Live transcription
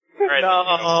Alright, No.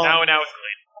 now it's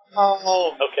clean.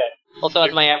 Oh, okay. Also,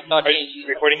 as my avatar Are you changed.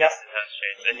 recording now? It has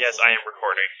changed. And yes, I am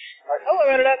recording. Alright,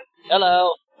 hello, Internet.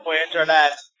 Hello. Hello,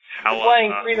 Internet. How We're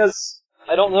playing Frieda's...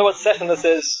 I don't know what session this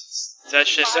is.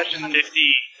 Session 55, I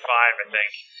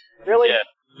think. Really? Yeah.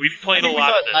 We've played a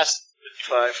lot of this.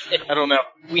 55. I don't know.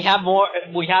 We have more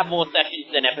sessions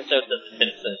than episodes of The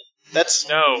Simpsons. That's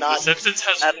No, not... The Simpsons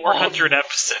has at 400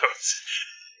 episodes.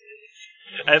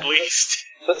 At least.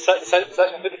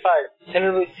 Session 55,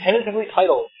 tentatively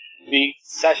titled the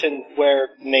session where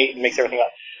Nate makes everything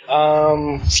up.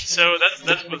 So that's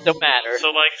what Don't matter.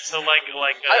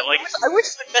 I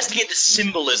wish to investigate the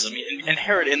symbolism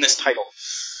inherent in this title.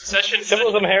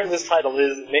 Symbolism inherent in this title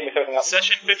is Nate makes everything up.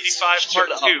 Session 55 Part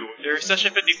 2. Or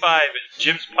Session 55 is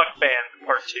Jim's Puck Band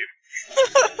Part 2.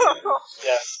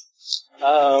 Yes.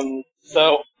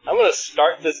 So I'm gonna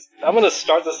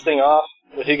start this thing off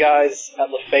with you guys at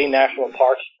LaFay National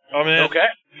Park. Oh man. Okay.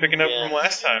 Picking up from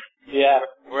last time. Yeah.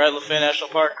 We're at LaFay National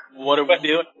Park. What are we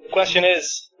doing? The question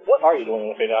is, what are you doing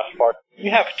at LaFay National Park?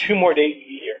 You have 2 more days to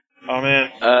be here. Oh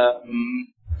man.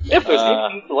 If there's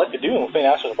anything you'd like to do in LaFay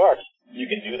National Park, you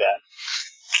can do that.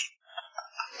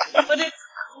 But it's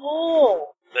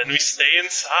cold. Then we stay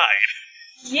inside.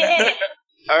 Yeah.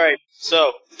 Alright,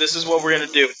 so this is what we're gonna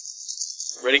do.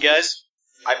 Ready, guys?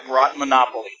 I brought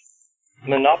Monopoly.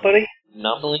 Monopoly?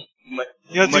 Monopoly?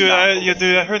 Yo, dude,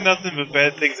 Monopoly. I heard nothing but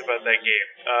bad things about that game.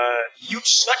 You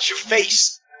shut your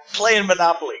face! Playing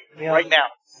Monopoly right now.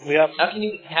 We have...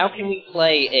 How can we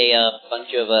play a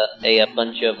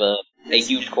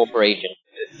huge corporation?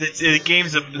 The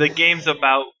game's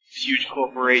about huge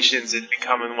corporations and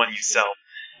becoming one yourself.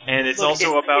 And it's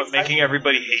also about making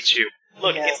everybody hate you.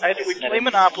 Look, it's either we play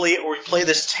Monopoly or we play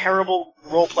this terrible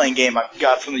role-playing game I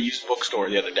got from the used bookstore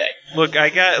the other day. Look, they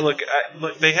got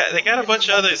a bunch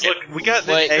of others. Look, we got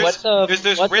this.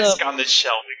 There's Risk on this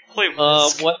shelf. We can play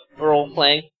Risk. What role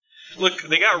playing? Look,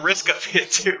 they got Risk up here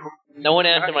too. No one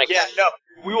answered my Yeah, no,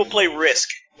 we will play Risk.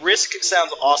 Risk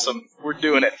sounds awesome. We're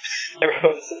doing it.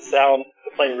 Everyone sits down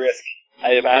to play Risk.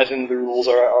 I imagine the rules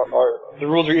are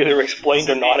either explained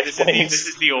or not explained. This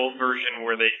is the old version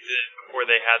where they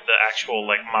had the actual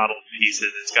model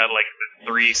pieces. It's got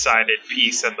the 3-sided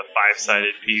piece and the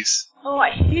 5-sided piece. Oh,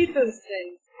 I hate those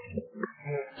things.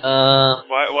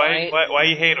 Why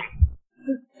you hate them?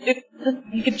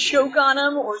 You could choke on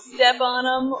them, or step on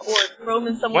them, or throw them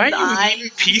in someone's Why are eye. you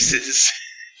eating pieces?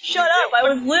 Shut up! I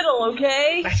was little,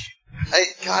 okay?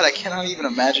 God, I cannot even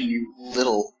imagine you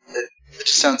little. It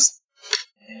just sounds...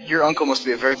 Your uncle must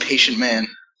be a very patient man.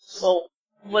 Well,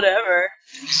 whatever.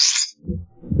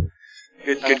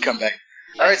 Good comeback.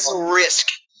 Alright, so Risk.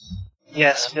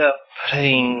 Yes, we are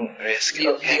playing Risk.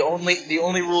 The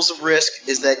only rules of Risk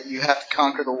is that you have to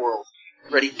conquer the world.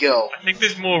 Ready, go. I think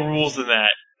there's more rules than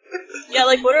that. Yeah,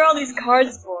 what are all these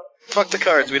cards for? Fuck the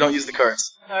cards, we don't use the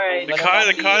cards. Alright. The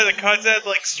cards add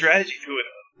strategy to it.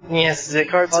 Yes, the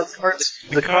cards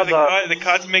The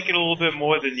cards make it a little bit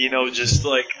more than just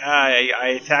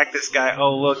I attacked this guy.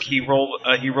 Oh look, he rolled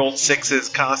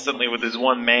 6s constantly with his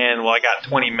one man. Well, I got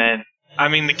 20 men. I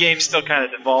mean, the game still kind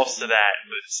of devolves to that,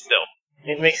 but still,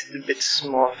 it makes it a bit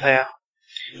more fair.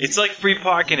 It's like free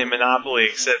parking in Monopoly,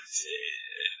 except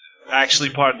actually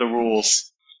part of the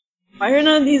rules. Why are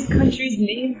none of these countries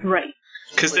named right?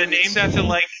 Because they're named after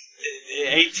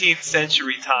 18th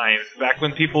century times, back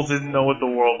when people didn't know what the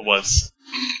world was.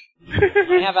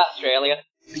 I have Australia.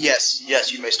 Yes,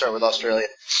 you may start with Australia.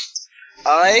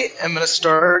 I am going to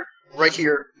start right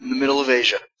here in the middle of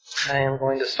Asia. I am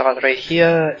going to start right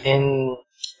here in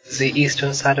the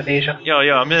eastern side of Asia. Yo,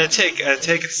 I'm gonna take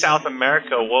it South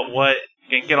America. What?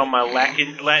 Gonna get on my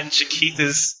Latin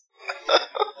chiquitas.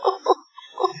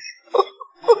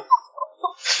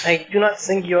 I do not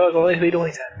think you are going to be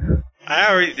doing that. I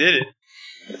already did it.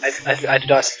 I do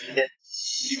not think you did.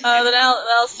 Then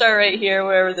I'll start right here,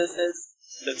 wherever this is.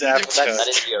 That's Africa. That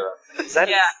is Europe.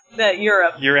 That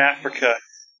Europe. You're Africa.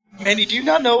 Mandy, do you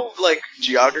not know,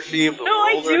 geography of the No,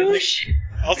 I world or do. anything?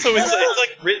 Also,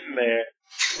 it's written there.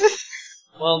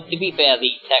 Well, to be fair,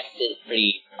 the text is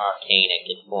pretty arcanic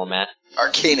in format.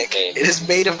 Arcanic. Okay. It is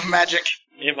made of magic.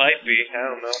 It might be. I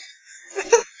don't know.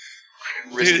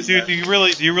 Dude, do you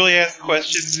really ask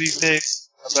questions these days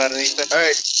about anything?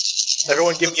 Alright.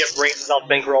 Everyone give me a brains out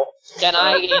bankroll. Can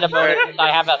I get a bonus since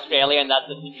I have Australia and that's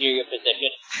the superior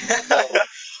position?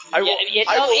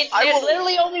 There's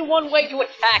literally only one way to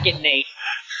attack it, Nate.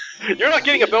 You're not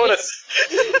getting a bonus.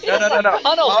 No.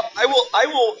 Tunnel. I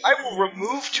will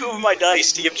remove 2 of my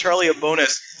dice to give Charlie a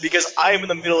bonus because I am in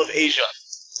the middle of Asia.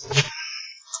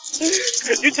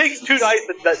 You take 2 dice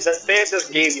that Sam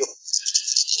just gave you.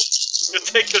 You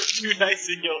take the 2 dice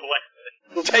in your life.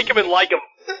 We'll take him and like him.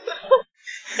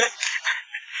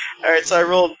 Alright, so I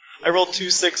rolled 2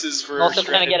 6s for... Also,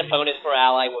 can I get a bonus for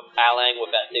allying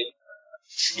with that too?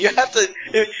 You have to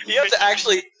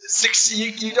actually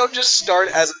succeed. You don't just start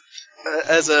as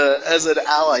an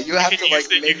ally. You have to like.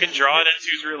 You can draw on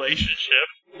Etsu's relationship.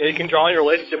 Yeah, you can draw on your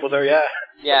relationship with her. Yeah.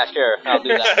 Yeah, sure. I'll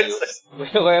do that too.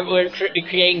 We're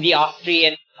creating the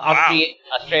Australian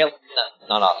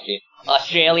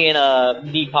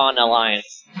Nippon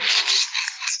alliance.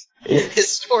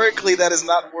 Historically, that has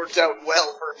not worked out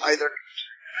well for either.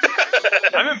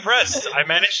 I'm impressed. I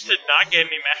managed to not get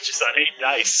any matches on 8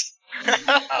 dice.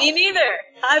 Me neither.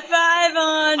 High five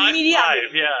on mediocrity.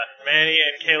 Yeah. Manny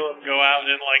and Caleb go out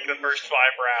in like the first 5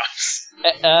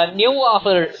 rounds. Neil will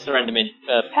offer surrenderment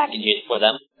packages for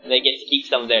them. They get to keep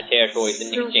some of their territories in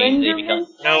exchange. They become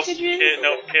Caleb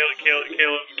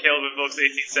invokes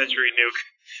 18th century nuke.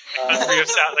 Country of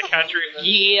South, the country.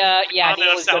 Yeah,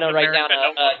 Neil was gonna write down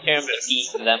a term of peace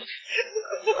for them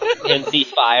and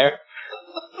ceasefire.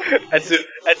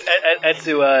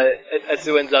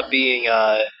 Etsu ends up being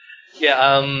as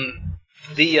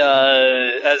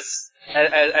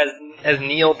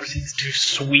Neil proceeds to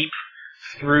sweep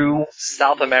through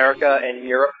South America and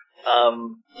Europe,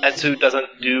 Etsu doesn't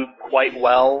do quite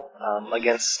well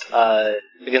against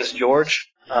George.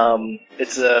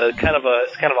 It's a kind of a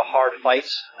hard fight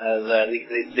as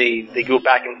they go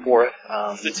back and forth.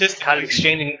 Kind of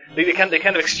exchanging they kind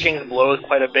of exchange blows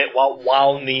quite a bit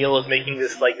while Neil is making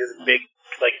this big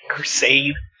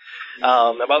crusade.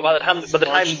 By the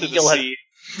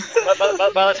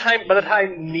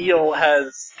time Neil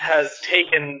has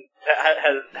taken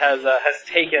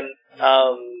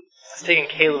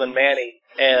Caleb and Manny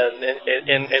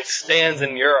and stands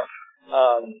in Europe.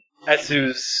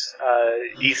 Etsu's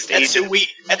East Asian.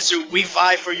 Etsu, we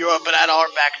vie for Europe, but at our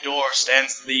back door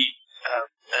stands the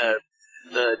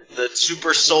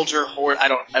super soldier horde. I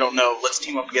don't know. Let's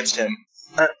team up against him.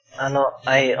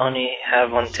 I only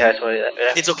have one territory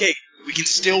left. It's okay. We can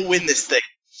still win this thing.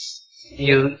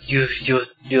 You've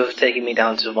taken me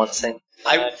down to one thing.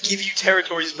 I will give you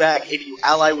territories back if you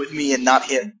ally with me and not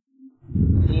him.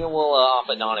 Neil will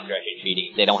offer non-aggression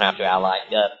treaty. They don't have to ally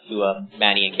to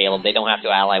Manny and Caleb. They don't have to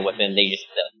ally with him.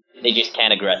 They just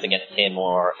can't aggress against him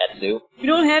or Etsu. You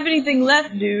don't have anything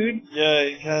left, dude. Yeah,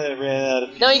 you kind of ran out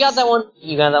of. No, you got that one.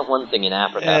 You got that one thing in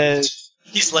Africa.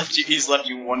 He's left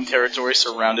you one territory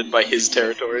surrounded by his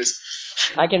territories.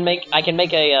 I'll give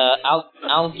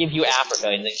you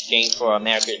Africa in exchange for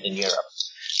Americas in Europe.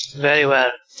 Very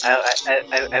well.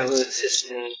 I will assist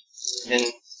in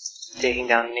taking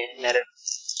down Netta.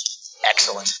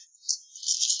 Excellent.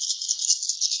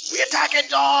 We attack at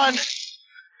dawn.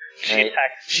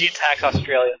 She attacks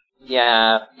Australia.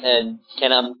 Yeah, and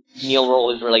can Neil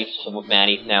roll his relationship with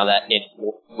Manny now that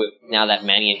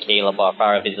Manny and Caleb are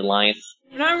part of his alliance?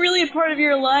 We're not really a part of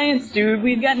your alliance, dude.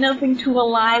 We've got nothing to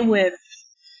ally with.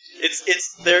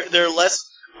 They're less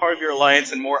part of your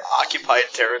alliance and more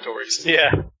occupied territories.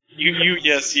 Yeah. You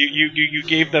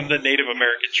gave them the Native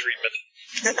American treatment.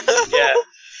 Yeah.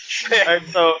 Alright,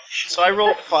 so I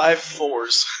rolled 5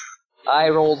 4s. I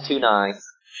rolled 2 9s.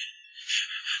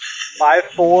 5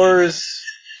 4s,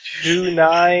 2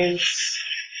 9s.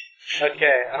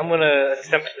 Okay, I'm gonna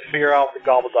attempt to figure out the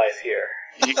gobble dice here.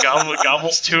 He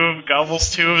gobbles two of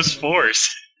his 4s.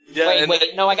 Yeah,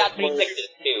 wait, no, I got 3 6s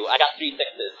too. I got 3 6s.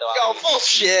 So oh,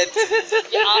 bullshit!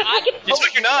 Yeah, I can. You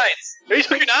took your 9s. You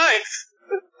took your 9s.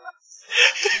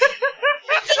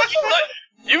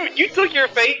 You took your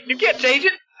fate. You can't change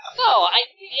it. No,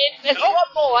 it's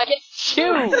normal. I can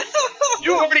choose.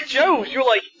 You already chose. You were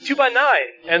like 2 by 9,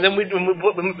 and then we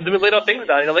laid our things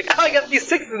down. And you're like, I got these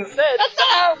 6s instead. That's not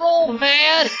how I roll,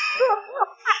 man.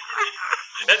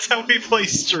 That's how we play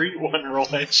Street 1 roll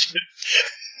that shit.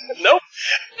 Nope.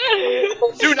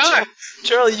 2 9.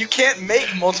 Charlie, you can't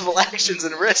make multiple actions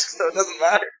and risk, so it doesn't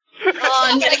matter.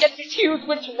 I'm gonna get to choose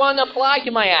which one apply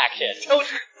to my action. I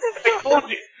told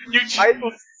you. You choose.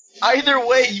 Either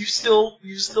way, you still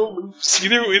lose.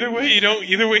 Either way, you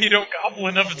don't gobble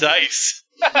enough dice.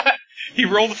 He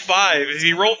rolled 5. If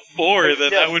he rolled 4,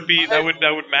 then that would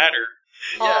matter.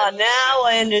 Yeah. Now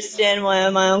I understand why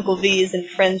my Uncle V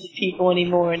isn't friends with people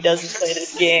anymore and doesn't play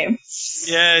this game.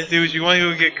 Yeah, dude, you want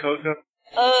to go get Coco?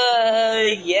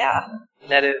 Yeah.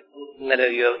 Netta,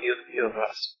 you have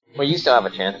lost. Well, you still have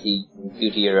a chance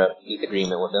due to your peace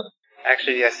agreement with them.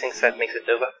 Actually, I think that makes it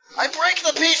over. I break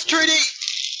the peace treaty!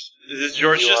 Does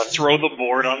George just throw the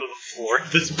board onto the floor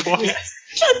at this point?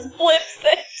 Just flips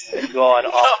it. You are an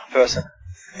off person.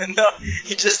 No,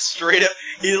 he just straight up,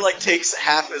 he takes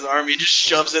half his arm, he just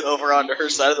shoves it over onto her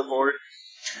side of the board.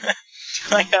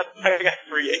 I got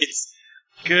 3 8s.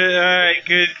 Good. All right.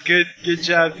 Good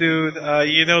job, dude.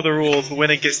 You know the rules. The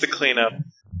winner gets the cleanup.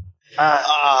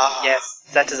 Yes,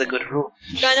 that is a good rule.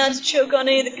 Try not to choke on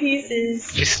any of the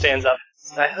pieces. She stands up.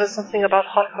 I heard something about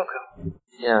hot cocoa.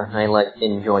 Yeah, I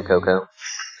enjoy cocoa.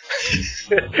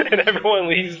 And everyone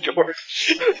leaves George.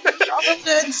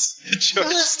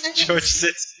 George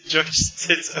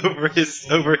sits over his,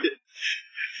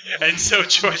 and so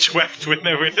George wept when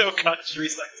there were no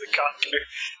countries left to conquer.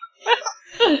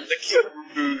 The king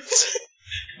removed.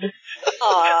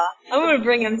 Aw, I'm gonna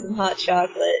bring him some hot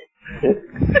chocolate.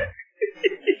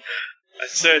 I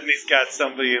certainly's got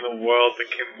somebody in the world that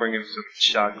can bring him some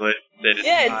chocolate that is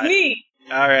Yeah, hot. it's me.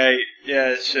 Alright,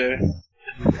 yeah, sure.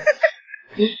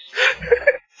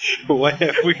 What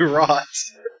have we wrought?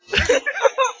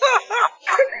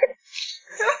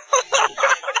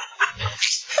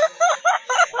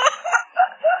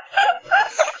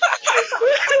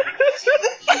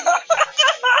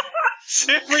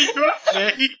 Sam, are you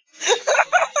okay?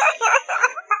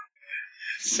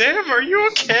 Sam, are you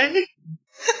okay?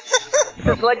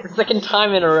 It's like the second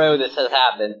time in a row this has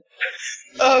happened.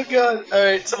 Oh god.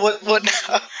 Alright, so what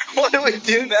now? What do we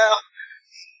do now?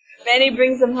 Manny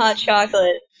brings some hot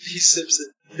chocolate. He sips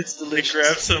it. It's We delicious.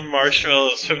 grab some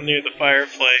marshmallows from near the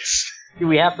fireplace. Do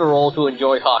we have to roll to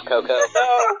enjoy hot cocoa?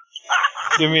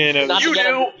 Give me a Not notice. to get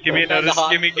a- Give me a the notice.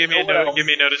 hot Give me a cocoa. notice. Give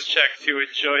me a notice check to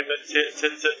enjoy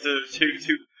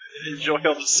to enjoy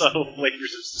all the subtle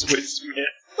flavors of Swiss Miss.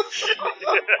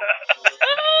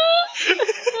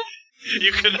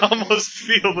 You can almost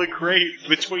feel the grape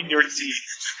between your teeth.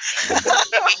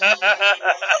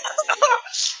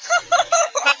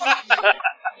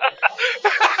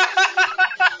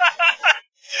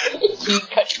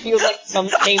 It feels like some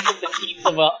came from the teeth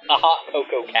of a hot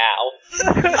cocoa cow.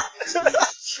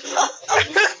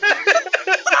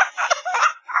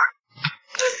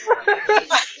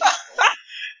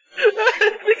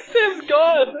 I think Sam's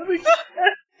gone.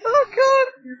 Oh god.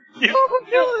 Oh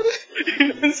god.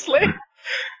 He's been slain.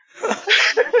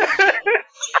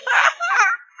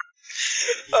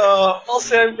 Oh,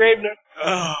 Sam Gravener.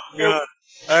 Oh god.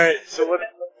 Alright, so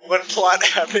what plot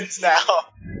happens now?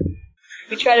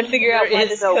 We try to figure out There why is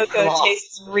this no cocoa plot.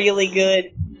 tastes really good.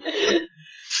 I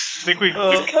think we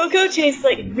Does cocoa taste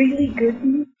like really good?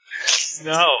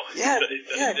 no. Yeah,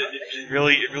 It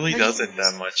really doesn't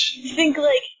that much. You think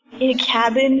like in a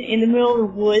cabin in the middle of the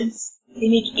woods, they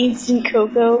make instant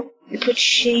cocoa, they put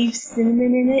shaved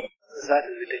cinnamon in it? That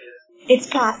is ridiculous. It's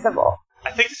possible.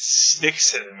 I think it's stick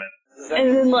cinnamon.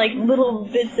 And then like little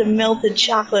bits of melted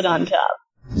chocolate on top.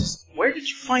 Where did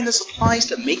you find the supplies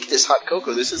to make this hot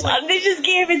cocoa? This is like, They just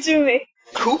gave it to me.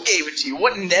 who gave it to you?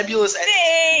 What nebulous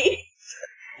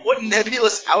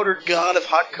outer god of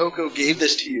hot cocoa gave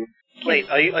this to you? Wait,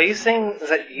 are you saying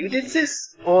that you did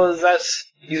this? Or that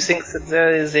you think that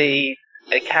there is a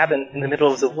cabin in the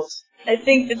middle of the woods? I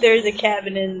think that there's a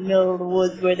cabin in the middle of the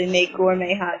woods where they make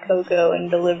gourmet hot cocoa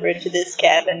and deliver it to this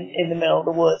cabin in the middle of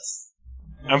the woods.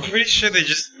 I'm pretty sure they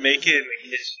just make it in the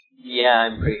kitchen. Yeah,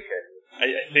 I'm pretty sure. I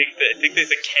think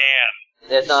there's a can.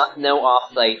 There's no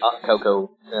off-site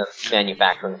cocoa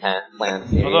manufacturing plant.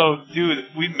 Although, dude, if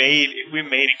we made a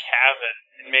cabin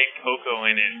and made cocoa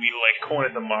in it, we like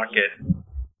cornered the market.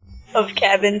 Of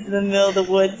cabins in the middle of the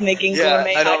woods making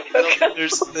gourmet I hot don't cocoa. I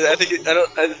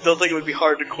don't think it would be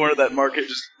hard to corner that market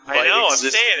just by I know. I'm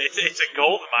existence. saying it's a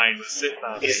gold mine that's sitting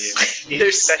on here.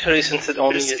 Especially since it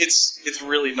only is... It's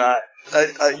really not.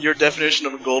 Your definition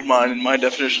of a gold mine and my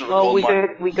definition of a Well, gold we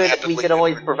mine. could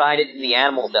always provide it to the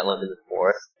animals that live in the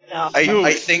forest. No.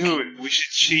 I think Dude, we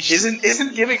should.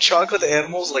 isn't giving chocolate to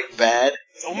animals like bad?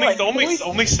 Only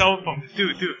some of them.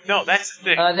 Dude. No, that's the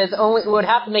thing. We would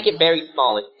have to make it very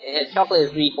small. Chocolate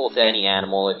is lethal to any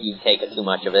animal if you take too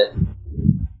much of it.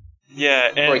 Yeah,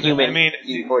 and For a human, I mean,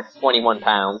 for 21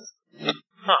 pounds.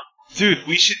 dude,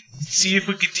 we should see if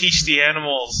we could teach the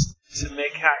animals to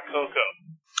make hot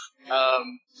cocoa.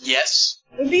 Yes.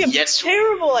 It would be a Yes.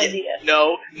 terrible idea.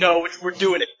 No, we're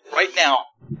doing it right now.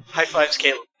 High fives,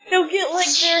 Caleb. They'll get like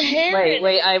their hair.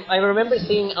 Wait, I remember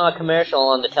seeing a commercial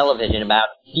on the television about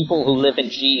people who live in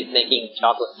trees making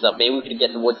chocolate stuff. Maybe we could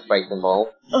get the wood sprites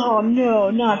involved. Oh no,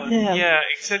 not them. Yeah,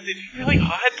 except it'd be really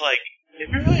hard.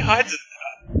 To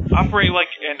operate like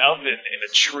an oven in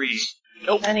a tree.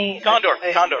 Nope. Condor.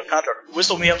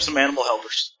 Whistle me up some animal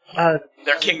helpers.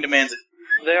 Their king demands it.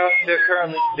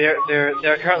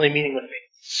 They're currently meeting with me.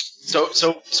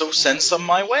 So send some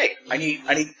my way. I need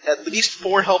at least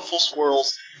 4 helpful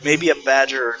squirrels, maybe a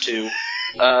badger or 2.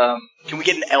 Can we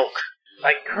get an elk?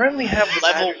 I currently have the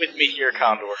Level badgers. with me here,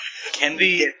 Condor. Can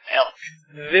we get elk?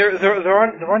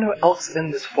 There are no elks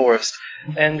in this forest,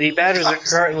 and the badgers are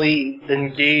currently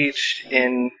engaged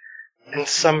in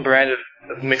some brand of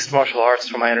mixed martial arts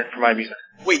for my amusement.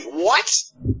 Wait, what?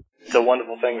 It's a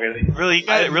wonderful thing, really.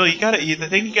 The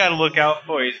thing you gotta look out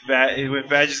for is when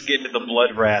badgers get into the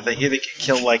blood wrath. I hear they can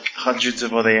kill like hundreds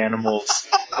of other animals.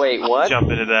 Wait, what? Jump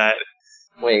into that.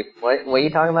 Wait, what are you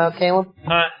talking about, Caleb?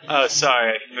 Huh? Oh,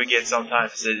 sorry. I forget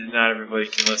sometimes that not everybody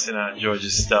can listen on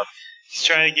George's stuff. He's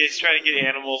trying to get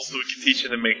animals so we can teach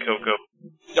them to make cocoa.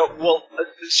 No, well,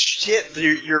 shit.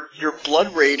 Your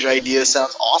blood rage idea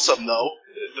sounds awesome, though.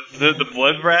 The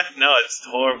blood wrath? No, it's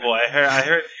horrible. I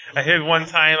heard one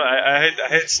time. I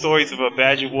heard stories of a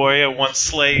badger warrior once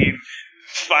slayed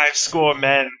 5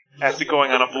 men after going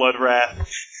on a blood wrath.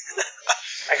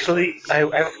 Actually, I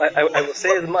will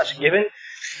say as much. Given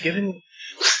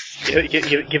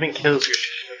Caleb's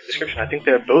description, I think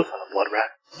they're both on a blood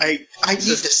wrath. I need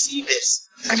to see this.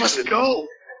 I must go.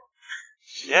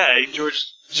 Yeah, George.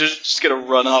 Just gonna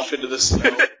run off into the snow.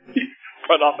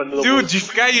 Run off into the Dude, woods. you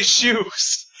forgot your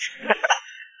shoes.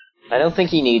 I don't think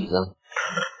he needs them.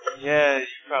 Yeah, you're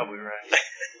probably right.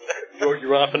 George, you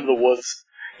run off into the woods.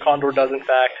 Condor does, in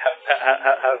fact,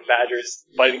 have badgers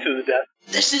biting to the death.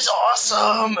 This is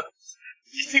awesome.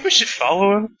 You think we should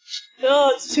follow him?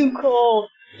 Oh, it's too cold.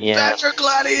 Yeah. Badger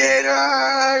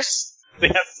gladiators. They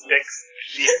have sticks.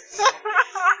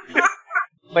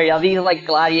 Wait, are these like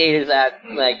gladiators that,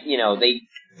 like, they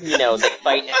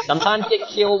fight, sometimes get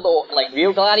killed, or like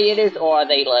real gladiators, or are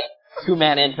they like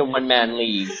 2-man into 1-man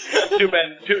league? Two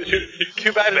badgers.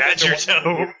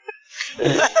 Badgerdome.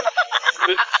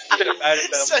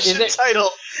 Session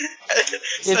title.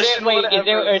 Is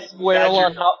there a squirrel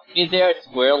on top? Is there a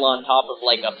squirrel on top of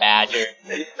like a badger?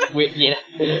 With a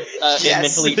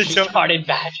mentally retarded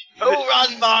badger. Who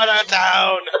runs Barter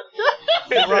Town?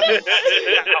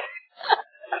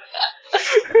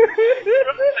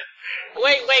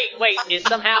 Wait. Is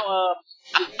somehow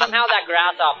that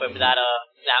grasshopper that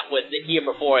was here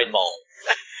before evolved.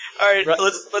 All right,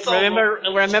 let's all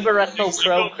Remember Russell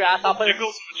Crowe grasshopper?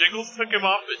 Jiggles took him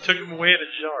off. Took him away in a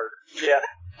jar. Yeah.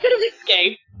 Could have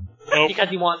escaped Nope. because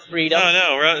he wants freedom.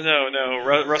 No.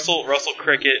 Russell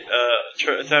Cricket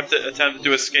attempted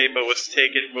to escape, but was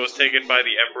taken by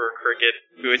the Emperor Cricket,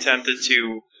 who attempted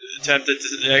to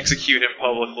execute him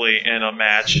publicly in a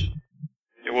match.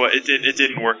 It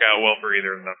didn't work out well for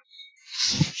either of them.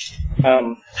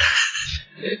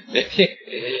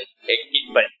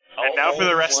 But And now for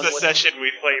the rest of the session,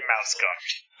 we play Mouse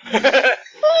Guard.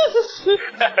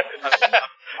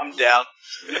 I'm down.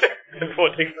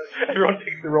 Everyone takes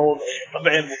the role of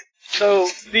animal. So I'll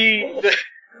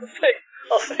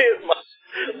say as much.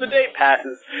 The day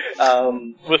passes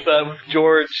with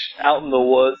George out in the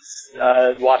woods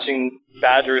watching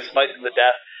badgers fight to the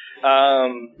death,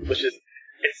 which is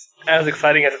it's as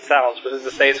exciting as it sounds, but as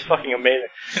to say, it's fucking amazing.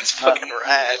 It's fucking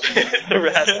rad. It's the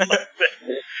rad.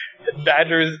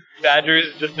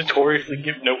 Badgers just notoriously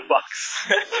give no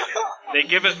fucks. They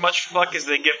give as much fuck as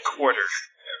they give quarters.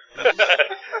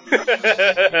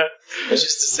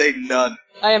 Just to say none.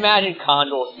 I imagine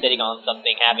Condor sitting on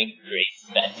something having grapes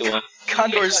fed to him.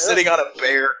 Condor's sitting on a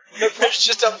bear. There's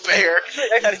just a bear.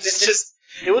 And it's just...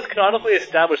 It was canonically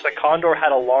established that Condor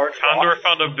had a large Condor rock.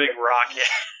 found a big rock, yeah.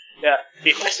 Yeah,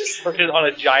 he perched on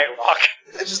a giant rock.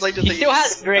 I just like to He think still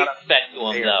he's has grapes on a fed to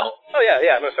him, bear. though. Oh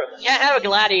yeah, most certainly. You can't have a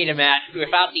gladiator match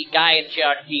without the guy in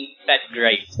charge being fed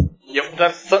grapes. Yep.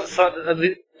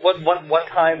 One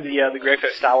time the grapes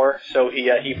are sour, so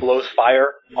he blows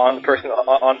fire on the person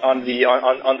on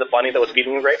the bunny that was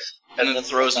feeding the grapes. And then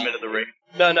throws him into the ring.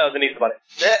 No, then eats the bunny.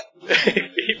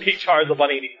 he chars the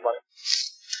bunny and eats the bunny.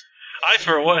 I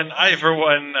for one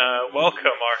welcome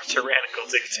our tyrannical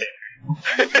dictator.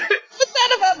 What's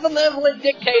that about benevolent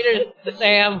dictators,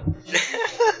 Sam?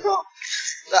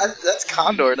 That's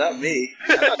Condor, not me.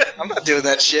 I'm not doing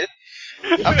that shit.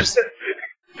 I'm just...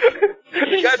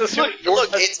 You guys assume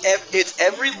Look, it's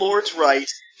every lord's right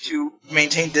to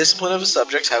maintain discipline of his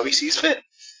subjects how he sees fit.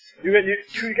 you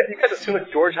guys assume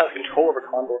that George has control over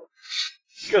Condor.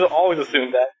 You guys have always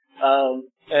assumed that.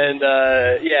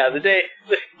 The day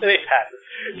passes.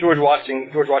 George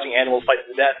watching animals fight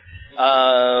to the death.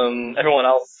 Everyone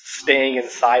else staying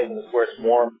inside where it's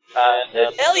warm.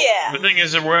 Hell yeah! The thing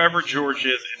is that wherever George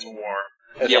is, it's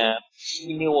warm. Yeah.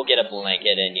 We knew we'll get a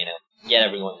blanket and, get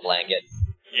everyone a blanket.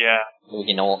 Yeah. We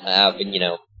can all have,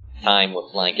 time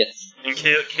with blankets. And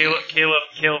Caleb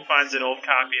finds an old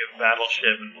copy of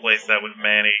Battleship and plays that with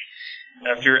Manny.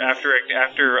 After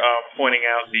pointing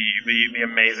out the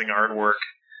amazing artwork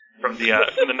from the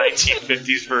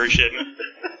 1950s version.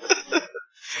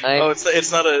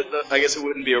 It's not a. I guess it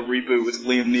wouldn't be a reboot with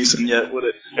Liam Neeson yet, would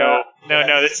it? No.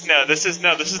 This is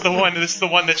the one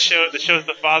that shows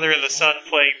the father and the son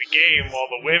playing the game while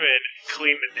the women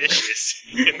clean the dishes.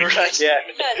 Right. Yeah.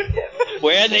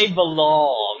 Where they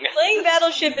belong. Playing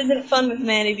Battleship isn't fun with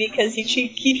Manny because he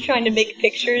keeps trying to make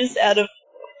pictures out of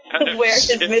where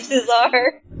his misses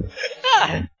are.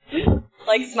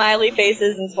 Like smiley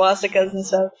faces and swastikas and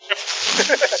stuff.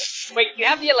 Wait, you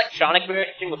have the electronic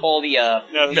version with all the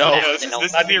No, this is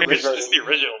the original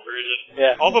version.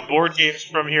 Yeah. All the board games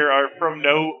from here are from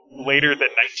no later than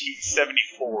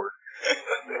 1974.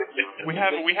 we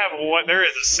have one. There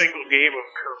is a single game of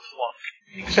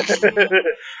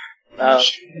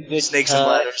Kerflunk. Snakes and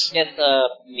ladders. Yes,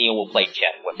 Neil will play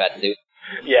chess with that dude.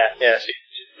 Yeah, she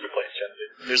replaced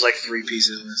Jeff. There's like 3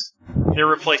 pieces in this. They're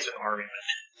replaced with Army Men.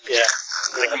 Yeah.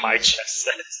 Like my chess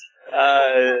says.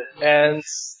 And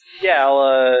yeah,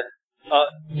 I'll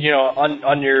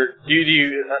on your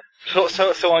so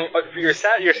on your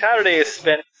Saturday is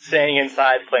spent staying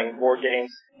inside playing board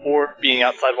games or being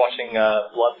outside watching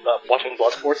watching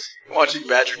blood sports. Watching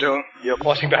Badgerdome. Yep,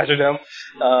 watching Badgerdome.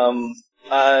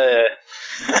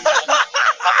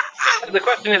 The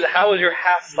question is, how was your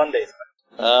half Sunday?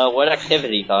 What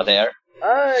activities are there?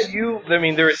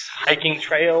 There's hiking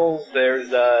trails.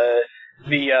 There's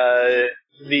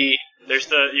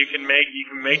you can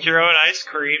make your own ice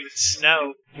cream and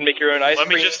snow. You can make your own ice cream.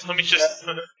 Let me just.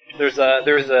 There's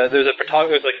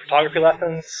photography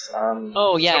lessons.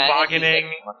 Tobogganing.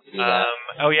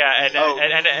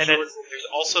 And there's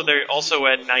also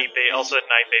at night they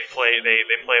play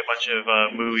a bunch of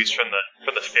movies from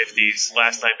the 50s.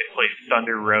 Last night they played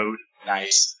Thunder Road.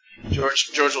 Nice. George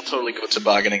will totally go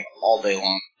tobogganing all day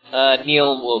long.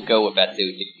 Neil will go with that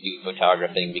dude to do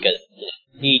photographing because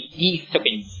he's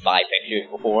taken spy pictures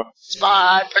before.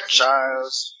 Spy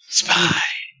pictures. Spy.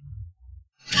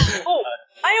 Oh,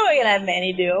 I know what I can have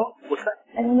Manny do. What's that?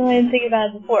 I don't know. I didn't think about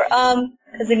it before.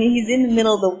 Because he's in the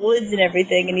middle of the woods and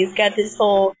everything, and he's got this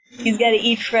whole. He's got to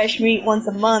eat fresh meat once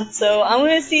a month. So I'm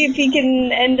gonna see if he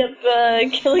can end up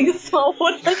killing a small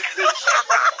woodland creature.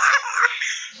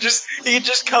 He can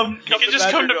just come to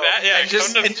bat, yeah, and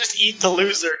just eat the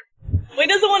loser. Well, he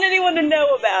doesn't want anyone to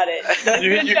know about it. He's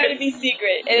gonna try to be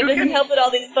secret, and it doesn't help that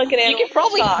all these fucking animals. You can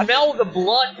probably talk. smell the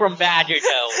blood from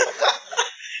Badgerdome.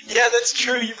 Yeah, that's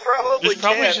true. You probably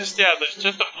there's just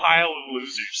a pile of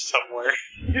losers somewhere.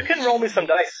 You can roll me some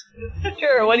dice.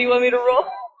 Sure. What do you want me to roll?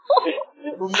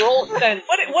 Roll sense.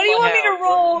 What do you want me to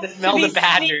roll? To smell the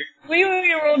badger. What do you want me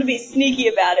to roll to be sneaky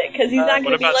about it? Because he's not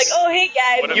going to be like, oh, hey,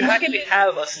 guys. You actually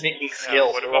have a sneaking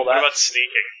skill. What about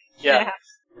sneaking? Yeah.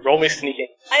 Roll me sneaking.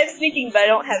 I have sneaking, but I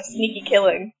don't have sneaky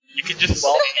killing. You can just...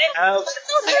 Well, have...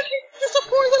 Don't hurt me. Just a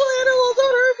poor little animal.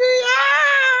 Don't hurt me.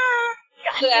 Ah!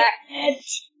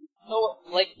 So,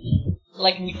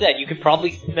 like we said, you could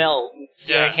probably smell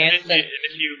your enhanced sense.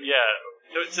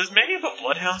 Does Manny have a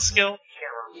bloodhound skill?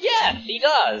 Yes, he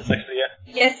does. Actually, yeah.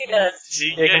 Yes, he does. See,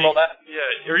 you can roll that.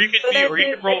 Yeah, or you can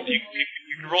roll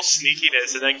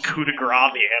sneakiness and then coup de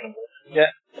grace the animal.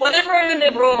 Yeah. Whatever I'm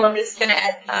going to roll, I'm just going to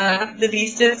add the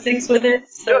beast instincts with it.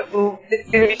 So it's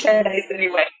going to be kind of nice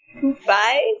anyway. 2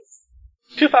 5s?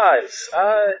 2 5s.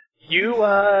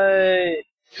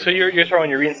 So you're throwing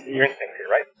your instinct here,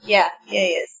 right? Yeah,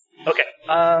 he is. Okay.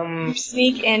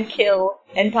 Sneak and kill,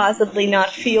 and possibly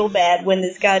not feel bad when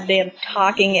this goddamn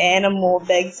talking animal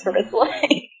begs for its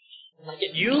life. Like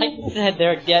you said,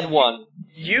 they're a dead one.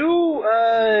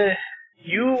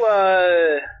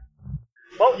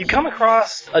 Well, you come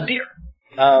across a deer.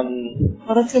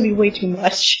 Well, that's gonna be way too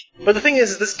much. But the thing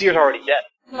is, this deer's already dead.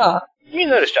 Huh. You need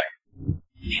a notice check.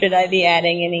 Should I be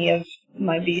adding any of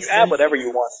my beasts? Add whatever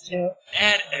you want.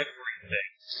 Add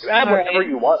everything. Add whatever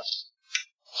you want.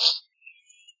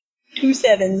 2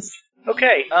 7s.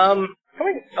 Okay,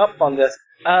 coming up on this,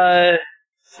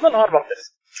 something odd about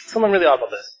this. Something really odd about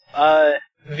this.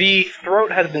 The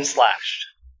throat has been slashed.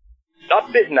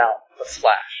 Not bitten out, but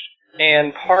slashed.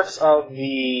 And parts of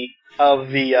the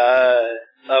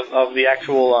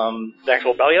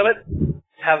actual belly of it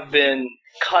have been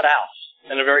cut out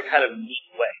in a very kind of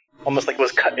neat way. Almost like it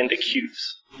was cut into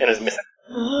cubes and is missing.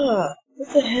 What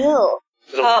the hell?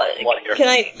 There's a lot here.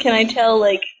 Can I tell,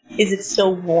 like, is it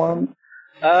still warm?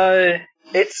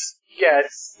 It's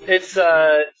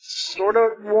sort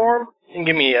of warm. You can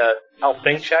give me a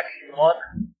think check if you want.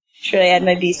 Should I add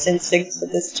my beast instincts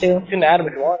with this too? You can add them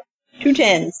if you want. 2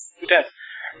 10s. 2 10s.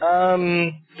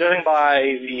 Judging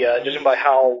by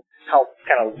how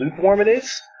kind of lukewarm it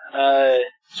is,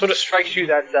 sort of strikes you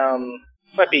that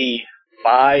might be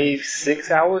 5-6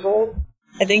 hours old.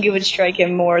 I think it would strike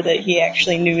him more that he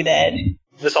actually knew that.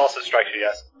 This also strikes you,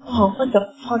 yes. Oh, what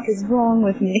the fuck is wrong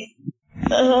with me?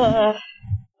 Well,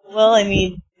 I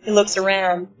mean, he looks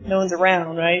around. No one's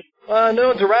around, right? No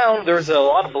one's around. There's a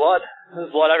lot of blood.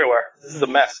 There's blood everywhere. This is a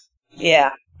mess.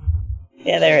 Yeah.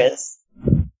 Yeah, there is.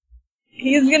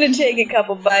 He's gonna take a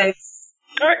couple bites.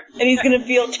 Alright. And he's gonna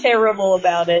feel terrible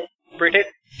about it. Pretty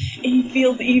tasty. He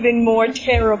feels even more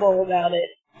terrible about it.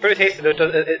 Pretty tasty, though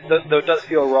it does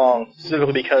feel wrong,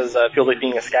 specifically because it feels like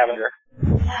being a scavenger.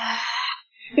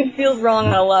 It feels wrong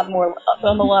on a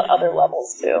lot other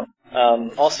levels too.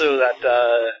 Also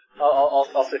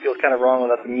feels kind of wrong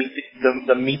that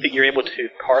the meat that you're able to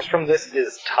parse from this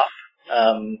is tough.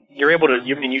 You're able to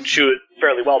you chew it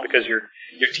fairly well because your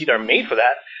teeth are made for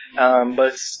that, but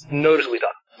it's noticeably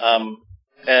tough.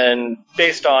 And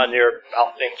based on your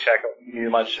instinct check,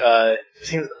 it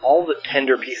seems all the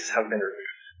tender pieces have been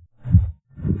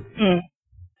removed.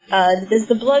 Does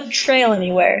the blood trail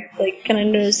anywhere? Like, can I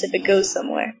notice if it goes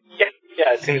somewhere?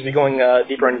 Yeah, it seems to be going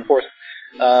deeper into the forest.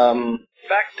 In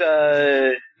fact,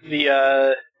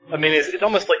 it's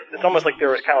almost like there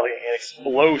was kind of like an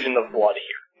explosion of blood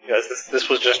here, because this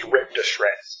was just ripped to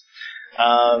shreds.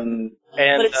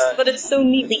 But it's so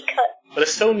neatly cut. But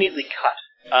it's so neatly cut.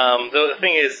 Though the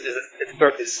thing is its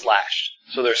throat is slashed,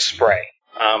 so there's spray.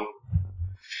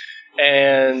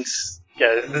 And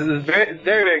yeah, this is very,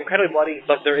 very, very incredibly bloody,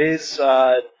 but there is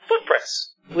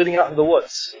footprints leading out into the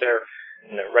woods. They're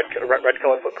red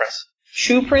colored footprints.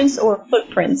 Shoe prints or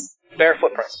footprints? Bare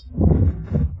footprints.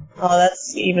 Oh,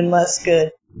 that's even less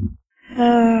good.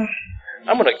 I'm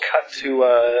gonna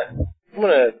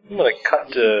cut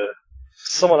to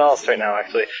someone else right now.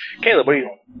 Actually, Caleb, what are you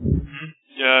doing?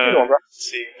 Let's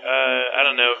see. I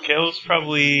don't know. Caleb's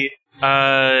probably.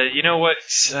 You know what?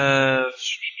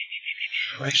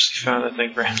 I actually found the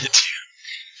thing for him to do.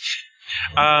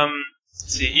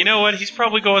 Let's see. You know what? He's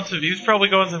probably going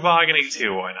tobogganing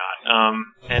too. Why not?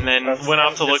 And then went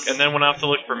off to look for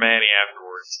Manny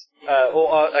afterwards.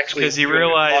 Actually, because he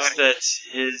realized that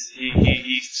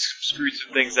he screwed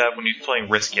some things up when he was playing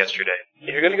Risk yesterday. If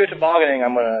you're gonna go tobogganing,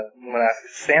 I'm gonna ask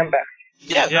is Sam back.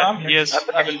 Yeah. He is.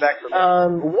 I've been back for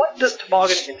what does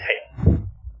tobogganing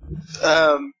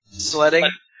entail? Sledding.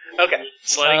 Okay.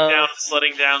 Sledding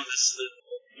down this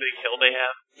big hill they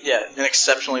have. Yeah, an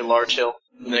exceptionally large hill.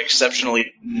 An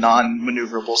exceptionally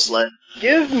non-maneuverable sled.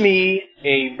 Give me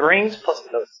a brains plus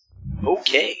notice.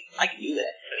 Okay, I can do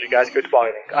that. You guys go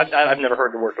tobogganing. I've never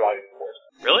heard the word tobogganing before.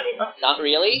 Really? Not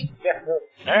really? Yeah.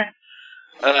 Alright.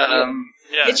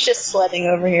 Yeah. It's just sledding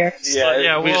over here.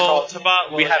 Yeah, we well, it implies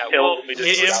you're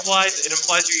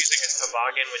using a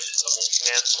toboggan, which is a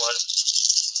multi-man sled.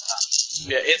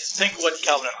 Yeah, think what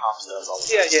Calvin and Hobbes does all the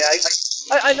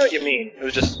time. I know what you mean. It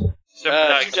was just...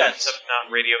 Except not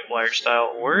radio flyer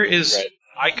style. Where is... Right.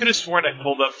 I could have sworn I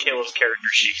pulled up Caleb's character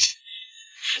sheet.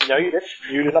 No, you didn't.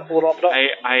 You did not pull it off at all.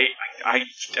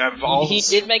 I've always... He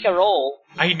did make a roll.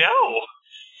 I know!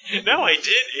 No, I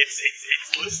did.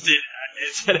 It's listed.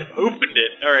 It said I opened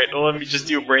it. Alright, well, let me just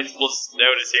do a brains plus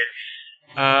notice here.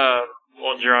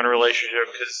 Won't draw on a relationship,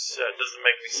 because it doesn't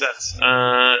make any sense.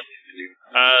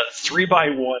 3 by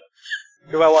 1.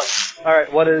 3 by 1. Alright,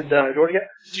 what did George get?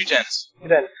 2 tens. 2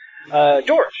 tens.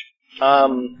 George,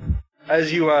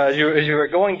 as you were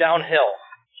going downhill,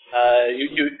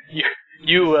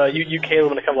 you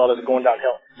Caleb and a couple others are going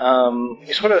downhill.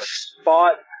 You sort of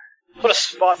spot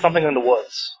something in the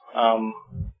woods.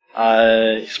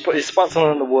 You spot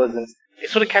something in the woods, and it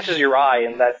sort of catches your eye,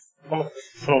 and that's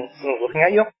someone looking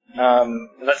at you.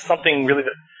 That's something really.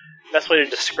 The best way to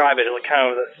describe it is like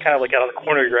kind of like out of the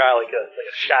corner of your eye, like a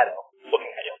shadow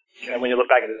looking at you. And when you look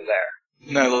back, it isn't there.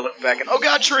 And then I look back and, oh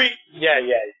god, tree! Yeah.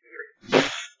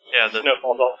 Yeah, the snow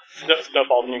falls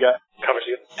and you got covers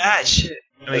you. Ah, shit.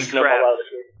 I mean, snow crap. falls out of the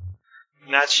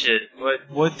tree. Not shit.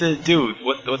 What the dude?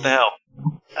 What the hell?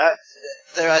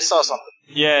 There, I saw something.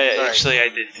 Yeah, Sorry. Actually, I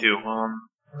did too.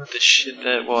 The shit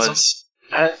that was.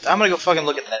 I'm gonna go fucking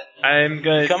look at that. I'm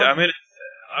gonna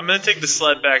take the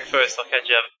sled back first. I'll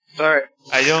catch up. Sorry.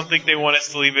 I don't think they want us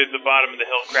to leave it at the bottom of the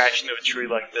hill, crash into a tree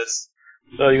like this.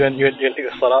 So you're gonna take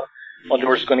the sled up. Well,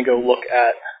 George is gonna go look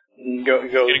at Gonna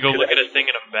go look at a thing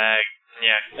in a bag.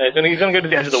 Yeah. He's gonna go to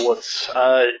the edge of the woods.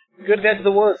 Go to the edge of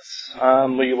the woods.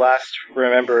 Where you last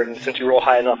remembered, and since you roll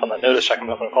high enough on that notice check, I'm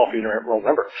not gonna call for you to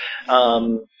remember.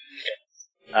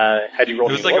 Had you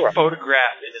rolled? It was like a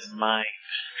photograph in his mind.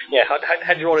 Yeah.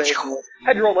 Had you rolled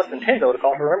less than 10, though, to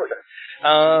call for remember.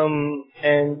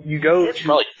 And you go. It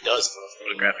probably does have a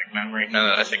photographic memory. Now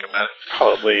that I think about it.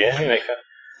 Probably, yeah. It makes sense.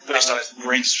 Based on his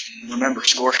brain's remember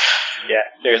score. Yeah,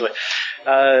 seriously.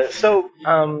 So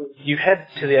you head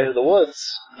to the edge of the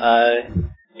woods,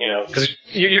 because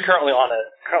you're currently on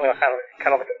currently on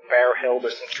kind of like a bare hill.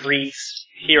 There's some trees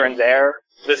here and there.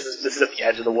 This is at the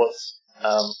edge of the woods.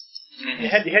 You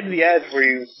head to the edge where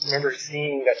you remember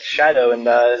seeing that shadow, and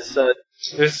so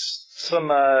there's some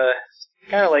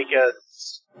kind of like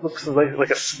looks like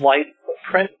a slight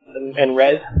footprint in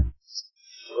red.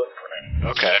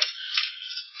 Okay.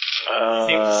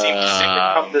 Seems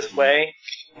to come this way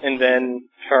and then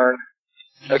turn.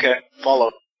 Okay,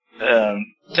 follow.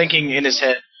 Thinking in his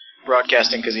head,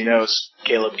 broadcasting because he knows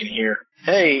Caleb can hear.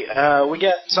 Hey, we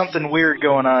got something weird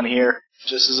going on here.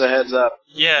 Just as a heads up.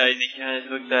 Yeah, I kind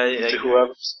of looked at it. To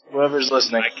whoever's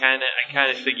listening. I kind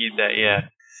of figured that. Yeah,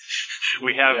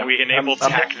 we can able to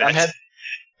attack that.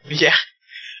 Yeah.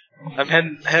 I'm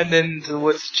heading into the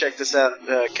woods to check this out.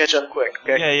 Catch up quick,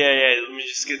 okay? Yeah. Let me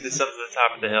just get this up to the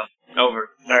top of the hill. Over.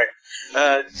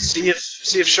 Alright. See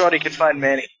if Shorty can find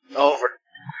Manny. Over.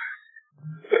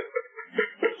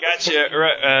 Gotcha.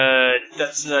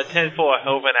 That's 10-4.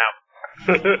 Over and out.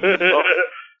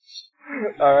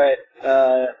 Alright.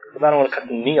 I don't want to cut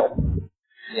to Neil.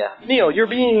 Yeah. Neil, you're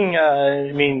being,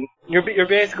 you're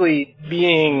basically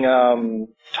being,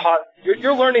 taught,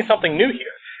 you're learning something new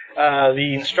here.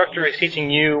 The instructor is teaching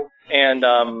you and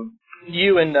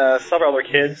several other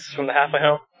kids from the halfway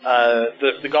home,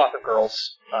 the Gothic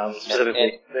girls,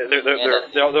 specifically.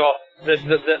 They're all, the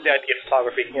idea of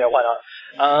photography, why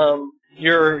not?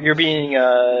 You're being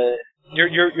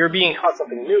taught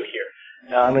something new here.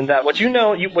 And that what you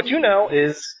know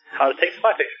is how to take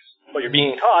spy pictures. What you're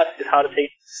being taught is how to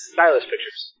take stylish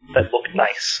pictures that look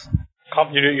nice.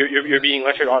 You're being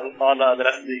lectured on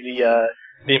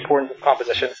the importance of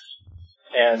composition.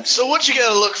 And so what you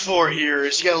gotta look for here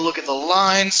is you gotta look at the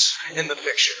lines in the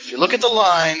picture. If you look at the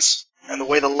lines and the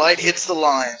way the light hits the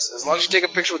lines, as long as you take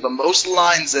a picture with the most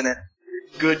lines in it,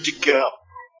 you're good to go.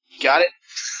 Got it?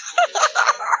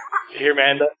 You hear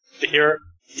Amanda? You hear her?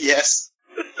 Yes.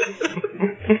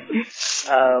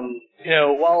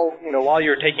 While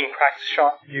you're taking practice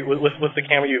shots with the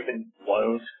camera, you've been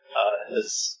loaned.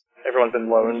 Everyone's been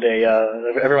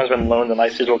loaned a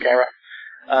nice digital camera.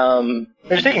 You're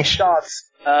just taking shots.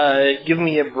 Give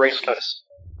me a brace notice.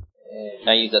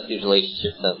 I use that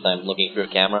visualization since I'm looking through a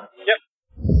camera. Yep.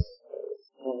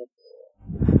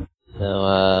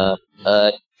 So,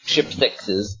 trip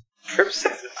 6s. Trip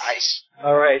 6s. Nice.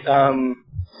 All right.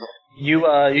 You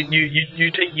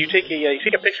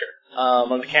take a picture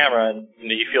on the camera, and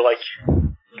you feel like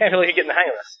you're getting the hang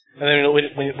of this. And then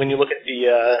when you look at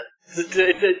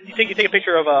you take a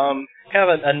picture of kind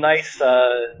of a nice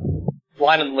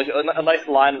line a nice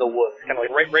line in the woods, kind of like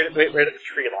right at the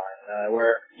tree line,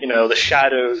 where the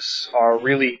shadows are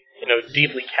really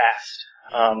deeply cast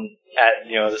at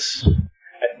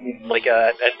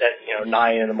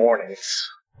 9 in the morning. It's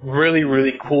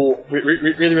really cool,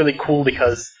 really cool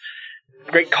because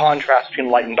great contrast between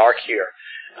light and dark here.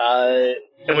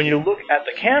 And when you look at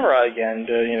the camera again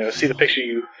to see the picture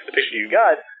you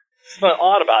got, something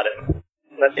odd about it.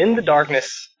 That in the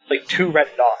darkness, like 2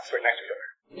 red dots right next to each other.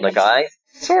 Like eyes?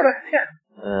 Sorta, yeah.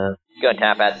 Go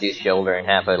tap Atsu's shoulder and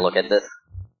have a look at this.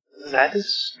 That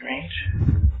is strange.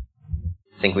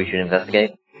 Think we should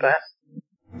investigate? That?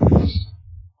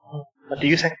 What do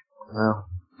you think? Well,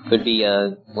 could be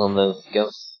one of those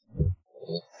ghosts.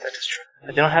 That is true.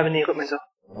 I don't have any equipment though.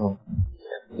 Oh.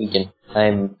 We can.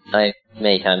 I've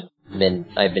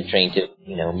been trained to,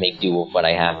 make do with what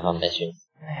I have on mission.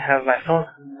 I have my phone.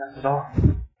 That's all.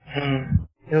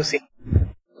 You'll see.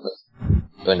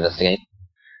 Go investigate.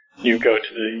 You go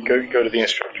to the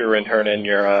instructor and turn in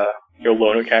your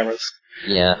loaner cameras.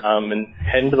 Yeah. And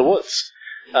head into the woods.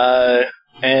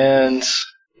 And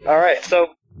all right.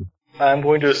 So I'm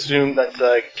going to assume that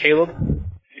Caleb,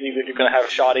 you're going to have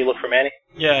Shoddy look for Manny.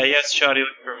 Yeah, he has Shoddy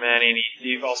looking for Manny, and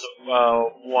he also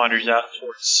wanders out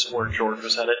towards where George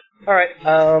was headed. All right.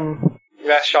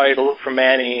 You asked Shoddy to look for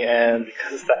Manny, and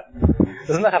because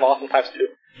doesn't that have awesome types too?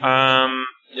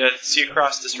 Yeah, see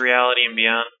across this reality and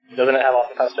beyond. Doesn't it have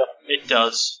awesome types too? It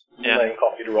does. Yeah. I can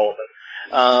call you to roll with it.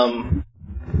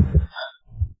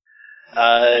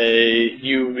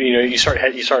 You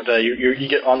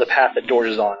get on the path that George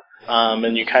is on,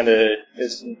 and you kind of,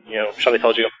 Shelly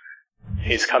tells you,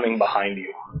 he's coming behind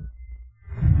you,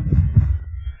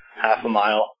 half a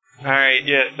mile. All right,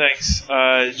 yeah, thanks.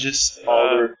 Just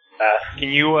follow the path. Can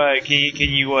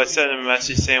you send him a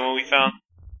message saying what we found?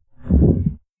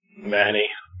 Manny.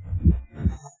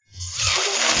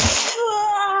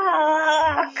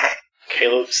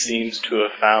 Caleb seems to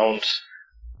have found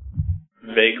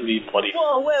vaguely bloody.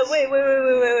 Whoa,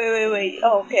 wait.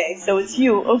 Oh, okay, so it's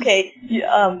you. Okay, you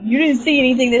didn't see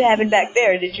anything that happened back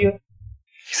there, did you?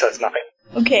 He says nothing.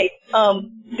 Okay,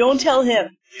 don't tell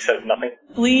him. He says nothing.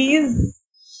 Please?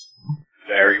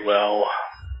 Very well.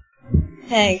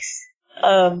 Thanks.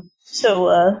 What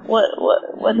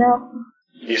now?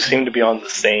 You seem to be on the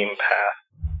same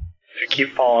path. If you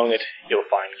keep following it, you'll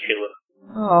find Caleb.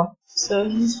 Oh, so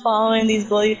he's following these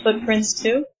bloody footprints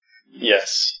too?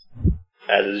 Yes.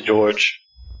 As is George.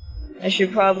 I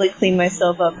should probably clean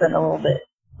myself up then a little bit.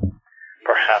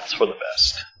 Perhaps for the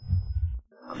best.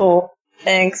 Cool.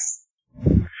 Thanks.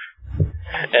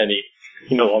 And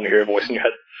you no longer hear a voice in your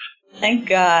head. Thank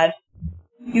God.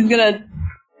 He's gonna...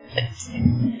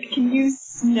 Can you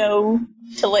snow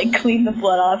to, like, clean the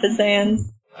blood off his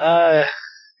hands?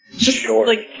 Just, sure.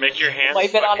 like, Make your hands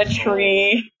wipe it on a fucking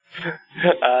tree.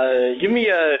 Give me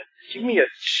a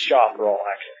shop roll,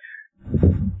 actually.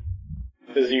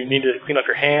 Because you need to clean up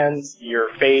your hands,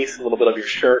 your face, a little bit of your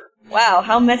shirt. Wow,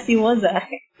 how messy was I?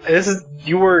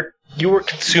 You were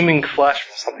consuming flesh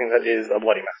from something that is a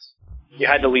bloody mess. You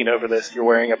had to lean over this. You're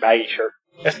wearing a baggy shirt.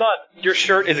 It's not. Your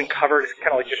shirt isn't covered. It's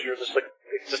kind of like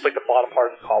just like the bottom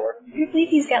part of the collar. Do you believe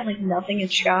he's got, like, nothing in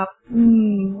shop?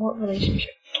 What relationship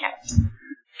with cats?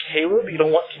 Caleb? You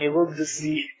don't want Caleb to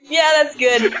see. Yeah, that's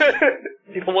good.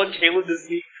 You don't want Caleb to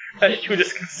see that you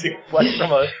just consumed flesh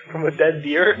from a dead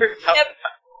deer. Yep.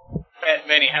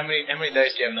 Manny, how many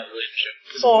dice do you have in that relationship?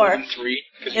 Is it 4. more than 3?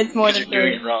 It's more than 3. You're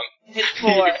doing it wrong. It's 4.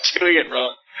 You're doing it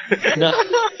wrong. No.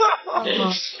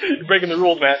 You're breaking the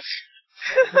rules, man.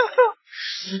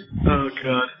 Oh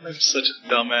god, I'm such a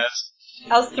dumbass.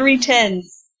 How's 3 10s?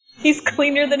 He's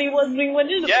cleaner than he was when he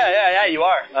went into Yeah, you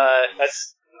are.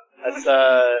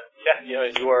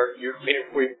 You're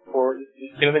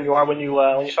cleaner than you are when you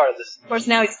started this. Of course,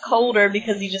 now he's colder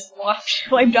because he just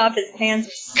wiped off his hands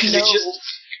with snow.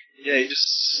 you're...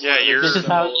 This is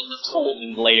how it's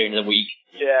cold later in the week.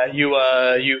 Yeah, you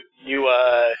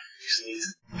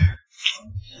sneeze.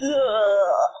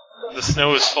 The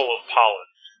snow is full of pollen.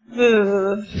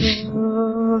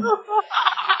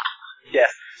 Yes.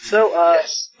 So,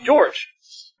 George,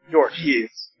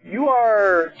 you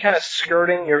are kind of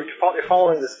skirting. You're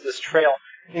following this trail,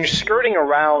 and you're skirting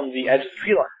around the edge of the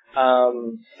tree line.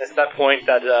 It's at that point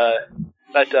that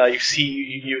you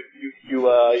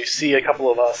see a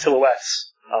couple of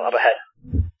silhouettes up ahead.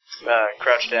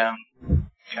 Crouch down,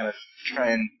 kind of try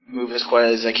and move as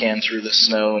quiet as I can through the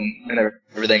snow and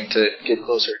everything to get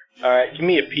closer. All right, give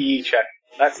me a PE check.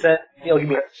 That said, Neil, give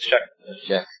me a check.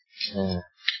 Check. P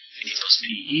plus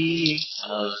PE.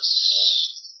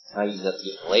 I use up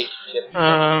the relationship.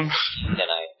 Um, Then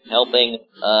I'm helping.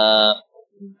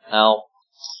 Help.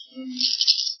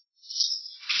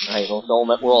 I will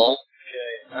roll.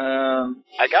 Okay.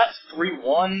 I got 3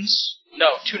 1s. No,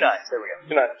 2 9s. There we go.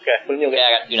 2 9. Okay, what did Neil Yeah,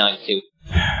 get? I got 2 9s too.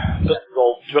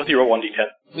 Both of you roll 1d10.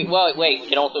 Wait, we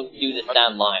can also do this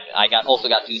down line. Also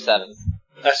got 2 7s.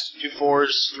 That's 2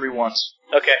 4s, 3 1s.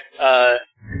 Okay,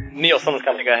 Neil, someone's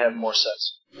coming. I think I have more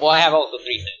sets. Well, I have also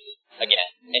 3 6s again,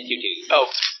 and 2 2s. Oh,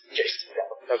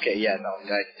 okay, yeah, no,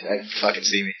 I fucking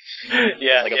see me.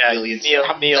 Yeah, Like a yeah. billion Neil,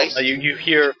 sets. you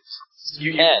hear.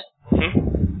 You 10.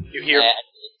 You hear.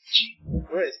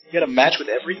 What? You got a match with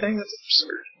everything? That's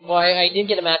absurd. Well, I did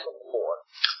get a match with 4.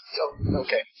 Oh,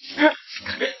 okay.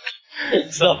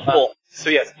 So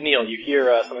yes, Neil, you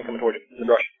hear something coming toward you in the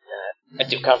brush. I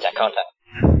do contact. She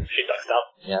ducks down.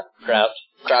 Yeah, crouch,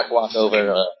 walk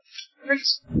over,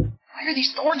 Why are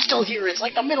these thorns still here? It's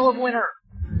like the middle of winter.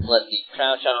 let's see,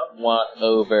 crouch up, walk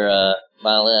over,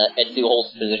 while Etsu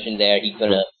holds position there, he's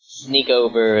gonna sneak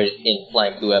over and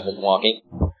flank whoever's walking.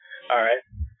 Alright.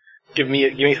 Give me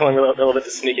something relevant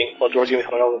to sneaking. Well, George, give me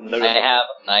something relevant to notice.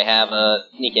 I have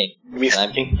sneaking. Give me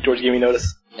sneaking. George, give me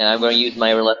notice. And I'm gonna use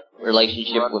my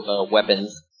relationship with,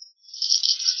 weapons.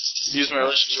 Use my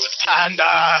relationship with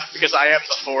Panda, because I am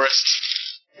the forest.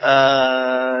 2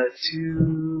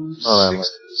 Hold on,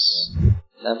 6s.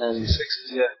 7,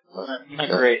 6s, yeah. Not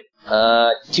great. 2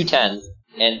 10s,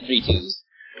 and 3 2s.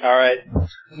 Alright.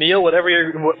 Neil, whatever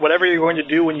you're going to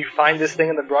do when you find this thing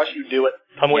in the brush, you do it.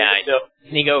 Tell me what Yeah, you're going to do.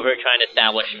 Sneak over, trying to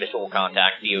establish visual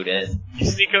contact, see who it is. you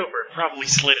sneak over, probably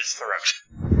slit his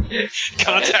throat.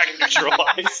 Contact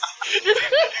neutralized.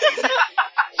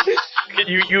 He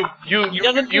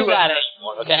doesn't do that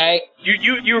anymore, okay?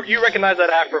 You recognize that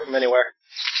actor from anywhere.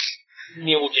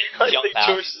 Neil will just I jump think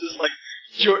out.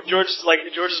 George's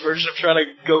version of trying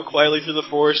to go quietly through the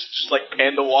forest, just like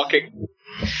panda walking.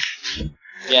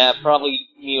 Yeah, probably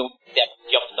Neil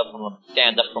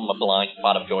stands up from a blind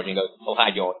spot of George and goes, "Oh, hi,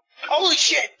 George." Holy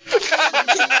shit!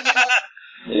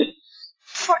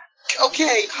 Fuck.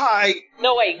 Okay, hi.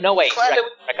 No, wait. Glad it-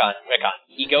 Recon.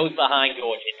 He goes behind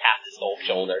George and taps his whole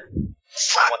shoulder.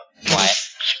 Fuck. Quiet.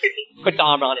 Puts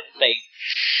arm on his face.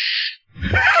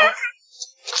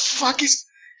 Fuck is.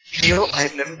 Neil, I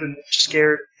have never been more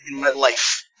scared in my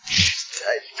life.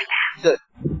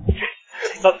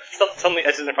 Suddenly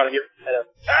edges in front of you.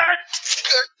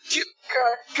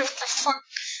 God, fuck.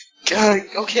 God,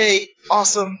 okay,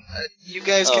 awesome. You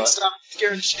guys can stop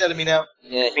scaring the shit out of me now.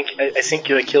 Yeah. I think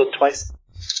you killed twice.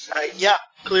 Yeah,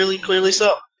 clearly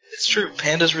so. It's true.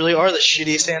 Pandas really are the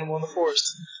shittiest animal in the forest.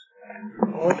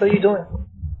 What are you doing?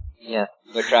 Yeah,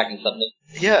 we're tracking something.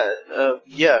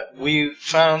 Yeah, we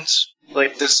found,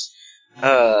 like, this,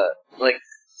 like,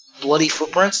 bloody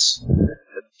footprints.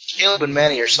 Caleb and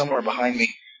Manny are somewhere behind me.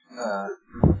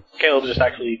 Caleb he's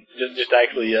actually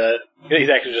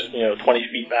just 20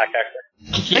 feet back,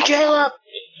 actually. Hey, Caleb!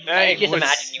 Hey, just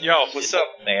imagine you what's up?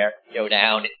 there, go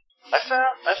down.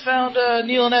 I found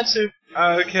Neil and Etsu.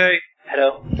 Okay.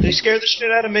 Hello. They scared the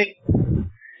shit out of me.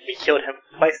 We killed him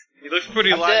twice. He looks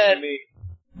pretty I'm alive dead. to me.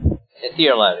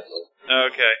 Theoretically.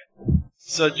 Okay.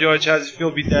 So, George, how does it feel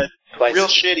to be dead? Twice. Real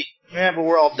shitty. Yeah, but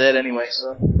we're all dead anyway,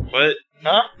 so. What?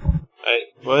 Huh?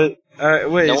 What?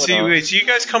 Wait, No, so you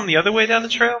guys come the other way down the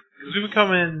trail? Because we were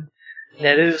coming...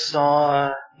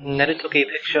 Neru took a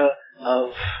picture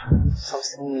of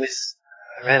something with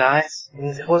red eyes in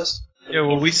the forest. Yeah,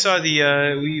 well, we saw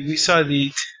the, we saw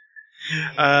the...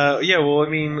 yeah, well, I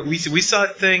mean, we saw a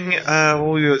thing,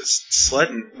 while we were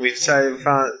sledding.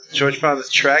 George found his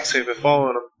tracks, we've been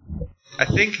following him. I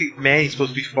think Manny's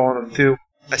supposed to be following him, too.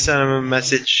 I sent him a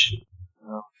message.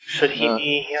 Should he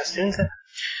be here soon?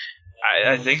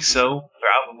 I think so,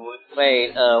 probably.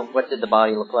 Wait, what did the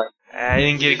body look like? I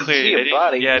didn't get it clear. See a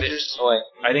body. Oh, wait.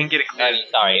 I didn't get it clear. I mean,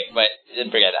 sorry, but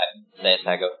didn't forget that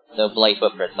Taco. The bloody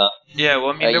footprints, huh? Yeah,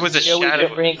 well, I mean, there was a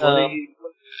shadow.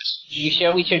 You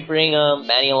sure we should bring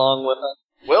Manny along with us?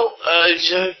 Well, I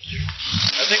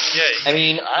think, yeah. I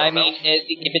mean,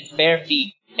 if it's bare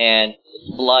feet and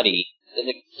it's bloody, there's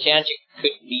a chance it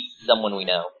could be someone we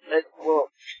know. well,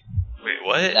 Wait,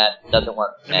 what? That doesn't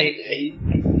work.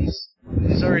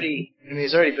 he's already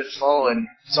been following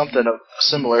something of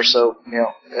similar, so,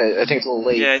 I think it's a little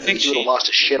late. Yeah, I think he would have lost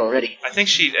his shit already. I think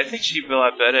she'd be a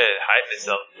lot better at hiding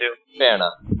herself, too. Fair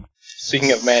enough.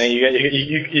 Speaking of Manny,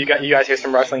 you guys hear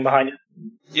some rustling behind you.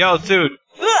 Yo, dude.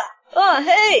 Oh,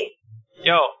 hey!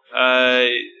 Yo,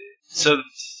 so,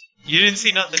 you didn't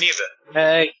see nothing either.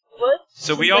 Hey. What?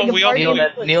 So we Like all a party knew.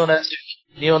 of-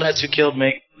 Neil and Etsu killed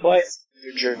me. Twice.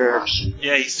 You're jerks.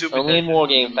 Yeah, he's super Only in dead.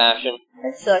 wargame fashion.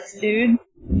 That sucks, dude.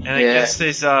 And I Yeah. guess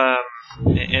there's,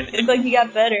 Looks like you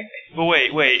got better. but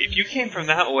wait, if you came from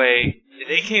that way,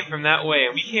 they came from that way,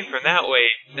 and we came from that way,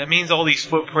 that means all these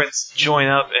footprints join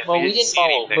up and Well, we we didn't didn't see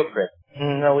follow anything. footprint.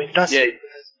 No, we don't. Yeah.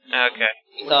 Okay.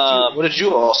 What did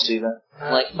you all see then?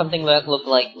 Like something that looked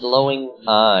like glowing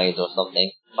eyes or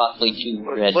something. Possibly two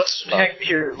red Let's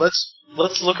spots.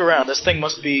 let's look around. This thing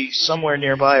must be somewhere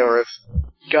nearby, or if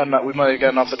we might have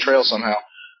gotten off the trail somehow.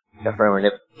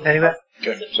 Affirmative. Anyway,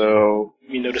 Good. So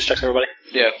you notice checks everybody.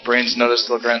 yeah, brains notice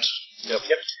the look around. Yep.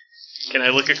 Can I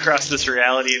look across this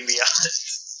reality and beyond?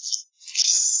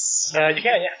 You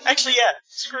can, yeah. Actually, yeah.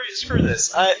 Screw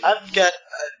this. I've got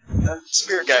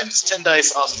spirit guidance. 10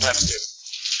 dice, awesome times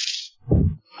 2.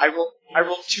 I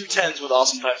rolled 2 10s with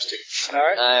awesome times 2. All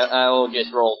right. I will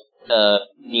just roll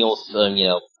Neil's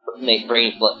make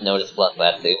brain notice plus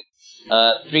that too.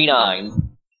 3 9s.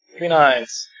 3 9s.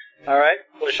 All right.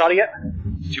 What shot do you get?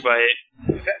 2 by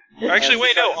 8. Okay. Actually,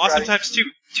 wait, no. Awesome Friday. times 2.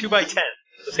 2 by 10.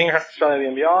 The senior has to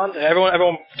and beyond.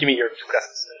 Everyone, give me your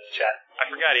successes in the chat. I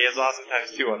forgot he has awesome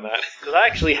times 2 on that. Because I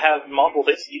actually have multiple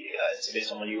bits to give you guys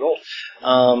based on what you rolled.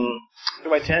 2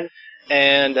 by 10.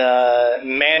 And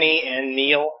Manny and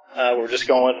Neil were just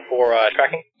going for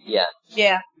tracking. Yeah.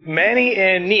 Yeah. Manny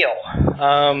and Neil.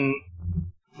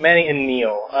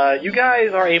 You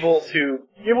guys are able to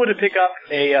pick up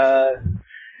the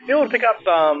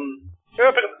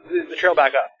trail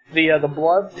back up. The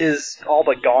blood is all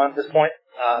but gone at this point.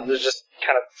 There's just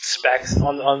kind of specks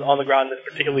on the ground that's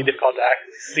particularly difficult to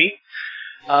actually see.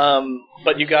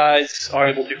 But you guys are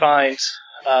able to find.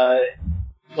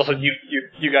 Also,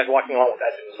 you guys walking along with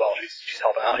that as well. She's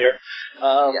helping out here.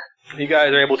 You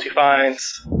guys are able to find.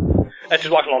 She's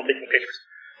walking along taking pictures.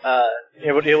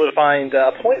 You're able to find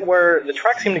a point where the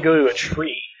tracks seem to go to a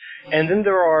tree, and then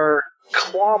there are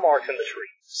claw marks in the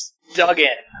trees, dug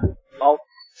in,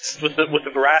 with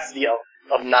the veracity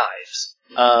of knives.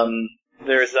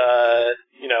 There's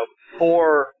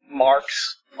 4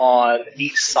 marks on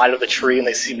each side of the tree, and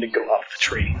they seem to go up the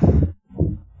tree.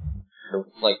 So,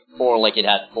 like 4, like it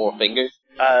had 4 fingers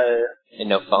and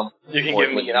no thumb. You can Or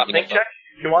give me an like outtake check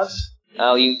if you want.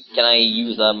 Can I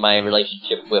use my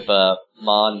relationship with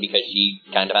Mon because she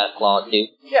kind of has claws too?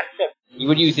 Yeah. You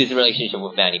would use his relationship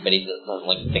with Manny, but he doesn't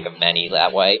like to think of Manny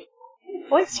that way.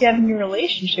 points do you have in your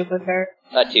relationship with her?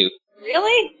 2.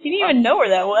 Really? You didn't even know her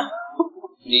that well.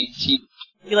 She,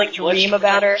 You like dream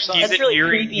about her? He's That's really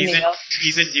creepy, Neil.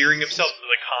 he's endearing himself to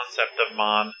the concept of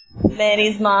mom.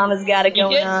 Manny's mom has got it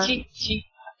going on.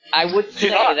 I would say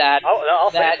not. that.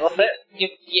 I'll say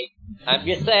it. I'm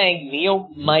just saying, Neil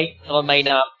might or may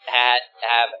not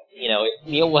have, if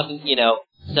Neil wasn't,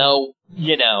 so,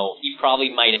 he probably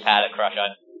might have had a crush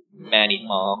on Manny's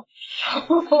mom.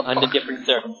 Under different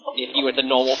circumstances. If he was a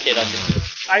normal kid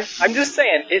I'm just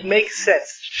saying, it makes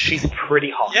sense. She's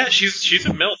pretty hot. Yeah, she's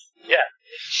a MILF. Yeah.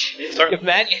 If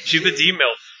Manny... She's a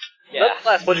D-MILF. Yeah.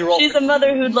 What'd you roll? She's a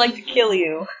mother who'd like to kill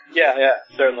you. Yeah,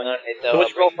 certainly. Okay, So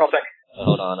what'd you roll for, Think?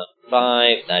 Hold on, a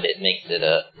 5, that it makes it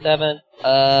a 7.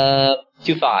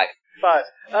 2 5.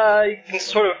 5. You can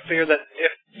sort of figure that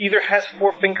if either has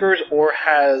 4 fingers or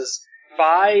has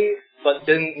 5, but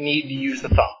didn't need to use the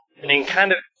thumb. And you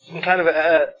can kind of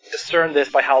discern this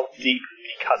by how deep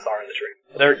the cuts are in the tree.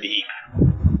 They're deep.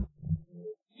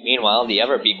 Meanwhile, the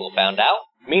other people found out.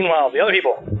 Meanwhile, the other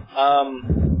people.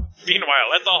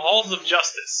 Meanwhile, at the halls of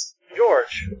justice.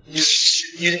 George,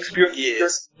 using spirit,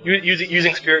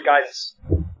 using spirit guidance.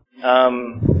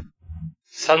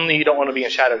 Suddenly, you don't want to be in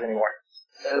shadows anymore.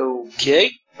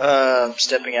 Okay.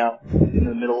 Stepping out in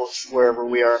the middle of wherever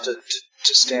we are to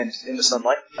stand in the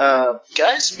sunlight.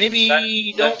 Guys, maybe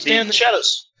don't stand in the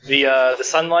shadows. The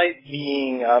sunlight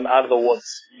being out of the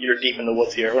woods. You're deep in the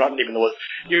woods here. Well, not deep in the woods.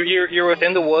 You're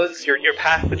within the woods. You're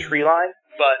past the tree line,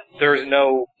 but there's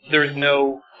no. The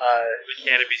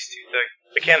canopy's too thick.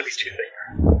 The canopy's too thick.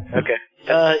 Okay.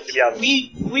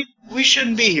 We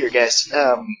shouldn't be here, guys.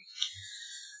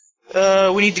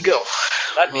 We need to go.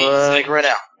 That means like right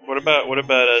now. What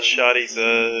about Shoddy's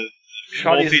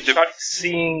Shoddy's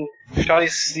seeing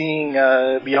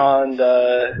beyond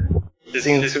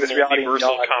seeing this this reality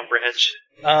universal beyond.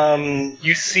 comprehension?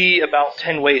 You see about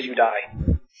 10 ways you die.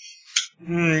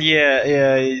 Yeah.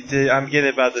 I'm getting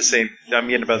about the same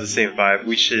vibe.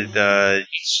 We should.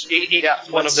 Each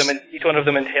one of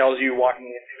them entails you walking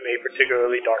into a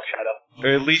particularly dark shadow. Or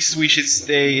at least we should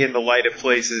stay in the light of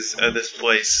places. This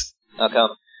place. How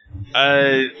come?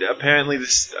 Apparently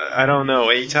this. I don't know.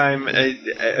 Anytime,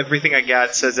 everything I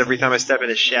got says every time I step in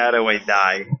a shadow, I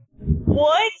die.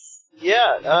 What?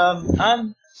 Yeah.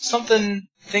 I'm something.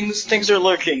 Things are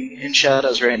lurking in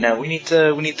shadows right now. We need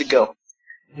to go.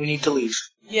 We need to leave.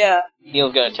 Yeah.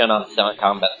 Neil's gonna turn on some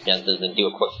combat sensors and do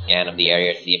a quick scan of the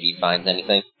area to see if he finds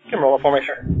anything. You can roll it for me,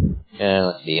 sure. Yeah,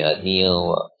 let's see,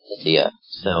 Neil,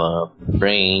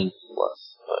 brain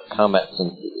plus combat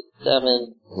sensors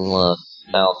 7, plus,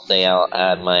 I'll say I'll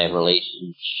add my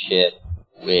relationship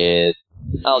with,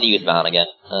 I'll use Bound again,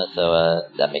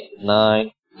 that makes it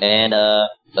 9, and,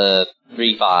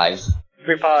 3 5s.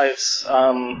 3 5s,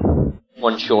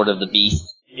 One short of the beast.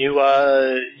 You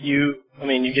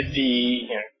get the,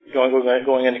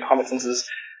 going into common senses,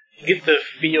 you get the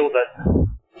feel that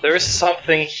there is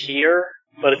something here,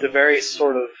 but it's a very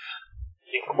sort of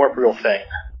incorporeal thing.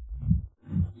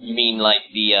 You mean like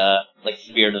the,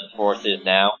 Spirit of the Force is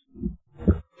now?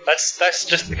 That's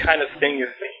just the kind of thing you're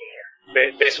thinking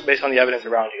here, based on the evidence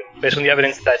around you. Based on the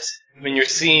evidence that, you're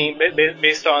seeing,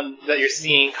 based on that you're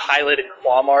seeing highlighted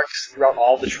claw marks throughout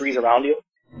all the trees around you.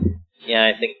 Yeah,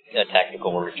 I think a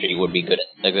tactical retreat would be good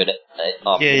at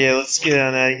Yeah, let's get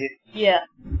on out of here. Yeah.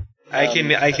 I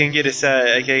can get us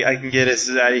out of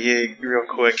here real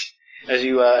quick. As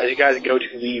you guys go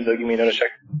to leave, they'll give me another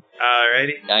check.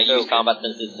 Alrighty. I use combat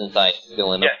senses since I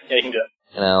still in. Yeah, you can do it.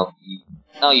 And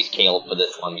I'll use Caleb for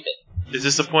this one because. Is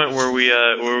this the point where we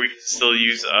can still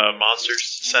use monster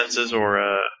senses or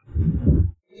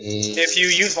If you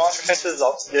use monster senses,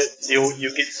 you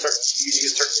get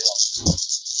certain ones.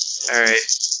 Alright.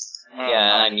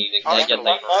 Yeah, I'm using. I guess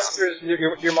monsters.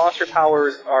 Your monster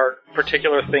powers are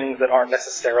particular things that aren't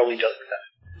necessarily just for them.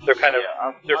 They're kind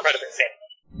of insane.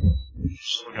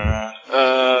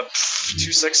 2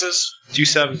 6s. 2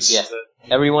 7s. Yeah.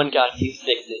 Everyone got 2 6s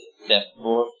except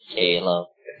for Caleb.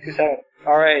 2 7.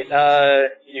 All right.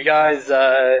 You guys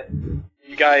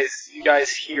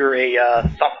hear a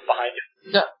thump behind you.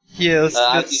 Yeah,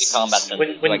 let's use combat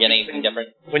senses. Do I get anything different?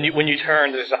 When you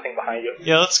turn, there's nothing behind you.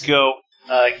 Yeah, let's go.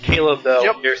 Caleb though.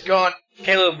 Yep, gone.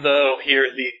 Caleb though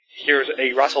hears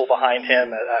a rustle behind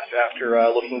him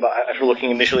after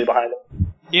looking initially behind him.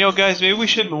 Guys, maybe we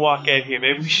shouldn't walk out here.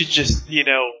 Maybe we should just,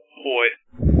 avoid.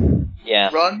 Yeah.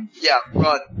 Run? Yeah,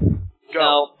 run.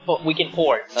 Go. No, we can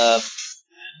port.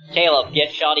 Caleb,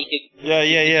 get Shoddy to. Yeah.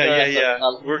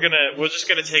 We're just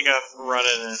gonna take off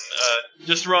running and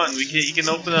just run. You can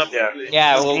open up.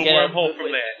 Yeah, we'll get wormhole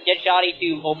from there. Get Shoddy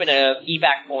to open a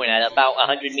evac point at about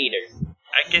 100 meters.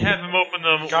 I can have him open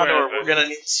them. Condor, wherever. we're gonna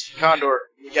need Condor.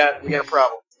 We got a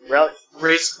problem. Rally,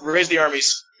 raise the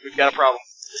armies. We've got a problem.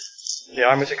 The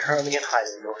armies are currently in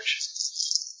hiding, George.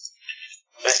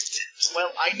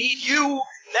 Well, I need you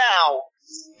now.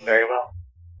 Very well.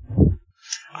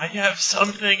 I have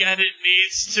something and it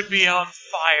needs to be on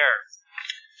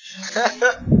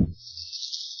fire.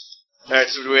 All right,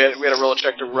 so we had to roll a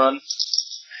check to run.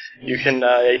 You can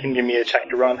give me a check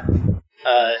to run.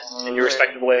 In your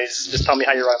respective ways. Just tell me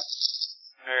how you run.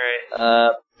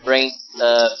 Alright. Bring,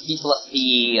 he plus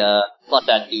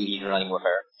that dude he's running with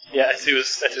her. Yeah,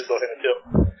 Etsu's both in it too.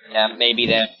 Yeah, maybe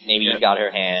he got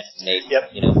her hand. Maybe,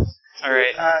 Yep. you know.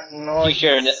 Alright. No, You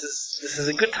sure? this is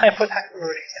a good time for that.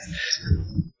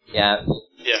 Yeah.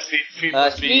 Yeah,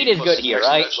 speed is good here,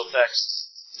 right? Special text.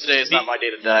 Today is not my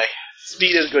day to die.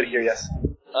 Speed is good here, yes.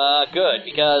 Good,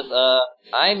 because,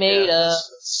 I made,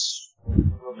 That's good.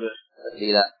 let's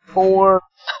see that, 4.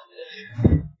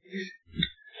 And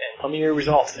tell me your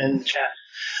results in the chat.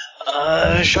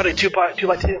 Shot a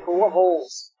 2x2 for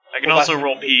wormholes. I can also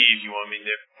roll P if you want me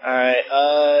to. Alright,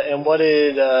 and what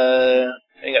did, I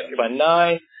got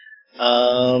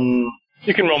 3x9.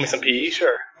 You can roll me some PE,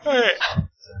 sure. Alright.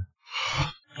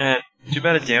 Too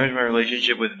bad it damaged my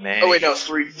relationship with May. Oh wait, no,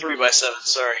 3 by 7.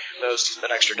 Sorry, that was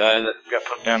an extra die that got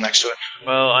put down next to it.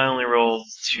 Well, I only rolled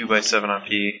 2 by 7 on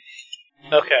P.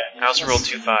 Okay. I also rolled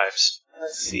 2 5s.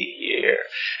 Let's see here.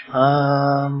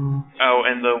 Oh,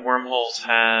 and the wormholes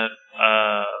had,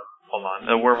 hold on.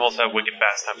 The wormholes had wicked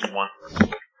fast times 1.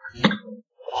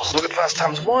 So look at fast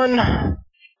times 1.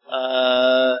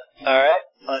 Alright.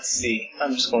 Let's see.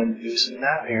 I'm just going to do some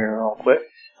math here real quick.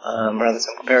 Rather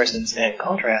some comparisons and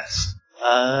contrasts.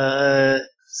 Let's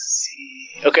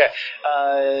see. Okay.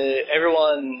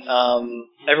 Everyone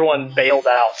bailed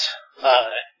out.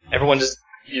 Everyone just,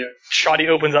 Shoddy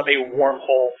opens up a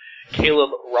wormhole. Caleb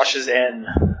rushes in.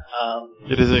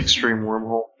 It is an extreme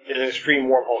wormhole. It's an extreme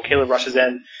wormhole. Caleb rushes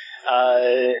in.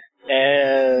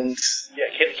 Caleb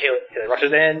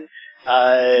rushes in.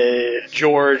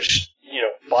 George,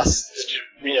 busts,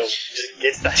 just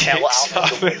gets the hell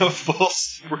out of the woods. a full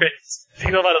sprint.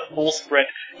 Takes off at a full sprint,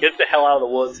 gets the hell out of the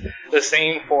woods. The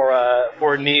same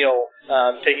for Neil,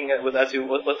 taking it with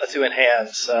Etsu in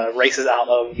hands, races out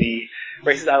of the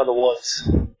woods.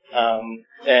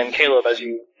 And Caleb, as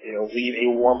you leave a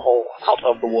wormhole out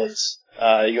of the woods,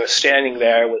 you're standing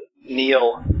there with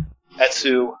Neil,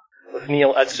 Etsu,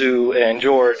 and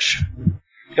George.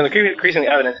 It's going to increasingly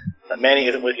evident that Manny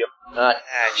isn't with you.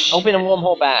 Open a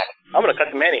wormhole back. I'm going to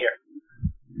cut to Manny here.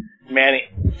 Manny,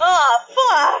 Oh,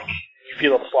 fuck! you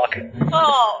feel a pluck.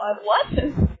 Oh, what?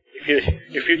 You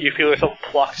feel yourself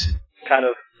plucked, kind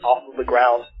of off of the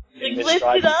ground. Like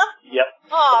mid-stride. lifted up? Yep.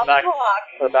 Oh, Back. fuck.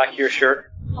 On the back of your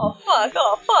shirt. Oh, fuck,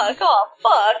 oh, fuck, oh,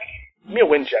 fuck. Give me a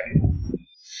wind check.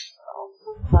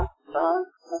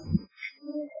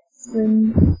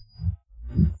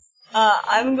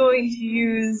 I'm going to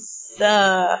use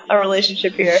a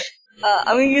relationship here.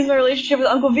 I'm going to use my relationship with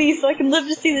Uncle V so I can live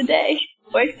to see the day.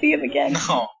 Where I see him again.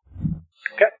 No.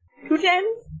 Okay. 2 tens?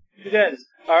 2 tens.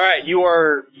 Alright,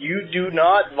 you do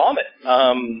not vomit.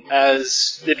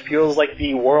 As it feels like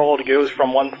the world goes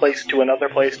from one place to another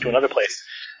place to another place.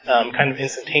 Kind of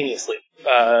instantaneously.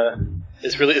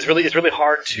 It's really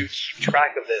hard to keep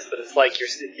track of this, but it's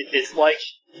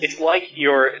like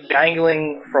you're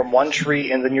dangling from one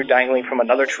tree and then you're dangling from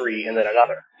another tree and then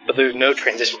another. But there's no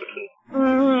transition between.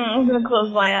 I'm gonna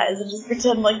close my eyes and just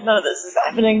pretend like none of this is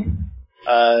happening.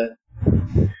 There's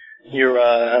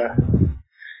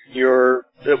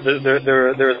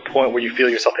a point where you feel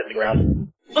yourself hit the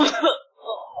ground.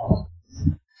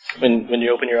 When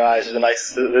you open your eyes, there's a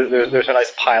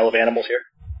nice pile of animals here.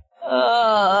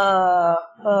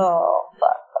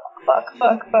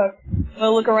 Fuck. I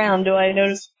look around. Do I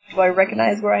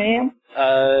recognize where I am?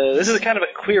 This is kind of a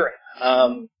clearing.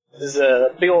 This is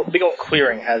a big old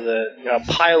clearing. Has a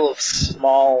pile of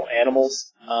small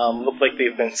animals. Look like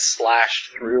they've been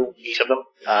slashed through each of them.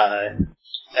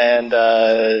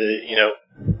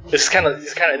 This is kind of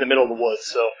in the middle of the woods.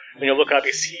 So when you're looking up,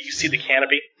 you see the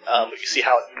canopy. You see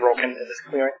how it's broken in this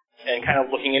clearing, and kind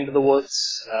of looking into the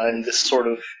woods in this sort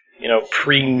of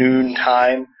pre-noon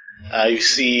time. You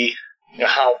see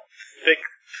how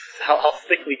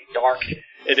thickly dark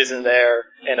it is in there,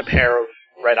 and a pair of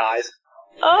red eyes.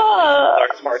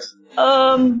 Dark spots.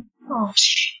 I'm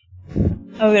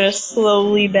gonna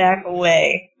slowly back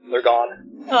away. They're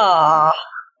gone.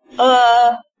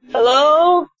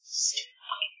 Hello?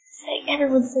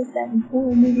 Everyone says that in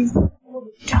horror movies.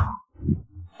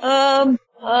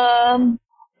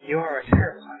 You are a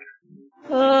terrible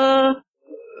hunter.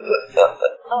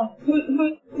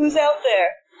 Who's out there?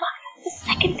 the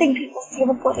second thing people say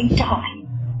before they die?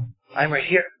 I'm right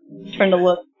here. Turn to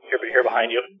look. Here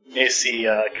behind you. You see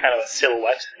kind of a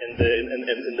silhouette in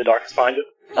the darkness behind you.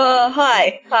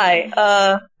 Hi.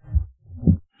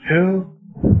 Who?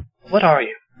 What are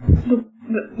you?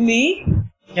 Me?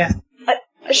 Yes.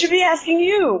 I should be asking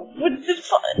you. What the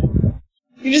fuck?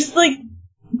 You just, like,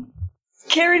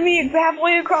 carried me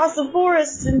halfway across the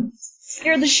forest and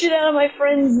scared the shit out of my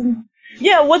friends and...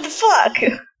 Yeah, what the fuck?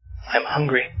 I'm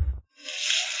hungry.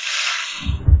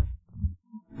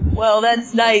 Well,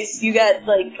 that's nice. You got,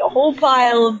 like, a whole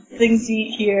pile of things to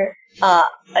eat here.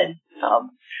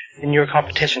 In your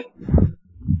competition.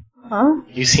 Huh?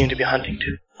 You seem to be hunting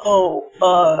too.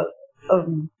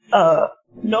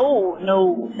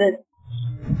 No,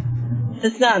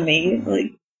 that's not me.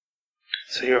 Like,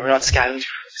 so you're not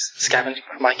scavenging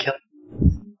for my kill?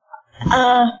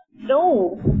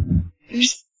 no.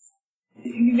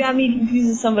 You got me confused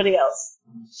with somebody else.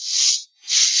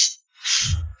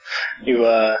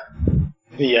 The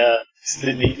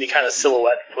kind of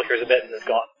silhouette flickers a bit and is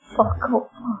gone. Fuck.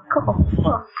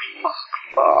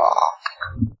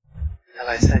 As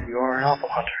I said, you are an awful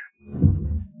hunter.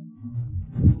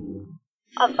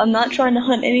 I'm not trying to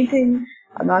hunt anything.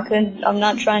 I'm not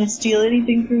trying to steal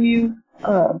anything from you.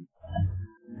 I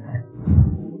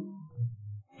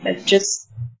just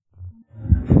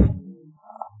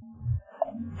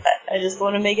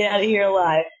want to make it out of here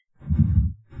alive.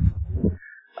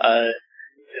 At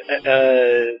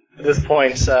this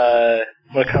point, I'm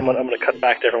gonna cut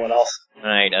back to everyone else.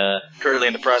 Alright, Currently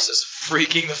in the process of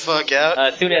freaking the fuck out.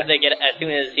 as soon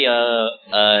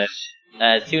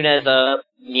as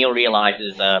Neil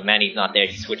realizes, Manny's not there,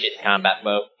 he switches to combat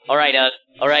mode. Alright,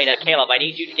 Caleb, I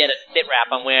need you to get a sit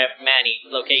rep on where Manny's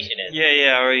location is.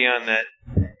 Yeah, already on that.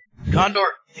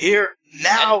 Condor, here,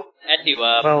 now!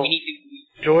 Well, we need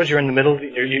to... George, you're in the middle.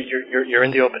 You're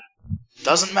in the open.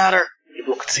 Doesn't matter.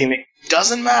 People can see me.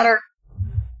 Doesn't matter.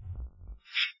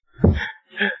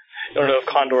 I don't know if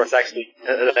Condor is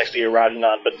actually arrived or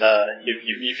not, but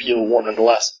you feel warm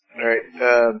nonetheless. Alright,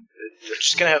 we're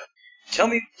just gonna have... Tell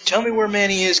me where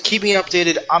Manny is, keep me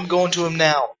updated, I'm going to him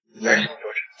now. George.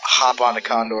 Hop onto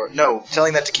Condor. No,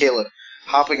 telling that to Caleb.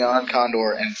 Hopping on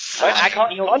Condor and...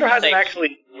 Condor hasn't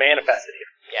actually manifested here.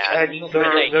 Yeah,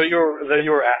 Though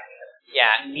you're asking.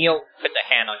 Yeah, Neil puts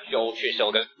a hand on George's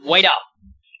shoulder. Wait up!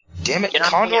 Damn it,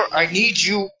 Condor, I need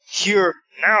you here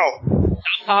now.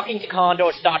 Stop talking to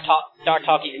Condor, start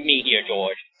talking to me here,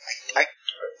 George.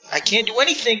 I can't do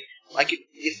anything.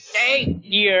 Stay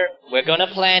here. We're gonna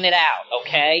plan it out,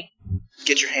 okay?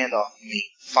 Get your hand off me.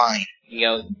 Fine.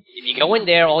 If you go in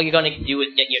there, all you're gonna do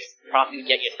is probably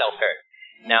get yourself hurt.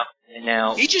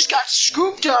 Now. He just got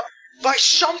scooped up by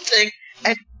something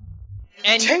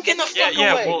and taken the fuck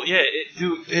away.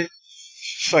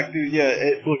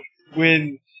 Look,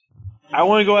 when I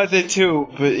want to go out there too,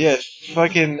 but yeah,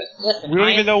 fucking, Listen, we don't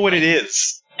even know what it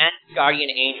is. And Guardian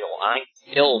Angel, I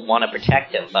still want to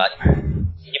protect him, but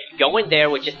if you go in there,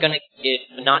 we're just gonna,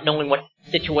 not knowing what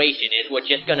the situation is, we're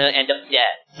just gonna end up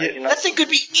dead. Yeah, that thing could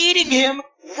be eating him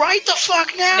right the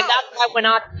fuck now. And that's why we're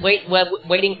not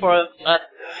waiting for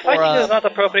Fighting is not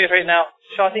appropriate right now.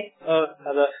 Shotty?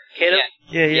 Caleb?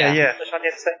 Yeah. What does Shotty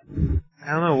have to say?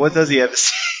 I don't know, what does he have to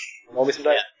say? Roll me some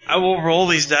dice. I will roll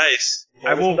these dice.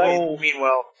 I will roll.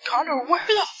 Meanwhile, Condor, where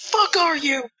the fuck are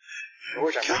you?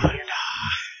 George, I'm right here.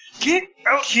 Get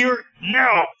out here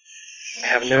now! I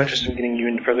have no interest in getting you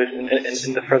into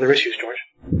further issues, George.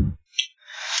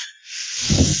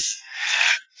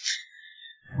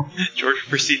 George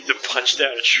proceeds to punch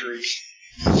down a tree.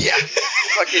 Yeah.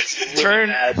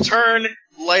 Fucking turn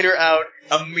lighter out,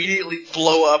 immediately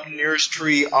blow up nearest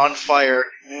tree on fire,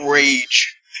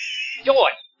 rage.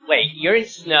 George, wait, you're in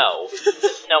snow.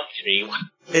 Snow tree.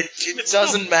 It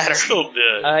doesn't matter. Still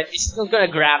dead. It's still gonna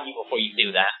grab you before you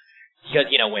do that.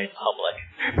 Because, we're in public.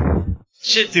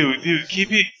 Shit, dude,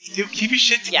 keep your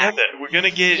shit together. Yeah. We're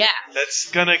gonna get... Yeah. That's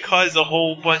gonna cause a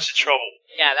whole bunch of trouble.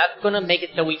 Yeah, that's gonna make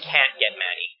it so we can't get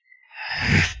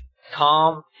Manny.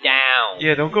 Calm down.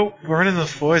 Yeah, don't go burning the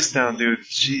forest down, dude.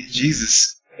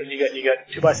 Jesus. You got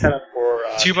 2x7 for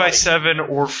 2x7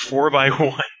 or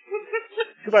 4x1.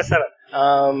 2x7.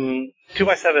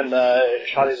 2x7.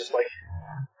 Shotty's just like,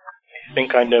 I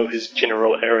think I know his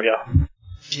general area.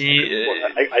 I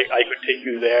could take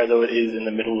you there, though it is in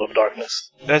the middle of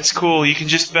darkness. That's cool. You can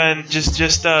just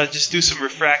do some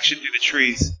refraction through the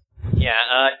trees. Yeah.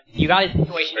 You got his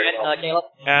situation yet, Caleb?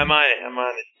 I'm on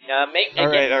it. All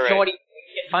right. Shorty,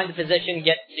 find the position,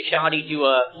 get Shotty to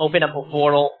open up a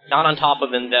portal. Not on top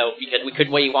of him though, because we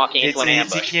could be walking into an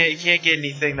ambush. You can't get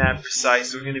anything that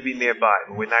precise. We're gonna be nearby,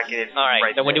 but we're not getting. All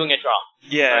right, so we're doing a draw.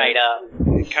 Yeah. All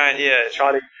right. Yeah.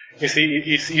 Shoddy. You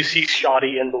see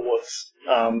Shoddy in the woods,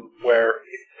 where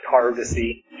it's harder to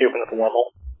see. He opens up a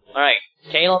wormhole. Alright,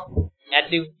 Caleb,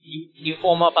 Etsu, you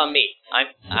form up on me. I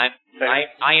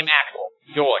am actual.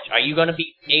 George, are you gonna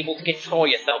be able to control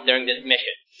yourself during this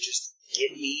mission? Just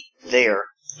get me there.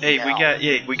 Hey, now.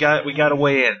 we got a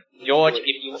way in. George, Let's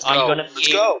you go. gonna be Let's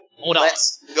able... go. Hold on.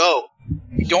 Let's go.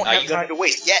 We don't Are have you time to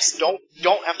waste. Yes, don't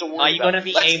have to worry Are you about gonna it.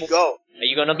 be Let's able- go. Are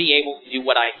you gonna be able to do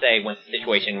what I say when the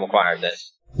situation requires it?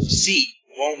 See,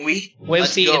 won't we? We'll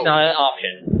Let's see go. is not an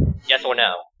option. Yes or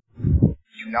no? Do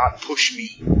not push me.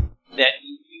 That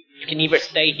you can either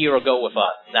stay here or go with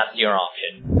us. That's your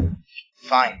option.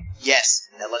 Fine. Yes.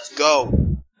 Now let's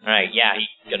go. Alright, yeah, he's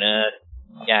gonna...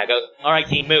 Yeah, go... Alright,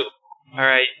 team, move.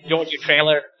 Alright. George, your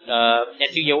trailer.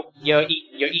 Etsu, your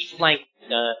east flank.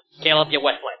 Caleb, your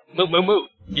west flank. Move.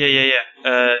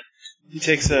 Yeah. He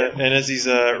takes and as he's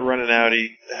running out,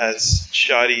 he has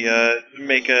Shoddy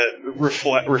make a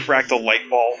refract a light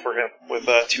ball for him with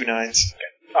 2 9s.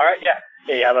 All right, yeah.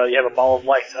 You have a ball of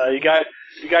light. You guys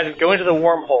go into the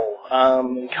wormhole.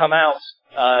 And come out.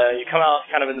 You come out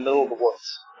kind of in the middle of the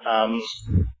woods.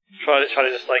 Try to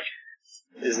just like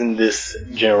is in this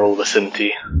general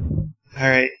vicinity. All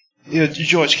right. Yeah,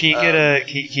 George, can you get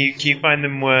can you find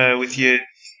them with your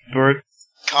bird?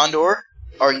 Condor,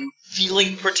 are you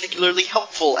feeling particularly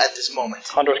helpful at this moment?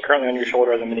 Condor's currently on your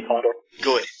shoulder as a mini condor.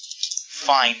 Good.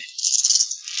 Fine.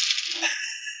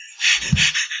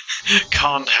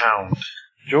 Conhound.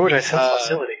 George, I sense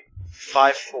hostility.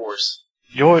 5 4s.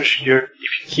 George, if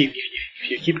you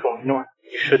keep going north,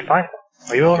 you should find them.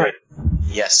 Are you all right?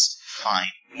 Yes. Fine.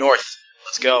 North.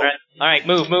 Let's go. Alright,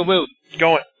 move.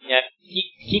 Going. Yeah,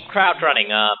 keep crouch running.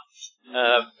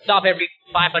 Stop every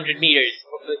 500 meters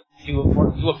to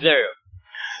observe.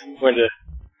 Going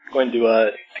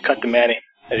to cut to Manny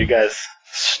as you guys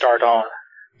start on.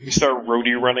 We start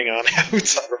roadie running on out.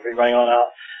 Start running on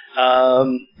out.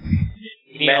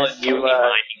 You know, it's you, totally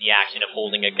minding the action of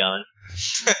holding a gun.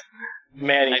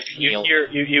 Manny, I you feel- hear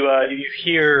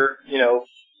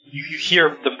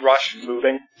the brush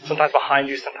moving. Sometimes behind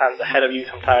you, sometimes ahead of you,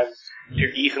 sometimes to your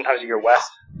east, sometimes to your west.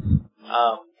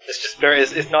 It's just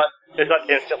it's not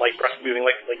instant like brush moving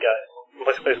like place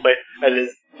to place. It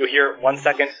is you'll hear 1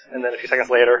 second and then a few seconds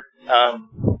later,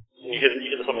 you hear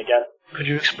this one again. Could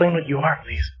you explain what you are,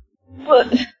 please? But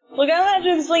look, I don't have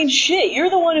to explain shit. You're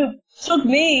the one who took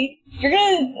me. If you're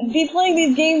gonna be playing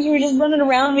these games where you're just running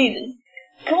around me, just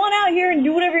come on out here and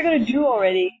do whatever you're gonna do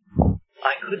already.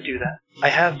 I could do that. I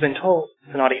have been told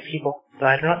to not eat people, but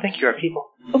I do not think you are people.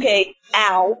 Okay,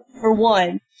 ow, for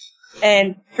one.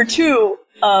 And for two,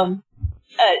 I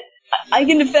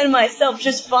can defend myself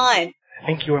just fine. I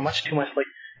think you are much too much like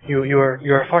you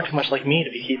are far too much like me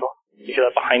to be people. You feel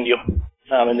that behind you,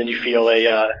 and then you feel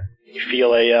a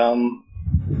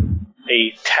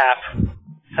tap,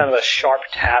 kind of a sharp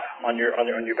tap on your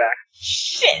back.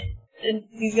 Shit! And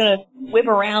he's gonna whip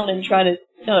around and try to,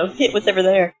 hit whatever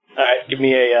there. All right, give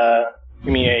me a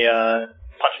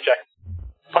punch check,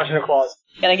 punch in the claws.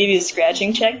 Can I give you a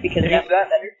scratching check because that's that?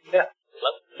 better? Yeah.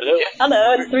 Hello. Oh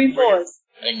no, it's 3 4s.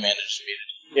 I think Amanda just beat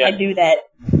Yeah. I do that. it.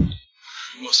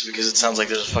 Mostly because it sounds like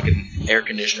there's a fucking air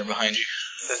conditioner behind you.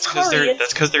 That's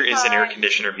because there is an air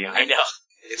conditioner behind. I know.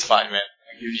 It's fine, man.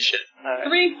 I give you shit. All right.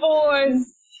 3 4s.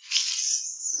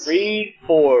 3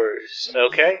 4s.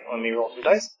 Okay, let me roll some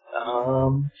dice.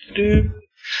 All The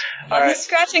right.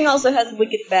 scratching also has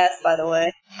wicked fast, by the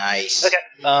way. Nice. Okay.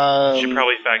 You should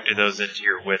probably factor those into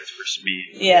your width for speed.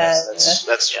 Yeah.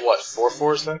 That's what, 4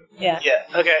 4s then? Yeah. Yeah.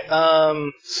 Okay.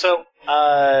 So,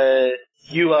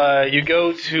 you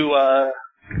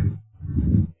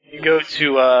go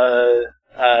to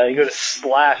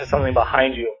splash at something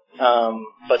behind you.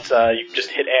 But you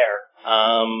just hit air.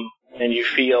 And you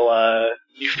feel a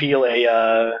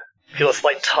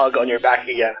slight tug on your back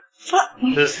again.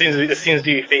 This seems to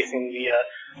be facing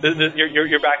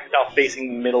your back is now facing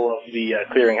the middle of the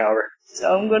clearing, however.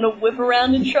 So I'm gonna whip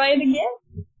around and try it again.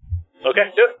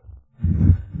 Okay, do it.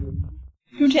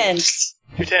 2 10s.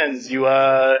 2 10s. You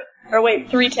Or wait,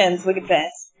 3 10s, wicked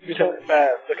fast. 2 10s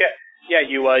fast. Okay. Yeah,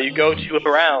 you go to whip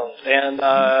around and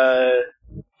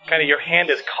kind of your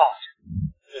hand is caught.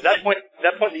 At that point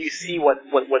that you see what's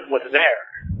there.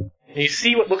 You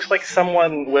see what looks like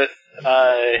someone with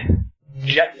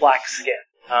jet black skin.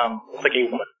 Looks like a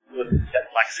woman with jet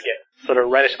black skin. Sort of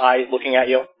reddish eyes looking at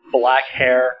you, black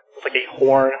hair, looks like a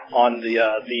horn on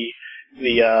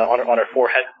on her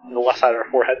forehead, on the left side of her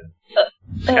forehead.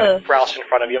 Kind of crouched in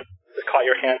front of you, just caught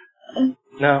your hand.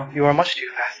 No, you are much too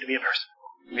fast to be a person.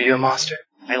 Are you a monster?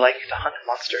 I like to hunt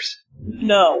monsters.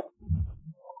 No.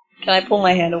 Can I pull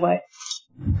my hand away?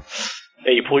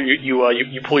 Hey, you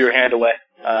pull your hand away.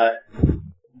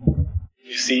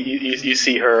 You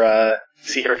see her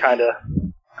kind of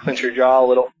clench her jaw a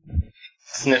little,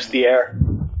 sniffs the air.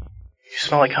 You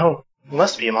smell like home. You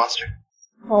must be a monster.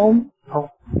 Home? Home.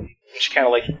 And she kind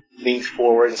of like leans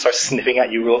forward and starts sniffing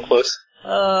at you real close.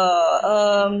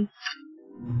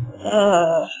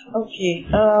 Okay.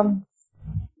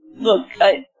 Look,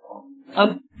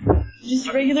 I'm just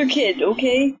a regular kid,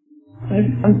 okay?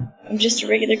 I'm just a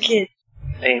regular kid.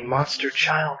 A monster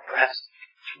child, perhaps.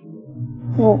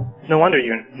 Well, No wonder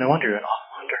you're an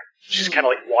awful hunter. She's kind of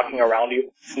like walking around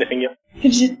you, sniffing you.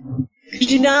 could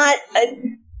you not?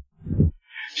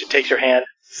 She takes your hand,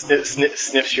 sniffs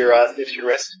your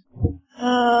wrist,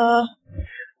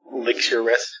 licks your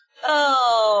wrist.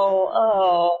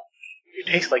 Oh. You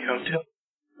taste like home too.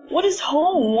 What is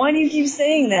home? Why do you keep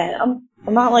saying that? I'm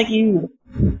not like you.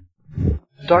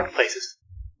 Dark places.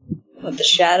 What, the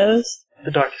shadows?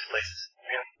 The darkest places.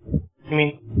 Yeah. I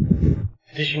mean,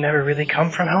 did you never really come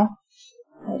from home?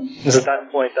 Is at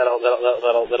that point that'll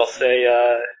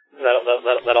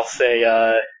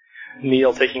say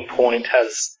Neil taking point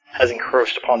has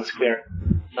encroached upon this clearing.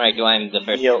 Alright, do I'm the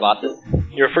first Neil, to spot this?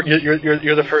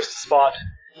 You're the first to spot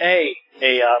A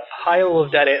pile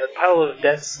of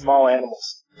dead small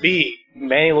animals. B,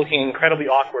 Manny looking incredibly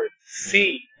awkward.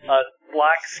 C, a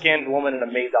black-skinned woman in a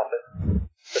maid's outfit.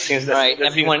 Alright,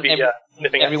 everyone stay here.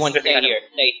 Everyone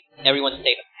Everyone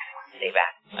stay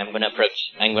back. I'm gonna approach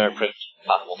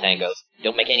possible tangos.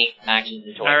 Don't make any actions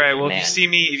until All right. Well, man. if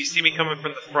you see me coming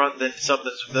from the front, then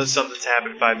something's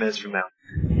happened 5 minutes from now.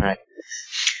 Alright.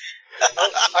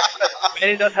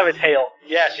 Manny does have a tail.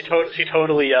 Yeah, she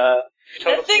totally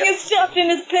That thing is stuffed in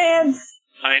his pants.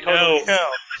 I know.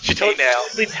 She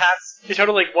totally taps. She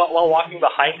totally, like, while walking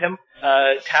behind him,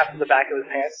 taps the back of his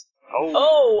pants.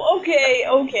 Oh, okay.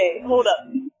 Hold up.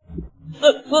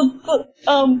 Look.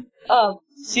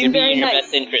 Seem It'd be very in your nice.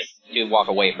 best interest to walk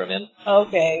away from him.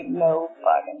 Okay, no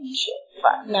fucking shit.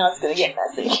 Fuck, now it's gonna get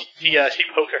messy. She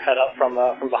pokes her head up from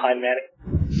behind Manny.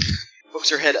 Pokes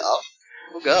her head up.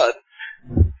 Oh god.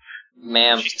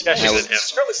 Ma'am, She's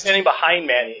currently standing behind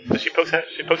Manny. So she pokes her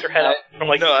head up from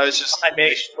like No, I was just behind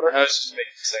Manny. I was just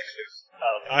making sex moves.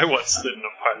 I once stood in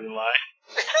a party line.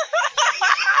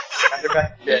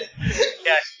 Yeah,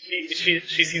 she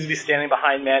seems to be standing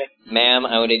behind Manny. ma'am,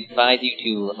 I would advise you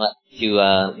to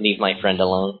leave my friend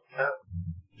alone.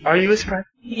 Are you his friend?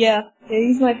 Yeah,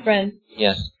 he's my friend.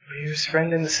 Yes. Are you his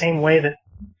friend in the same way that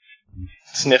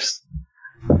sniffs?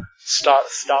 Stop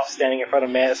standing in front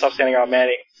of Manny. Stop standing around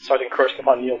Manny. Starts encroaching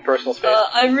upon Neil's personal space.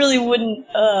 I really wouldn't,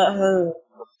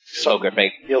 Poker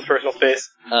face. Neil's personal space.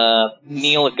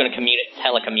 Neil is going to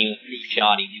telecommute through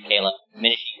Shoddy to Caleb.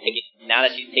 Now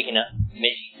that she's taken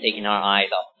her eyes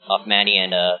off Manny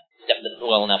and stepped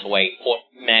well enough away, port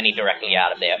Manny directly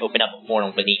out of there. Open up a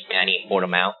portal beneath Manny and port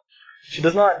him out. She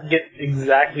does not get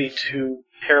exactly too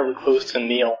terribly close to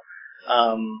Neil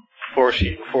before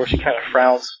she kind of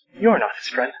frowns. You're not his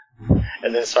friend.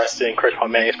 And then starts to encroach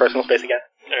upon Manny's personal space again.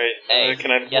 Alright, Hey,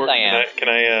 can I yes, I am. Can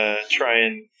I try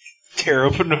and tear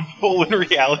open a hole in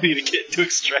reality to get to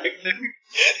extract him?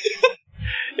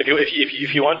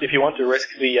 If you want to risk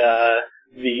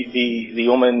the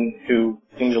woman who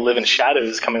seems to live in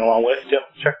shadows coming along with, yeah,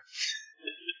 sure.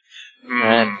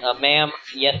 Ma'am,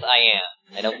 yes, I am.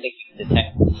 I don't think you can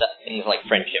detect things like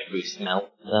friendship through smell,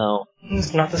 so...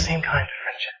 It's not the same kind of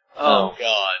friendship. Oh,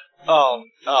 god.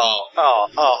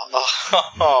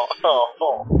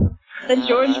 that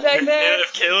George back there?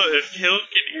 If Caleb can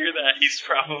hear that, he's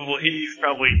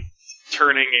probably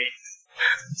turning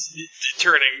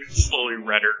slowly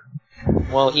redder.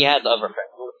 well, he has other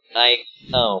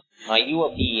friends. Are you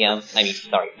a PM? I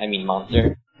mean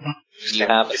monster. She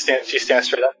stands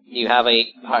straight up. You have a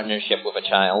partnership with a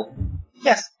child.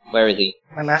 Yes. Where is he?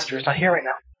 My master is not here right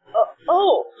now.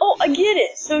 Oh, I get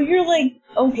it. So you're like,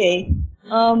 okay,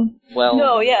 Well,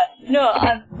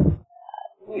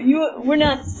 we're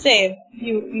not the same,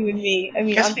 you and me. I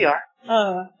mean, Yes, we are.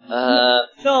 no,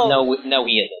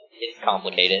 he isn't. It's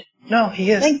complicated. No,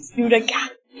 he is. Thanks, dude, I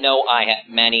got it. No,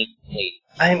 Manny, please.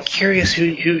 I am curious who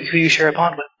you share a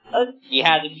bond with. He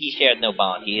shares no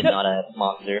bond. He is not a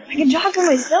monster. I can talk for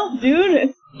myself,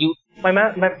 dude. My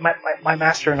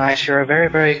master and I share a very,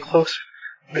 very close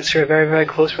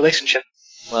relationship.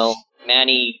 Well,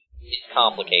 Manny is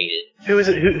complicated. Who is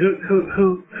it?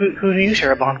 Who do you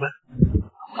share a bond with?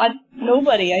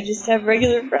 Nobody. I just have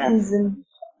regular friends and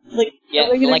Yeah,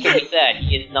 a regular like kid. I said,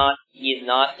 he is not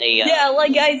a... Yeah,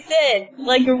 like I said,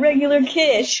 like a regular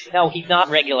kid. No, he's not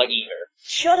regular either.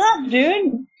 Shut up,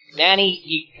 dude.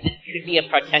 Manny, this could be a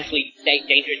potentially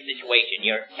dangerous situation.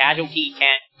 Your casualty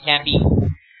can't be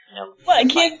What, I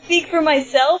can't speak for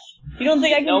myself? You don't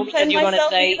think I can defend you're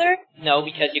myself say, either? No,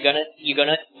 because you're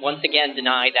gonna once again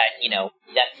deny that,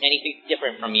 that anything's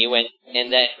different from you, and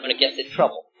that you're gonna get into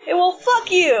trouble. Hey, well,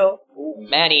 fuck you!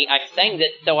 Manny, I'm saying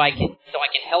this so I can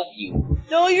help you.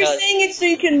 No, you're saying it so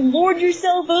you can lord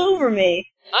yourself over me.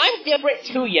 I'm different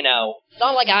too, It's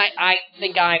not like I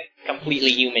think I'm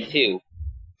completely human too.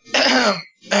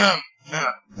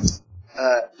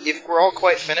 If we're all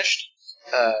quite finished,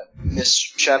 Miss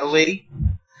Shadow Lady,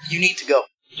 you need to go.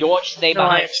 George, stay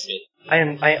behind me. I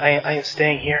am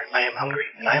staying here. I am hungry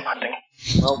and I am hunting.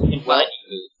 Well,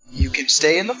 You can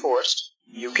stay in the forest.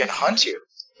 You can hunt here.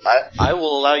 I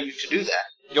will allow you to do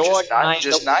that. George,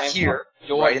 just not here.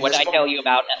 George, right what did I tell you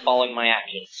about following my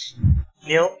actions?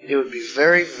 Neil, it would be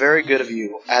very, very good of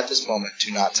you at this moment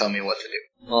to not tell me what to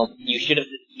do. Well, you should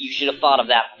have thought of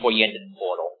that before you entered the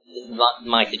portal. This is not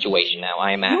my situation now.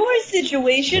 I am at Your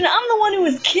situation? I'm the one who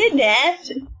was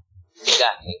kidnapped.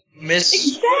 exactly. Miss,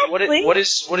 Exactly. what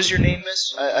is your name,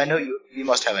 Miss? I know you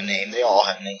must have a name. They all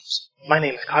have names. My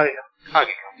name is Kageko. Kageko.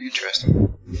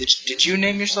 Interesting. Did you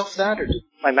name yourself that, or did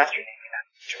My master named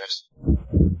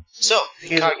Interesting. So, me that.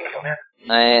 He is a wonderful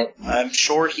man. I'm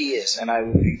sure he is, and I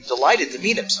would be delighted to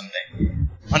meet him someday.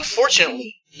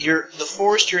 Unfortunately, the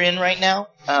forest you're in right now,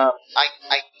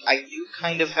 I do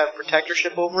kind of have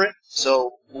protectorship over it.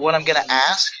 So what I'm gonna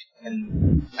ask,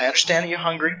 and I understand that you're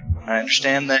hungry, I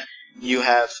understand that you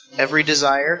have every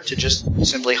desire to just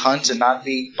simply hunt and not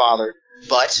be bothered,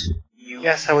 but you...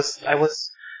 Yes, I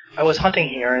was hunting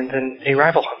here, and then a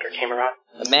rival hunter came around.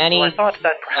 Manny, So I thought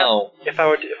that perhaps if I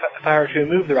were to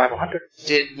remove the rival hunter,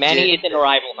 Manny isn't a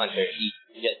rival hunter.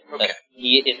 Okay.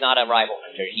 He is not a rival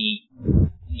hunter. He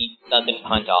doesn't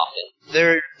hunt often.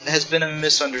 There has been a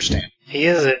misunderstanding. he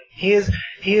is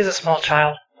a small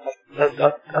child,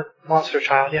 a monster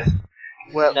child. Yes.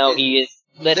 Well, No, he is.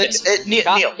 Listen,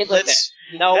 Neil, listen.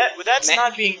 No, That's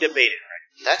not being debated,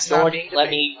 right? that's not George, being let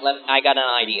debated. me. I got an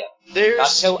idea. There's...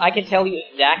 So I can tell you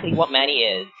exactly what Manny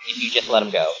is if you just let him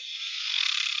go.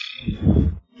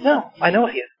 No, I know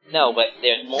what he is. No, but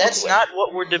there's more. That's to it. not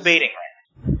what we're debating,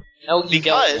 right? No, you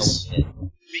because- don't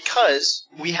know. because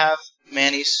we have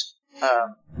Manny's.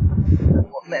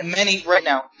 Manny right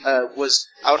now was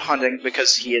out hunting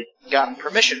because he had gotten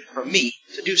permission from me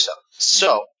to do so.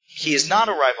 So he is not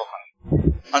a rival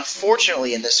hunter.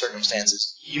 Unfortunately, in this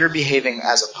circumstances, you're behaving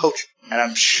as a poacher, and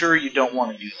I'm sure you don't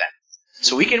want to do that.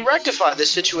 So we can rectify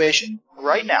this situation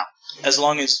right now, as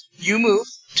long as you move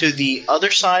to the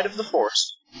other side of the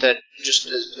forest that just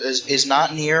is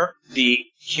not near the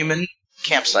human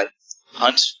campsite.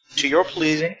 Hunt to your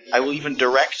pleasing. I will even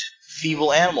direct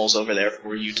feeble animals over there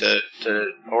for you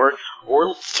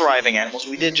or thriving animals.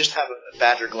 We did just have a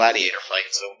badger gladiator fight,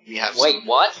 so we have. Wait,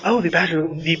 what? Oh, the badger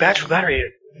gladiator.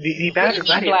 The badger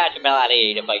gladiator.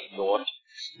 Gladiator fight, George.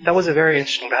 That was a very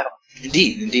interesting battle.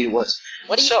 Indeed it was.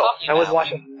 What are you So, talking I about? was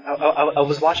watching. I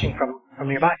was watching from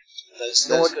nearby. That's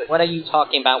George, good. what are you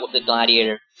talking about with the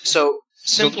gladiator? So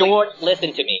simply, George,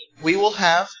 listen to me. we will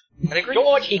have an agreement.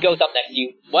 George, he goes up next to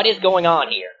you. What is going on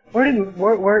here? Where did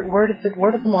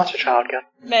the monster child go?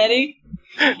 Manny?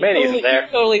 Manny isn't there.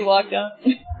 Totally walked out.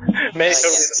 Manny totally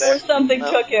isn't Or there. something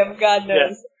took him, God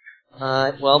knows.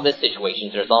 Well, this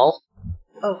situation's resolved.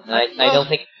 Oh, I don't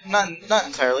think. not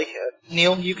entirely.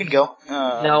 Neil, you can go.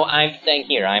 No, I'm staying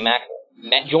here. I'm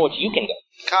actually. George, you can go.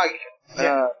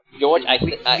 Kage, George,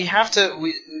 we have to.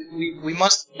 We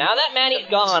must. now that Manny's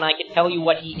gone, I can tell you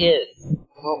what he is.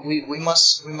 Well, we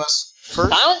must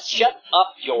first. Silence, shut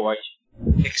up, George.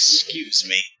 Excuse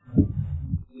me,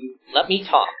 Let me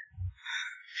talk.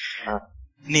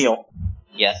 Neil.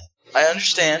 Yes. I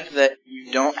understand that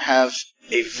you don't have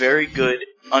a very good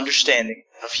understanding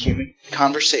of human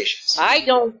conversations. I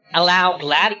don't allow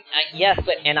yes,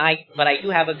 but I do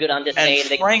have a good And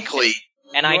understanding. frankly,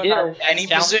 And I you're do. not in any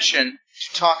position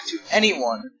to talk to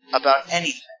anyone about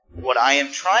anything. What I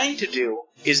am trying to do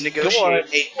is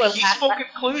negotiate a Well, peaceful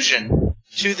conclusion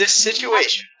to this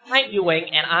situation. I'm doing,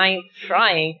 and I'm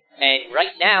trying, and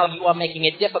right now you are making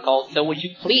it difficult, so would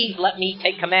you please let me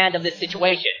take command of this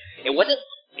situation? It wasn't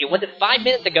 5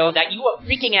 minutes ago that you were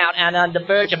freaking out and on the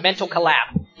verge of mental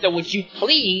collapse, so would you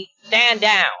please stand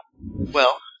down?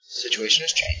 Well, the situation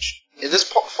has changed. This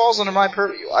falls under my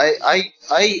purview. I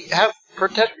have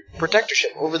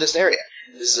protectorship over this area.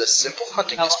 This is a simple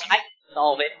hunting So dispute. I can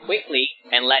solve it quickly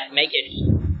and let me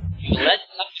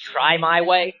try my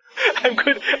way. I'm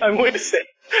going to say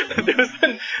that there's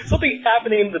been something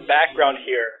happening in the background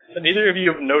here that neither of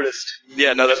you have noticed.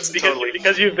 Yeah, no, that's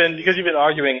Because you've been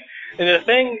arguing, and the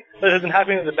thing that has been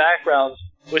happening in the background,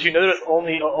 which you notice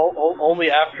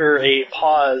only after a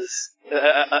pause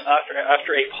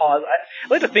after a pause, I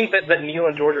like to think that Neil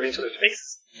and George are in each other's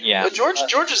faces. Yeah. But George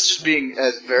is just being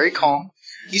very calm.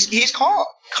 He's calm.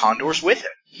 Condor's with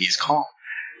him. He's calm.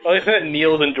 I like that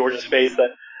Neil's in George's face that.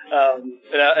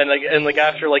 And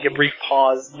after like a brief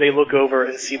pause, they look over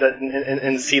and see that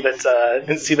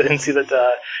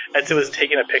Etsu is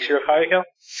taking a picture of Kayako.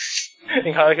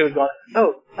 And Kayako is going,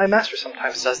 "Oh, my master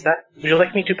sometimes does that. Would you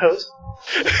like me to pose?"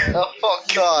 Oh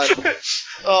God.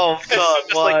 Oh God.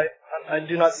 Why? Like, I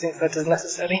do not think that is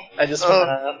necessary. I just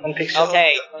want one picture.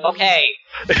 Okay. Okay,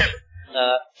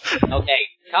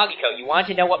 Kagiko, you want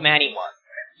to know what Manny wants?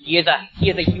 He is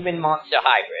a human monster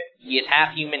hybrid. He is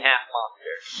half human, half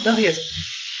monster. No, he isn't.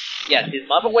 Yes, his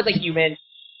mother was a human,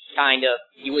 kind of.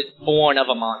 He was born of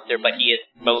a monster, but he is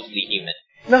mostly human.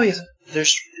 No, he isn't.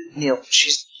 There's Neil.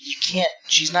 She's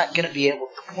not gonna be able.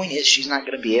 The point is, she's not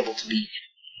gonna be able to be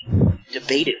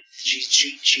debated.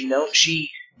 She knows she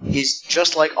is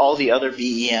just like all the other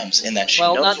BEMs in that she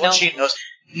knows what she knows.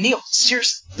 Neil,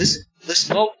 seriously, listen.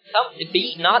 Well,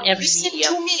 not every Listen BDM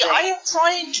to me. I am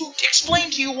trying to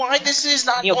explain to you why this is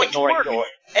not Neil going to work.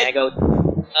 And I go,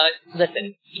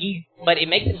 listen, but it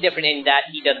makes it different in that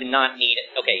he does not need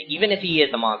it. Okay, even if he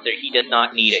is a monster, he does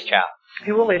not need a child.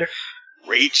 He will later.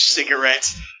 Rage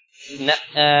cigarettes.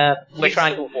 We're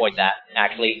trying to avoid that,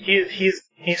 actually. He's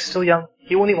still young.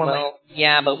 He won't need one. Well,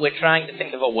 yeah, but we're trying to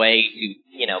think of a way to,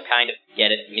 kind of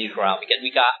get it neutral, because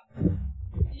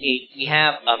we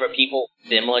have other people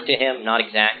similar to him, not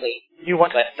exactly. You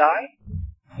want to die?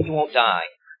 He won't die.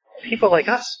 People like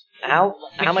us. How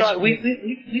much?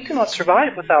 We cannot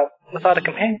survive without a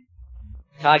companion.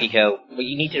 Kagiko, what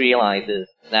you need to realize is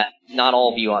that not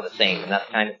all of you are the same, and that's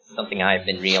kind of something I've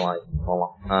been realizing for a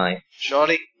long time.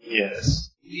 Shawty, Yes.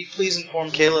 will you please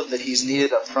inform Caleb that he's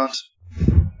needed up front?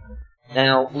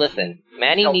 Now, listen,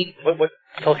 Manny needs... What?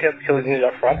 Tell him he's needed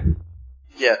up front?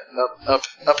 Yeah,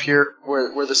 up here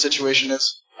where the situation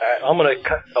is. Alright, I'm gonna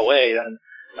cut away then.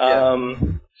 Yeah.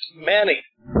 Manny.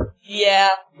 Yeah,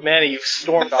 Manny, you've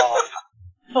stormed off.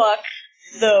 fuck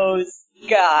those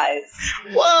guys.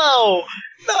 Whoa!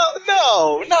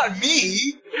 No, not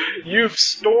me. You've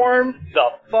stormed the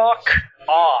fuck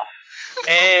off.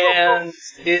 And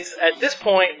it's at this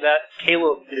point that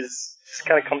Caleb just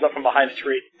kind of comes up from behind a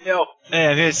tree. Yo, hey,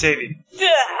 I'm here to save you.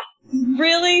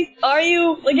 Really? Are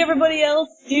you like everybody else?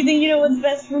 Do you think you know what's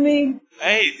best for me?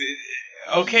 Hey,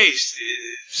 okay,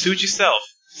 suit yourself.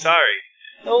 Sorry.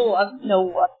 No,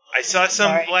 I saw some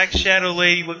Sorry. black shadow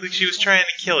lady look like she was trying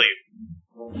to kill you.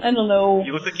 I don't know.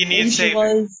 You look like you Maybe need she saving.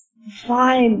 was.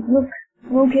 Fine. Look,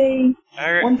 I'm okay.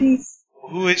 Alright, One Piece.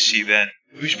 who is she then?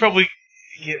 We should probably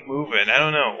get moving. I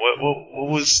don't know. What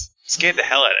was... Scared the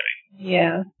hell out of me.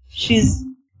 Yeah. She's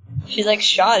like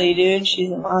shoddy, dude.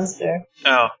 She's a monster.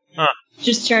 Oh, huh.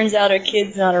 Just turns out her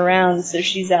kid's not around, so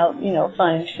she's out,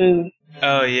 finding food.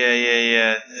 Oh,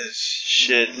 yeah.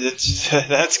 Shit,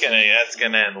 that's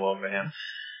gonna end well for him.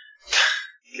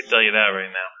 I can tell you that right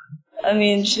now. I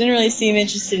mean, she didn't really seem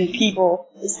interested in people,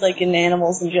 just like in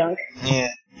animals and junk. Yeah,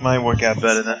 might work out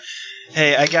better than...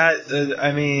 Hey,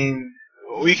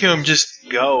 we can just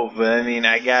go, but I mean,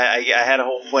 I had a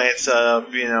whole plan set up,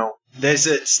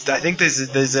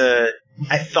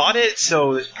 I thought it,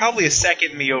 so there's probably a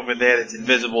second me over there that's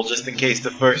invisible just in case the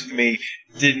first me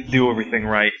didn't do everything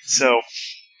right. So,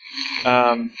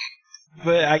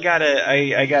 but I got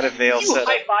a veil set up.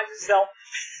 You high-five yourself?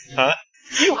 Huh?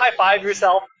 You high-five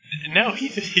yourself? No, he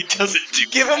doesn't do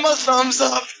Give him a thumbs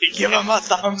up. Give him a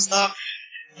thumbs up.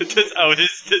 does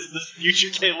the future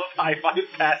Caleb high-five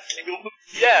past Caleb?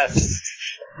 Yes.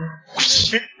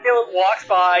 Caleb walks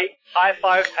by,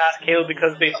 high-fives past Caleb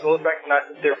because they both recognize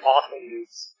that they're awesome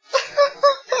dudes.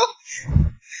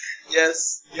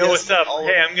 Yes. Yo, what's up?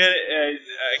 Hey, I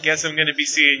guess I'm gonna be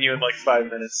seeing you in like 5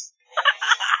 minutes.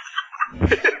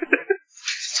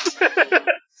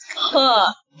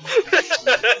 Huh.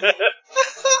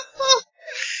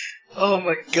 Oh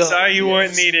my god. Sorry you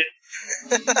weren't needed.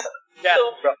 Yeah,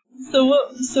 bro. So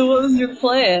what was your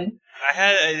plan? I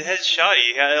had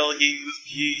Shoddy.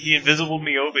 He invisible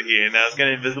me over here, and I was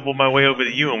gonna invisible my way over to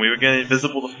you, and we were gonna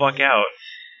invisible the fuck out.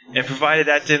 And provided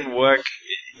that didn't work,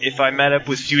 if I met up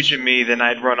with Future Me, then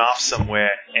I'd run off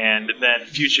somewhere, and then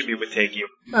Future Me would take you.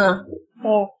 Huh.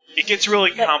 Oh. It gets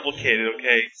really complicated,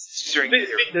 okay? Speaking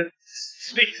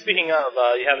of,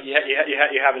 you have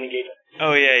an engagement.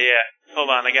 Oh yeah. Hold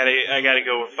on, I gotta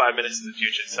go with 5 minutes in the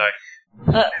future. Sorry.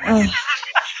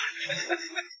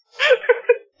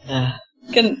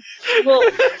 Well,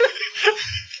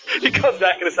 He comes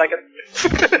back in a second.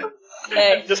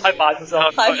 hey, Just high-fives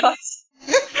himself. high fives.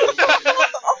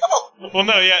 Well,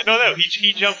 no.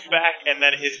 He jumped back, and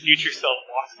then his future self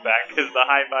walks back because the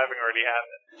high-fiving already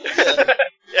happened.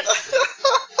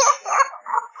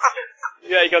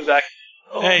 Yeah, he comes back.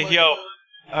 Hey, yo.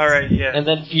 Alright, yeah. And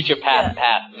then future past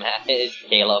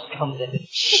Caleb comes in.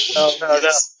 Oh, no.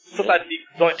 Sometimes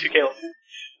he's only 2 Caleb.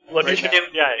 Look, Right now,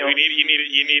 yeah, you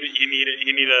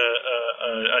need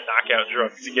a knockout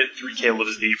drug to get 3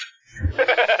 Caleb's deep.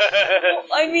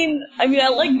 I mean, I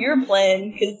like your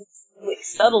plan because it's like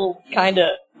subtle, kind of,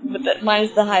 but that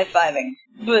minus the high fiving.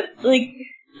 But like,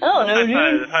 I don't know,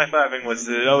 dude. High fiving was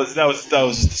that was just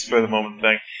a spur of the moment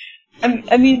thing.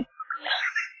 I mean,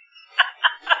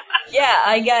 yeah,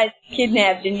 I got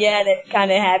kidnapped, and yeah, that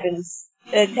kind of happens.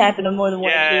 It's happened on more than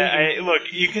one occasion.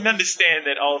 Look, you can understand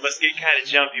that all of us get kind of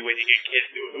jumpy when you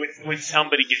get when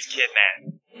somebody gets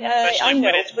kidnapped, especially I know,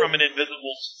 when it's from an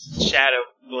invisible shadow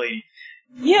lady.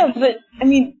 Yeah, but I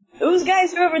mean, those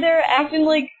guys are over there acting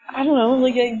like I don't know,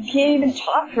 like I can't even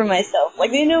talk for myself.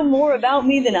 Like they know more about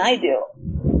me than I do.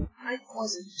 I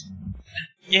wasn't.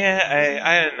 Yeah,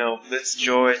 I don't know. That's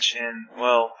George, and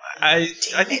well, I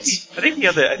think the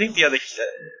other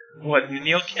what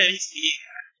Neil Kenny.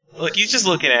 Look, he's just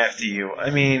looking after you. I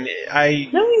mean,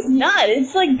 No, he's not.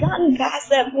 It's like gotten past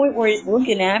that point where he's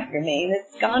looking after me.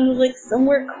 It's gone like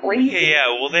somewhere crazy. Yeah,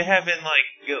 well, they have been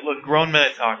like, look, grown men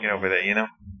are talking over there, you know?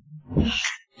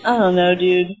 I don't know,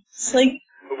 dude. It's like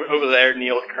over there,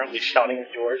 Neil is currently shouting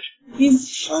at George.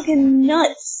 He's fucking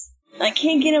nuts. I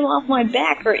can't get him off my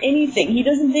back or anything. He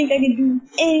doesn't think I can do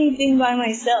anything by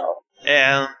myself.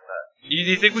 Yeah, do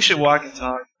you think we should walk and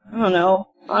talk? I don't know.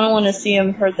 I don't want to see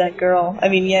him hurt that girl. I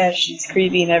mean, yeah, she's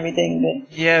creepy and everything,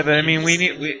 but yeah, but I mean,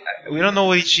 we don't know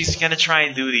what she's gonna try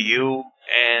and do to you,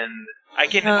 and I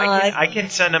can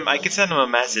send him a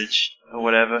message or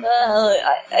whatever.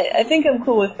 I think I'm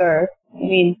cool with her. I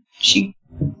mean, I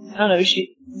don't know,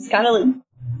 she's kind of like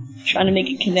trying to make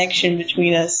a connection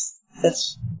between us. That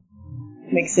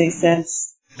makes any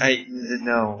sense.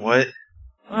 No, what?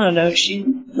 I don't know. She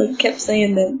kept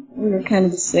saying that we were kind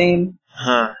of the same.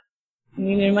 Huh. I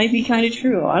mean, it might be kind of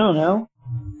true. I don't know.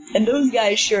 And those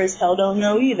guys sure as hell don't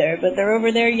know either, but they're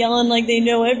over there yelling like they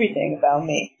know everything about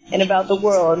me, and about the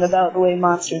world, and about the way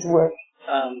monsters work.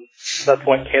 At that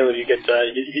point, Caleb, you get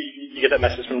that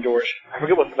message from George. I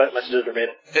forget what the message is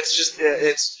verbatim. It's just,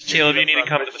 it's... Caleb, you need to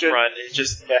come to the front. It's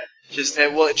just... Yeah. Just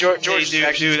well, George. Hey,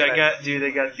 dude, I got the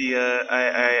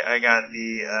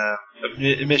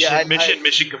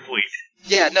mission complete.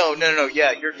 Yeah, no.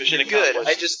 Yeah, you're Mission good.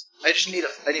 accomplished. I just need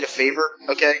a favor.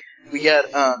 Okay, we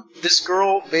got this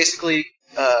girl, basically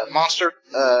monster,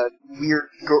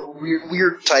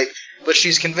 weird type, but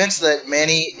she's convinced that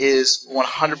Manny is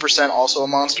 100% also a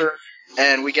monster.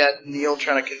 And we got Neil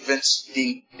trying to convince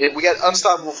we got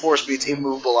unstoppable force beats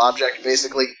immovable object,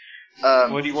 basically.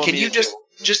 What do you want can me you to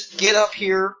just get up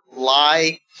here,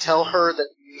 lie, tell her that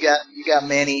you got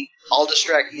Manny, I'll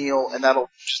distract Neil, and that'll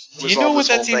just do you know what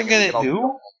that's even gonna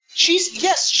do? She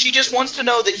just wants to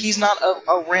know that he's not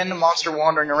a random monster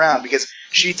wandering around, because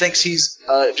she thinks he's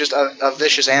just a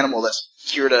vicious animal that's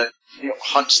here to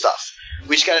hunt stuff.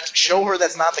 We just gotta show her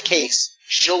that's not the case.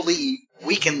 She'll leave,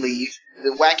 we can leave,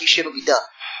 the wacky shit will be done.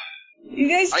 You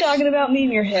guys talking about me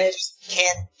in your head? I just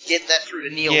can't get that through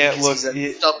to Neil look, because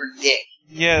he's a stubborn dick.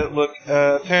 Yeah, look.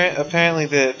 Apparently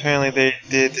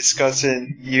they're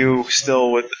discussing you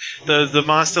still with the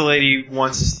monster lady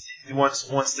wants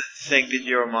to think that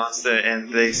you're a monster, and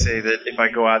they say that if I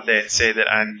go out there and say that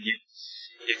I'm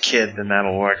your kid, then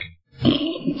that'll work.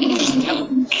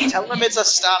 Tell him it's a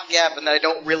stopgap, and that I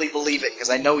don't really believe it because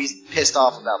I know he's pissed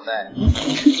off about that.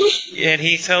 And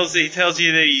he tells you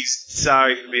that he's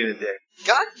sorry for being a dick.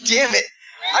 God damn it!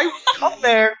 I will come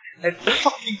there and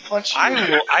fucking punch you.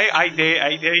 I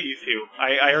dare you to.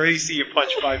 I already see you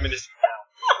punch 5 minutes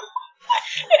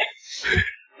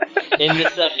In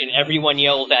this session, everyone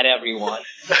yells at everyone.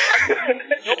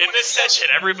 In this session,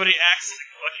 everybody acts like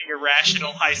fucking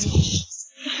irrational high school.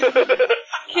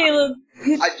 Caleb.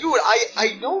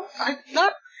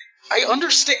 I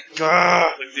understand.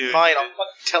 Dude. Fine, I'll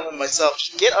fucking tell him myself.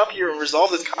 Just get up here and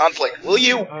resolve this conflict, will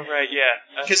you? Alright,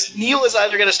 yeah. Because Neil is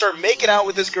either going to start making out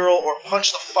with this girl or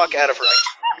punch the fuck out of her. I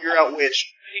can't figure out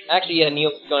which. Actually, yeah,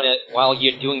 Neil's gonna, while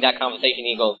you're doing that conversation,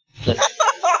 he goes, listen.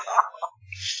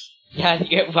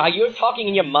 While you're talking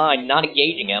in your mind, not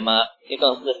engaging him, he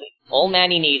goes, listen, all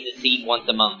Manny needs is seed once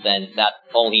a month, and that's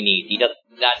all he needs.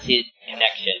 That's his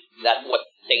connection. That's what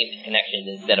sustains his connection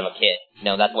instead of a kid.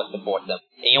 That's what supports them.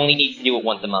 And he only needs to do it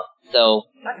once a month. So,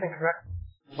 That's incorrect.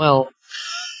 well...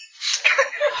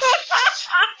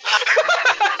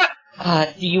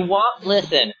 do you want...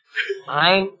 Listen,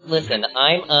 I'm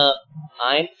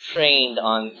I'm trained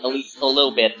on at least a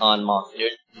little bit on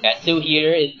monsters. Etsu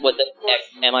here was an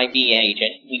ex-MIB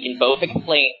agent. We can both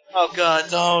explain. Oh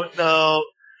God, no.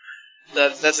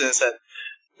 That's innocent.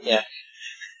 Yeah.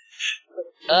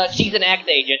 She's an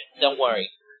ex-agent. Don't worry.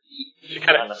 She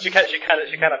kind of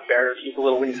bared her teeth a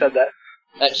little when you said that.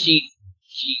 She's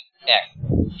ex.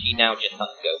 She now just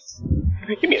hunts ghosts.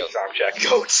 Give me a charm check.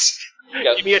 Goats.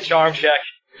 Give me a charm check.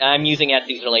 I'm using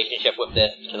Etsu's relationship with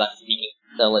this because I'm speaking.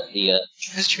 So let's see.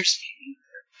 That's your speaking.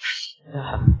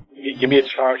 Give me a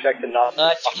charm check to not.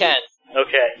 10.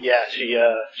 Okay, yeah, she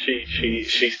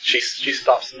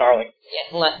stops snarling.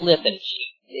 Yeah, listen,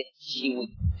 she was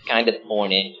kind of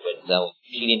born into it, so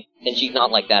she didn't, and she's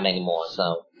not like that anymore.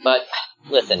 So, but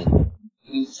listen,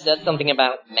 you said something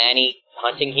about Manny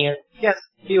hunting here. Yes,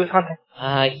 he was hunting.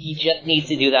 He just needs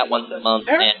to do that once a month,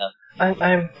 and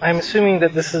I'm assuming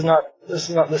that this is not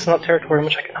territory in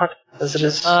which I can hunt, as it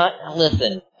is.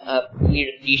 Listen, we'd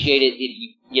appreciate it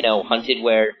if you hunted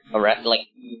where,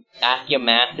 you ask your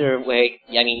master where,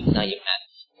 not your master.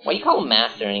 Why do you call him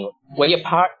master anyway?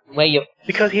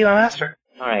 Because he's my master.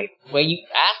 Alright, where you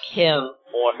ask him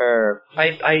or her.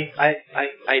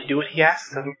 I do what he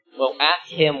asks of me. Well, ask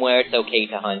him where it's okay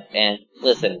to hunt, and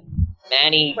listen,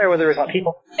 Manny. Where there is not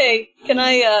people. Hey, can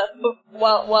I,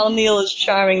 while Neil is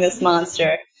charming this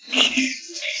monster.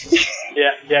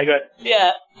 Yeah, go ahead.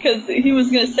 Yeah, because he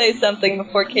was going to say something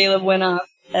before Caleb went off,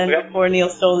 and before Neil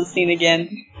stole the scene again.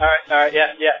 Alright,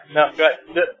 yeah, no, go ahead.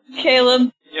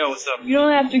 Caleb. Yo, what's up? You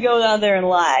don't have to go down there and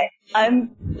lie. I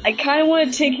kind of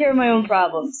want to take care of my own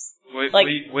problems. What do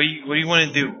you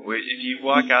want to do? If you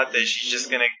walk out there, she's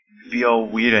just gonna be all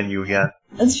weird on you again.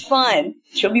 That's fine.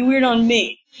 She'll be weird on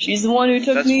me. She's the one who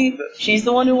took me. She's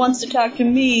the one who wants to talk to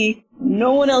me.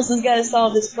 No one else has got to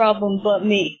solve this problem but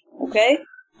me. Okay?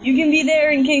 You can be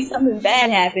there in case something bad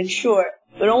happens, sure,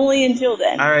 but only until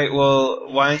then. All right.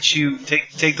 Well, why don't you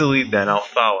take the lead then? I'll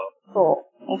follow. Cool.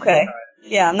 Okay.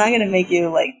 Yeah, I'm not gonna make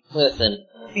you listen,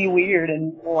 be weird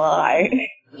and lie.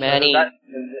 Manny.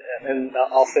 And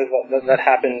I'll say that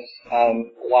happened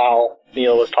while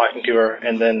Neil was talking to her,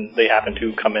 and then they happened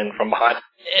to come in from behind.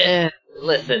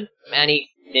 Listen, Manny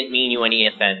didn't mean you any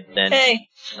offense. Then. Hey.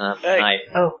 Hi.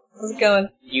 Oh, how's it going?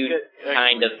 You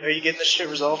kind of. Are you getting this shit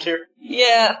resolved here?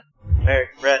 Yeah. Hey,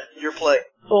 Red, your play.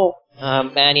 Cool.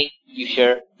 Manny, you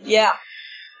sure? Yeah.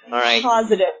 All right.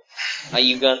 Positive.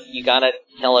 You gotta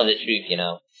tell her the truth,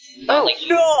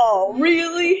 No,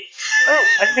 really? Oh,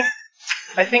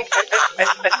 I think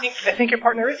your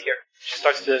partner is here. She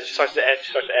starts to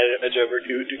edge over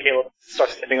to Caleb.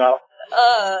 Starts sniffing off.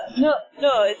 No,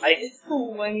 it's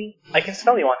cool. I mean, I can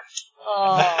smell you on it.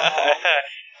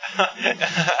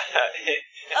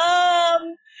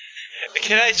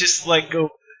 Can I just go?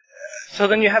 So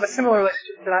then you have a similar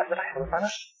relationship that I have with Anna?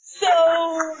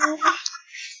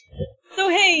 So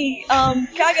hey,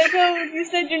 Kagako, you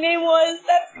said your name was?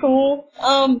 That's cool.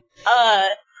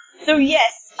 So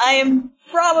yes, I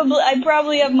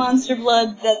probably have monster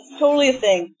blood. That's totally a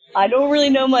thing. I don't really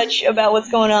know much about what's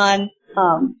going on,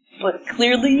 but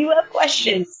clearly you have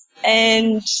questions.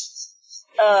 And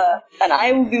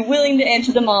I will be willing to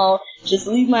answer them all. Just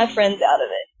leave my friends out of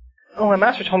it. Oh, my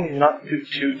master told me to not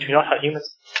hunt humans.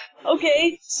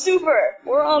 Okay, super.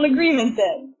 We're on agreement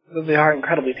then. But they are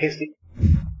incredibly tasty.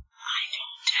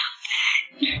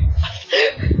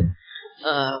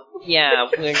 Yeah,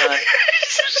 we're not.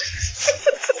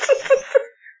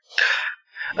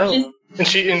 Oh, and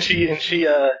she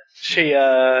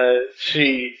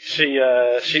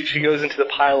goes into the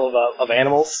pile of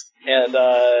animals, and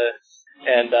there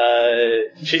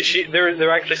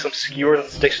are actually some skewers of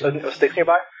sticks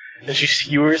nearby, and she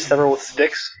skewers several with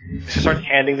sticks. She starts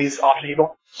handing these off to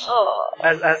people. Oh.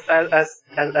 As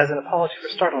an apology for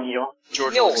startling you all.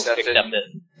 George will accept it.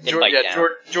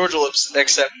 George will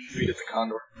accept and feed it the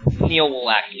condor. Neil will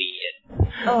actually eat it.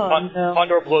 Oh, no.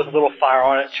 Condor blows a little fire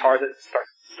on it, chars it, starts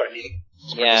eating.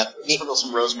 Yeah. Sprinkle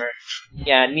some rosemary.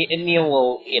 Yeah, Neil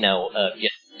will,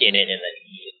 just skin it and then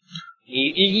eat it.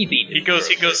 He's eating. He goes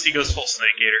full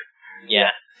Snake Eater.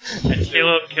 Yeah. And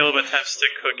Caleb attempts to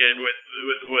cook it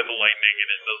with lightning,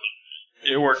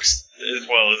 and it works as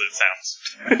well as it sounds.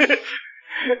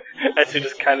 Etsu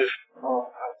just kind of,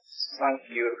 thank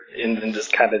you, and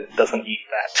just kind of doesn't eat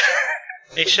that.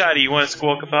 Hey, Shotty, you want a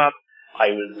squirrel kebab?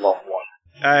 I would love one.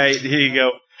 Alright, here you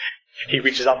go. He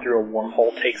reaches out through a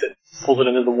wormhole, takes it, pulls it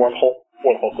into the wormhole.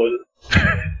 Wormhole closes.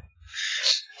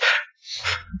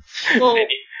 Well,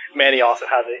 Manny has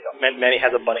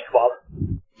a bunny kebab.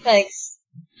 thanks.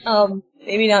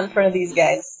 Maybe not in front of these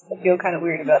guys. I feel kind of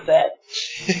weird about that.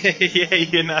 Yeah,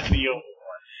 you're not the only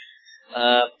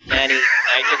Manny,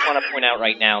 I just want to point out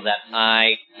right now that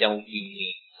I don't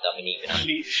usually stuff in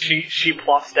even. She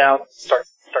plops down,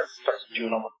 starts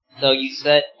chewing on them. So you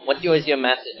said, what was your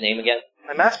master's name again?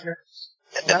 My master.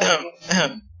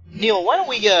 Neil, why don't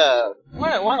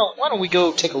we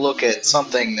go take a look at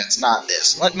something that's not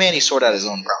this? Let Manny sort out his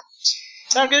own problems.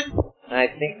 Sound good? I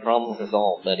think problem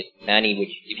resolved, but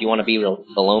Manny, if you want to be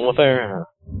alone with her...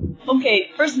 Okay,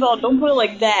 first of all, don't put it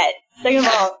like that. Second of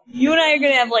all, you and I are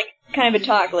gonna have, like, kind of a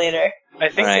talk later. I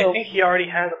think he already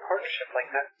has a partnership like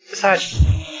that. Besides,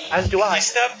 as do I.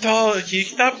 Stop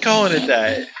calling it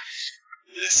that.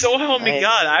 So help me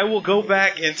God, I will go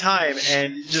back in time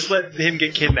and just let him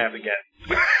get kidnapped again.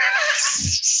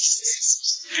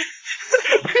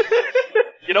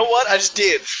 You know what? I just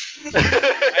did.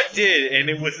 I did, and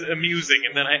it was amusing,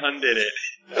 and then I undid it.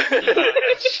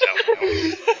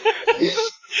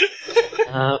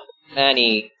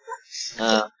 Manny,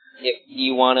 if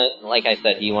you wanna, like I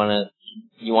said, you want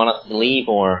us to leave,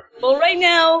 or? Well, right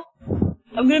now,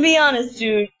 I'm gonna be honest,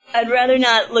 dude. I'd rather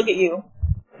not look at you.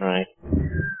 Alright.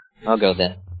 I'll go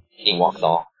then. He walks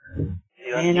off.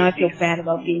 Man, I feel bad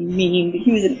about being mean, but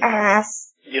he was an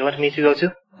ass. You want me to go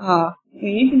too?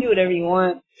 You can do whatever you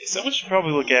want. Someone should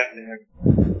probably look after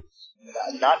him.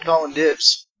 Not calling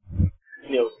dibs.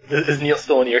 Neil, is Neil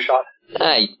still in earshot?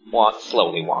 I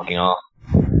slowly walking off.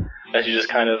 As she just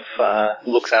kind of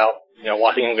looks out,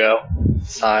 watching him go,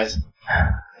 sighs.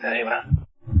 Anyway,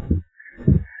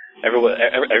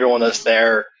 everyone that's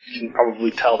there can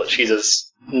probably tell that she's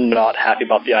as not happy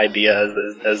about the idea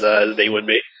as they would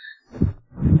be.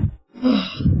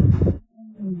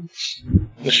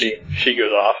 She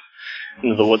goes off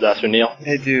into the woods after Neil.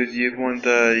 Hey, dude, you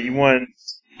want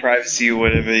privacy or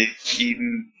whatever?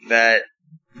 Even that.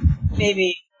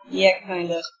 Maybe. Yeah,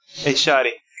 kinda. Hey,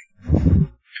 Shoddy.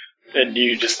 And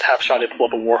you just have Shoddy pull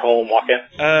up a warhole and walk in?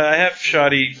 I have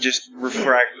Shoddy just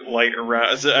refract light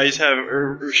around. So I just have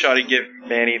Shoddy give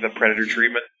Manny the predator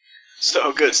treatment.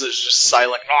 So good, so it's just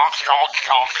silent.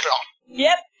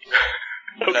 Yep.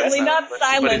 Okay. Only not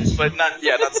silent. But not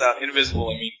sound. Invisible,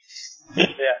 I mean.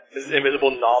 Yeah, this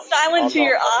invisible knob. Silent to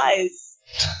your eyes.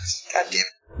 God damn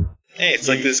it. Hey, it's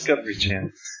like the Discovery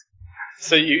Channel.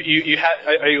 So are you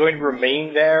going to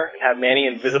remain there and have Manny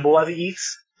invisible as he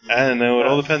eats? I don't know. It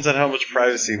all depends on how much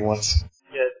privacy he wants.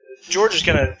 Yeah, George is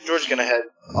gonna head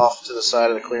off to the side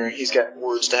of the clearing. He's got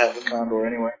words to have with Condor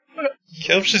anyway.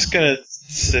 Caleb's just gonna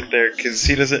sit there because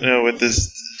he doesn't know what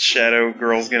this shadow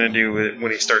girl's gonna do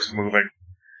when he starts moving.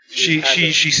 She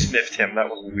sniffed him. That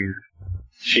was weird.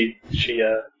 You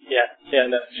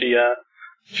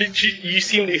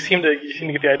seem to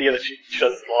get the idea that she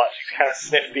does this a lot. She kind of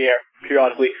sniffs the air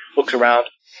periodically, looks around,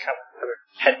 kind of have her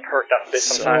head perked up a bit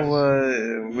sometimes. So,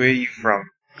 where are you from?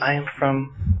 I am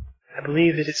from, I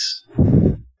believe it is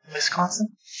Wisconsin.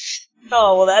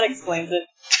 Oh, well, that explains it.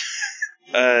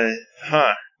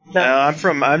 Huh. No. I'm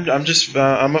from up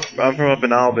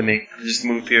in Albany. I just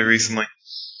moved here recently.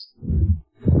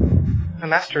 My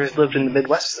master has lived in the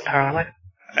Midwest his entire life.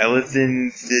 I lived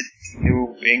in the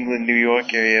New England, New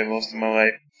York area most of my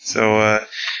life. So,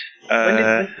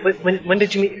 when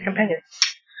did you meet your companion?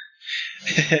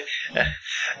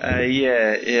 A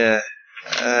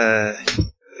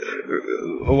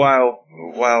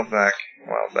while back.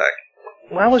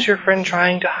 Why was your friend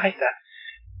trying to hide that?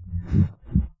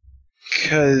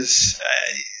 Because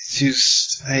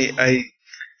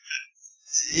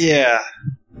yeah.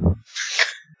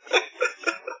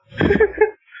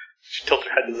 She tilts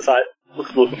her head to the side, looks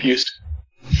a little confused.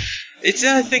 It's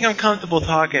I think I'm comfortable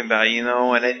talking about,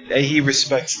 and he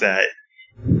respects that.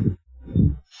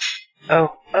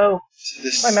 Oh.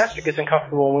 My master gets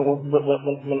uncomfortable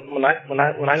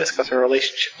when I discuss our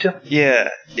relationship too. Yeah.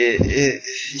 Yeah.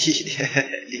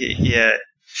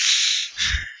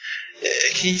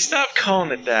 Can you stop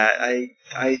calling it that?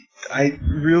 I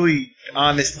really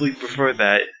honestly prefer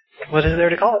that. What is there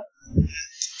to call it?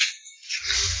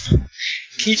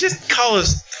 Can you just call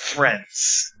us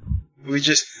friends? We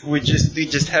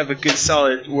just have a good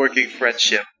solid working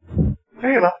friendship.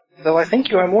 Very well. Though I think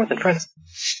you are more than friends.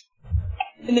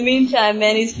 In the meantime,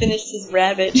 Manny's finished his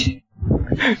rabbit.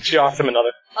 She offers him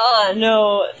another.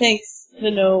 No, thanks.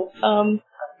 No.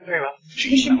 Very well.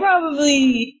 We should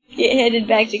probably get headed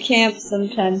back to camp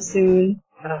sometime soon.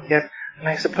 Oh, yeah. And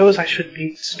I suppose I should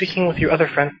be speaking with your other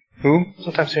friend. Who?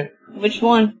 Sometime soon. Which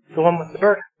one? The one with the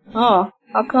bird. Oh,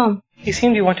 how come? He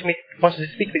seemed to want to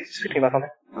speak to me about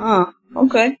something. Oh,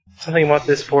 okay. Something about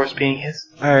this forest being his.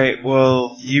 Alright,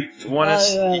 well, you want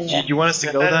us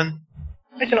to go then?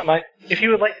 I do not mind. If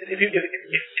you would like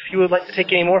to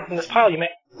take any more from this pile, you may.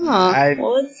 Oh,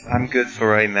 well, I'm good for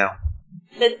right now.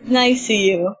 that's nice of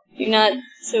you. You're not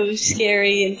so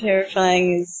scary and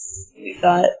terrifying as we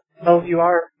thought. Oh, you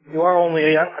are only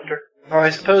a young hunter. Or I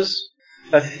suppose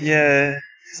that Yeah.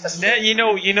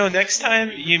 Now, next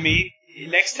time you meet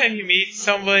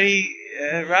somebody,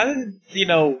 rather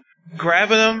than,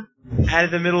 grabbing them out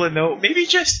of the middle of nowhere, maybe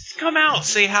just come out,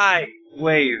 say hi.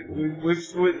 Wait,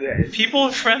 people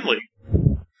are friendly.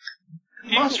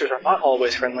 monsters are not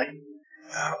always friendly.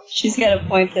 She's got a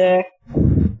point there.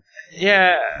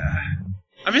 Yeah,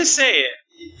 I'm just saying,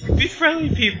 be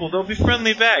friendly people. Don't be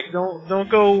friendly back. Don't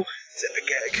go.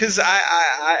 Because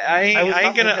I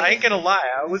ain't gonna lie.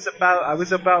 I was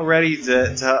about ready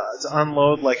to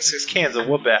unload like 6 cans of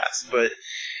whoop ass, but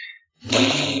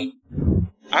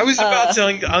I was about to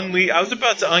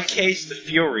uncage the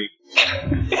fury.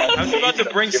 I was about to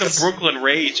bring some Brooklyn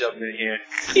rage up in here.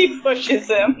 He pushes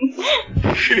him.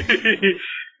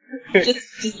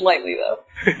 just lightly though.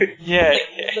 Yeah.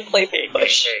 The playful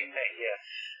push.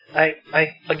 I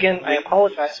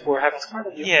apologize for having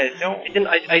startled you. Yeah, don't.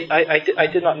 I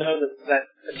did not know that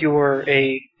you were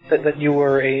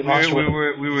a monster.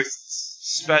 We were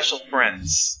special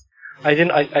friends. I did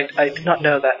not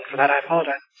know that, and for that I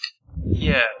apologize.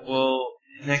 Yeah, well,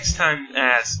 next time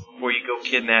ask before you go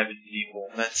kidnapping people.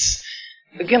 That's...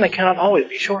 Again, I cannot always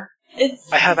be sure.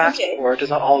 I have asked okay. before, it does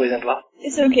not always end well.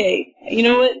 It's okay. You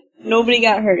know what? Nobody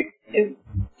got hurt. It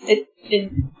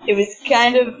was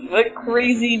kind of a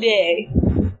crazy day,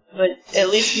 but at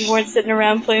least we weren't sitting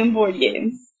around playing board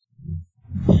games.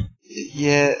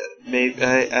 Yeah, maybe.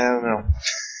 I don't know.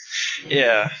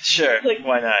 Yeah, sure.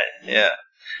 Why not? Yeah.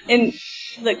 And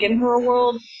look, in her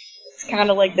world, it's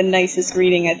kind of like the nicest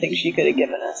greeting I think she could have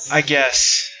given us. I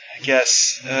guess.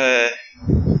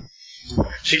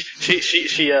 She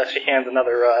hands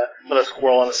another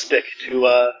squirrel on a stick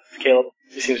to Caleb.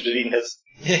 He seems to have eaten his.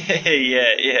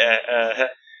 Yeah.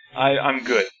 I'm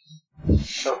good.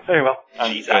 Oh, very well.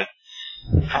 I'm good.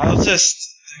 I'll just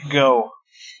go.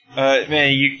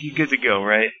 Man, you good to go,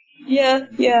 right? Yeah,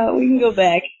 we can go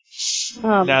back.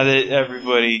 Now that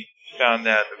everybody found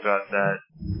out about that.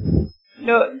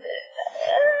 No,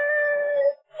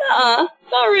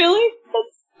 not really.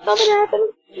 Nothing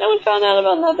happened. No one found out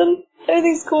about nothing.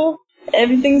 Everything's cool.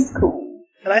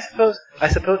 And I suppose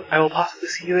I will possibly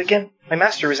see you again. My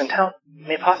master is in town. He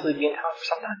may possibly be in town for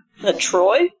some time. The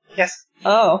Troy? Yes.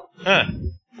 Oh. Huh.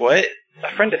 What?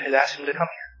 A friend of his asked him to come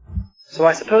here. So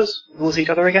I suppose we'll see each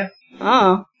other again.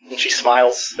 Oh. And she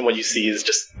smiles, and what you see is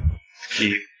just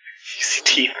teeth. You see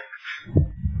teeth.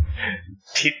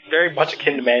 Teeth very much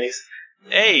akin to Manny's.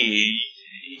 Hey,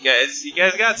 you guys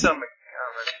got something in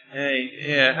common. Hey,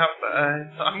 yeah,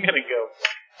 I'm gonna go.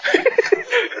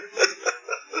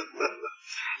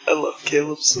 I love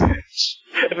Caleb so much.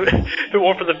 If it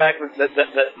weren't for the fact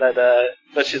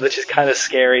that she's kind of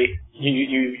scary,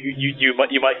 you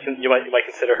might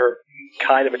consider her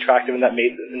kind of attractive in that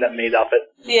maid's outfit.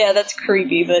 Yeah, that's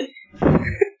creepy, but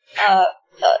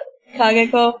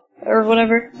Kageko or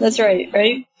whatever. That's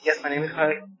right? Yes, my name is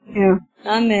Kageko. Yeah,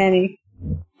 I'm Manny,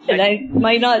 and I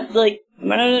might not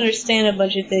understand a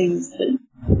bunch of things, but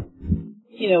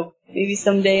maybe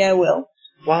someday I will.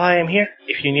 While I am here,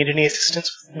 if you need any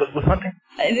assistance with hunting.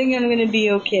 I think I'm gonna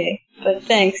be okay, but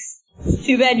thanks. It's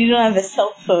too bad you don't have a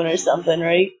cell phone or something,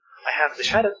 right? I have the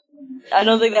shadows. I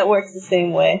don't think that works the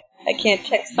same way. I can't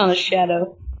text on a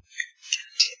shadow.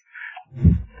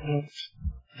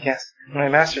 Yes, my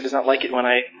master does not like it when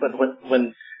I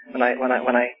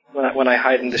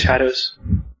hide in the shadows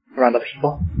around other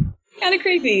people. Kind of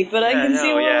creepy, but I can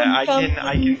see where it comes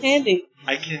handy.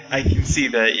 I can see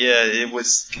that. Yeah, it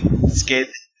scared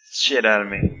the shit out of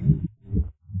me.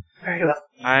 Very well.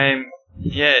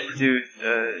 Dude.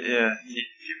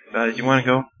 You want to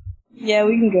go? Yeah,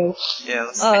 we can go. Yeah.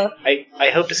 Let's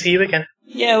I hope to see you again.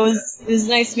 Yeah, it was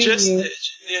nice meeting you.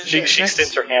 She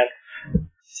extends her hand.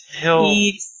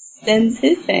 He extends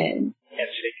his hand.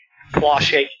 Handshake. Claw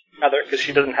shake, rather, because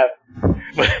she doesn't have.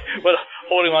 But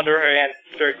holding onto her hand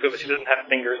very quickly, she doesn't have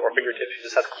fingers or fingertips. She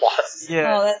just has claws.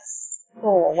 Yeah. Oh, that's.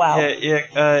 Oh, wow. Yeah.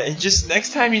 And just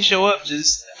next time you show up,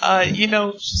 just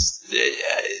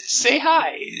say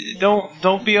hi.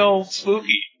 Don't be all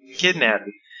spooky, kidnap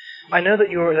me. I know that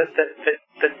you are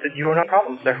that you are not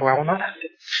problems. Therefore, I will not have to.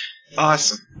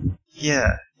 Awesome.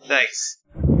 Yeah. Thanks.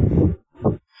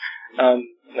 I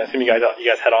assume you guys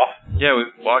head off. Yeah, we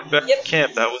walked back to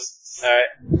camp. That was all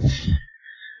right.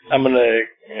 I'm gonna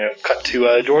cut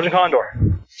to George and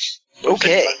Condor.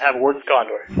 Okay. Have a word with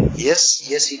Condor.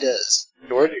 Yes, he does.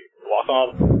 George, walk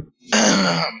on.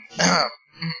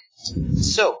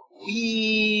 So,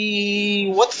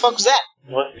 what the fuck was that?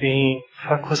 What the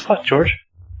fuck was what, George?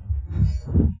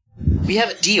 We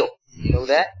have a deal. You know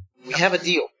that? We have a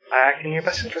deal. I act in your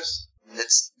best interest.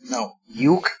 No.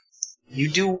 You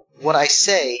do what I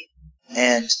say,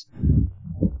 and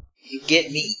you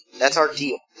get me. That's our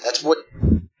deal. That's what...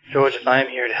 George, if I am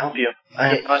here to help you,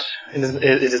 I am not.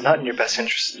 It is not in your best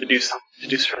interest to do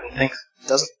certain things.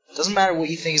 Doesn't matter what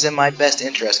you think is in my best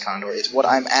interest, Condor. It's what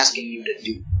I'm asking you to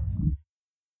do.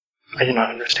 I do not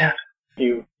understand.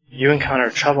 You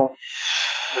encountered trouble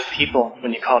with people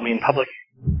when you called me in public.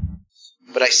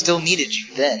 But I still needed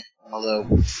you then.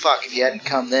 Although, fuck, if you hadn't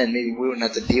come then, maybe we wouldn't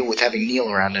have to deal with having Neil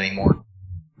around anymore.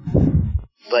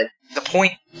 But the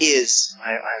point is...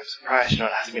 I'm surprised you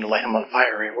not asked me to light him on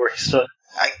fire right where he stood.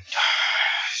 I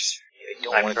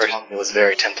don't want to talk... I was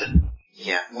very tempted.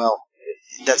 Yeah, well,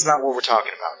 that's not what we're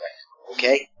talking about right now,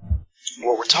 okay?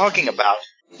 What we're talking about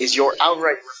is your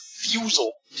outright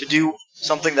refusal to do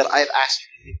something that I've asked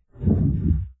you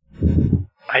to do.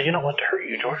 I do not want to hurt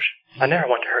you, George. I never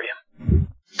want to hurt you.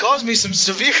 Caused me some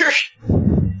severe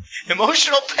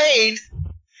emotional pain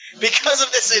because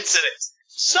of this incident.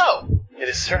 So, it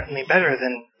is certainly better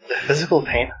than the physical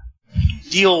pain.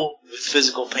 Deal with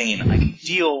physical pain. I can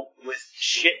deal with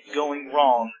shit going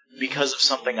wrong because of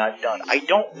something I've done. I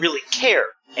don't really care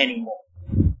anymore.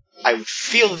 I would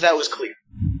feel that was clear.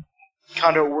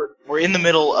 Condor, we're in the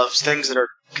middle of things that are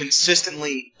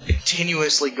consistently,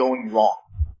 continuously going wrong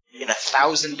in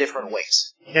 1,000 different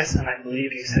ways. Yes, and I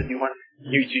believe you said you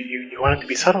wanted to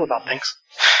be subtle about things.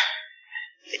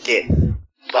 I did.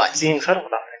 But being subtle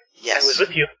about things. Yes. I was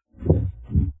with you,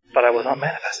 but I was not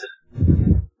manifested.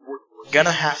 We're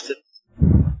gonna have to...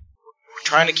 We're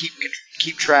trying to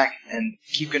keep track and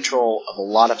keep control of a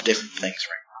lot of different things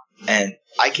right now. And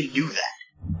I can do that.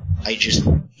 I just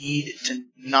need to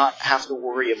not have to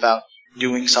worry about not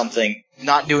doing something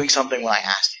when I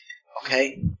asked you,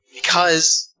 okay?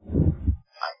 Because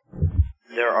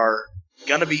there are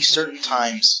gonna be certain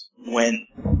times when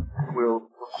we're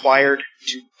required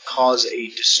to cause a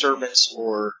disturbance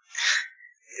or,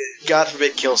 God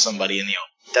forbid, kill somebody in the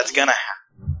open. That's gonna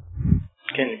happen.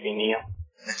 Can it be, Neil?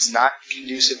 It's not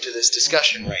conducive to this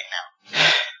discussion right now.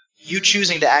 You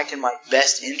choosing to act in my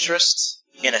best interests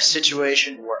in a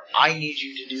situation where I need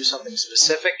you to do something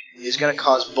specific is going to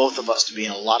cause both of us to be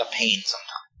in a lot of pain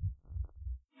sometime.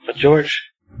 But George,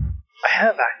 I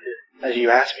have acted as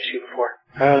you asked me to before,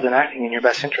 rather than acting in your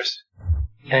best interest.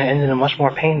 And it ended in much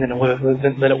more pain than it would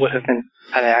have been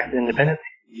had I acted independently.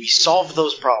 We solved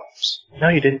those problems. No,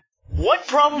 you didn't. What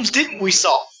problems didn't we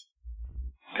solve?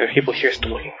 There are people here still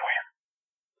looking for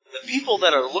you. The people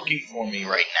that are looking for me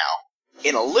right now,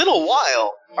 in a little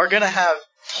while, are going to have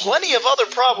plenty of other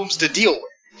problems to deal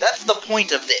with. That's the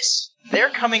point of this. They're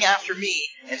coming after me,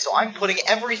 and so I'm putting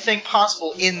everything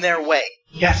possible in their way.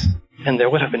 Yes, and there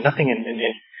would have been nothing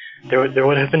there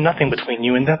would have been nothing between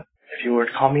you and them if you were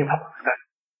to call me in public like that.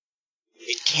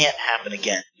 It can't happen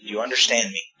again. Do you understand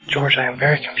me? George, I am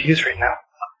very confused right now.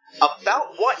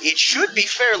 About what? It should be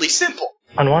fairly simple.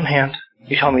 On one hand,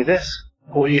 you tell me this,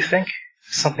 but what you think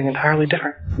is something entirely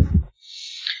different.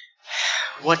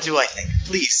 What do I think?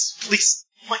 Please,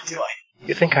 what do I...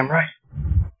 You think I'm right.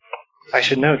 I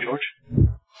should know, George.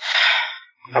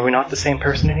 Are we not the same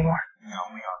person anymore? No,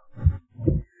 we aren't.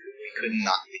 We could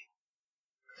not be.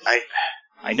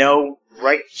 I know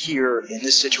right here in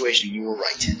this situation you were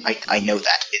right. I know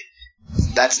that.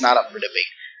 That's not up for debate.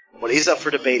 What is up for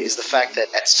debate is the fact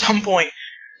that at some point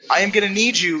I am going to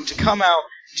need you to come out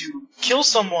to kill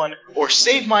someone or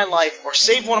save my life or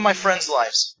save one of my friends'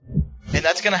 lives. And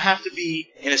that's going to have to be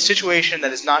in a situation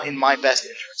that is not in my best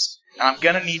interest. And I'm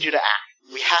going to need you to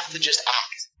act. We have to just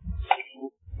act.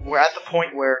 We're at the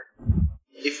point where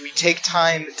if we take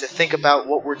time to think about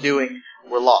what we're doing,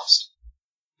 we're lost.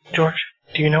 George,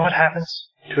 do you know what happens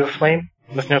to a flame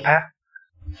with no path?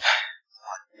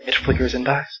 It flickers and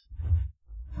dies.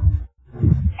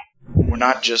 We're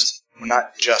not just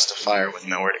a fire with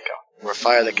nowhere to go. We're a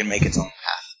fire that can make its own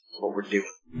path. What we're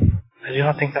doing. I do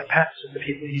not think that path is the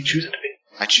people you choose it to be.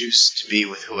 I choose to be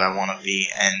with who I want to be,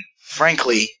 and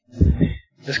frankly...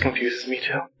 This confuses me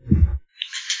too.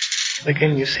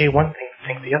 Again, you say one thing,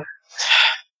 think the other.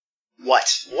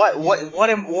 What? What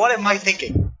am I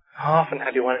thinking? How often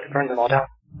have you wanted to burn them all down?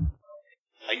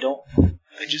 I don't.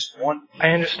 I just want... I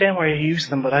understand why you use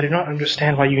them, but I do not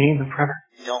understand why you need them forever.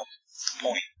 I don't. That's the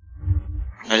point.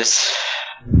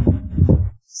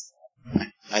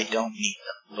 I don't need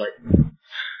them, but...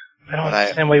 I don't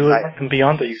understand why you would want them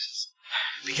beyond the uses.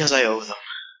 Because I owe them.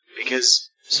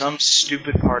 Because some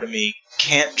stupid part of me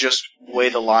can't just weigh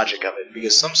the logic of it.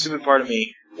 Because some stupid part of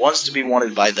me wants to be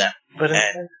wanted by them. But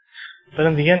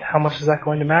in the end, how much is that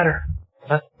going to matter?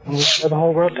 Let them tear the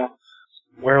whole world down.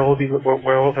 Where will there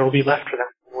be left for them?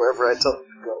 Wherever I tell them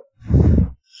to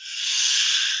go.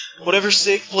 whatever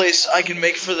safe place I can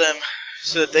make for them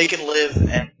so that they can live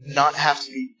and not have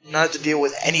to deal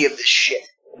with any of this shit.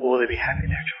 Will they be happy there,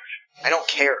 George? I don't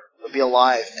care. They'll be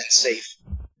alive and safe.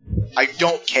 I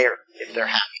don't care if they're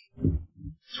happy.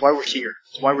 That's why we're here.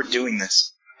 That's why we're doing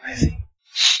this. I see.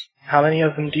 How many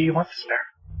of them do you want to spare?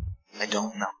 I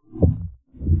don't know.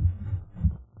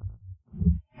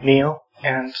 Neil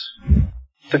and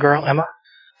the girl, Emma?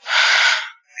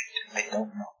 I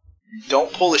don't know.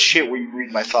 Don't pull the shit where you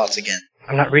read my thoughts again.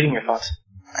 I'm not reading your thoughts.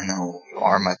 I know you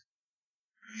are my...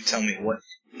 You tell me, what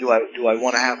do I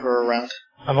want to have her around?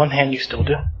 On one hand, you still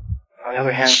do. On the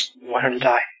other hand, you want her to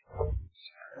die.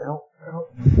 I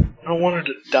don't want her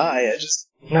to die.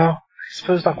 No, I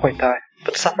suppose not quite die,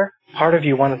 but suffer. Part of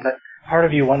you wanted that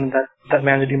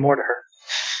man to do more to her.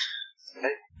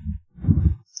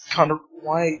 Connor,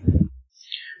 why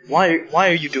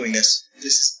are you doing this?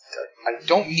 I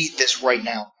don't need this right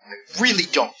now. I really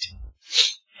don't.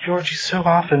 George, you so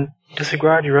often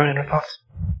disregard your own inner thoughts.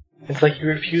 It's like you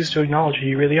refuse to acknowledge who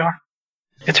you really are.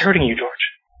 It's hurting you,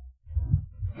 George.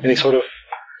 And he sort of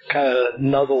kind of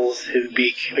nuzzles his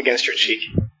beak against your cheek.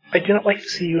 I do not like to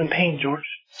see you in pain, George.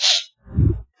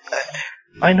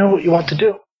 I know what you want to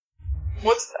do.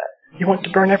 What's that? You want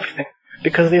to burn everything,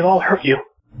 because they've all hurt you.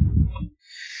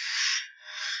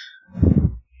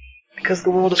 Because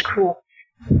the world is cruel.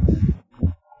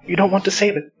 You don't want to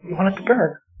save it. You want it to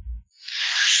burn.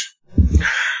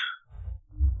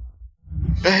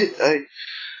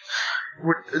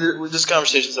 This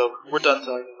conversation's over. We're done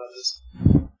talking about this.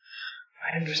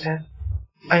 I understand.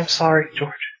 I am sorry,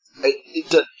 George. I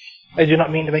I do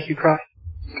not mean to make you cry.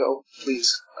 Go,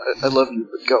 please. I love you,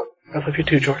 but go. I love you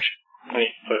too, George. And he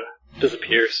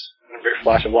disappears in a very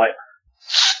flash of light.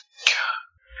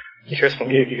 You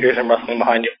hear him rustling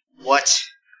behind you. What?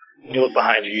 When you look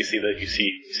behind you, you see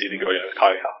the girl in the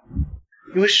coffee house.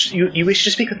 You wish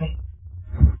to speak with me?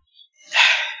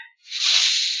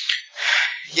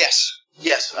 Yes.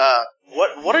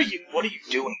 What are you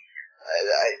doing?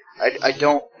 I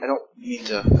don't mean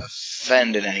to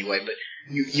offend in any way, but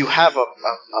you have a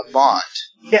bond.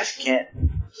 Yes. You can't.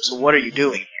 So what are you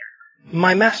doing here?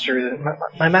 My master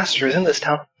is in this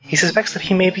town. He suspects that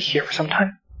he may be here for some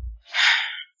time.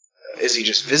 Is he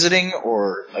just visiting,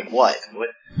 or like what? What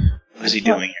is he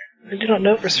doing here? I do not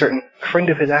know for certain. A friend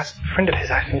of his asked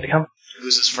me to come.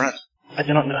 Who's his friend? I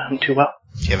do not know him too well.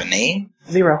 Do you have a name?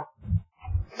 Zero.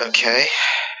 Okay.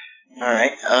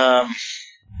 Alright,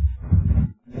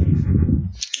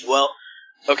 well,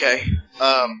 okay,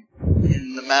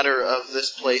 in the matter of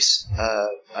this place,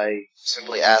 I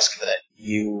simply ask that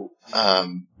you,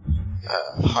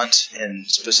 hunt in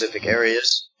specific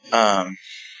areas,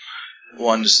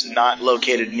 ones not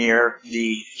located near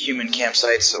the human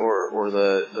campsites or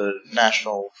the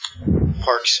national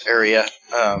parks area,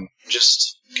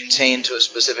 just contained to a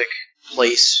specific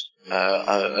place,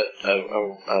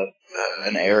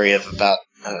 an area of about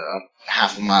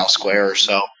half a mile square or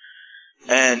so,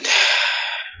 and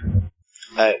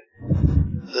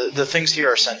the things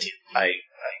here are sentient. I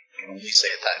can only say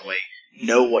it that way.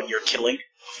 Know what you're killing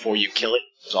before you kill it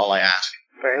is all I ask.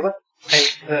 Very well.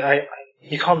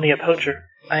 You called me a poacher.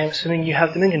 I am assuming you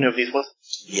have dominion over these woods.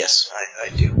 Yes, I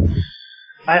do.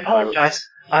 I apologize.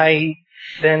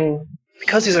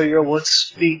 Because these are your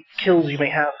woods, the kills you may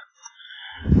have.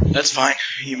 That's fine.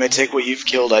 You may take what you've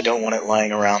killed. I don't want it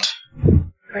lying around.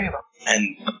 Very well.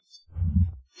 And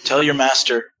tell your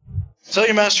master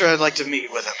I'd like to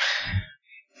meet with him.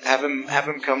 Have him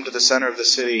come to the center of the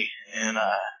city in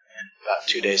about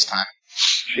 2 days' time.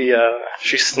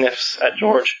 She sniffs at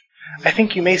George. I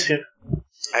think you may soon.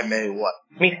 I may what?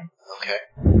 Meet him. Okay.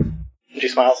 And she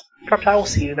smiles. Perhaps I will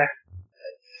see you there.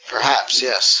 Perhaps,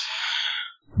 yes.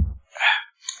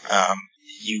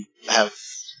 You have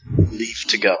leave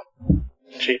to go.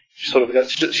 She sort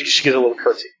of she gives a little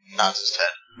curtsy. Nods his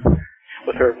head.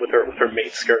 With her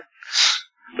maid skirt.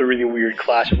 The really weird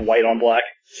clash of white on black.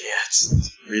 Yeah,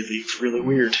 it's really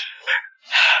weird.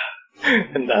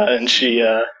 And she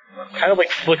kind of like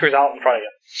flickers out in front of you.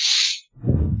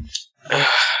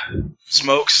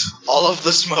 Smokes. All of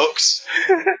the smokes.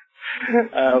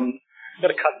 I'm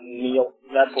gonna cut Neil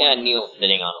at that point. Yeah, Neil's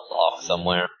sitting on a log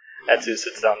somewhere. Etsu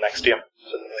sits down next to him.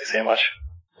 Doesn't really say much.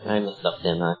 I messed up,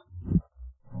 didn't I?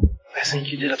 I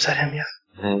think you did upset him, yes.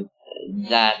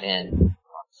 That and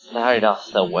started off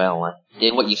so well. I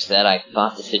did what you said. I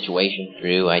thought the situation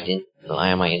through. I didn't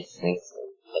rely on my instincts.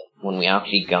 But when we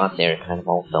actually got there, it kind of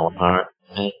all fell apart.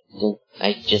 I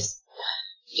just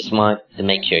wanted to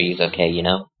make sure he was okay, you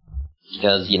know?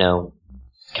 Because, you know,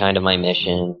 kind of my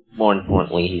mission. More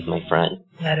importantly, he's my friend.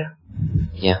 I do.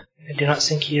 Yeah. I do not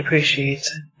think he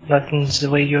appreciates it. Nothing's the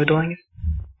way you're doing it.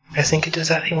 I think it is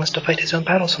that he wants to fight his own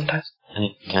battle sometimes.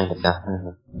 I kind of got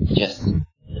just, when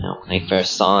I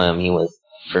first saw him, he was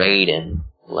afraid and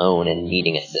alone and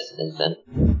needing assistance, and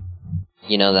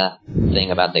that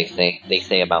thing about they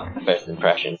say about first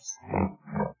impressions.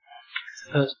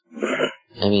 Suppose.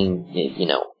 I mean,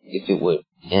 if it would,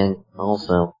 and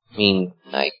also, it's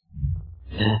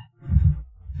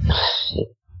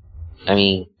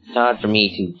hard for me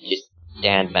to just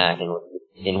stand back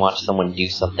and watch someone do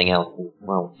something else.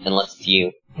 Well, unless it's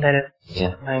you. That is.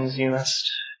 Yeah. Sometimes you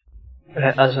must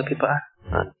let other people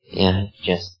act. Yeah,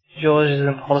 just. George is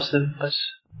impulsive, but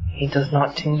he does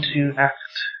not seem to act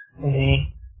in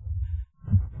a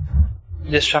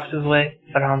destructive way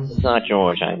around. It's not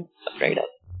George I'm afraid of.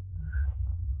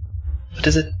 What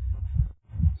is it?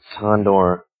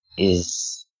 Condor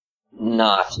is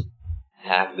not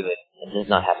half good. It does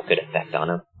not have a good effect on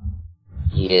him.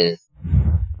 He is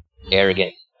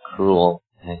arrogant, cruel,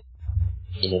 and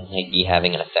it might be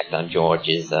having an effect on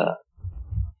George's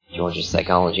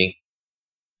psychology.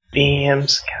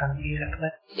 BMs can be that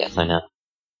way. Yes, I know.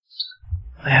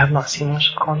 I have not seen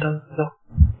much of Condor, though.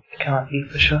 I cannot be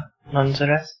for sure.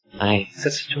 Nonetheless, the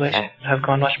situation would have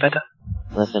gone much better.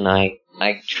 Listen, I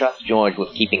trust George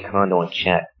with keeping Condor in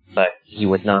check, but he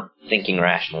was not thinking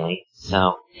rationally,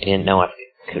 so I didn't know if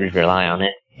I could rely on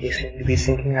it. He seemed to be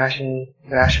thinking rationally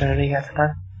at the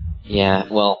time. Yeah,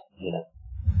 well,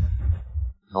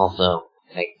 Also,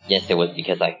 I guess it was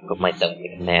because I put myself in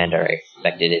the commander. I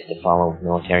expected it to follow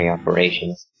military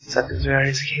operations. Such is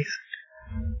rarely the case.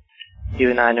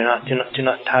 You and I do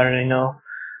not entirely know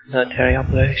military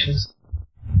operations.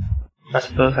 I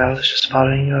suppose I was just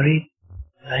following your lead.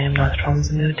 I am not from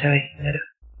the military, either.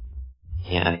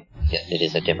 Yeah, I guess it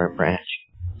is a different branch.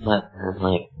 But,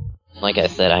 like I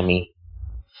said,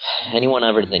 anyone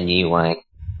other than you, I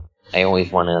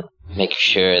always want to make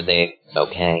sure they're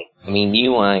okay.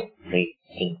 You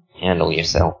can handle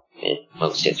yourself in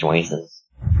most situations.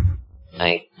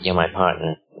 You're my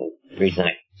partner. The reason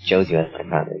I chose you as my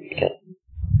partner is because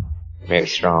you're very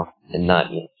strong, and not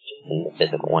just in the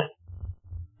physical way.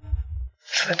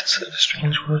 That is a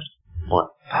strange word. What?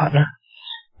 Partner.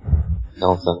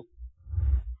 Also,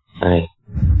 I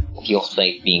feel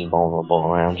safe being vulnerable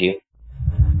around you.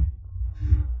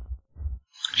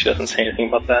 She doesn't say anything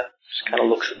about that. She kind of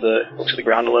looks at the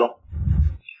ground a little.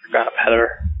 The ground up ahead of her.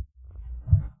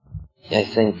 I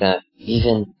think that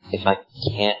even if I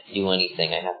can't do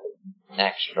anything, I have to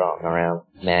act strong around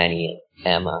Manny and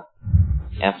Emma.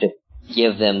 I have to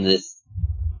give them this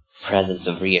presence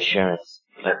of reassurance.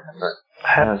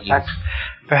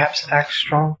 Perhaps act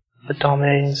strong, but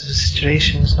dominating the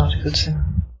situation is not a good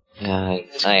thing. Yeah,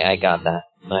 I got that.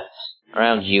 But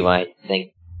around you, I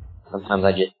think sometimes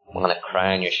I just want to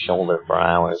cry on your shoulder for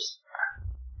hours.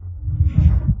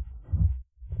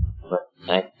 But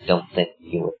I don't think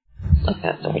you would like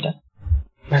that, Frieda.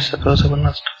 I suppose I would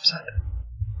not stop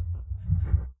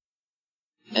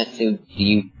that. Etsu, do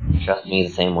you trust me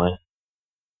the same way?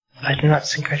 I do not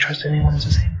think I trust anyone the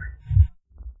same way.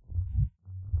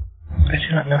 I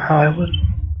do not know how I would.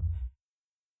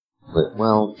 But,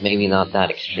 well, maybe not that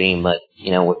extreme, but,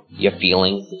 with your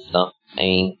feelings and stuff.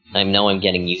 I know I'm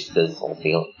getting used to this whole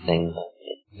feeling thing, but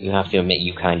you have to admit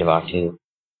you kind of are too.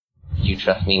 Do you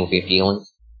trust me with your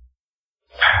feelings?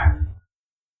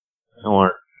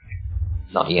 Or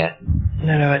not yet?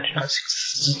 No, I do not think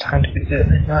this is the time to be there.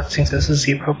 I do not think this is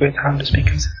the appropriate time to speak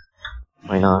of it.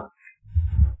 Why not?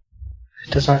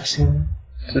 It does not seem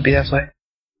to be that way.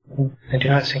 I do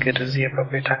not think it is the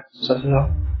appropriate time to discuss it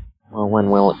all. Well, when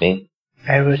will it be?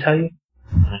 I will tell you.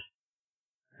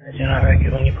 I do not like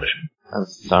it when you push me. I'm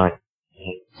sorry.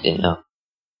 I didn't know.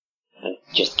 I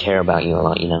just care about you a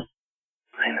lot, I know.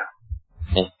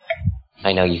 And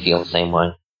I know you feel the same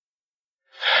way.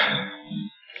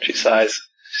 She sighs.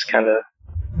 Just kind of,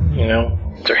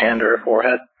 puts her hand to her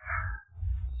forehead.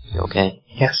 You okay?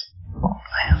 Yes.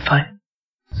 I am fine.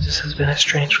 This has been a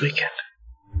strange weekend.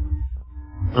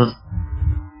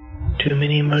 Too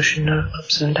many emotional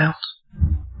ups and downs.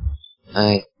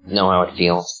 I know how it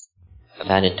feels. I've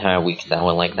had entire weeks that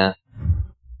were like that.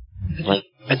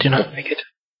 I do not like it.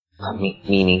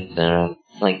 Meaning,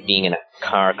 like being in a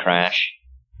car crash.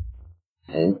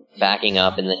 And backing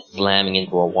up and then slamming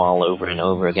into a wall over and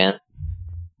over again.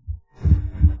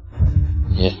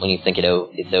 Just when you think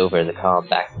it's over, the car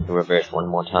backs into reverse one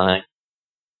more time.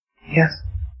 Yes.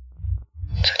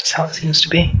 That is how it seems to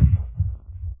be.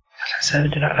 As I said,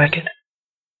 I do not like it.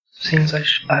 Seems like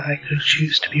I could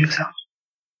choose to be without.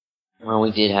 Well,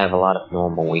 we did have a lot of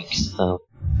normal weeks, so...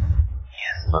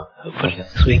 Yes. Hopefully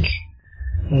this week,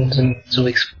 and the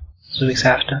weeks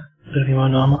after, it'll be more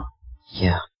normal.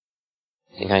 Yeah.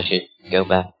 I think I should go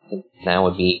back Now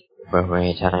would be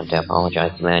appropriate time to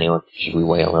apologize to Manny, or should we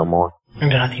wait a little more? I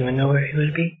don't even know where he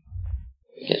would be.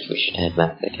 I guess we should head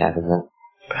back to the cabin then.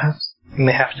 Perhaps. We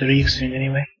may have to leave soon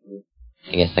anyway.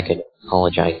 I guess I could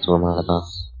apologize to him on the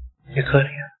bus. You could,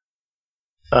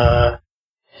 yeah.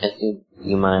 Do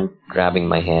you mind grabbing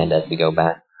my hand as we go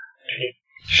back? She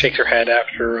shakes her head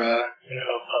after, a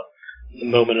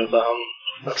moment of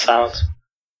silence.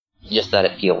 Just that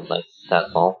it feels nice,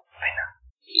 that's all. I know.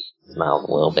 She smiles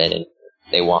a little bit and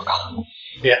they walk off.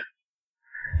 Yeah.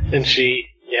 And she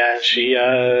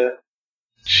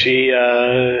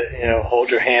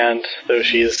holds your hand, though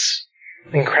she's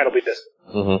incredibly distant.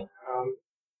 Mm-hmm.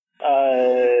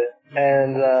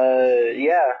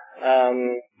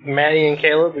 Manny and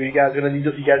Caleb, are you guys going to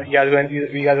do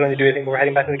anything before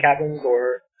heading back to the cabins,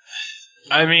 or?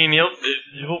 I mean,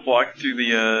 he'll walk through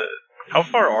the. How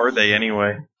far are they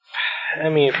anyway? I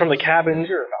mean, from the cabins,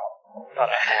 you're about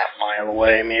a half mile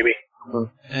away, maybe.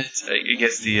 It's, I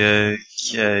guess the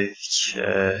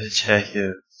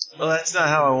well, that's not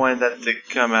how I wanted that to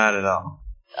come out at all.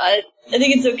 I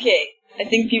think it's okay. I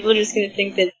think people are just gonna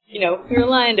think that, we were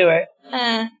lying to her.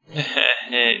 Yeah.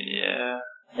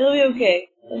 It'll be okay.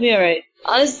 It'll be alright.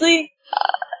 Honestly,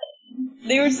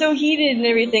 they were so heated and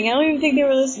everything, I don't even think they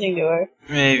were listening to her.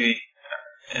 Maybe.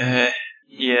 Yeah.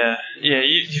 You're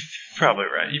probably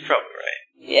right.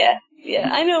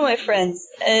 Yeah, I know my friends,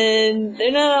 and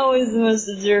they're not always the most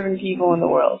observant people in the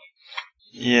world.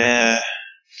 Yeah,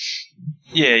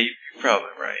 you're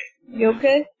probably right. You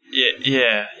okay?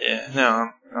 Yeah. No,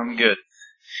 I'm good.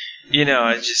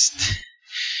 I just,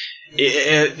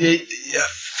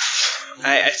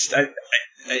 I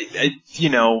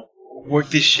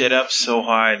worked this shit up so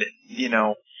hard,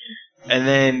 and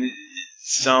then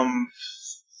some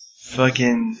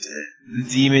fucking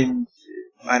demon,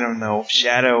 I don't know,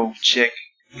 shadow chick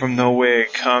from nowhere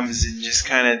comes and just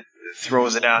kind of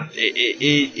throws it out.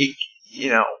 I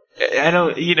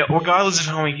don't, regardless of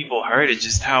how many people heard it,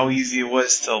 just how easy it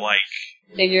was to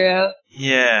figure out.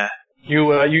 Yeah.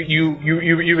 You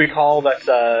recall that,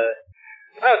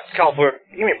 call for,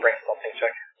 give me a brain something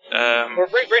check. Or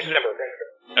brain number.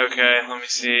 Okay, let me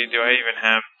see. Do I even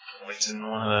have points in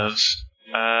one of those?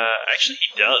 Actually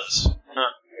he does.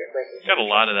 Huh. Got a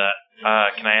lot of that.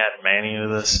 Can I add Manny to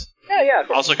this? Yeah.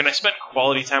 Also, can I spend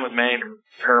quality time with Manny to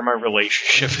repair my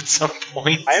relationship at some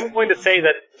point? I am going to say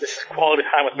that this is quality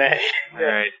time with Manny.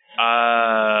 Alright.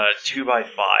 2 by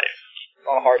 5.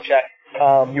 Oh, hard check.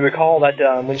 You recall that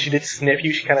when she did sniff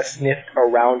you, she kind of sniffed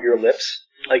around your lips.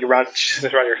 She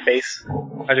sniffed around your face,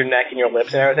 around your neck and your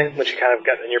lips and everything, when she kind of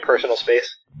got in your personal space.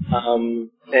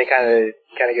 And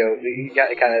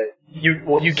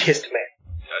you kissed Manny.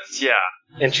 Yeah.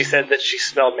 And she said that she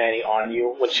smelled Manny on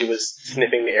you when she was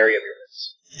sniffing the area of your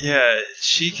lips. Yeah,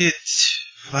 she could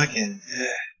fucking...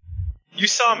 You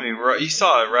saw me, right? You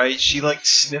saw it, right? She,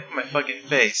 sniffed my fucking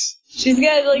face. She's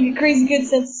got, a crazy good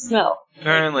sense of smell.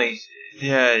 Apparently,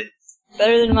 yeah.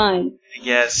 Better than mine. I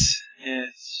guess. Yeah.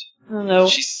 I don't know.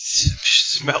 She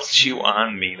smelled you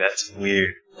on me. That's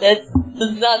weird. Let's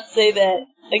not say that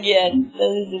again.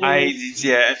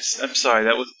 I'm sorry.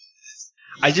 That was...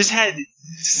 I just had to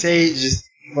say it, just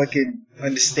fucking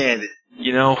understand it,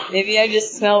 Maybe I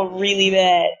just smell really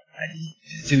bad.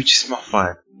 Dude, you smell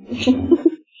fine.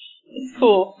 It's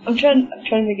cool. I'm trying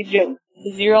to make a joke.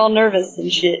 Because you're all nervous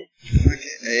and shit.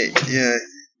 Okay, yeah.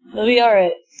 It'll be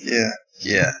alright. Yeah.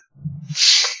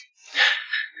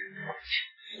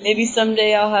 Maybe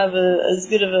someday I'll have as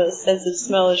good of a sense of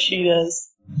smell as she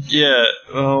does. Yeah,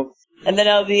 well... And then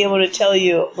I'll be able to tell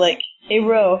you, hey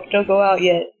bro, don't go out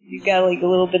yet. You got a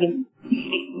little bit of...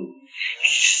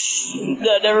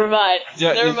 No, never mind.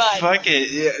 Never mind. Fuck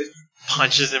it. Yeah.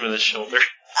 Punches him in the shoulder.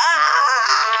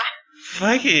 Ah!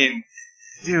 Fucking...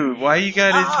 Dude, why you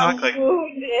gotta talk like...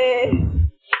 Wounded.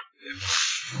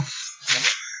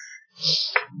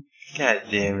 God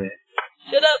damn it.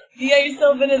 Shut up. You got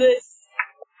yourself into this.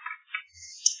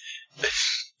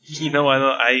 I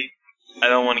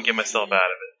don't want to get myself out of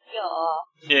it. Aww.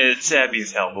 Yeah, it's sappy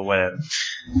as hell, but whatever.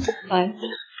 Fine.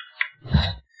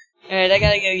 Alright, I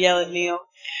gotta go yell at Neil.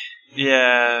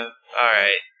 Yeah,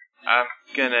 alright. I'm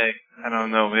gonna, I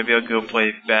don't know, maybe I'll go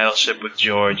play Battleship with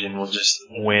George and we'll just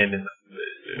win, and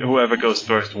whoever goes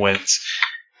first wins.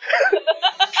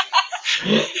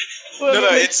 No,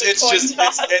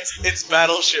 it's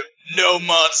Battleship. No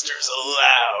monsters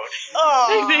allowed.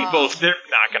 They're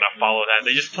not gonna follow that.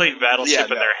 They just play Battleship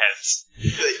in their heads.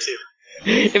 They do.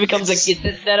 It becomes it's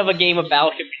instead of a game of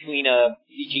Battleship between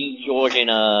Eugene George and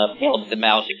Caleb, the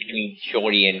Battleship between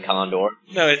Shorty and Condor.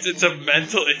 No, it's a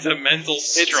mental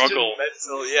struggle.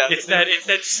 It's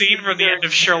that scene from the end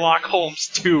of Sherlock Holmes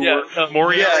 2 where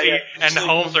Moriarty and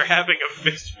Holmes are having a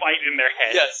fist fight in their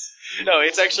heads. Yes. No,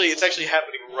 it's actually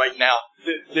happening right now.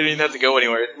 They didn't even have to go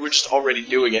anywhere. We're just already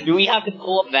doing it. Do we have to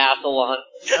pull up Vassal on?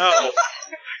 No.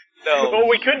 No. Well,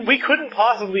 we couldn't think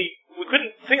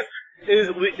is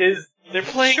They're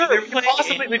playing. Sure, They're we playing.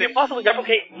 could possibly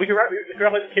replicate. We could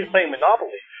replicate kids playing Monopoly.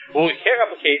 What we can't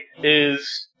replicate is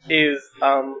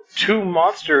two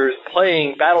monsters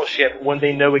playing Battleship when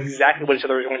they know exactly what each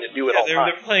other is going to do at all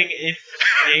times. They're playing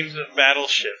games of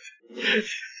Battleship.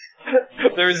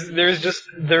 There's just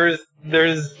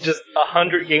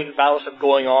 100 games of Battleship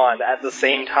going on at the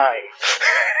same time.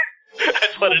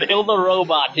 That's what it is. Build a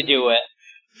robot to do it.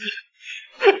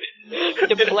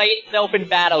 To play itself in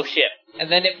Battleship. And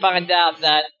then it finds out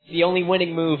that the only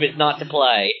winning move is not to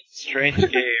play. Strange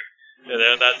game.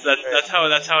 That's how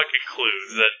it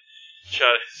concludes. That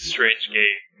strange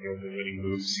game. The only winning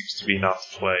move seems to be not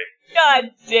to play.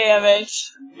 God damn it.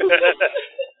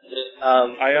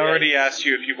 I already asked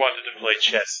you if you wanted to play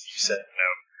chess. You said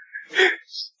no.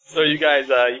 So you guys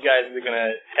are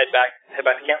gonna head back to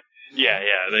camp? Yeah.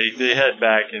 They head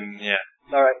back and yeah.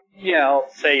 All right. Yeah, I'll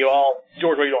say you all.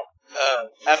 George, what are you doing?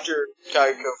 After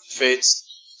Kageko fades,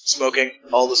 smoking,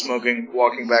 all the smoking,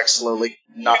 walking back slowly,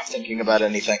 not thinking about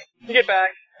anything. You get back.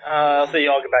 I'll say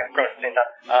you all get back pretty much at the same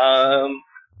time.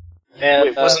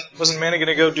 And Wait, wasn't Manny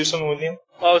gonna go do something with you?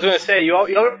 Well, I was going to say you all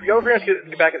pretty much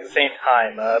get back at the same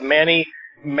time. Manny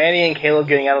and Caleb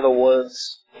getting out of the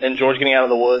woods, and George getting out of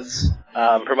the woods,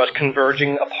 pretty much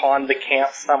converging upon the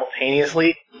camp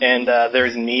simultaneously. And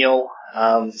there's Neil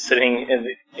sitting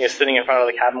in front of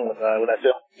the cabin with that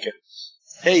Phil. Okay.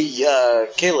 Hey,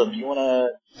 Caleb, you wanna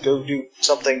go do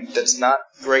something that's not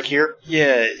right here?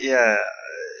 Yeah.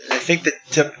 I think the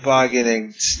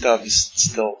tobogganing stuff is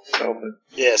still open.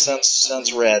 Yeah,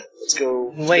 sounds rad. Let's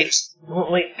go. Wait,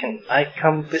 can I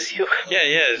come with you? Yeah.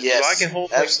 Yes, Toboggan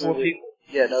holds like 4 absolutely. people.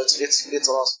 Yeah, no, it's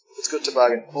awesome. Let's go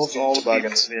toboggan. Holds Let's all do the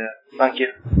toboggans. people, yeah. Thank you.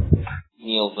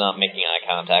 Neil's not making eye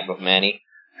contact with Manny.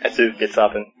 Etsu gets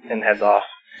up and heads off.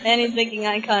 Manny's making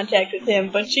eye contact with him,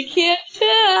 but you can't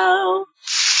tell.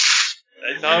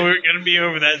 I thought we were going to be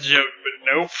over that joke, but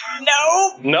nope.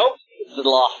 Nope. It's the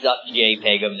lost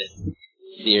JPEG of this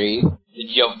series. The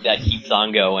joke that keeps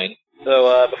on going.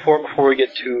 So before we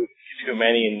get to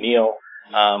Manny and Neil,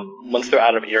 once they're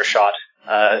out of earshot,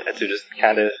 Etsu just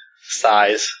kind of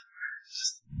sighs.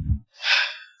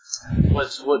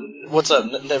 What's up?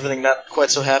 Everything not quite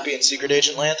so happy in Secret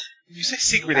Agent Land? Did you say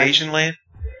Secret Asian Land?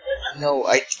 No,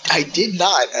 I did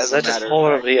not. As That's a just matter,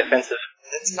 horribly offensive.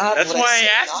 that's not. That's what why I I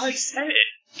asked said. if you said it.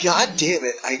 God damn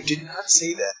it! I did not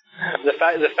say that. The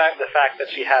fact that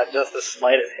she had just the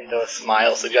slightest hint of a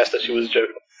smile suggests that she was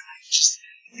joking.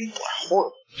 People are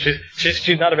horrible.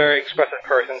 She's not a very expressive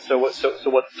person, so what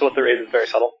there is very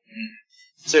subtle.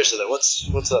 Seriously though,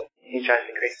 what's up? He tries to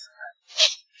be crazy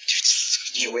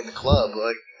Join the club,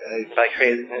 like. by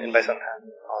crazy and by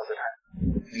sometimes all the time.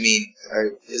 I mean,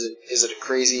 is it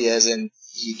crazy as in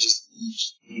he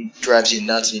drives you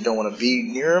nuts and you don't want to be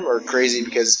near him, or crazy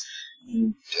because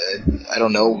you, I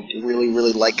don't know, really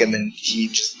really like him and he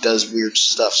just does weird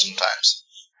stuff sometimes?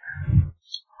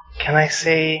 Can I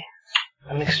say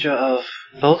a mixture of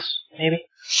both, maybe?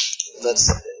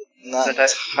 That's not Is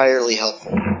that- entirely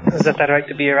helpful. Is that right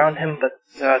to be around him? But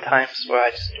there are times where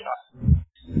I just do not.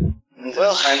 And there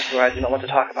are times where I do not want to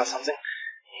talk about something.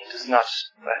 He does not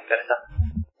let it up.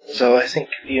 So I think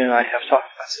you and I have talked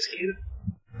about this, Caleb.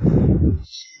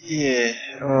 Yeah,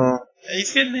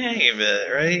 he's getting the hang of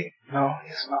it, right? No,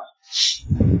 he's not.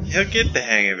 He'll get the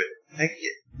hang of it.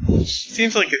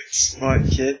 Seems like a smart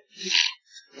kid.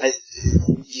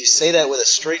 You say that with a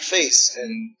straight face,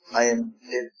 and I am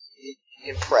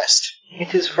impressed.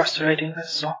 It is frustrating,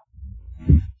 that's all.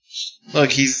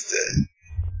 Look, he's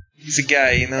a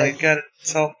guy, you know, he's got to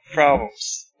solve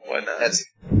problems. Why not?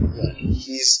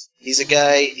 He's a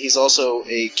guy. He's also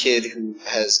a kid who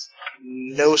has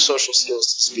no social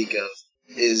skills to speak of.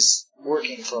 Is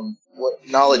working from what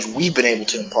knowledge we've been able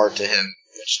to impart to him.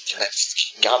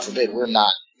 Which, God forbid,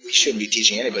 we shouldn't be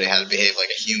teaching anybody how to behave like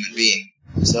a human being.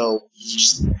 So,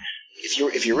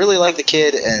 if you really like the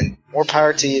kid, and more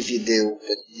power to you if you do,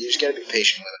 but you just gotta be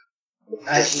patient with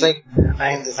it.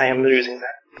 I am losing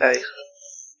that.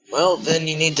 Well, then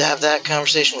you need to have that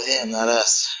conversation with him, not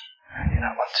us. I do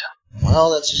not want to.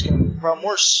 Well, that's just gonna make the problem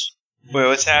worse. Wait,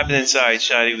 what's happening inside?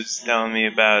 Shadi was telling me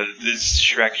about this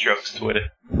Shrek Strokes Twitter.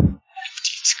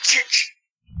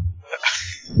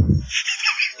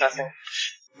 Nothing.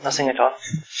 Nothing at all.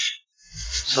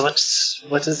 So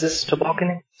what is this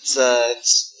tobogganing? It's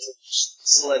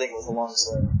sledding with a long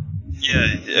sled.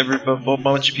 Yeah, a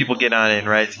bunch of people get on it and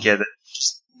ride together.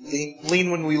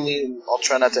 Lean when we lean. I'll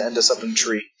try not to end us up in a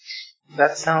tree.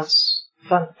 That sounds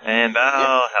fun. And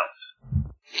I'll help.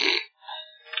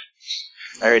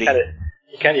 Alrighty.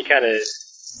 You kind of,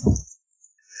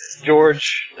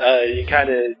 George. You kind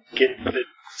of get the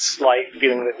slight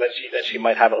feeling that she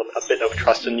might have a bit of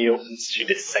trust in you, since she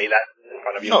did say that in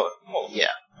front of you. Oh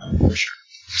yeah, for sure.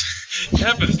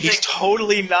 Yeah, but He's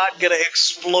totally not gonna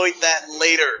exploit that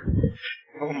later.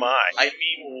 oh my. I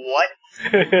mean, what?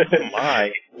 Oh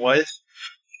my. What?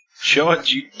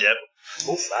 George, you devil.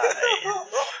 Oh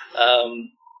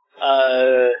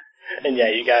my. And yeah,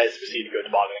 you guys proceed to go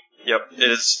tobogganing. Yep,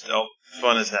 it is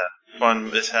fun as had.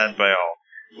 Fun is had by all.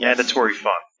 Mandatory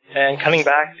fun. And coming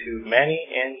back to Manny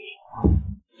and E.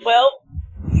 Well,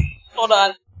 hold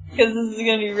on, because this is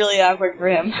gonna be really awkward for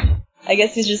him. I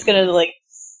guess he's just gonna, like,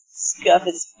 scuff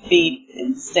his feet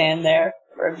and stand there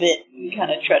for a bit and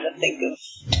kind of try to think of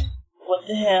what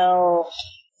the hell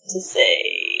to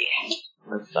say.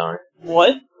 I'm sorry.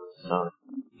 What? Sorry.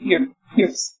 You're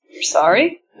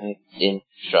sorry? I didn't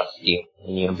trust you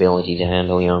and your ability to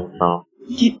handle your own problems.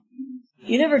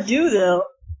 You never do, though.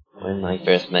 When I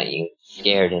first met you,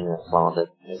 scared and responsive.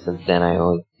 Since then, I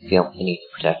always felt the need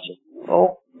to protect you.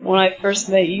 Well, when I first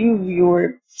met you, you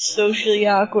were socially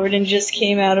awkward and just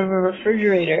came out of a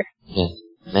refrigerator. Yes.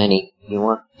 Manny, you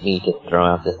want me to throw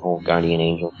out this whole guardian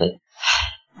angel thing?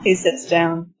 He sits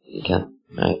down. Because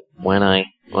when I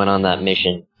went on that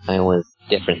mission, I was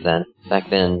different then. Back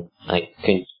then, I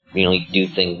couldn't really do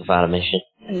things without a mission.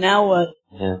 And now what?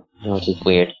 Yeah, which is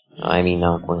weird. I mean,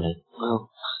 awkward. Well,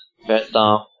 first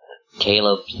off,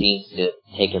 Caleb seems to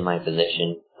have taken my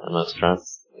position on most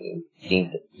fronts. He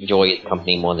seems to enjoy his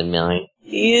company more than mine.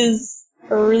 He is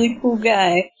a really cool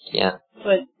guy. Yeah.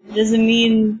 But it doesn't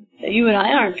mean that you and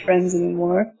I aren't friends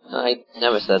anymore. I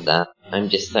never said that. I'm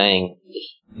just saying,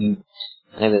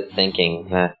 I was thinking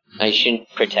that I shouldn't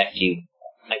protect you.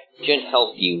 I shouldn't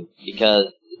help you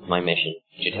because it's my mission.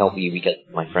 I should help you because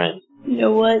it's my friend. You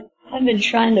know what? I've been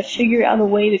trying to figure out a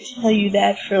way to tell you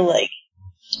that for, like,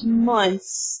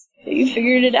 months. But you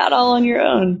figured it out all on your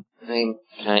own.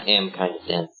 I am kind of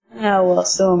dense. Ah, well,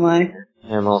 so am I.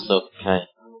 I'm also kind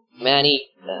of... Manny,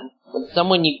 when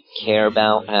someone you care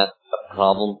about has a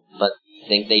problem, but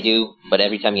think they do, but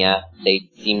every time you ask, they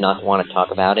seem not to want to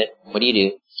talk about it, what do you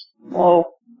do?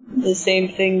 Well, the same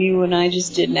thing you and I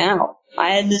just did now. I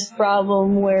had this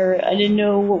problem where I didn't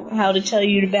know how to tell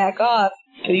you to back off,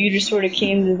 so you just sort of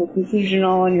came to the conclusion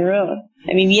all on your own.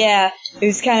 I mean, yeah, it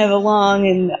was kind of a long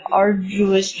and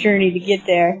arduous journey to get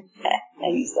there. I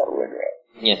used that word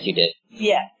right. Yes, you did.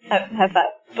 Yeah, high five.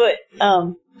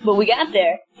 But we got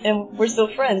there, and we're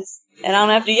still friends, and I don't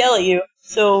have to yell at you.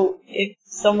 So if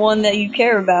someone that you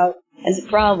care about has a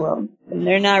problem, and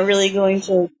they're not really going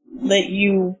to let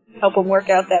you help them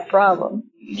work out that problem,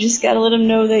 you just gotta let them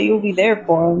know that you'll be there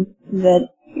for them, that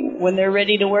when they're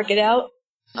ready to work it out.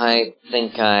 I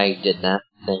think I did that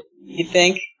thing. You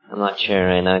think? I'm not sure,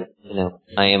 and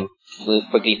I am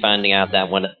quickly finding out that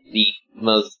one of the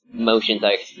most emotions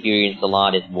I experience a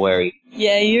lot is worry.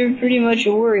 Yeah, you're pretty much a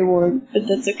worrywart, but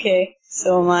that's okay.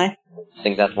 So am I. I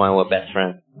think that's why we're best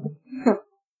friends.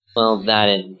 Well, that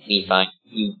and me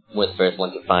you were the first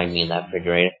one to find me in that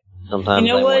refrigerator. Sometimes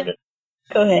you know I what? wonder.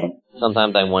 Go ahead.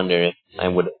 Sometimes I wonder if I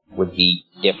would be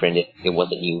different if it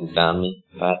wasn't you who found me.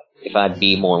 If I'd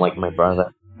be more like my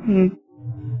brother.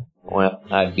 Or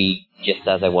if I'd be just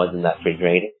as I was in that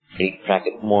refrigerator.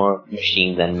 Practice more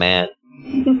machine than man.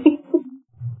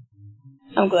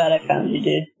 I'm glad I found you,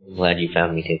 dude. I'm glad you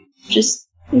found me too. Just,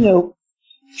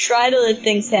 try to let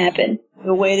things happen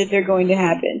the way that they're going to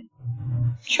happen.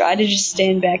 Try to just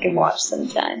stand back and watch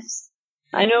sometimes.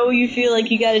 I know you feel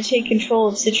like you gotta take control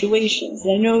of situations.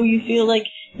 I know you feel like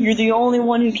you're the only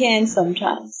one who can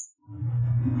sometimes.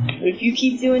 But if you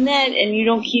keep doing that and you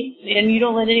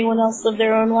don't let anyone else live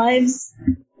their own lives,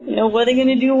 what are they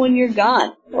gonna do when you're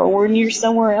gone? Or when you're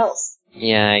somewhere else?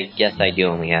 Yeah, I guess I do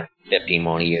only have 15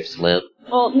 more years to live.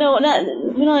 Well, no,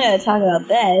 we don't gotta talk about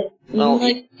that. Well,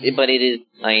 but it is,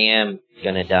 I am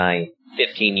gonna die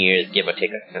 15 years, give or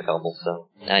take a couple, so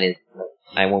that is,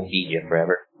 I won't be here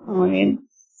forever. Oh, I mean,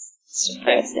 it's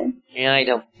depressing. Yeah, I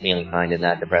don't really find it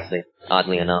that depressing,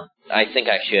 oddly enough. I think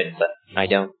I should, but I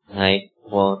don't.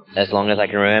 Well, as long as I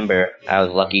can remember, I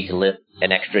was lucky to live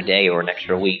an extra day or an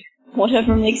extra week.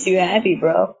 Whatever makes you happy,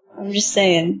 bro. I'm just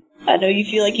saying. I know you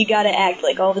feel like you gotta act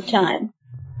like all the time.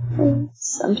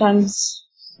 Sometimes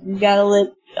you gotta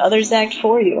let others act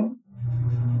for you.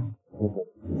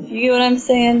 You get what I'm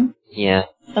saying? Yeah.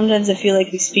 Sometimes I feel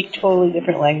like we speak totally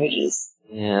different languages.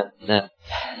 Yeah, that's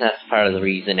part of the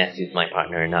reason Etu's my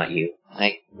partner and not you.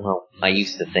 I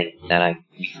used to think that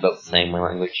we spoke the same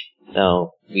language.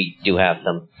 So, we do have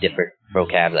some different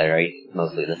vocabulary,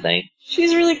 mostly the same.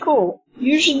 She's really cool.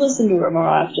 You should listen to her more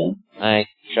often. I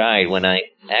tried when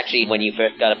you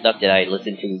first got abducted, I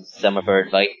listened to some of her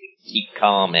advice to keep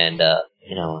calm and,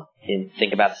 and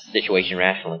think about the situation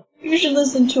rationally. You should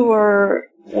listen to her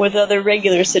with other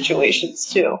regular situations,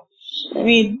 too. I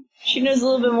mean, she knows a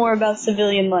little bit more about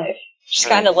civilian life. She's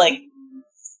kind of, really,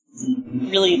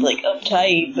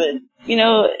 uptight, but,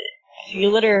 if you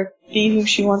let her be who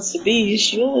she wants to be,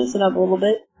 she'll loosen up a little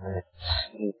bit.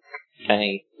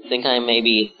 I think I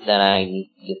need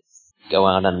to go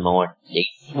out on more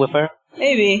dates with her.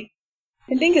 Maybe.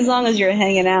 I think as long as you're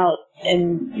hanging out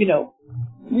and,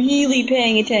 really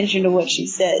paying attention to what she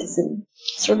says and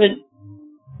sort of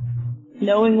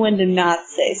knowing when to not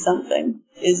say something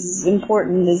is as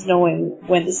important as knowing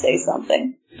when to say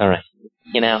something. Alright.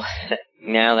 Now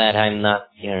that I'm not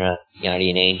your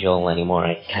guardian angel anymore,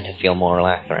 I kind of feel more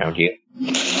relaxed around you.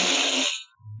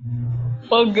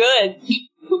 Well, good.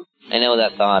 I know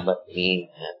that's odd, but you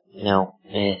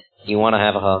want to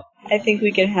have a hug? I think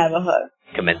we can have a hug.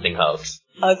 Commencing hugs.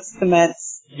 Hugs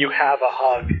commence. You have a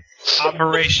hug.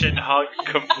 Operation Hug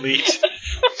complete.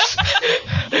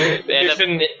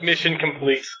 Mission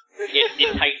complete.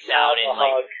 It types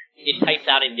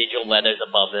out in digital letters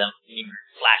above them,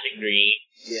 flashing green.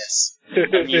 Yes. A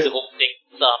musical thing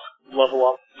up. Level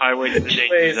up. Highway to the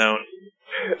danger zone.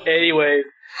 Anyways,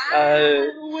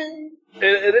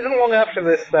 it isn't long after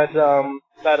this that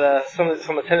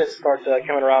some attendants start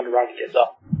coming around to round the kids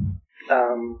up.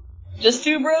 Just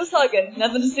two bros hugging.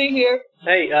 Nothing to see here.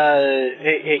 Hey,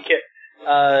 kid.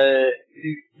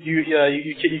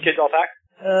 You kids all packed?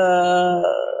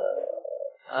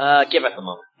 Give us a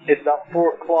moment. It's about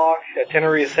 4 o'clock.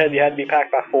 Itinerary said you had to be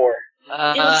packed by 4.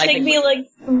 It'll take me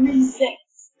 3 seconds.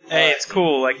 Hey, it's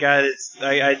cool. I got it.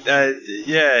 I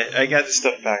got the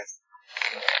stuff back.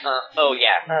 Oh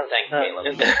yeah. Thanks,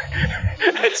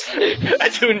 Caleb. I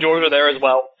two and George are there as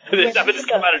well. This happened to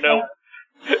come out of nowhere.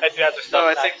 I do have their stuff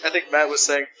No, back. I think Matt was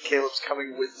saying Caleb's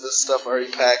coming with the stuff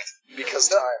already packed because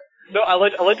time. No, I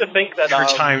like to think that Her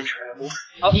time travel.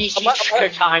 He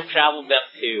time traveled them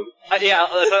too. Yeah,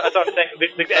 that's what I'm saying.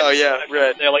 Oh yeah,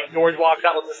 right. They're like George walks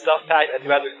out with his stuff packed, and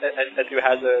Etu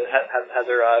has her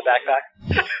backpack.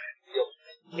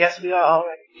 Yes, we are all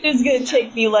ready. It's gonna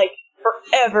take me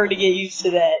forever to get used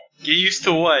to that. Get used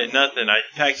to what? Nothing. I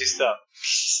packed your stuff.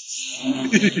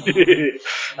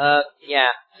 Yeah,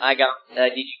 I got.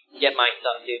 Did you get my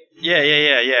stuff too?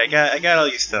 Yeah. I got all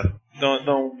your stuff. Don't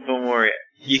worry.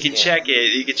 You can check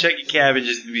it. You can check your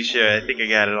cabbages to be sure. I think I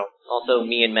got it all. Also,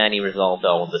 me and Manny resolved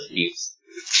all disputes.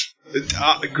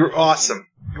 Awesome.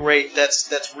 Great. That's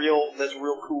real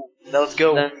cool. Now let's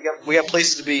go. We got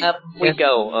places to be. We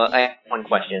go. I have one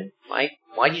question.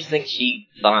 Why do you think she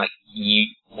thought you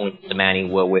pointed to Manny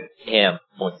were with him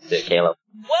pointed to Caleb?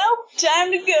 Well,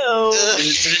 time to go.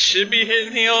 It should be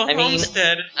hitting the old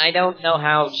homestead. I don't know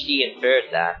how she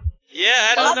inferred that.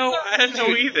 Yeah, I don't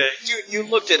know either. Dude, you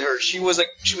looked at her. She was a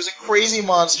crazy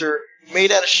monster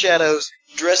made out of shadows,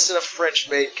 dressed in a French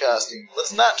maid costume.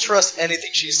 Let's not trust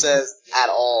anything she says at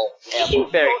all. Ever.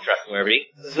 Very trustworthy.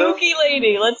 Spooky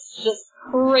lady. Let's just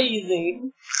crazy.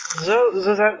 So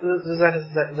that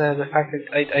the fact that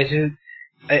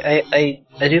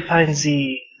I do find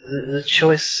the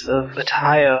choice of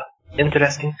attire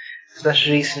interesting,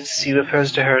 especially since she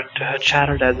refers to her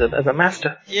child as a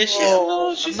master. Yeah,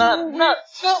 she's I'm not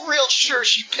real sure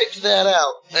she picked that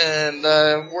out, and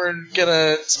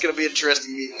it's gonna be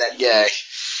interesting meeting that guy.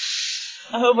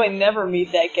 I hope I never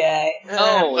meet that guy.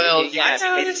 Oh, well, yeah.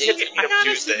 I'm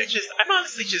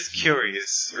honestly just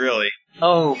curious, really.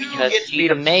 Oh, You because get to she's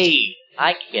meet a a- maid.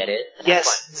 I get it.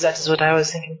 Yes, that is what I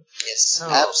was thinking. Yes, Oh,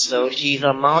 so absolutely. she's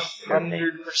a monster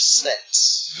maid.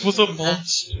 100%. Was a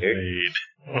monster maid.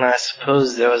 I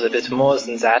suppose there was a bit more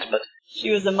than that, but She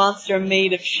was a monster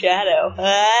made of shadow.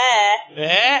 Ah!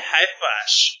 High five.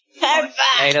 High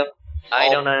five! I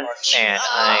don't understand.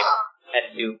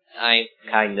 I'm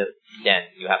kind of dense.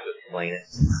 You have to explain it.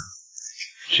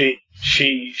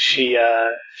 she She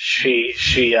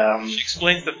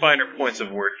explains the finer points of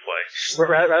wordplay.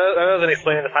 rather than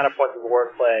explaining the finer points of the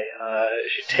wordplay,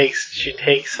 she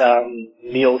takes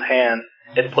Neil's hand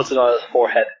and puts it on his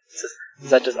forehead. Says, "Is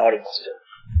that just audible still?"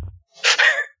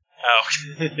 Oh.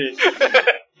 and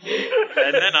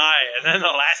then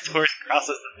the last horse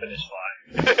crosses the finish line.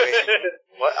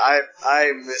 What?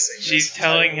 I'm missing. She's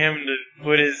telling him to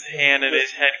put his hand in his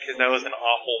head because that was an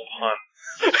awful pun.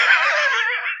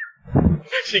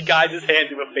 She guides his hand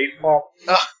to a face palm.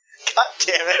 Oh, God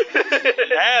damn it!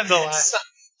 And the last.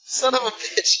 Son of a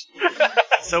bitch.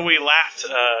 So we laughed.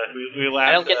 We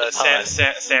I don't laughed. get the pun.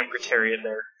 Sam Criterion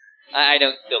there. I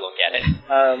still don't get it.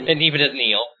 And neither does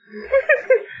Neil.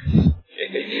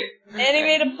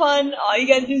 Animate a pun, all you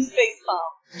gotta do is face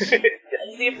palm.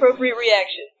 That's the appropriate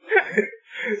reaction.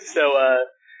 So,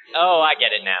 Oh, I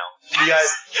get it now. you guys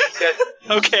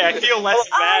Okay, I feel less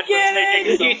bad for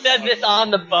taking some. You said this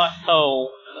on the bus home.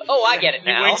 Oh, I get it He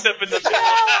now. wakes up in the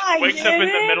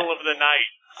middle of the night.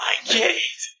 I get it.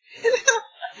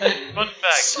 Fun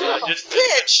fact. Just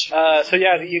Bitch! so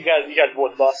yeah, you guys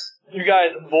board the bus. You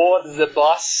guys board the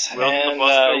bus. Well, and, the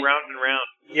bus go round and round.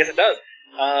 Yes, it does.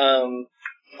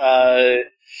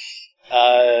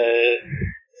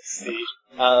 Let's see.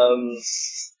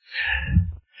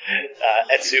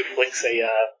 Etsu flicks a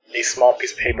small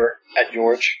piece of paper at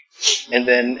George, and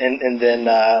then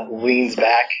leans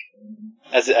back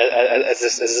as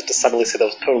if to suddenly say that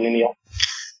was totally Neil.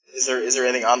 Is there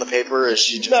anything on the paper, or is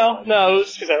she just... No,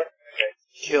 she's there.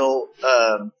 He'll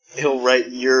write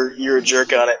you're a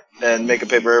jerk on it and make a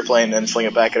paper airplane and fling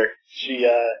it back at her. She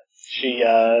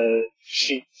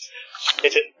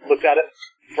hits it, looks at it,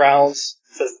 frowns,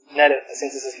 says, "Ned, I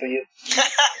think this is for you."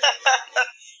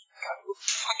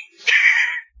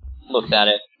 Looks at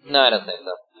it. No, I don't think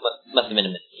so. Must have been a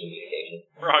miscommunication.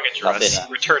 Wrong address.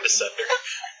 Return to sender.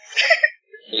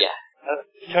 Yeah.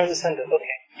 Turns to sender.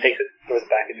 Okay. Takes it, throws it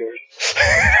back at George.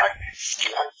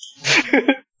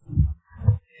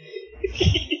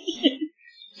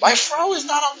 My fro is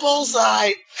not a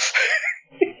bullseye!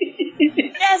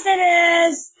 Yes, it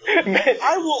is!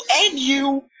 I will end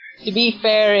you! To be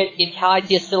fair, it's tied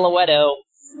to your silhouetto.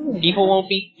 People won't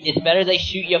be... It's better they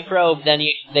shoot your probe than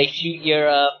they shoot your,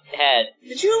 head.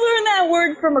 Did you learn that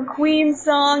word from a Queen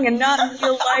song and not in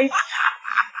real life? I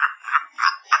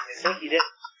think he did.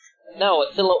 No,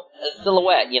 a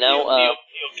silhouette, you know? Neil,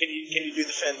 can you do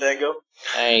the Fandango?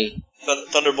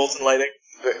 Thunderbolts and lightning?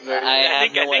 I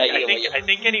have no idea. I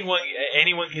think anyone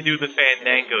can do the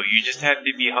Fandango. You just have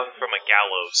to be hung from a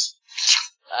gallows.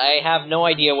 I have no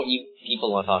idea what you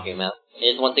people are talking about. It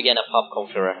is once again a pop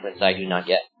culture reference I do not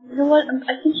get. You know what?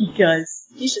 I think he does.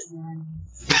 He's just lying.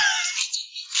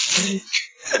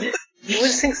 You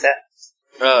would think that.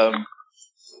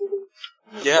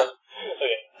 Yeah.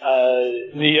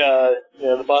 Okay.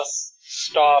 The bus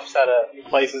stops at a few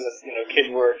places. Kids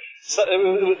were, as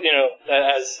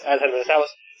had been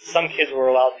established, some kids were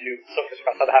allowed to social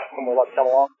outside the house, some were allowed to come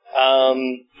along.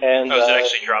 And it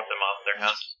actually dropped them off at their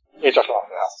house. It dropped them off at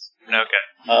their house. Okay.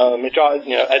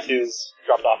 Etsu's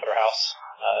dropped off at her house.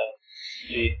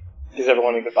 She gives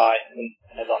everyone a goodbye and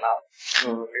heads on out.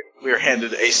 We are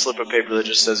handed a slip of paper that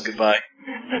just says goodbye.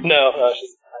 No,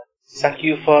 she's, thank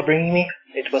you for bringing me.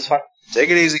 It was fun. Take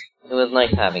it easy. It was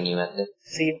nice having you, Etsu.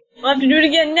 See you. We'll have to do it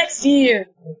again next year.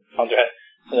 On her head.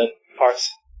 And then parts.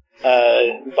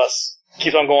 Bus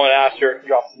keeps on going after,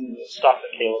 stops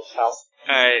at Caleb's house.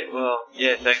 Alright, well,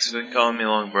 yeah, thanks for calling me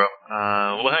along, bro.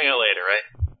 We'll hang out later, right?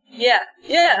 Yeah.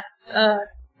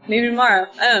 Maybe tomorrow.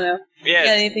 I don't know. Yeah. You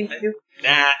got anything to do?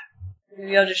 Nah,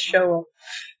 Maybe I'll just show up.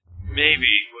 maybe.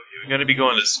 We're gonna be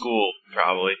going to school,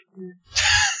 probably.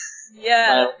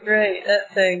 Yeah, right,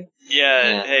 that thing.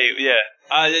 Yeah. Hey, yeah.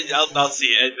 I'll see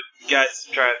you. Guys,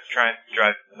 try and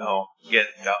drive home. Get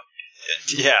out.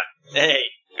 Yeah. Hey,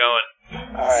 going.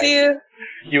 Alright. See you.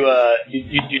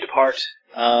 You depart.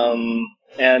 The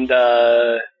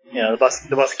bus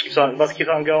keeps on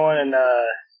going, and the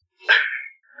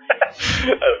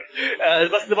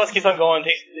bus keeps on going.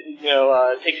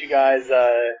 Takes you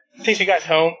guys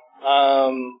home.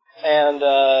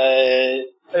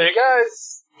 You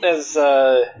guys, as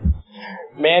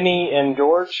Manny and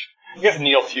George, I guess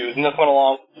Neil too, is Neil coming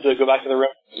along to go back to the room?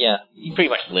 Yeah, he pretty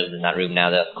much lives in that room now.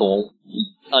 That's cool.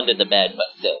 Under the bed, but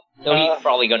still. So he's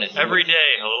probably going to... Every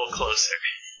day, a little closer.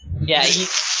 Yeah,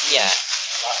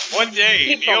 One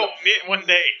day, Neil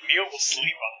will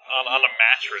sleep on a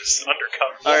mattress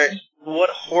undercover. Alright, what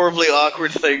horribly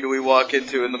awkward thing do we walk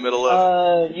into in the middle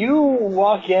of? You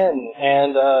walk in,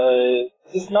 and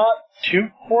it's not too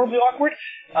horribly awkward.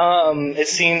 It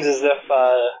seems as if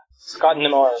Scott and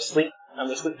Emma are asleep.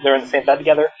 They're in the same bed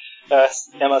together.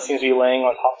 Emma seems to be laying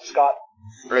on top of Scott.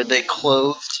 Are they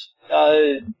clothed?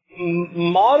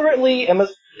 Moderately. Emma,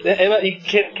 you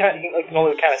can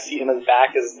only kind of see Emma's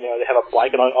back as they have a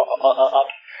blanket on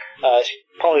up.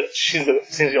 She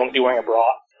seems to only be wearing a bra.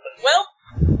 Well,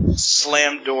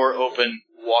 Slam door open,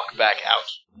 walk back out.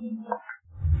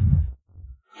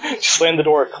 Slam the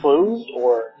door closed,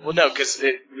 or? Well, no, because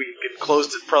we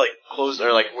closed it, probably closed,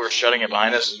 or like we're shutting it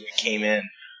behind us as we came in.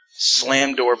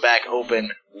 slam door back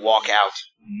open, walk out.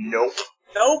 Nope.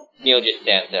 Neil just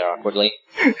stands there awkwardly.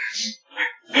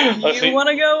 You want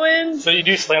to go in? So you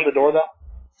do slam the door, though?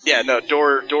 Yeah, no,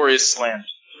 door is slammed.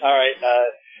 Alright,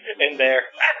 in there.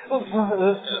 If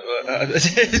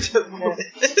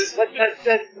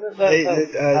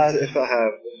I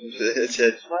have,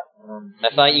 I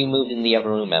thought you moved in the other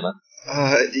room, Emma.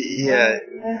 yeah.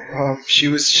 She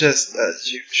was just,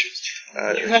 You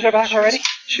got her back already?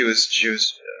 she was,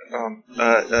 Oh,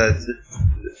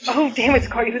 damn it,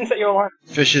 Scott, you didn't set your alarm.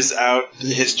 fishes out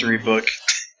the history book.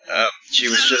 She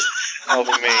was just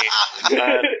helping me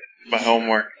my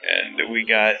homework, and we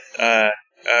got, I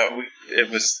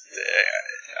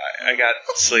got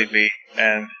sleepy,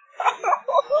 and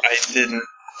I didn't,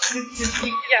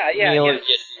 Neil is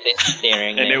just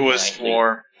staring. And there it was blankly.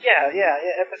 for. Yeah.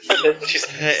 She's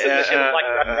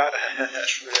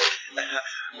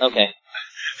Okay.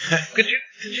 Could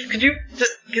you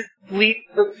just leave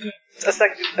a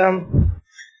second?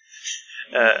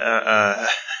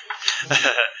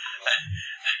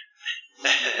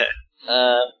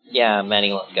 Yeah,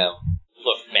 Manny, let's go.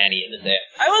 Look, Manny is there.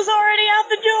 I was already out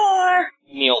the door.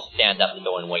 Neil stands up the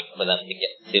door and waits for them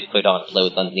to put on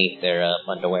clothes underneath their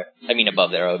underwear. I mean,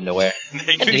 above their underwear.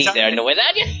 Underneath their underwear.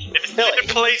 That just It's to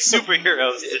play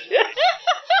superheroes.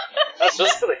 That's so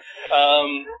silly.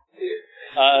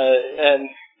 And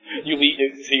you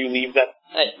leave. So you leave then.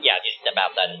 yeah, just step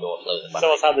outside the door, close it.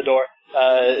 So outside the door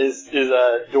is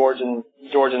George and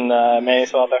Manny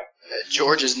still out there?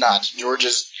 George is not. George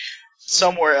is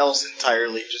somewhere else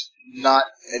entirely, just not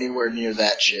anywhere near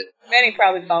that shit. Manny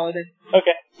probably followed it.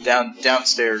 Okay.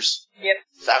 Downstairs. Yep.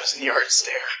 1,000-yard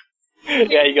stare.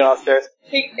 Yeah, you go upstairs.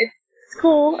 Hey, it's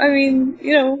cool. I mean,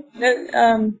 you know,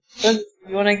 you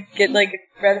want to get like a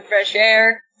breath of fresh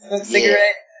air, smoke a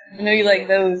cigarette. I know you like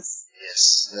those.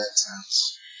 Yes, that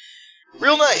sounds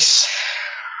real nice.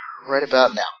 Right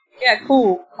about now. Yeah,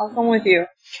 cool. I'll come with you.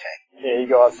 Yeah, you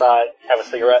go outside, have a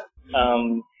cigarette.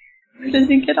 Where does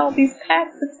he get all these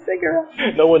packs of cigarettes?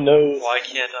 No one knows. Why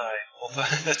can't I? Well,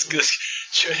 that's good.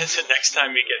 Next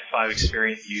time you get 5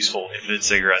 experience, useful infinite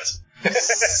cigarettes.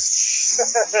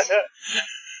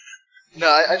 No,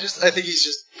 I think he's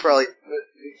just probably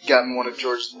gotten one of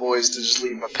George's boys to just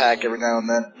leave him a pack every now and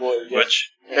then.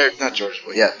 Which? Not George's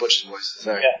boy. Yeah, Butch's boys.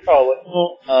 Sorry. Yeah, probably.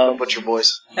 Don't Butcher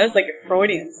boys. That was like a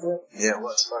Freudian slip. Yeah, it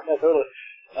was. Yeah, totally.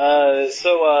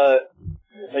 So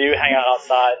you hang out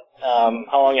outside.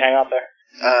 How long you hang out there?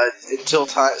 Until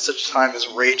such time as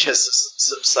rage has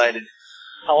subsided.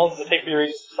 How long does it take for your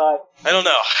to subside? I don't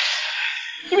know.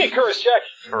 Give me a courage check.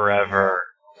 Forever.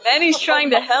 Manny's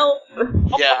trying to help.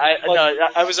 Yeah,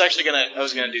 I was actually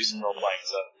gonna do some role playing.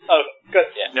 So. Oh, good.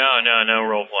 Yeah. No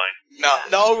role playing.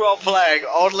 No role playing,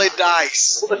 only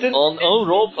dice. Well, Oh,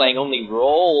 role playing, only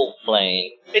role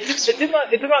playing. it did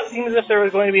not seem as if there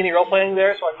was going to be any role playing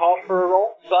there, so I called for a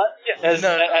roll. But yeah, as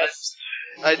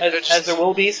there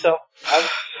will be, so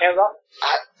hands off.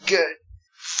 Good.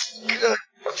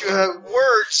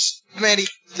 Words, Manny.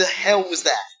 The hell was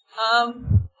that?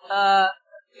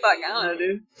 Fuck, I don't know,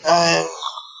 dude.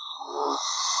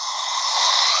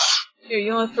 Here,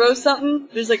 you wanna throw something?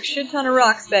 There's like a shit ton of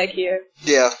rocks back here.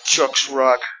 Yeah, chucks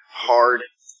rock hard.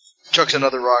 Chucks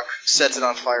another rock, sets it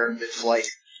on fire in mid-flight.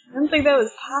 I don't think that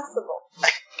was possible.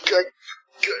 Good.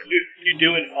 You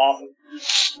do it awesome.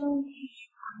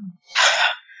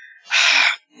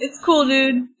 It's cool,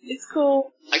 dude. It's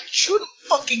cool. I shouldn't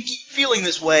fucking keep feeling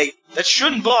this way. That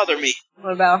shouldn't bother me.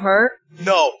 What about her?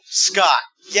 No, Scott.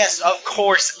 Yes, of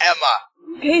course,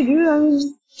 Emma. Okay, dude, I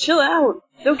mean, chill out.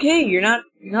 It's okay, you're not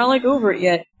like over it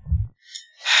yet.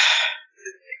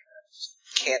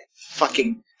 Can't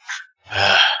fucking...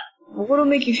 What'll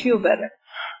make you feel better?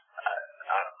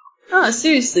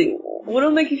 Seriously,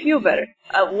 what'll make you feel better?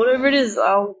 Whatever it is,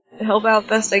 I'll help out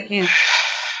best I can.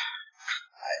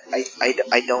 I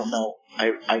don't know.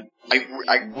 I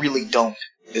really don't,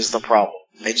 is the problem.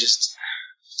 Just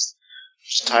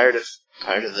tired of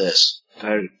this.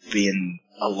 Tired of being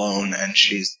alone and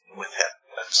she's with him.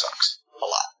 That sucks a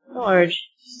lot. George,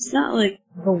 it's not like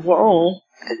the world.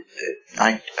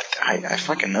 I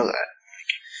fucking know that.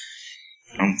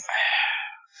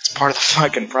 It's part of the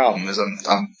fucking problem is I'm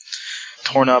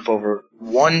torn up over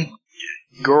one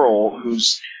girl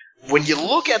who's, when you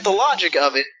look at the logic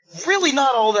of it, really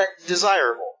not all that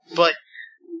desirable. But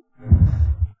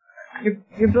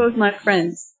You're both my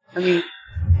friends. I mean,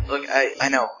 look, I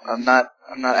know I'm not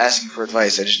asking for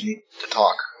advice. I just need to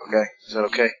talk. Okay, is that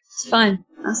okay? it's fine.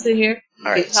 I'll sit here.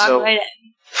 All right. You talk right at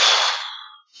me.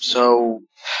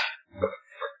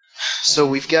 So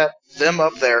we've got them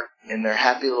up there in their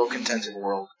happy little contented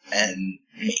world, and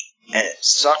me And it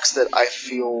sucks that I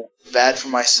feel bad for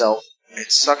myself.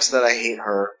 It sucks that I hate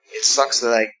her. It sucks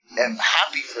that I am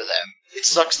happy for them. It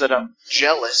sucks that I'm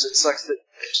jealous. It sucks that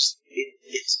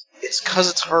it's because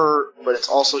it's her, but it's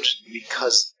also just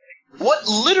because. What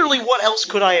else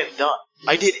could I have done?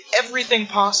 I did everything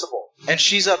possible, and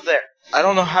she's up there. I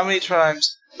don't know how many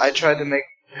times I tried to make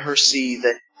her see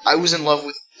that I was in love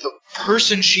with the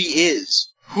person she is,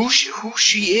 who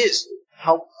she is,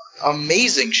 how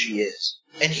amazing she is,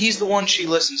 and he's the one she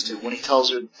listens to when he tells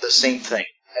her the same thing.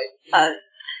 I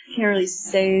can't really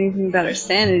say anything about her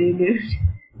sanity, dude.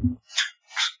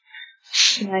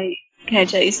 Can I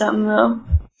tell you something though?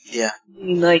 Yeah. I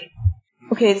mean, like,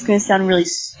 okay, it's gonna sound really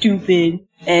stupid,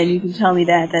 and you can tell me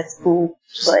that, that's cool,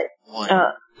 but,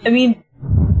 I mean,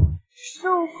 you're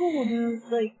so cool, dude,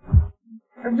 like,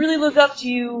 I really look up to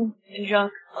you and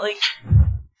Junk, like,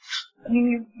 I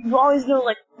mean, you always know,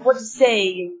 like, what to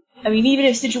say. I mean, even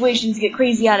if situations get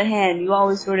crazy out of hand, you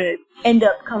always sort of end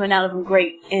up coming out of them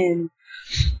great, and,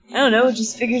 I don't know, it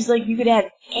just figures like you could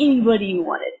have anybody you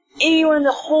wanted. Anyone in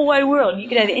the whole wide world. You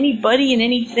could have anybody and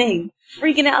anything.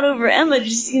 Freaking out over Emma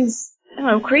just seems, I don't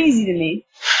know, crazy to me.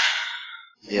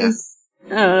 Yeah. I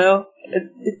don't know.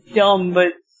 It's dumb,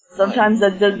 but sometimes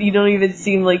you don't even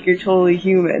seem like you're totally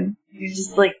human. You're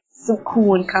just, like, so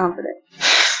cool and confident.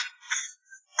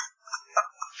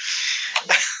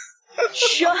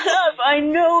 Shut up! I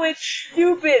know it's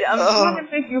stupid! I'm trying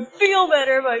to make you feel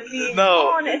better by being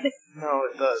honest. No,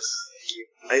 it does.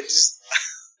 I just...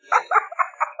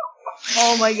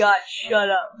 Oh my god, shut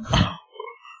up.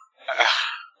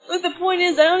 But the point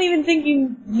is, I don't even think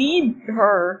you need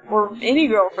her, or any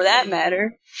girl for that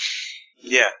matter.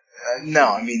 Yeah. No,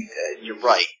 I mean, you're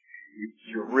right.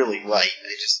 You're really right.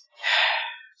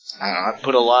 I don't know, I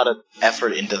put a lot of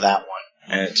effort into that one,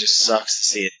 and it just sucks to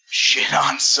see it shit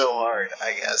on so hard,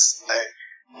 I guess.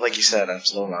 Like you said, I'm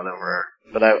still not over her,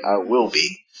 but I will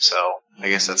be, so I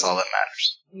guess that's all that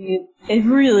matters. It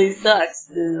really sucks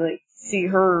to, like, see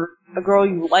her, a girl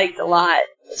you liked a lot,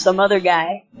 some other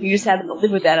guy. You just happen to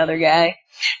live with that other guy.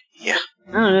 Yeah.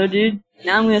 I don't know, dude.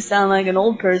 Now I'm gonna sound like an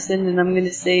old person, and I'm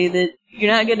gonna say that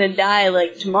you're not gonna die,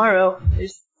 like, tomorrow.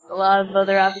 There's a lot of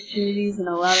other opportunities and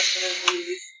a lot of other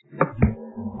movies.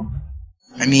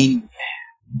 I mean,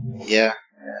 yeah,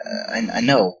 I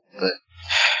know, but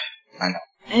I know.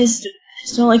 I just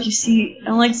don't like to see you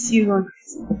going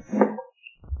crazy.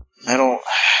 I don't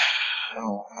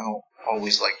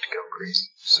always like to go crazy,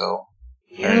 so.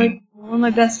 You're like one of my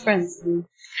best friends, dude.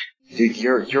 Dude,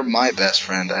 you're my best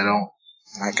friend.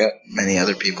 I got many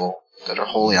other people that are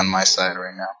wholly on my side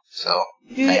right now, so.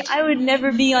 Dude, I would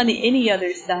never be on any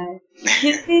other side. You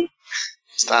kidding me?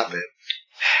 Stop it.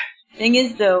 Thing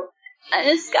is, though,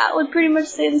 Scott would pretty much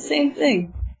say the same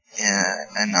thing. Yeah,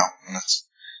 I know. That's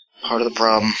part of the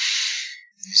problem.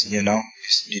 You know?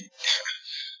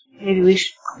 Maybe we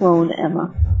should clone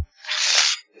Emma.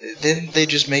 Didn't they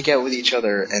just make out with each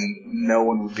other and no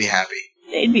one would be happy?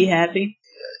 They'd be happy.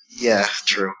 Yeah,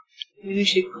 true. Maybe we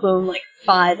should clone like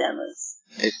 5 Emmas.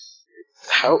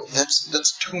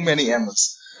 That's too many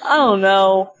Emmas. I don't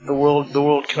know. The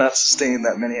world cannot sustain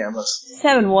that many Emmas. Just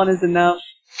having one is enough.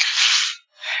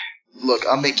 Look,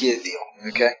 I'll make you a deal,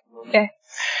 okay? Okay.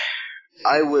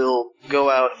 I will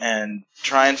go out and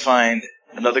try and find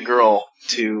another girl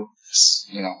to,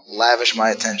 lavish my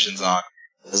attentions on.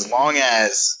 As long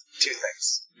as 2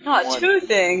 things. Oh, 2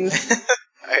 things?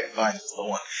 Alright, fine, that's the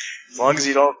one. As long as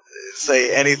you don't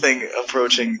say anything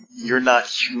approaching, you're not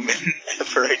human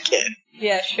ever again.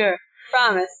 Yeah, sure.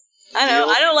 Promise. I know,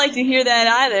 I don't like to hear that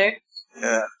either.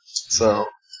 Yeah, so.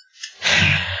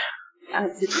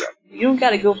 You don't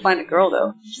gotta go find a girl,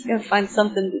 though. You just gotta find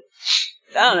something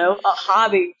I don't know, a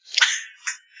hobby.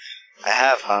 I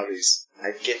have hobbies.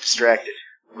 I get distracted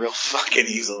real fucking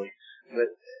easily. But,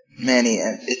 Manny,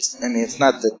 it's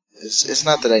not that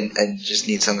I just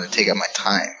need something to take up my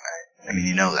time. I mean,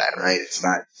 you know that, right? It's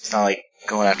not like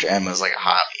going after Emma is like a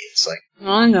hobby. It's like.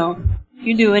 I know.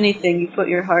 You do anything, you put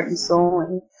your heart and soul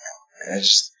in. And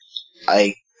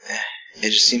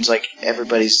it just seems like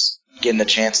everybody's getting a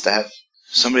chance to have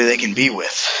somebody they can be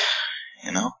with.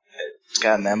 You know?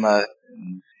 Scott and Emma,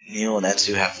 and Neil and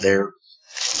Etsu have their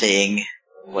thing,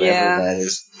 whatever that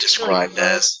is described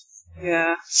as.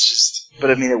 Yeah. It's just,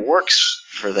 but I mean, it works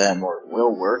for them, or it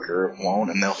will work, or it won't,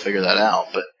 and they'll figure that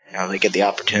out. But they get the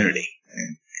opportunity.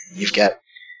 And you've got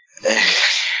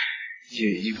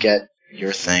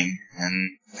your thing,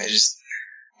 and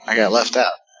I got left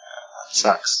out. It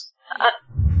sucks.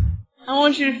 I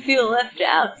want you to feel left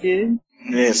out, dude. I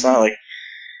mean, it's not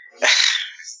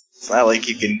like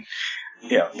you can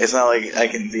it's not like I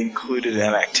can be included in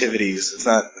activities. It's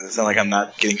not like I'm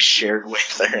not getting shared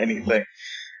with or anything.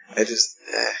 I just,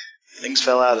 things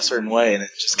fell out a certain way, and it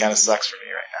just kind of sucks for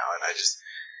me right now, and I just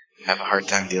have a hard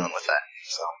time dealing with that,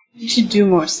 so. You should do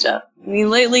more stuff. I mean,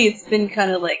 lately it's been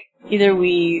kind of like, either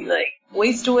we, like,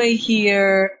 waste away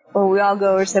here, or we all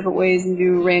go our separate ways and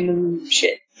do random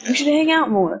shit. We should hang out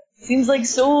more. Seems like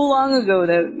so long ago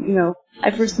that,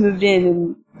 I first moved in,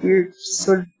 and we were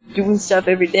sort of doing stuff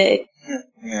every day.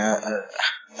 Yeah,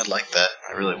 I'd like that.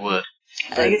 I really would.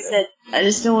 Like I said, I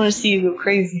just don't want to see you go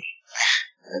crazy.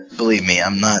 Believe me,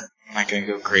 I'm not gonna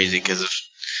go crazy because of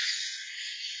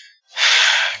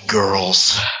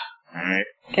girls. Alright?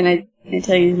 Can I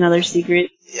tell you another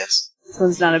secret? Yes. This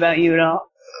one's not about you at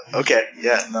all. Okay,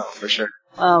 yeah, no, for sure.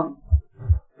 A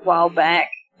while back,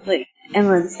 like,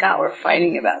 Emma and Scott were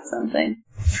fighting about something.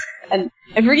 And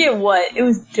I forget what. It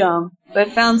was dumb. But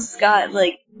I found Scott,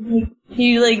 like,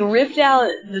 he ripped out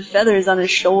the feathers on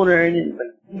his shoulder and it,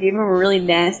 gave him a really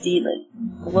nasty, like,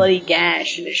 bloody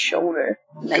gash in his shoulder.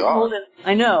 And I told him,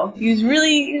 I know, he was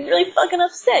really fucking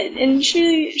upset. And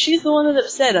she's the one that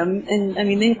upset him. And, I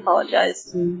mean, they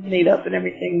apologized and made up and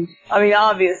everything. I mean,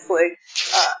 obviously.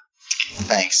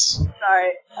 Thanks.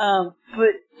 Sorry.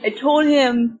 But I told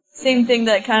him same thing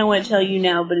that I kind of want to tell you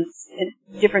now, but it's in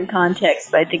a different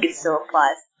context, but I think it still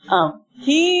applies.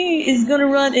 He is gonna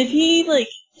run, if he, like,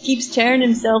 keeps tearing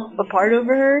himself apart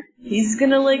over her, he's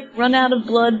gonna, like, run out of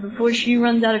blood before she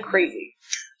runs out of crazy.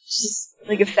 It's just,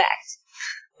 like, a fact.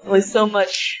 Only so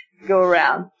much to go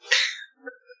around.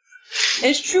 And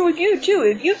it's true with you, too.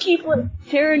 If you keep, like,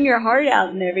 tearing your heart out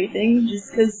and everything,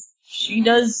 just because she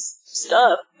does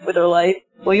stuff with her life,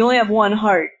 well, you only have one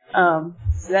heart, so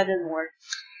that doesn't work.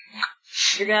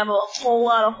 You're gonna have a whole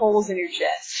lot of holes in your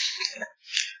chest.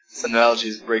 This analogy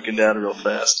is breaking down real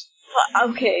fast.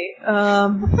 Okay,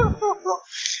 No,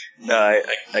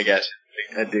 I got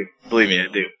you. I do. Believe me, I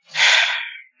do.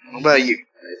 What about you?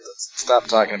 Let's stop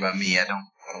talking about me. I don't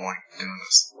want you doing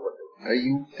this. Are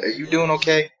you doing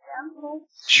okay?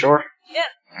 Sure? Yeah.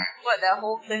 What, that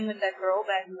whole thing with that girl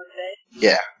back in the day?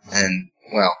 Yeah, and,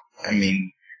 well, I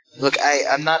mean, look,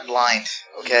 I'm not blind,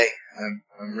 okay?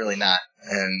 I'm really not.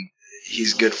 And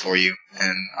he's good for you,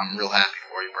 and I'm real happy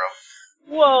for you,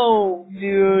 bro. Whoa,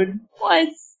 dude. What?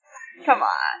 Come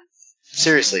on.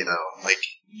 Seriously, though, like,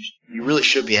 you really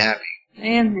should be happy. I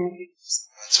am happy.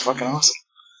 That's fucking awesome.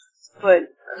 But,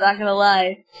 I'm not gonna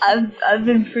lie, I've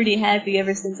been pretty happy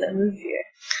ever since I moved here.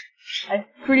 I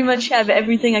pretty much have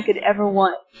everything I could ever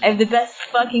want. I have the best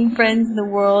fucking friends in the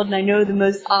world, and I know the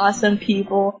most awesome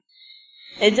people.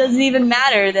 It doesn't even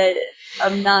matter that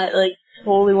I'm not, like,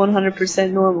 totally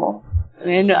 100% normal. I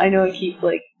mean, I know I keep,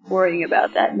 like, worrying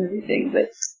about that and everything, but...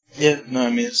 Yeah, no, I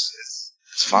mean, it's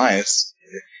fine. It's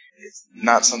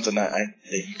not something that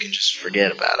you can just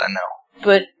forget about, I know.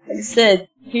 But, like I said,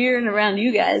 here and around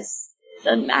you guys, it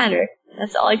doesn't matter.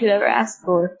 That's all I could ever ask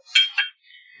for.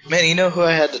 Man, you know who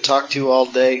I had to talk to all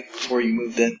day before you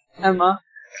moved in? Emma.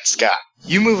 And Scott.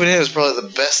 You moving in was probably the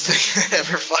best thing that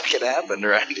ever fucking happened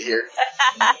around here.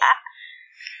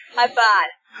 High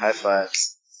five. High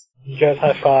fives. You guys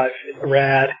high five.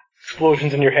 Rad.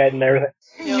 Explosions in your head and everything.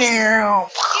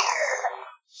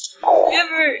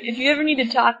 If you ever need to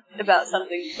talk about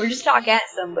something, or just talk at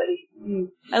somebody,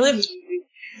 I live with you.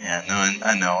 Yeah, no,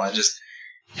 I know.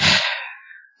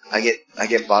 I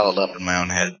get bottled up in my own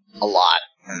head a lot,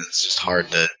 and it's just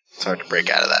hard to break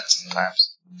out of that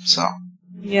sometimes. So.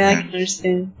 Yeah, I can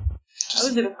understand. I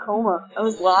was in a coma. I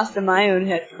was lost in my own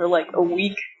head for like a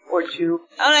week or two.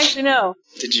 I don't actually know.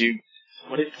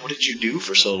 What did you do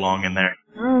for so long in there?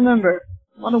 I don't remember.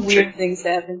 A lot of weird things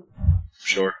happened.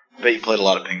 Sure. I bet you played a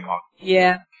lot of ping pong.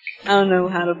 Yeah. I don't know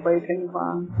how to play ping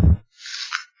pong.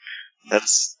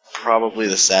 That's probably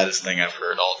the saddest thing I've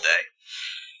heard all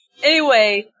day.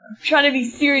 Anyway, I'm trying to be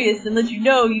serious and let you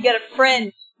know you got a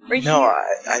friend right No, here.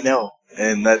 I know.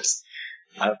 And that's...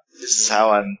 this is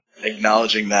how I'm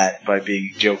acknowledging that, by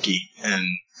being jokey and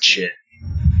shit.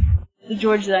 The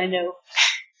George that I know.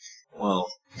 Well,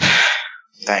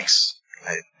 thanks.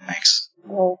 Thanks.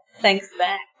 Well, thanks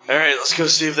back. Alright, let's go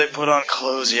see if they put on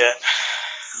clothes yet.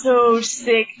 So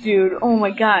sick, dude. Oh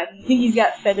my god. You think he's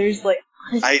got feathers like...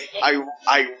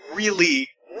 I really,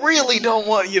 really don't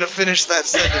want you to finish that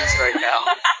sentence right now.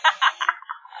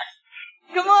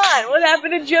 Come on, what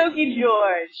happened to Jokey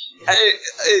George?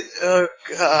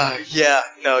 Yeah,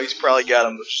 no, he's probably got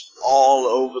them all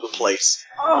over the place.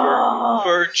 Oh.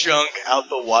 Bird junk out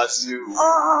the wazoo.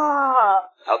 Oh.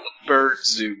 Out the bird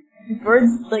zoo.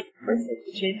 Birds like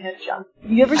should have junk.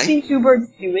 Have you ever seen two birds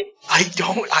do it? I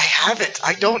haven't.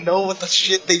 I don't know what the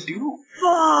shit they do.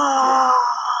 Fuck!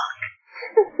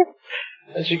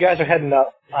 as you guys are heading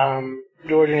up,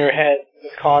 George in your head, the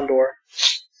Condor.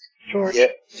 George,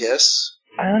 Yes?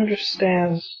 I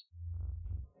understand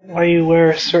why you wear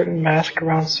a certain mask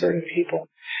around certain people.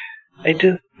 I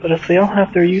do, but if they all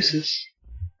have their uses,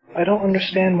 I don't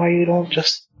understand why you don't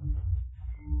just...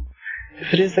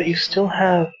 If it is that you still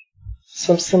have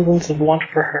some semblance of want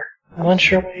for her, I'm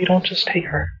unsure why you don't just take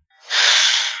her.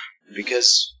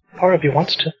 Because Part of you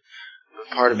wants to.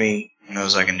 part of me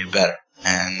knows I can do better,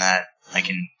 and that I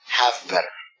can have better,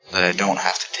 that I don't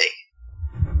have to take.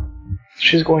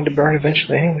 She's going to burn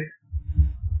eventually anyway.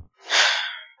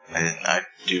 I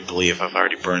do believe I've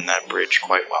already burned that bridge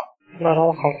quite well. Not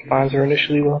all concubines are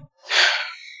initially well.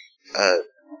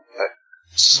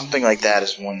 Something like that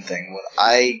is one thing. What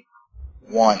I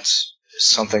want is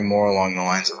something more along the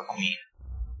lines of a queen.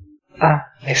 Ah,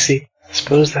 I see. I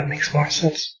suppose that makes more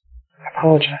sense. I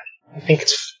apologize. I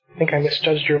think I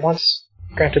misjudged your wants.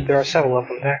 Granted, there are several of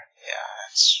them there. Yeah,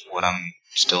 that's what I'm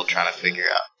still trying to figure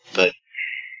out. But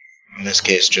in this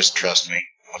case, just trust me,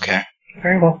 okay?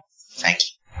 Very well. Thank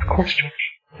you. Of course, George.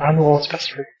 I'm the one that's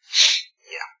best for you.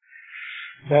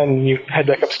 Yeah. Then you head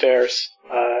back upstairs.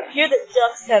 Here the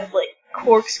ducks have, like,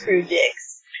 corkscrew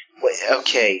dicks. Wait,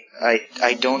 okay,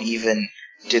 I don't even...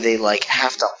 Do they, like,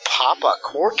 have to pop a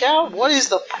cork out? What is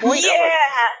the point of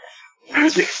it?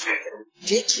 It's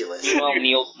ridiculous. Well,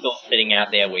 Neil's still sitting out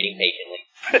there waiting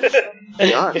patiently.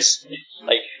 Ducks.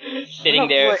 Like, sitting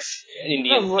there,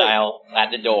 Indian style,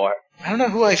 at the door. I don't know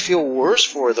who I feel worse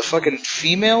for, the fucking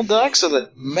female ducks or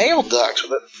the male ducks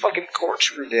with a fucking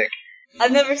corkscrew dick.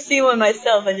 I've never seen one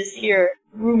myself. I just hear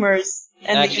rumors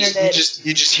and the internet.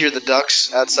 You just hear the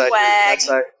ducks outside Quack.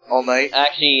 all night.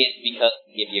 Actually, it's because,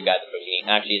 if you guys are pushing,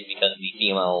 actually it's because the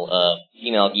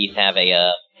female geese have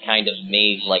a, kind of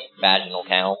mage-like vaginal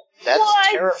canal. That's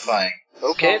What? terrifying.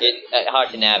 Okay. It's hard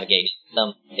to navigate.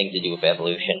 Something to do with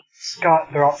evolution. Scott,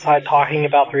 they're outside talking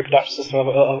about the reproductive system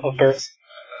of birds.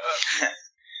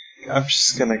 I'm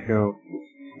just gonna go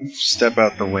step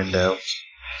out the window.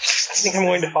 I think I'm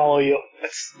going to follow you.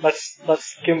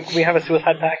 Can we have a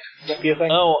suicide pact? Would that be a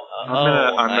thing? I'm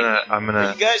gonna.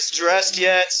 Are you guys dressed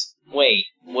yet? Wait,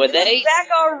 were they? Back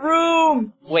our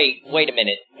room! Wait a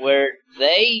minute. Were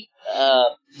they,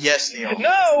 Yes, Neil.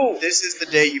 No! This is the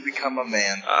day you become a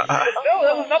man. No,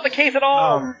 that was not the case at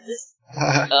all!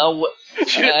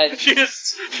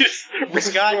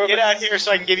 Scott, get out here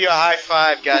so I can give you a high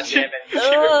five, goddammit.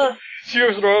 She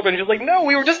was up and she's like, no,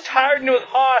 we were just tired and it was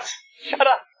hot. Shut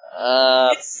up.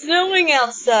 It's snowing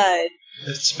outside.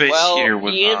 The space heater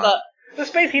was on. The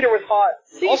space heater was hot.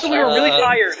 Also, we were really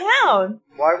tired. Town.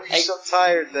 Why were you so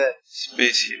tired then?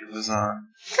 Space heater was on.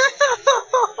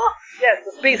 Yes,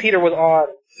 the space heater was on.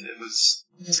 It was.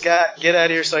 Scott, get out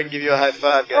of here so I can give you a high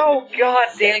five, goddammit. Oh, god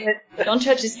damn it. Don't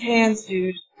touch his hands,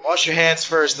 dude. Wash your hands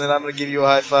first, and then I'm gonna give you a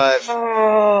high five.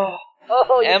 Oh,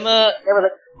 Emma?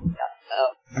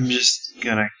 I'm just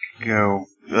gonna go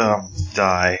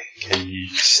die. Can you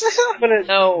just... I'm gonna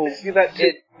do that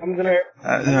too. I'm gonna...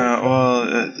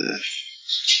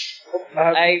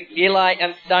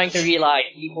 I'm starting to realize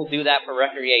people do that for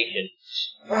recreation.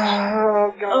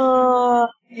 Oh, god.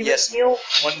 Yes,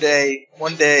 one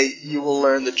day you will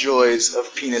learn the joys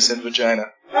of penis and vagina.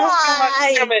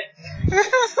 Why? Damn it.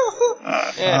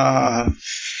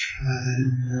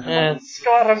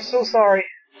 Scott, I'm so sorry.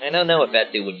 I don't know if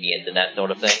Betsy would be into that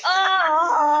sort of thing.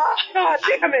 God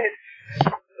damn it.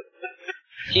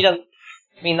 She doesn't...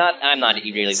 I mean, I'm not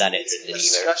really that interested either.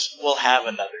 Discussion we'll have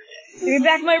another day. Give me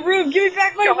back my room! Give me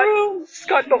back my room!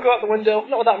 Scott, don't go out the window.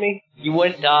 Not without me. You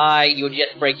wouldn't die, you would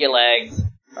just break your legs.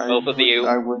 Both of you.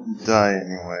 I wouldn't die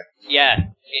anyway. Yeah.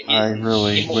 I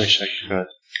really wish I could.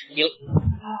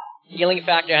 Healing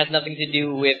factor has nothing to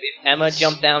do with if Emma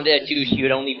jumped down there too, she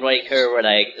would only break her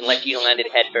legs unless she landed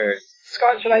head first.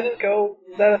 Scott, should I just go?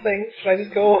 Is that a thing? Should I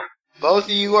just go? Both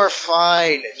of you are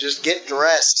fine. Just get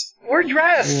dressed. We're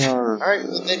dressed! Alright,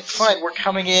 then fine, we're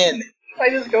coming in. Should I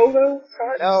just go though,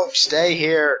 Scott? No, stay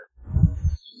here.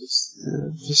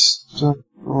 Just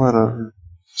whatever.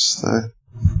 Stay.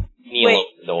 Neil Wait.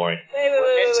 opened the door. Wait.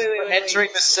 We're entering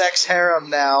the sex harem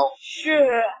now.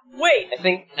 Sure. Wait. I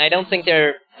think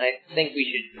we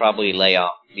should probably lay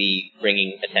off the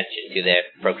bringing attention to their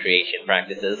procreation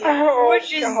practices.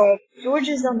 Oh, George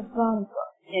is on the bottom bunk,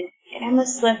 and Emma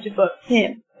slept above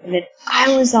him, and then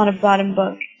I was on a bottom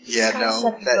bunk. Yeah, Scott no,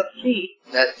 slept above me.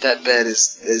 that bed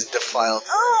is defiled.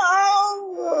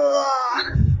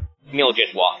 Neil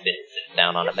just walks in and sits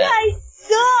down on a You bed. guys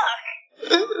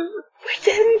suck! We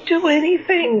didn't do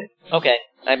anything! Okay,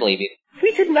 I believe you.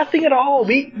 We did nothing at all!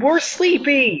 We were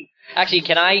sleepy! Actually,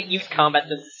 can I use combat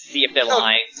to see if they're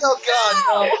lying? Oh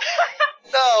god,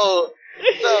 no. No.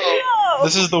 No!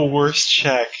 This is the worst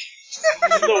check.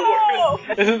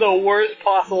 This is the worst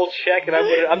possible check, and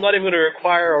I'm not even going to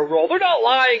require a roll. They're not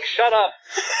lying. Shut up.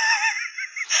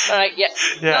 All right, yeah.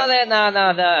 Yeah. No.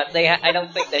 I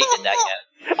don't think they did that yet.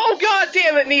 Oh God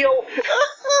damn it, Neil! Neil,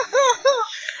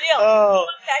 Oh.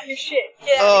 pack your shit.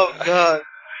 Get out Oh god.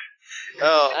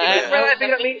 Oh I- Did you do the red eye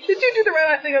thing at me? Did you do the red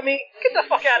eye thing at me? Get the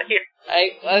fuck out of here!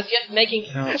 I was just making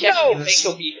No. checking No. your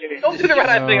facial features. Don't do the red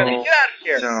eye thing at me. No. Get out of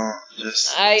here! Don't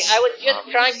just. I was just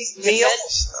trying to Neil?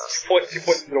 Stop. She points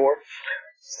to the door.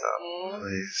 Stop.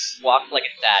 Please. walk like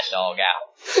a sad dog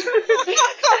out.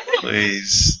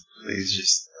 Please. Please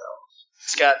just.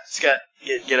 Scott,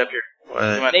 get up here. What?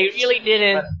 Come on. They really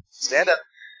didn't. Stand up.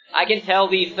 I can tell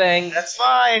these things. That's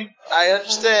fine. I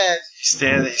understand. He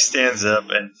stands up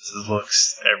and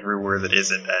looks everywhere that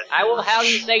isn't at. I will have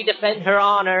you say defend her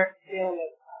honor.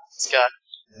 Scott.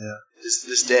 Yeah.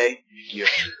 This day, you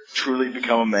have truly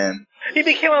become a man. He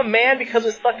became a man because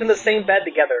we slept in the same bed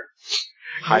together.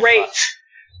 High Great.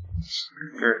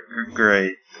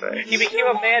 Great. Thanks. He became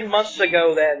a man months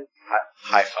ago then.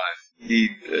 High five. He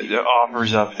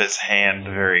offers up his hand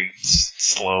very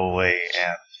slowly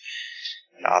and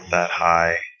not that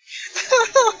high.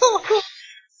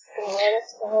 Oh, I'm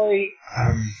sorry.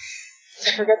 I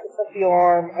forgot to set the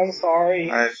alarm. I'm sorry.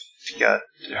 I've got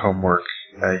homework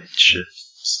I should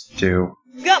do.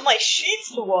 You got my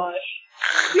sheets to wash.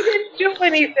 You didn't do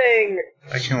anything.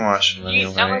 I can wash them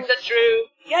You telling anyway. the truth.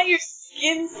 You got your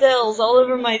skin cells all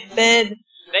over my bed.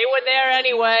 They were there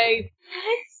anyway.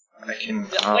 I can.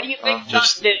 What do you think I'll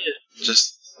about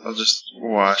dishes? I'll just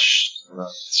wash them.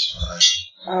 It's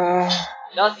fine.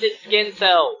 Dusted skin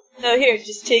cells. No, here,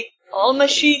 just take all my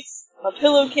sheets, my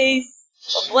pillowcase,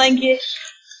 my blanket.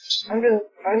 I'm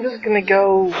just gonna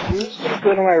go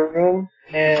to my room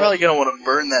You're and probably gonna want to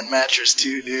burn that mattress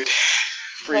too, dude.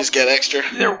 Freeze get extra.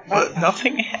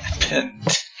 Nothing happened.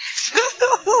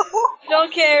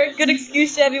 Don't care. Good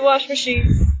excuse to have you wash my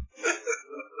sheets.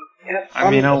 I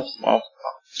mean, I'll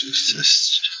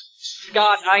just.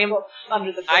 Scott,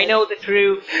 Under the bed. I know the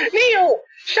truth. Neil,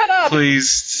 shut up. Please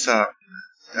stop.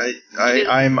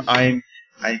 I'm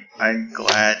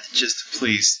glad. Just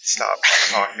please stop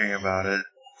talking about it.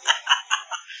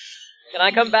 Can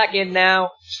I come back in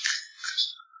now?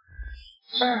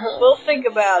 We'll think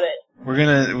about it.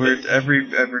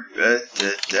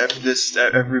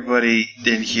 Everybody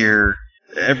in here,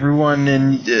 everyone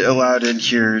allowed in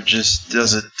here just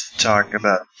doesn't talk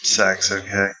about sex,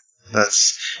 okay?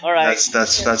 All right.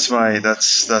 That's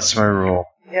my rule.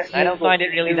 Yes, I don't find it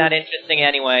really that interesting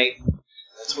anyway.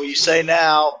 That's what you say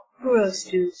now. Gross,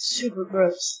 dude. Super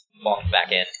gross. Walk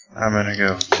back in. I'm gonna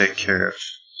go take care of.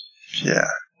 Yeah.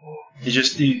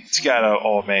 He's got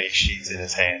all many sheets in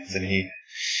his hands, and he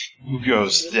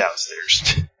goes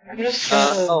downstairs. I'm just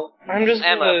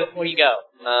Emma, before you go,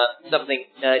 something.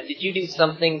 Did you do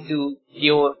something to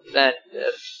deal with that?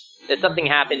 Something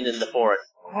happened in the forest.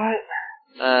 What?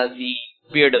 The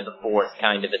spirit of the forest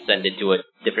kind of ascended to a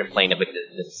different plane of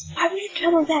existence. Why would you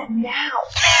tell her that now?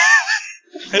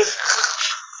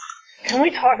 Can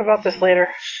we talk about this later?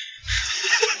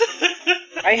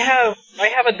 I have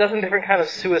a dozen different kind of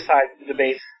suicide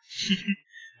debates.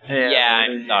 Yeah,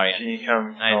 I'm sorry. Can you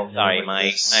come? I'm sorry,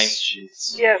 Mike.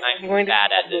 Yes, I'm going to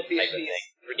bad at help this with these type of sheets. thing.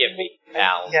 Forgive me,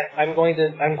 pal. Yes, I'm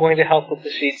going to help with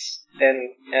the sheets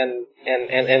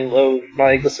and loathe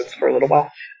my existence for a little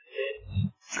while.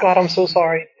 Scott, I'm so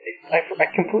sorry. I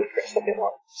completely forgot something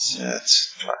wrong.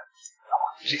 That's fine.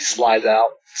 She slides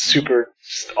out, super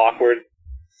awkward.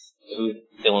 Who's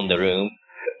still in the room?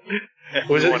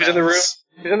 Who's in the room?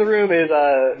 Who's in the room is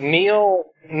Neil,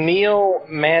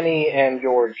 Manny, and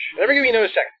George. Never give me a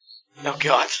notice check. Oh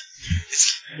god.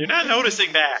 You're not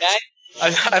noticing that.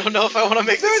 I don't know if I want to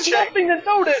make this There's check. nothing to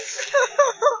notice.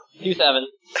 2-7.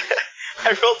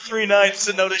 I rolled 3 9s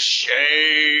to notice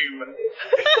shame.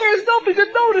 There's nothing to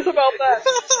notice about that.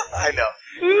 I know.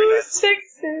 Ooh, 6s.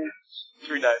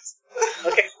 3 9s.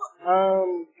 Okay.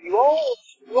 You all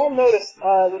notice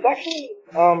there's actually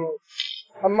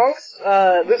amongst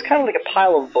there's kind of like a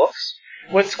pile of books.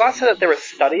 When Scott said that they were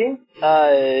studying,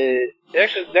 it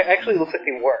actually looks like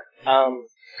they were.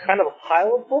 Kind of a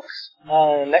pile of books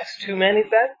next to Manny's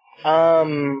bed. But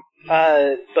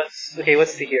okay,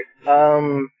 let's see here.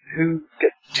 Who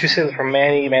get 2 cents from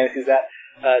Manny? Manny sees that.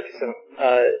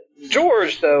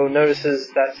 George though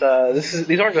notices that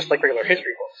these aren't just like regular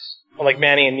history books. Like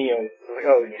Manny and Neo, like,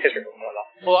 oh, history books.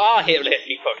 No. Well, our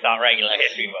history books aren't regular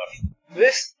history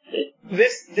books.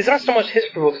 These aren't so much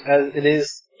history books as it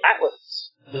is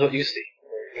atlases. Is what you see.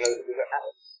 You know, these are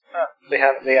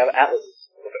atlases. They have atlases.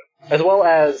 as well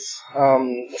as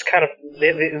it's kind of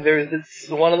there's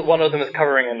one of them is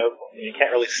covering a notebook. You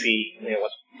can't really see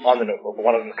what's on the notebook, but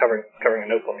one of them is covering a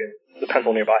notebook and the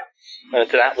pencil nearby. And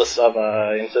it's an atlas of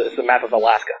it's a map of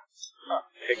Alaska.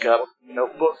 Pick up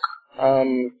notebook.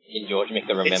 Can George make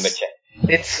a remember check?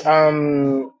 It's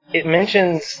it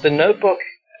mentions the notebook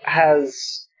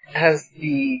is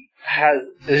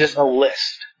just a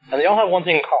list, and they all have one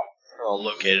thing in common. They're all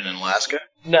located in Alaska.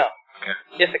 No. Okay.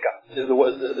 Ithaca is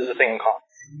the thing in common.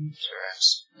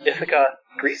 Ithaca,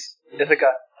 Greece.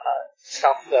 Ithaca,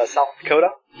 South Dakota,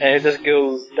 and it just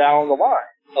goes down the line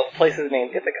of places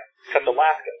named Ithaca, except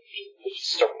Alaska, which is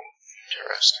circle.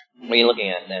 Interesting. What are you looking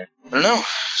at there? I don't know.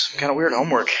 Some kind of weird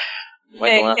homework.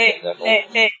 Hey.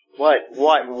 What?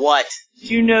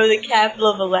 Do you know the capital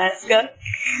of Alaska?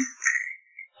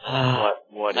 What?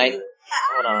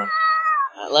 Hold on.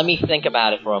 Let me think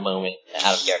about it for a moment.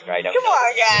 Out of character, I don't Come know.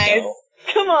 on, guys. No.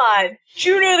 Come on. Do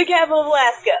you know the capital of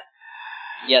Alaska?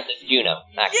 Yes, it's Juneau.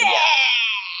 Actually,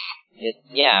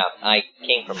 yeah. I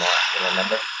came from Alaska,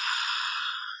 remember?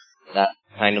 That's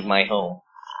kind of my home.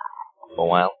 For a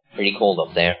while. Pretty cold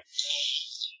up there.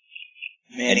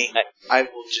 Manny, I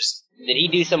will just... Did he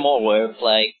do some more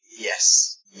wordplay?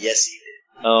 Yes. Yes, he did.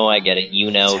 Oh, I get it.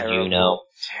 Juneau.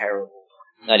 Terrible.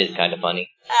 That is kind of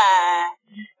funny. Ah.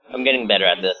 I'm getting better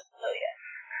at this. Oh, yeah.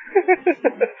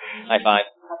 High five.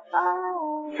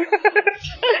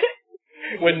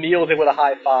 When Neil's in with a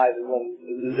high five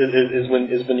is when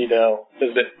you know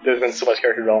there's been so much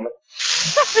character development.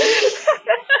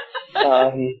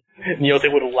 Neil's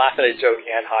able to laugh at a joke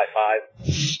and high five.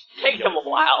 Takes him a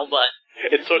while, but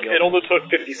it only took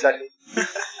 50 seconds.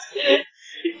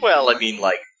 Well, I mean,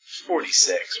 like,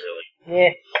 46,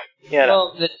 really. Yeah. No.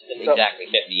 well, this isn't exactly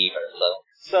 50 either, so.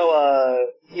 So,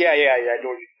 yeah,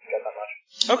 George, you got that much.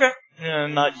 Okay. Yeah,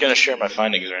 I'm not gonna share my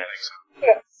findings or anything, so.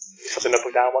 Yeah. Put the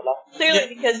notebook down and whatnot. Clearly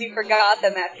because you forgot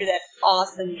them after that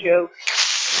awesome joke.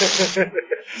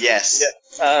 Yes. Yeah.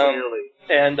 Clearly.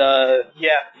 And, I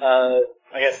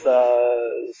guess,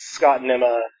 Scott and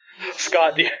Emma.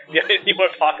 Scott, do you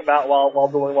want to talk about while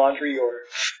doing laundry, or?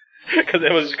 Because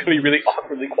Emma's just gonna be really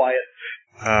awkwardly quiet.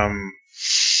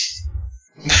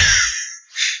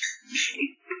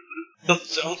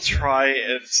 I'll try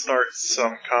and start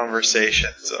some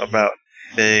conversations about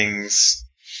things,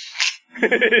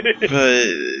 but it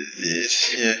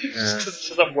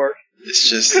doesn't work. It's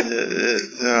just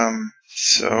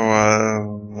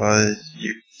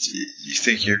you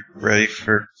think you're ready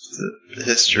for the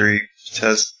history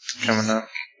test coming up?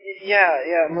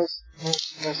 Yeah, most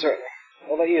certainly.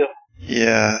 What about you?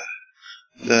 Yeah,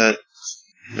 that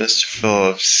Mr.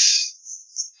 Phillips.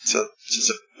 It's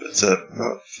a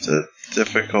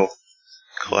difficult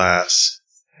class.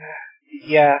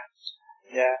 Yeah,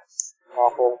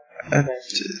 awful. I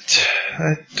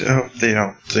hope they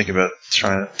don't think about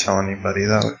trying to tell anybody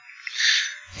that.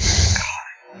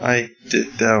 I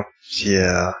did though.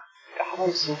 Yeah. God,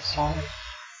 I'm so sorry.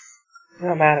 You're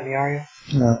not mad at me, are you?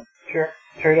 No. Sure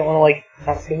you don't want to,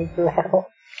 not see me for a while?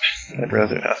 I'd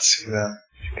rather not see them.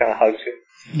 She kind of hugs you.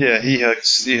 Yeah, he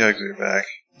hugs me back.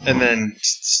 And then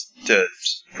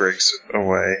breaks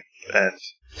away, and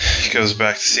he goes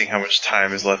back to seeing how much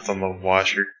time is left on the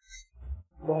washer.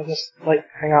 Will I just,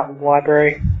 hang out in the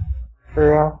library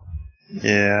for a while?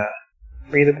 Yeah.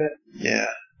 Read a bit? Yeah.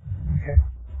 Okay.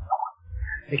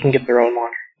 They can get their own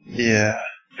laundry. Yeah.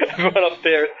 Everyone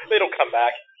upstairs, they don't come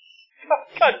back.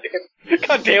 God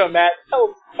damn it, Matt. I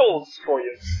will destroy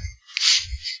you.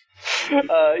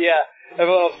 Yeah,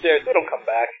 everyone upstairs, they don't come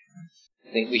back.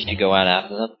 Think we should go out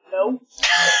after them? No.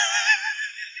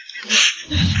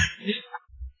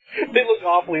 They look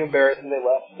awfully embarrassed when they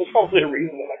left. There's probably a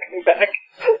reason they're not coming back.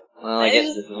 Well, I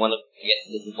guess this is one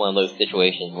of those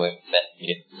situations where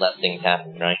you just let things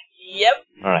happen, right? Yep.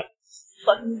 Alright.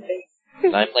 Fucking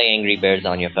face. I play Angry Birds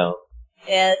on your phone.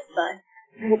 Yeah, it's fine.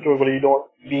 What are you doing?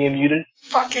 Being muted?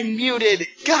 Fucking muted!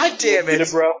 God damn it!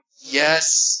 Muted, bro?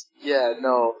 Yes. Yeah,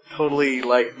 no. Totally,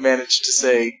 managed to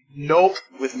say nope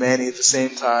with Manny at the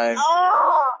same time.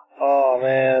 Oh,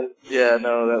 man. Yeah,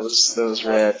 no, that was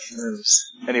rad.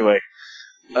 Anyway.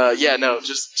 Yeah, no,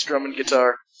 just strumming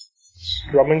guitar.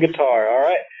 Strumming guitar,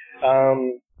 alright.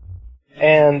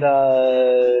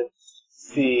 Let's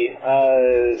see.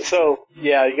 So,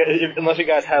 yeah, unless you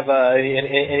guys have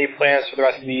any plans for the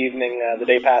rest of the evening, the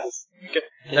day passes. Okay.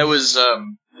 That was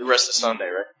the rest of Sunday,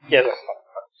 right? Yeah, that's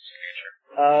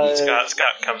fine.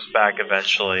 Scott comes back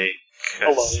eventually.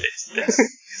 Emma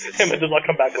does not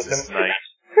come back with him. Night.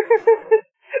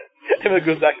 Emma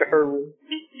goes back to her room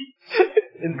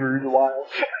and brews a while.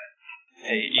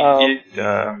 Hey,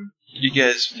 you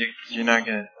guys, you're not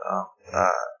gonna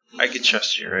I could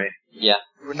trust you, right? Yeah.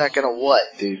 We're not gonna what,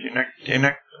 dude? You're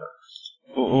not.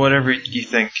 Whatever you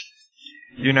think,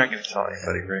 you're not gonna tell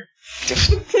anybody,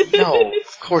 right? No,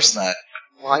 of course not.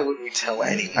 Why would we tell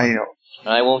anyone? I know.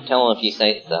 I won't tell him if you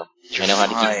say so. I know how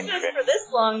to Fine. keep Just for this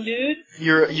long, dude.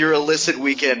 Your illicit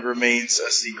weekend remains a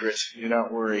secret. Do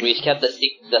not worry. We kept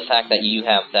the fact that you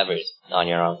have feathers on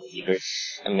your own secret.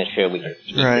 I'm sure we can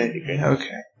keep Right. it secret.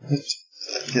 Okay.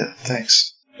 Yeah.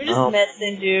 Thanks. We're just Oh.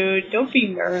 messing, dude. Don't be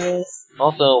nervous.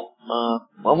 Also,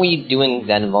 what were you doing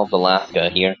that involved Alaska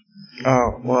here?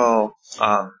 Oh well.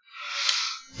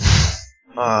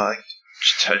 I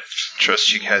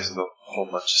trust you guys with a whole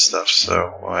bunch of stuff,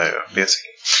 so I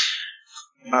basically.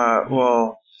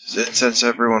 Well, since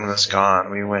everyone was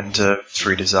gone, we went to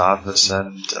Frieda's office,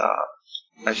 and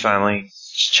I finally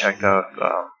checked out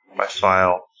my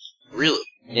file. Really?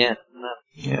 Yeah.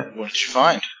 Yeah, What did you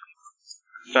find?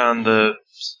 found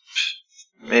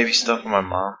maybe stuff on my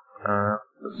mom.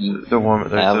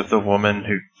 The woman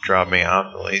who dropped me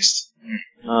off, at least.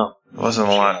 Oh. Wasn't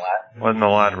a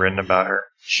lot written about her.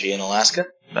 She in Alaska?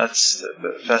 That's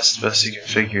the best you can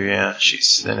figure. Yeah,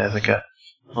 she's in Ithaca.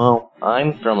 Well,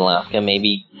 I'm from Alaska.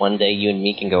 Maybe one day you and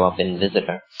me can go up and visit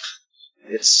her.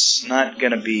 It's not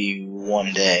gonna be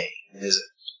one day, is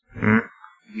it? Hmm?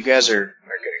 You guys are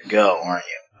gonna go, aren't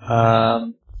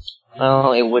you?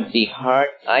 Well, it would be hard.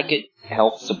 I could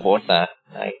help support that.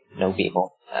 I know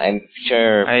people. I'm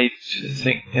sure. I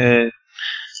think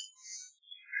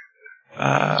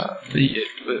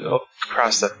we'll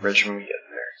cross that bridge when we get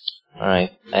there.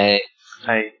 Alright.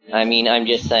 I mean, I'm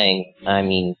just saying. I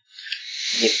mean,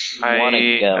 if you want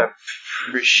to go. I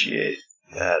appreciate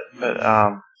that, but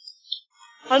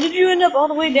How did you end up all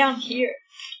the way down here?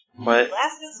 what?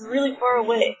 Alaska's really far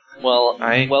away. Well,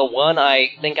 one, I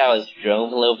think I was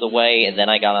drove a little of the way, and then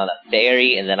I got on a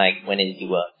ferry, and then I went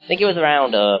into, I think it was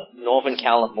around, Northern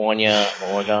California,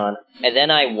 Oregon, and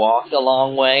then I walked a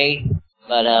long way,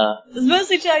 but, I was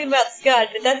mostly talking about Scott,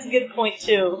 but that's a good point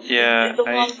too. Yeah, It's a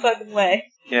long fucking way.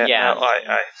 Yeah, Yeah. no,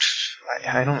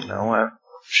 I don't know.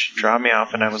 She dropped me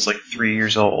off when I was like 3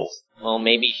 years old. well,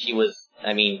 maybe she was,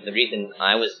 I mean, the reason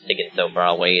I was taken so far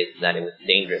away is that it was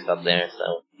dangerous up there,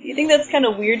 so. You think that's kind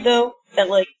of weird though? That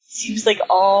like seems like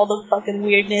all the fucking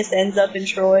weirdness ends up in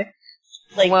Troy.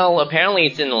 Like, Well, apparently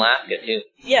it's in Alaska, too.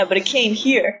 yeah, but it came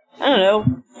here. I don't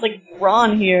know. It's like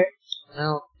Ron here.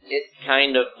 Well, it's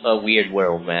kind of a weird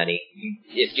world, Maddie.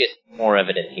 It's just more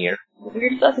evident here.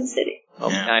 Weird fucking city. Oh,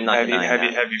 Yeah. I'm not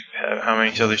denying that. How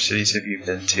many other cities have you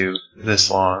been to this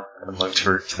long and looked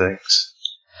for things?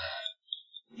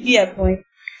 Yeah, point.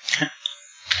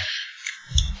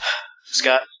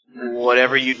 Scott,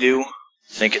 whatever you do,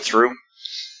 think it through.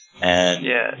 And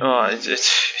Yeah, well, I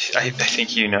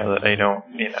think you know that I don't,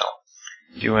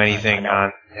 do anything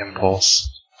on impulse.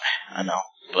 I know,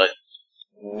 but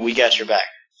we got your back.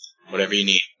 Whatever you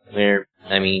need. We're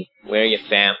your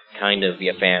kind of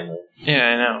your family. Yeah,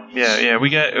 I know. Yeah, we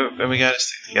got to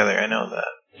stick together. I know that.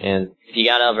 And if you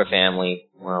got other family,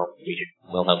 well,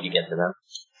 we'll help you get to them.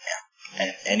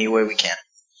 And any way we can.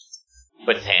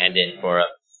 Put his hand in for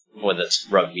the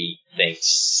rugby thing.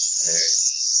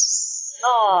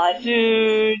 Aw,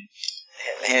 dude.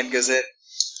 Hand goes in.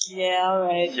 Yeah,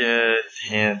 alright. Yeah,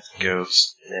 hand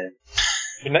goes in.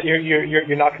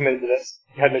 You're not committed to this.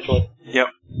 You had no choice. Yep.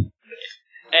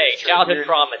 Hey, childhood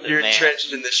promises, You're man.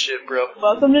 entrenched in this shit, bro.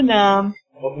 Welcome to Nam.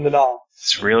 Welcome to Nom.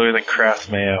 It's realer than Kraft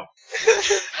mayo.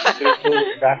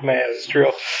 Back man, it's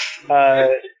true.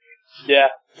 Yeah,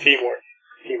 teamwork.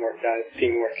 Teamwork, guys.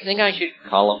 Teamwork. I think I should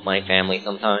call up my family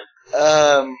sometime.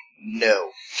 No.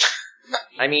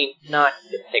 I mean, not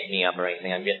to pick me up or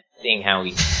anything. I'm just seeing how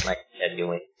they're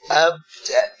doing.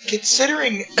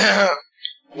 Considering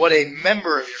what a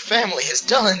member of your family has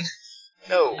done,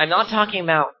 no. I'm not talking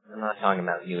about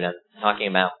you. I'm talking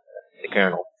about the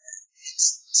Colonel.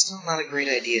 It's still not a great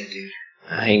idea, dude.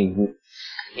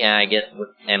 I guess with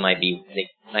MIB,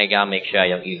 I gotta make sure I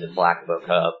don't use a black book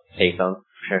payphone.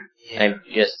 Sure. Yeah. I'm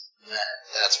just,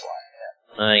 That's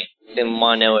why. I didn't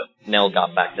want to know if Nell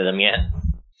got back to them yet.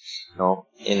 No,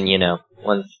 and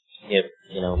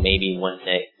maybe one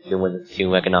day if it wasn't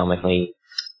too economically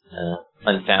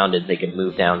unfounded, they could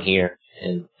move down here,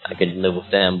 and I could live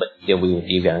with them, but still be with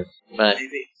you guys. But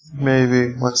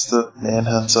Maybe once the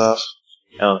manhunt's off.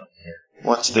 oh,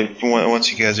 Once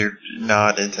you guys are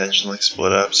not intentionally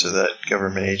split up, so that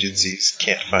government agencies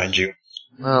can't find you.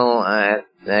 well,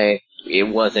 it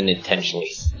wasn't intentionally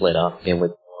split up. It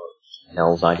was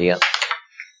Nell's idea.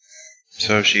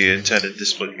 So she intended to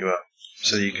split you up,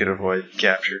 so you could avoid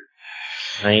capture.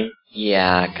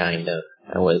 Yeah, kind of.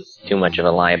 I was too much of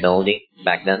a liability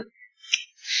back then.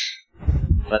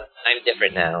 but I'm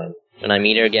different now, and when I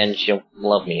meet her again, she'll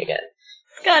love me again.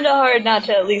 It's kind of hard not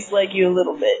to at least like you a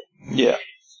little bit. Yeah.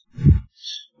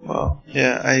 Well,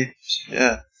 I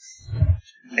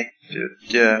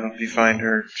hope you find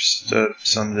her just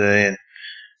someday, and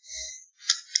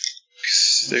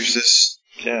there's this,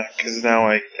 because now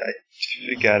I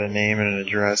got a name and an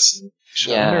address. And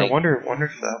Yeah, wonder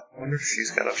if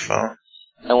she's got a phone.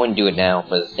 I wouldn't do it now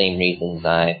for the same reasons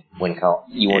I wouldn't call.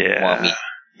 You wouldn't want me.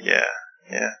 Yeah.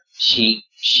 She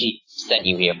sent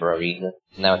you here for a reason,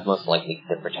 and that was most likely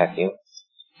to protect you.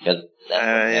 Because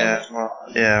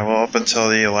well, up until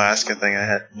the Alaska thing, I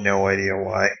had no idea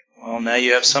why. Well, now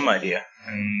you have some idea.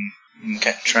 And you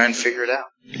can try and figure it out.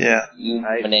 Yeah. You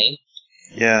have a name?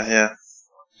 Yeah,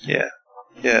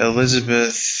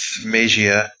 Elizabeth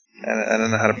Magia. I don't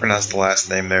know how to pronounce the last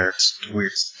name there. It's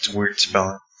weird. It's a weird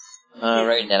spelling.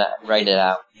 Write it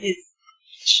out. Is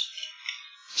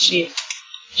she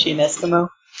an Eskimo?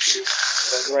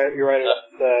 You're right.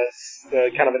 It's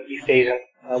kind of an East Asian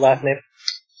last name.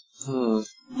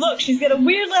 Look, she's got a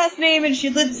weird last name and she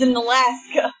lives in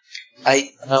Alaska.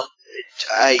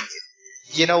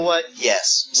 You know what?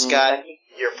 Yes, Scott,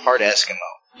 you're part Eskimo.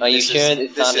 Are you sure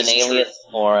it's not an alias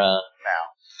or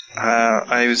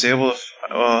I was able to.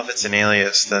 Well, if it's an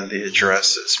alias, then the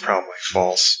address is probably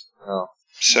false. Oh.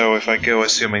 So if I go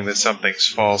assuming that something's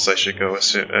false, I should go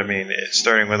assume. I mean,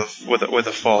 starting with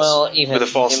a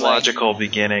false logical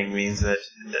beginning means that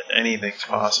anything's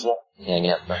possible.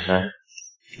 Yeah, that's right.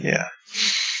 Yeah.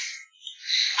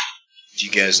 Do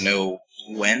you guys know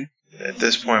when? At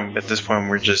this point,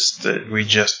 we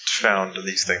just found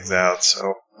these things out,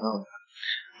 so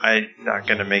I'm not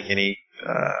gonna make any.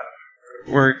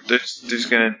 It'll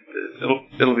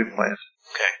be planned.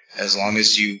 Okay, as long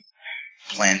as you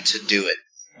plan to do it,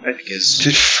 because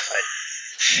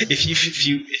if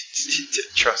you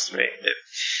trust me,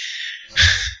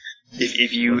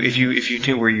 if you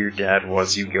knew where your dad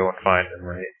was, you'd go and find him,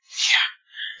 right?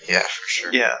 Yeah, for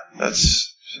sure. Yeah,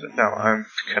 I'm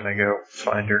gonna go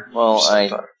find her. Well,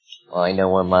 I know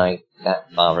where my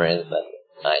father is, but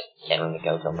I can't really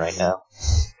go to him right now.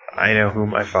 I know who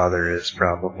my father is,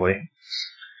 probably.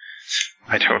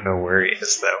 I don't know where he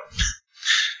is, though.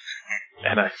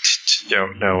 And I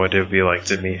don't know what it would be like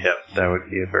to meet him. That would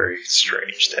be a very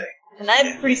strange day. And I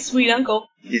have a pretty sweet uncle.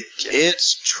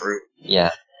 It's true.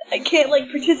 Yeah. I can't,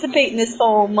 participate in this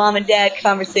whole mom and dad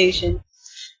conversation.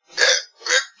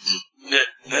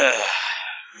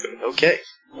 Okay.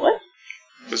 What?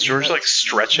 Was George,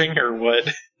 stretching, or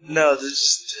what? No,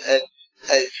 there's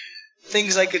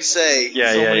things I could say.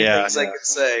 Yeah, Things I could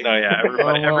say. No, yeah,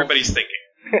 everybody's thinking.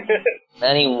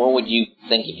 Manny, what would you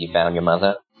think if you found your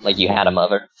mother? Like you had a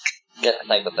mother? Just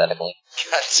hypothetically.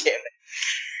 God damn it.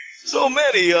 So,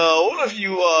 Manny, what if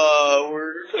you, were,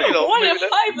 What if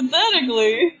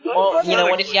hypothetically? Well,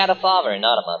 what if you had a father and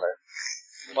not a mother?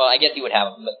 Well, I guess you would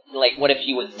have, but, what if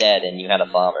she was dead and you had a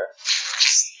father?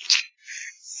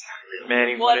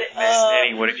 Manny, what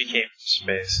if you came from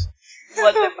space?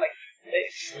 What if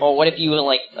space? Well, what if you were,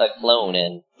 a clone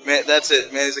and... Man, that's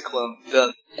it. Manny's a clone.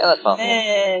 Done. Yeah, that's possible.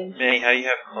 Man. Manny, how do you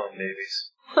have clone babies?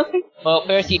 Well,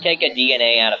 first you take a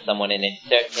DNA out of someone and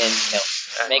insert, and,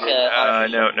 make a... No.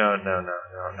 And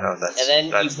then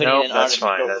you put it in that's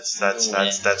fine.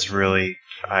 That's really...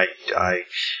 I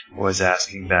was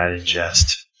asking that in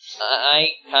jest. I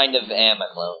kind of am a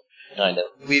clone. Kind of.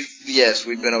 We've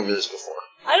been over this before.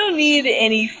 I don't need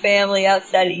any family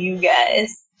outside of you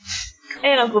guys.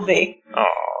 And Uncle B.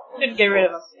 Oh. Should get rid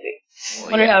of Uncle B.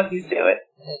 Wonder how he's doing.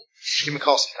 Give him a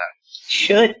call sometime.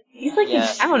 Should. He's in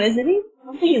town, isn't he? I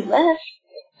don't think he left.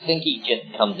 I think he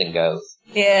just comes and goes.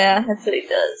 Yeah, that's what he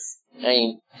does.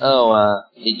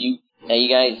 Are you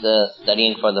guys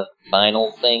studying for the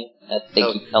final thing that they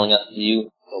keep telling us to do?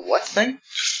 The what thing?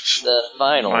 The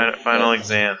final. Final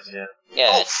exams, yeah. Yeah.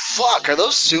 Oh, fuck, are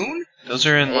those soon? Those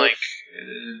are in,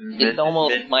 it's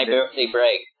almost my birthday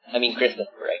break. I mean, Christmas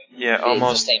break. Yeah, it's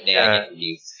almost. the same day I get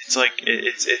confused.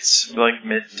 It's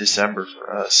mid-December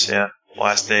for us, yeah.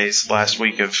 Last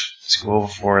week of school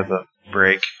before the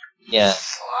break. Yeah.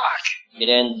 Fuck. It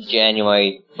ends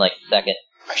January, 2nd.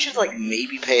 I should,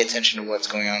 maybe pay attention to what's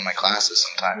going on in my classes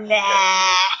sometime.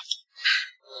 Nah.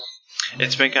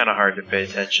 It's been kind of hard to pay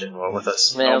attention with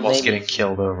us almost getting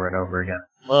killed over and over again.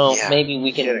 Well, maybe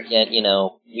we can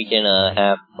we can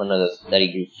have one of those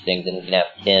study group things, and we can have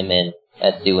Tim and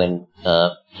Etsu and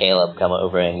Caleb come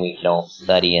over, and we can all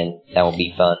study, and that will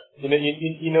be fun.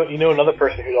 You know another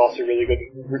person who's also really good,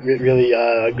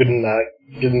 good in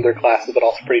their classes, but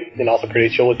also pretty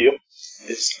chill with you.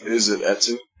 Is it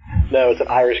Etsu? No, it's an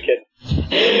Irish kid.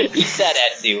 He said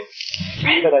Etsu.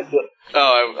 He said Etsu.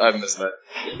 Oh, I missed that.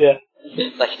 Yeah.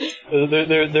 Like,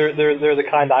 They're the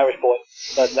kind Irish boy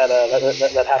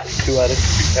that happens to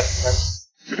friends.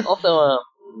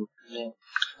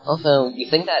 also, you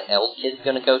think that elf kid's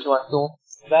gonna go to our school?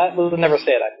 That was never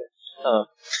said, I think. Oh.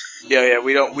 Yeah,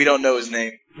 we don't know his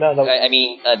name. No. I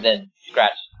mean, then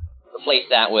scratch. Replace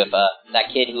that with that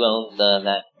kid who owns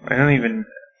that. I don't even.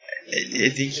 I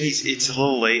think it's a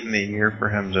little late in the year for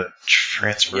him to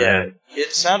transfer in.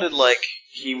 It sounded like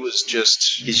he was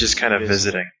just. He's just kind of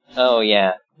visiting. Oh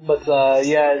yeah. But about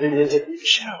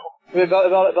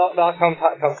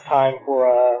comes time for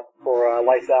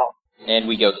lights out. And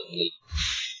we go to sleep.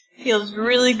 Feels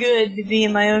really good to be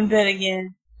in my own bed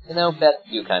again. You know, Beth,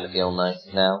 you kind of feel nice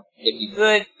now. If you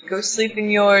Good. Go sleep in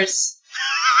yours.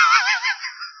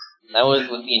 That was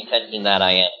with the intention that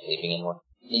I am sleeping in one.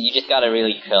 You just gotta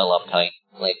really curl up tight.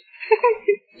 Like,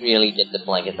 really get the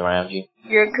blankets around you.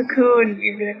 You're a cocoon.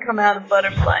 You're gonna come out a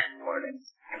butterfly in the morning.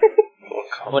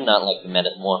 I would not like to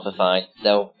metamorphosize,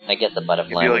 though I guess a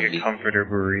butterfly It'd be would like a comforter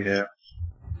burrito.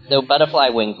 Though butterfly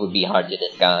wings would be hard to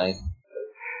disguise.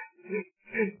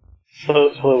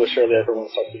 Slowly but surely everyone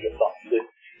starts to get off.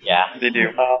 Yeah. They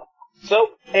do. So,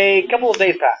 a couple of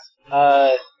days pass.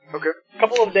 Okay. A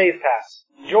couple of days pass.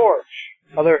 George,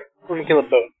 other freaking killer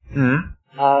boat. Hmm?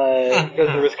 Because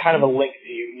there was kind of a link to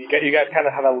you. You guys kind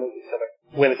of have a link to each other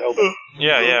when it's open.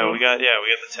 Yeah, we got the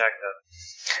tag done.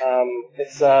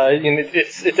 It's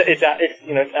after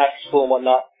school and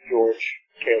whatnot. George,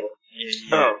 Caleb.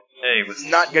 Oh, hey, was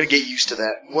Not gonna get used to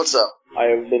that. What's up? I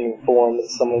have been informed that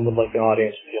someone would like the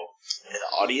audience to feel. An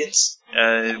audience?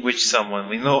 which someone?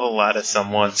 We know a lot of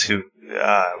someones who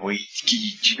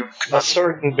A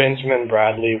certain Benjamin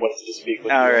Bradley wants to speak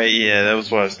with you. All right, yeah, that was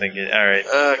what I was thinking. All right.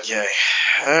 Okay.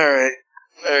 Alright.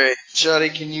 Johnny,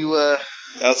 can you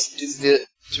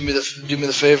do me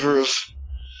the favor of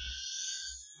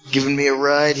giving me a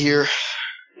ride here?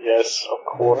 Yes, of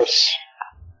course.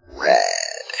 Rad.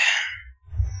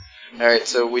 Alright,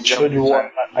 so we jump. Should you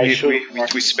warn?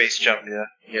 We space jump, yeah.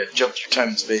 Yeah, jump through time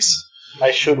and space.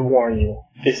 I should warn you.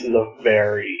 This is a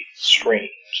very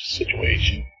strange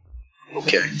situation.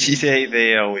 Okay.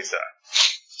 They always are.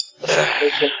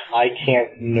 Situation I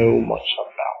can't know much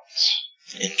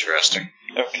about. Interesting.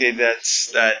 Okay,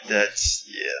 that's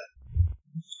yeah.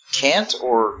 Can't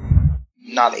or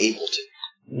not able to?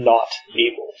 Not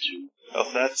able to. Well,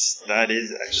 that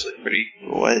is actually pretty.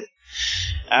 What?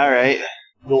 All right.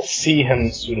 You'll see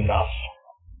him soon enough.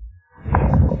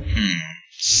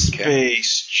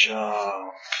 Space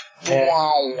jump.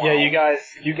 Yeah, you guys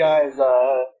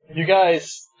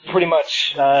pretty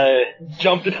much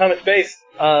jumped to time and space.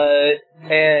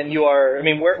 And you are. I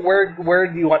mean, where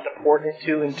do you want to port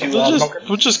into bunker?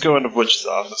 We'll just go into Butch's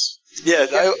office. Yeah,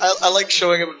 I like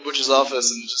showing up at Butch's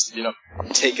office and just,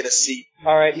 taking a seat.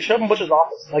 All right, you show up in Butch's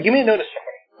office. Give me a notice check.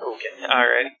 Okay. All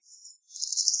right.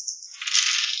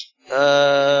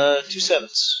 2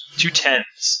 sevens. 2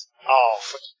 10s. Oh.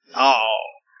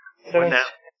 So, What now?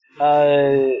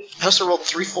 I also rolled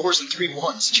 3 4s and 3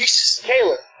 1s. Jesus.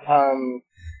 Caleb,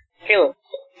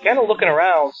 kind of looking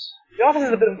around, the office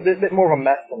is a bit more of a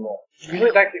mess than normal. Usually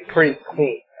it's actually pretty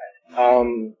clean.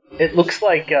 It looks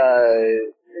like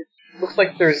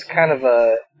there's kind of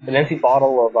an empty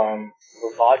bottle of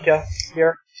vodka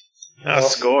here. Oh,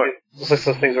 score. It looks like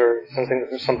some things are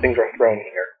thrown in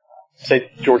here. Say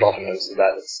George also notices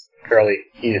that. It's a fairly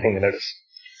easy thing to notice.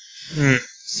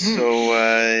 So,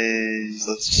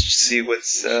 let's see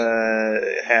what's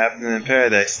happening in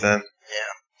Paradise then.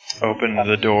 Yeah. Open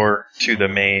the door to the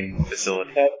main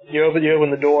facility. You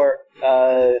open the door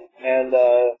and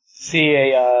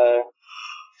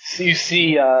you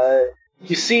see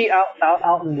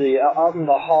out in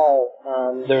the hall.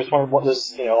 There's out in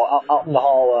the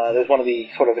hall. There's one of the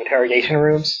sort of interrogation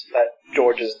rooms that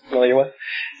George is familiar with.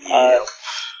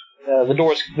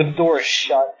 The door is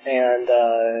shut, and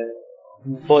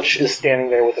Butch is standing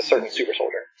there with a certain super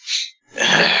soldier.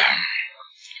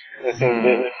 They're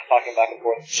talking back and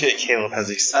forth. Caleb has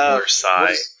a similar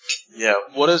sigh.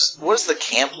 What does the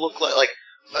camp look like?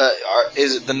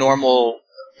 Is it the normal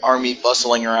army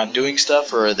bustling around doing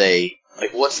stuff, or are they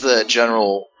what's the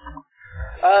general?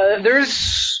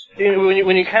 There's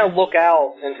when you kind of look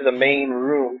out into the main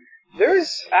room,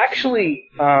 there's actually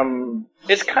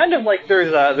it's kind of like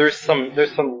there's some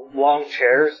long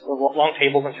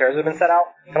tables and chairs that have been set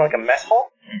out, kind of like a mess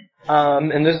hall.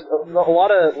 And there's a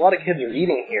lot of kids are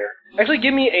eating here. Actually,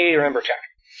 give me a remember check.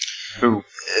 Ooh.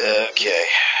 Okay.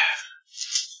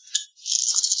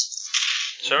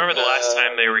 So I remember the last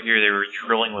time they were here, they were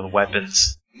drilling with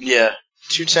weapons. Yeah.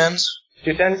 2 10s.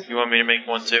 2 10s? You want me to make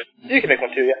one too? You can make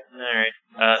one too, yeah.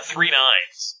 Alright. 3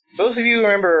 9s. Those of you who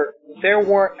remember, there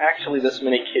weren't actually this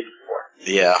many kids before.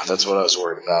 Yeah, that's what I was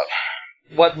worried about.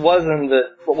 What was in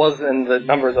the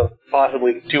numbers of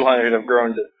possibly 200 have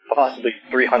grown to possibly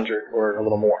 300 or a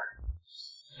little more.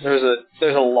 There's a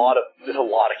lot of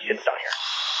kids down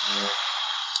here.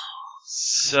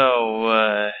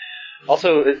 So,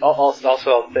 Also, I'll say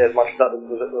as much as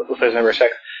the listeners never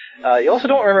check. You also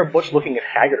don't remember Butch looking at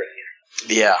haggard here.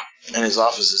 Yeah, and his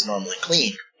office is normally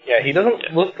clean. Yeah, he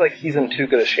doesn't look like he's in too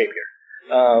good a shape here.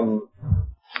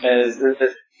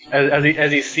 As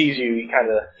he sees you, he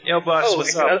kind of. yo, boss,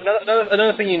 what's up?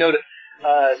 Another thing you notice.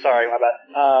 Sorry, my bad.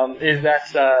 Is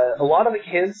that a lot of the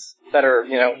kids that are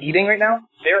eating right now,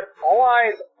 their all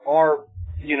eyes are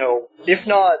if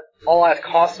not all eyes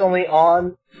constantly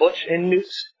on Butch and Newt.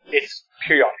 It's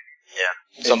periodic. Yeah,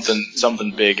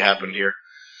 something big happened here.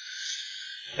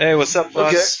 Hey, what's up,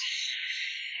 boss? Okay.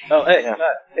 Oh, hey,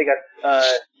 hey guys.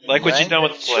 Like what you done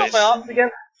with the Show place? my office again.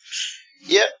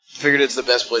 Yeah, figured it's the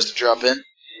best place to drop in.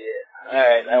 Yeah. All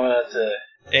right, I want to.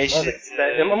 Hey, I'm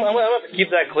gonna have to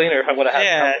keep that cleaner if I'm gonna have.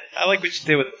 yeah, I like what you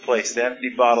did with the place. The empty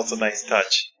bottle's a nice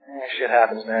touch. Shit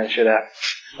happens, man. Shit happens.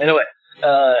 Anyway,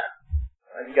 I'm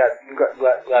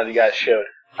glad you guys showed.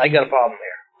 I got a problem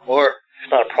here, or if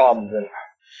it's not a problem, then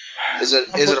Is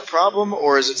it a problem,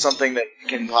 or is it something that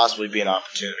can possibly be an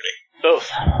opportunity? both.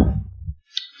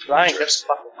 So I ain't got a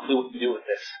fucking clue what to do with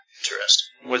this.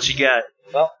 Interesting. What you got?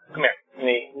 Well, come here. And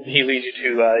he leads you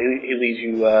to he leads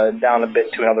you down a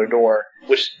bit to another door,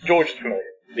 which George is familiar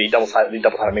with, the double-sided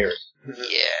mirrors.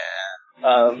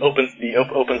 Yeah. Opens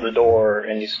the door,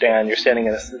 and you're standing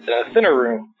in a thinner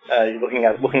room. You're looking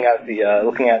at a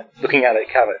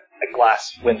kind of a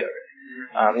glass window.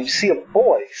 You see a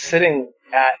boy sitting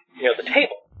at the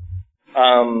table.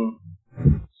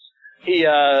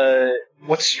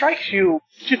 What strikes you?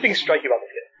 Two things strike you about this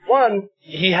kid. One,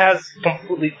 he has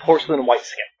completely porcelain white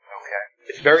skin. Okay,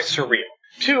 it's very surreal.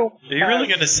 Two, Are you really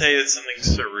going to say it's something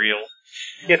surreal?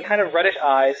 he has kind of reddish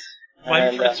eyes. My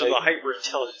friends with a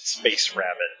hyper-intelligent space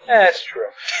rabbit. That's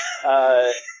true.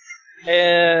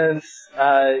 And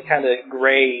kind of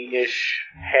grayish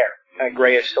hair. Kind of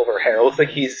grayish silver hair. It looks like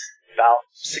he's about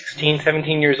 16,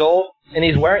 17 years old. And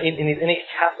he's in a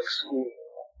Catholic school.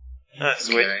 Nice.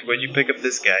 Okay. Where'd you pick up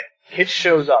this guy? Kid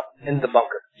shows up in the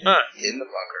bunker. Huh. In the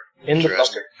bunker. In the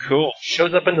Interesting. bunker. Cool.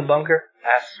 Shows up in the bunker,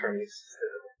 asks for me.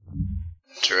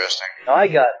 Interesting. Now I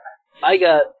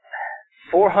got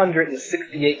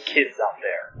 468 kids out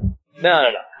there.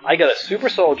 No. I got a super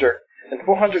soldier and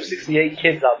 468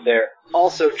 kids out there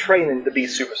also training to be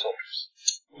super soldiers.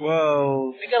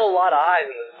 Whoa. We got a lot of eyes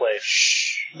in this place.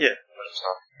 Yeah.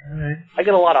 Alright. I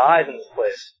got a lot of eyes in this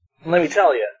place. And let me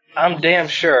tell you, I'm damn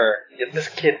sure if this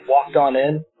kid walked on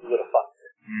in, he would have fucked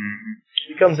it. Mm-hmm.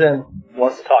 He comes in,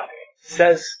 wants to talk to me.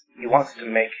 Says he wants to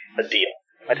make a deal.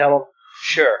 I tell him,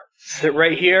 sure, sit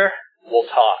right here, we'll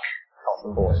talk. Tell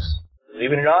some boys.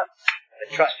 Believe it or not, I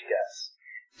trust you guys.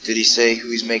 Did he say who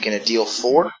he's making a deal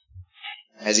for?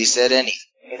 Has he said anything?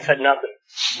 He said nothing.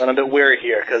 But I'm a bit wary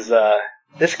here, because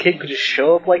this kid could just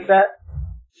show up like that.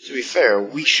 To be fair,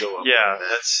 we show up. Yeah,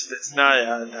 that's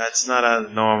not a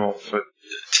normal. But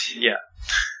yeah.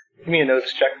 Give me a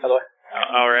notice check, by the way.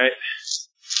 All right.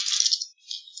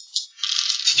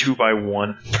 2 by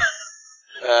 1.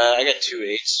 I got 2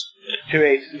 8s.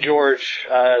 2-8, George,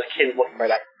 the kid is looking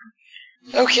right at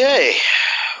you. Okay.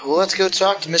 Well, let's go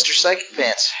talk to Mr. Psychic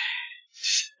Pants.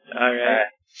 All right.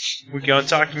 We're going to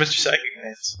talk to Mr. Psychic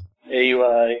Pants. Yeah, you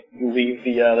leave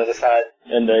the other side,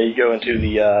 and you go into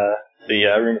the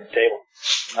room at the table.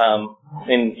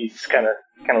 And he just kind of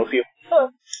looks at you. Hello.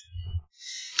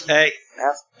 Hey.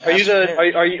 Are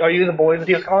you the boy that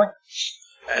he was calling?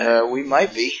 We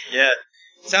might be. Yeah.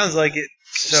 Sounds like it.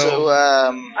 So,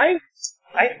 I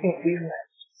think we've met.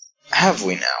 have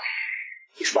we now?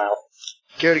 He smiled.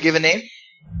 Care to give a name?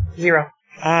 0.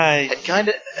 Hi. Had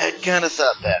kinda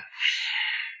thought that.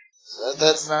 So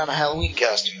that's not a Halloween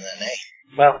costume then, eh?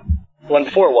 Well, one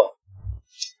before what?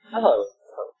 Hello.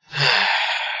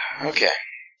 Okay.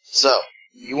 So,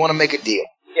 you want to make a deal?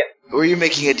 Yeah. Who are you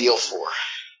making a deal for?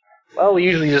 Well, we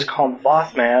usually just call him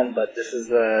Boss Man, but this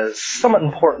is somewhat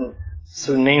important,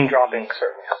 so name dropping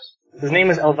certainly helps. His name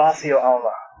is Elvasio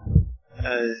Alma.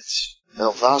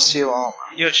 Elvasio Alma.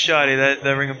 Yo, Shoddy, that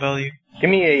ring a bell to you? Give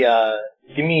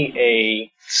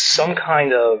me some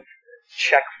kind of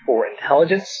check for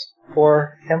intelligence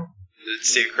for him.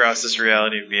 See across this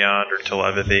reality and beyond, or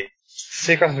telepathy.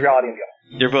 See across the reality and beyond.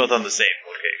 You're both on the same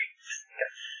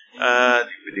location.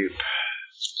 Doop-a-doop.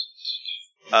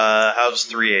 How's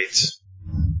 3 8s?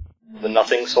 The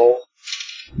nothing soul.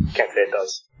 Can't say it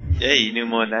does. Yeah, you knew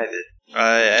more than I did.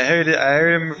 I heard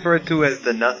him referred to as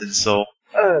the Nothing Soul.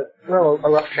 Well, a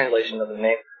rough translation of the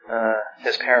name.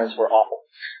 his parents were awful.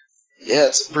 Yeah,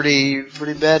 it's a pretty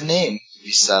bad name to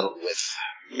be saddled with.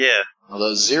 Yeah.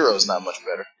 Although Zero's not much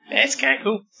better. It's kind of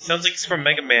cool. Sounds like it's from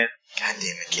Mega Man. God damn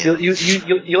it, kid.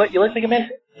 You like Mega Man?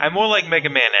 I'm more like Mega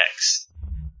Man X.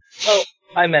 Oh,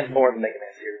 I meant more than Mega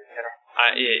Man series in general.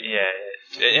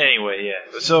 Yeah. Anyway,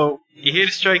 yeah. So, you here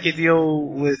to strike a deal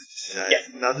with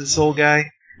not the soul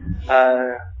guy?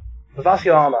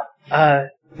 Vasuyama,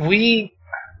 we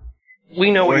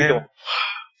know what you're doing.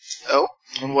 Oh?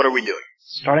 And what are we doing?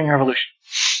 Starting a revolution.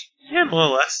 Yeah, more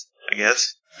or less, I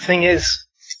guess. Thing is,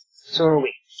 so are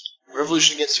we.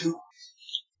 Revolution against who?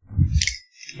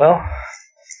 Well,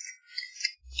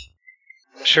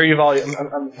 I'm sure you've all.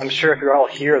 I'm sure if you're all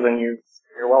here, then you're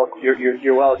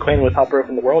well acquainted with how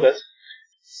broken the world is.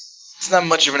 It's not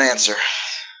much of an answer.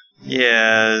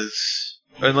 Yes.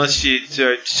 Unless you.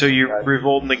 So you're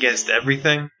revolting against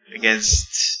everything?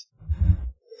 Against.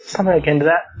 Something akin to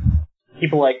that.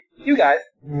 People like you guys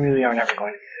really are never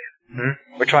going to be safe.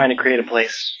 We're trying to create a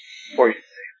place for you to be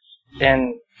safe.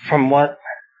 And from what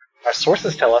our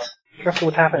sources tell us, that's roughly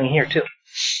what's happening here too.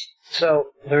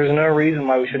 So there's no reason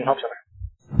why we shouldn't help each other.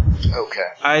 Okay.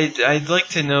 I'd like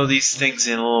to know these things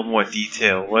in a little more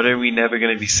detail. What are we never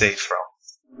going to be safe from?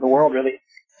 The world, really.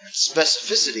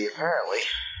 Specificity, apparently.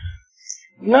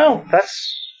 No,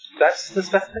 that's the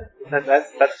specific. That's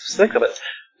the specific of it.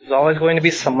 There's always going to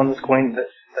be someone that's going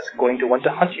to want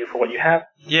to hunt you for what you have.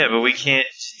 Yeah, but we can't.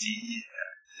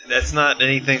 That's not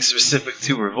anything specific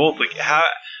to revolt. Like how?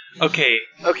 Okay.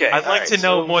 I'd like to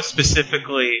know more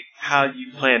specifically how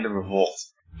you plan to revolt.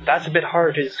 That's a bit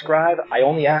harder to describe. I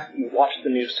only ask that you watch the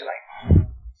news tonight.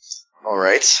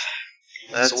 Alright.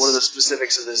 So what are the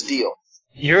specifics of this deal?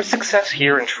 Your success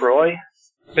here in Troy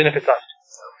benefits us.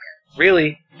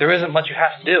 Really, there isn't much you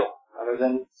have to do other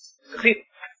than succeed.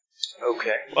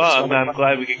 Okay. Well, I'm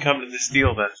glad we could come to this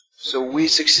deal then. So we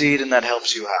succeed and that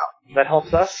helps you how? That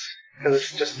helps us because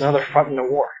it's just another front in the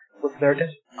war. What's their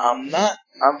attention?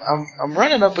 I'm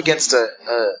running up against a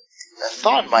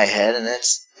thought in my head, and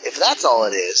it's, if that's all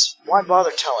it is, why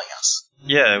bother telling us?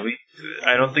 Yeah,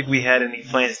 I don't think we had any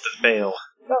plans to fail.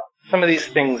 Well, some of these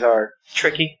things are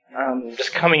tricky.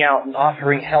 Just coming out and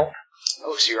offering help.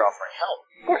 Oh, so you're offering help?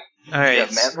 Of course. Alright. Do you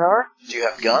have manpower? Do you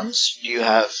have guns? Do you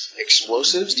have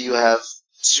explosives? Do you have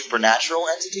supernatural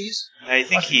entities? I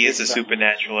think he is a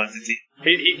supernatural entity.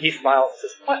 He smiles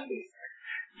and says, "What?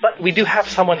 But we do have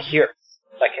someone here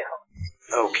that can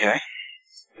help. Okay.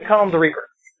 We call him the Reaper.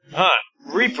 Huh.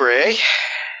 Reaper, eh?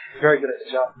 Very good at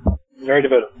his job. Very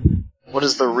devoted. What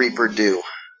does the Reaper do?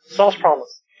 Solves problems.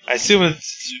 I assume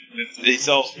he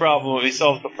solves the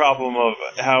problem of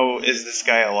how is this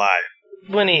guy alive?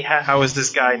 When he has. How is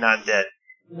this guy not dead?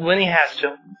 When he has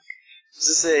to.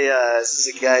 Is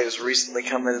this a guy who's recently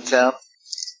come into town?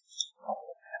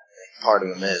 Part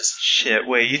of him is. Shit,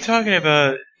 wait, you talking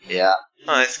about... Yeah.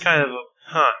 Huh, it's kind of a...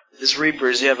 Huh. This Reaper,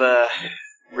 does he have a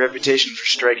reputation for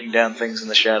striking down things in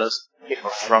the shadows? Or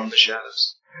from the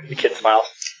shadows? The kid smiles.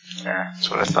 Yeah,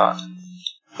 that's what I thought.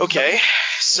 Okay,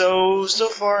 so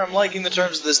far I'm liking the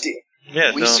terms of this deal.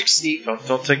 Yeah, we succeed.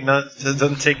 Don't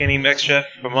take any extra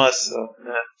from us. So,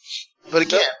 yeah. But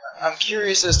again, I'm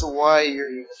curious as to why you're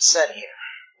even sent here.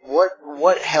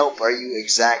 What help are you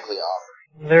exactly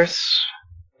offering? There's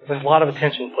a lot of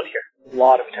attention put here. A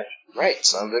lot of attention. Right,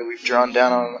 some of it we've drawn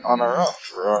down on our own,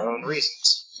 for our own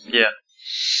reasons. Yeah.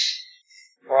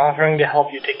 We're offering to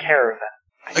help you take care of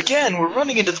that. Again, we're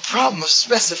running into the problem of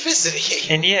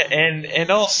specificity. And yeah, and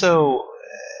also...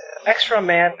 extra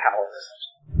manpower.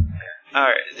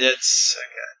 Alright, it's...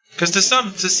 okay. Because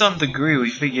to some degree we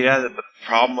figured out that the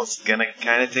problem was going to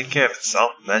kind of take care of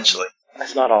itself eventually.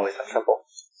 It's not always that simple.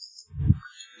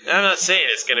 I'm not saying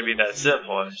it's going to be that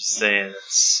simple, I'm just saying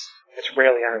it's... It's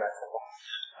rarely ever that simple.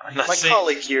 I'm not My saying...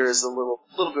 colleague here is a little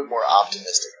bit more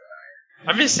optimistic.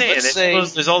 I'm just saying,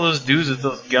 there's all those dudes with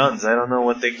those guns. I don't know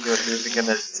what they're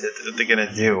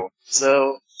gonna do.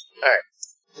 So, alright.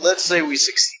 Let's say we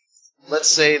succeed. Let's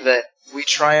say that we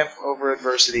triumph over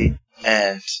adversity,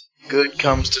 and good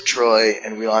comes to Troy,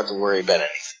 and we don't have to worry about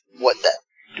anything. What then?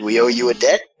 Do we owe you a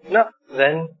debt? No.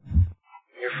 Then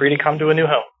you're free to come to a new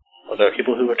home. Well, there are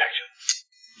people who protect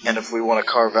you. And if we want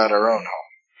to carve out our own home?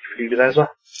 You're free to do that as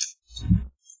well.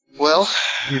 Well...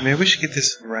 yeah, maybe we should get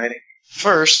this in writing.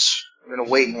 First... I'm going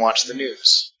to wait and watch the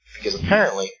news, because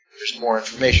apparently there's more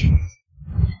information.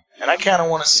 And I kind of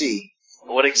want to see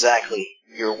what exactly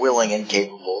you're willing and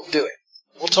capable of doing.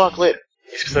 We'll talk later.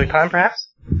 A specific time, perhaps?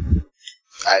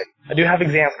 I do have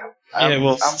exams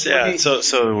coming. So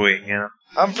do we, you know.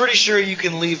 I'm pretty sure you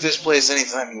can leave this place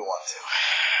anytime you want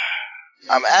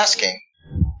to. I'm asking,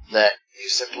 that you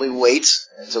simply wait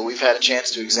until we've had a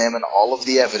chance to examine all of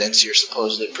the evidence you're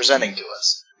supposedly presenting to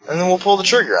us. And then we'll pull the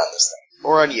trigger on this thing.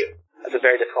 Or on you. That's a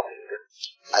very difficult thing to do.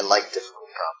 I like difficult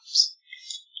problems.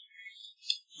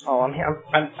 Oh, I'm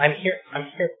here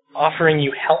offering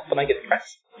you help when I get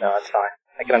pressed. No, that's fine.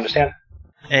 I can understand.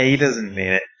 Hey, he doesn't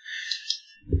mean it.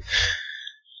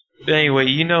 But anyway,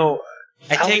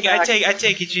 I take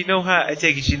it you know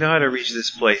how to reach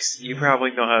this place. You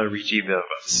probably know how to reach either of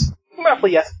us.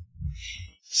 Roughly, yes.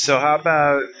 So how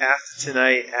about after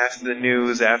tonight, after the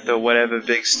news, after whatever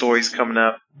big story's coming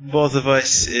up, both of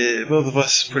us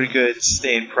pretty good at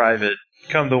staying private.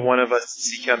 Come to one of us,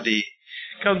 he come to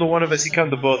one of us, he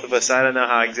come to both of us. I don't know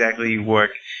how exactly you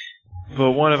work,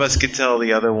 but one of us could tell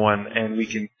the other one, and we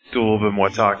can do a little bit more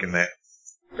talking there.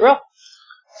 Well,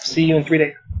 see you in 3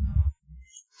 days.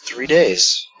 3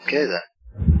 days. Okay, then.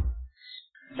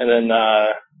 And then,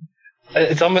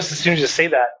 it's almost as soon as you say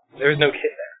that, there's no kid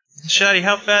there. Shotty,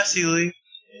 how fast do you leave?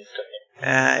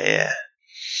 Yeah.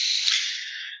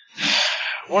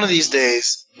 One of these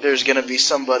days, there's going to be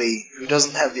somebody who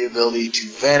doesn't have the ability to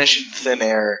vanish in thin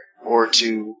air or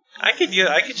to... I could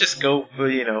just go for,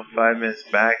 5 minutes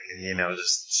back and,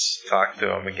 just talk to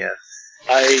him again.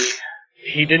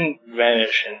 He didn't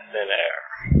vanish in thin air.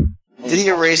 Did he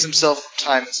erase himself from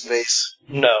time and space?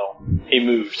 No, he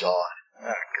moved on.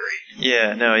 Ah, great.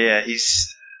 Yeah,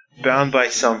 he's bound by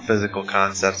some physical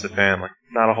concepts, apparently.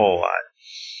 Not a whole lot.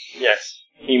 Yes,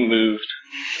 he moved,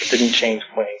 but didn't change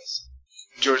ways.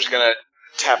 George's gonna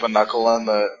tap a knuckle on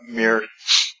the mirror.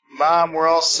 Mom, we're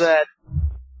all set.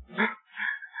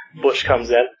 Bush comes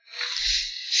in.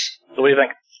 So what do you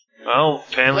think? Well,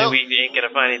 apparently we ain't gonna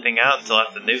find anything out until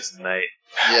after the news tonight.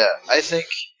 Yeah, I think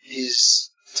he's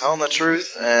telling the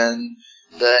truth, and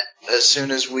that as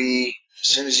soon as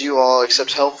you all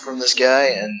accept help from this guy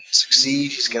and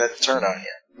succeed, he's gonna turn on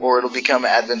you. Or it'll become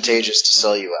advantageous to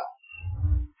sell you out.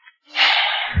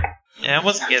 Yeah, I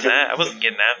wasn't getting that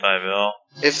vibe at all.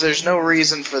 If there's no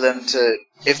reason for them to...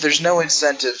 If there's no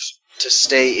incentive to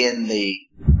stay in the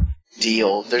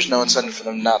deal, there's no incentive for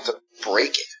them not to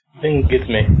break it. Thing gets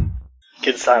me.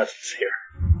 Kid Silence is here.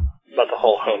 About the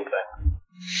whole home thing.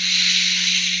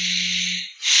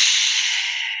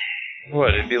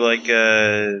 What, it'd be like,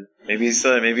 maybe he's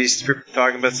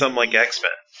talking about something like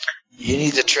X-Men. You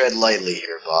need to tread lightly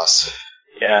here, boss.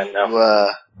 Yeah,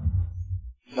 no.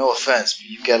 No offense, but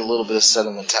you've got a little bit of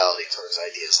sentimentality towards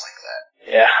ideas like that.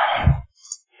 Yeah,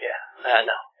 I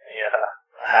know. Yeah,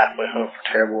 halfway home for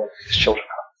terrible his children.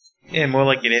 Yeah, more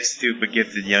like an institute for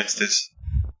gifted youngsters.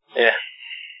 Yeah.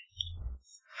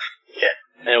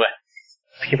 Anyway,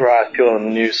 keep our eyes peeled on the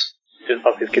news. See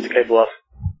what these kids are capable of.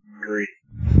 Agreed.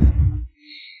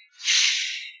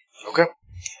 Okay.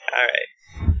 Alright.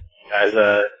 Guys,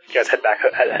 you guys head back to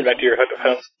your respective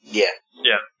homes? Yeah.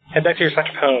 Head back to your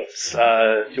respective homes.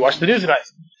 You watch the news tonight?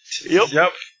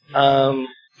 Yep.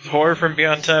 Horror from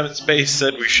Beyond Time and Space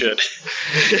said we should.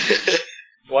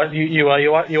 You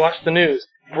watch the news.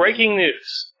 Breaking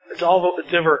news. It's over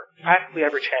practically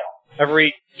every channel.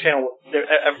 Every channel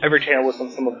was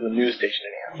on some of the news station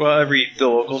anyhow. Well, the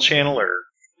local channel, or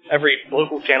every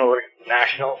local channel or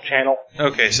national channel.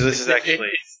 Okay, so this is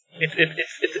actually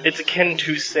it's akin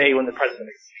to say when the president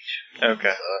makes a speech.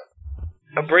 Okay.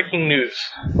 Breaking news.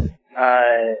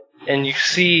 And you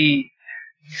see.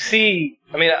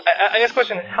 I mean, I guess the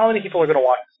question is, how many people are going to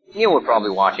watch this? Neil would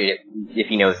probably watch it if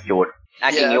he knows George.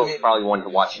 Actually, Yeah, Neil's probably one to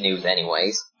watch news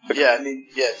anyways.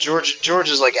 George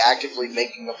is like actively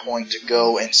making a point to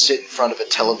go and sit in front of a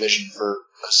television for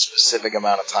a specific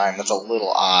amount of time. That's a little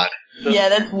odd. Yeah,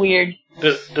 that's weird.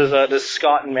 Does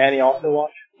Scott and Manny also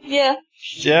watch? Yeah.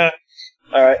 Yeah.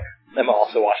 Alright. Emma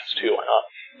also watches too, why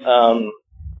not?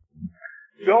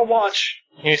 You all watch,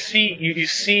 you see,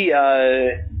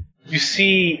 the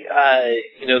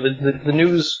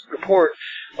news report,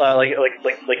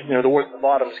 the words at the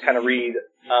bottom just kind of read,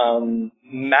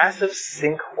 massive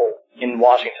sinkhole in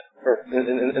Washington, or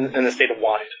in the state of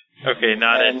Washington. Okay,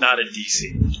 not in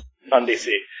DC. Not in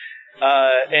DC.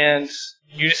 And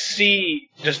you see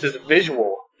just this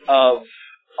visual of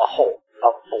a hole,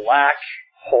 a black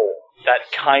hole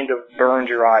that kind of burned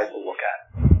your eyes to look at.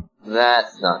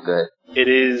 That's not good. It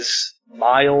is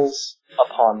miles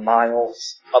upon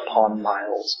miles upon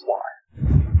miles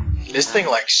wide. This thing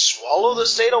like swallow the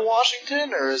state of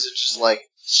Washington, or is it just like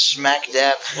smack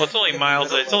dab? Well, it's only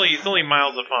miles. It's only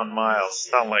miles upon miles.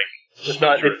 It's not like. It's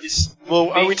not. Well,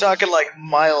 are we talking like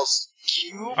miles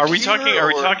cube? Are we talking?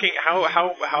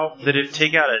 How did it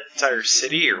take out an entire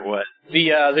city or what?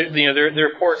 The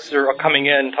reports are coming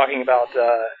in talking about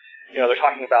they're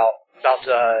talking about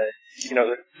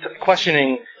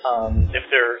questioning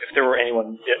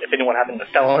if anyone happened to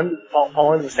fall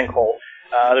into the sinkhole.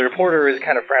 The reporter is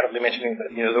kind of frantically mentioning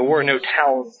that there were no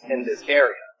towns in this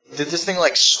area. Did this thing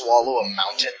like swallow a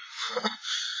mountain?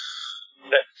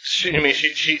 That she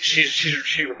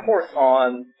reports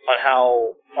on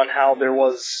how there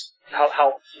was how this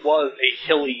was a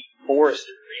hilly forested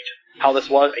region. How this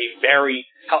was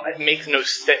how it makes no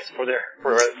sense for there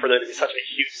to be such a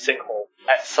huge sinkhole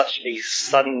at such a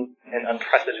sudden and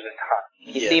unprecedented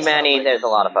time. You see, Manny, there's a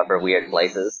lot of other weird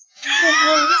places.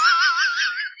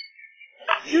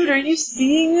 Dude, are you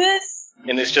seeing this?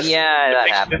 And it's just that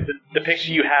happened. The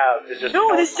picture you have is just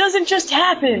No, this doesn't just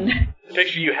happen. The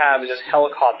picture you have is just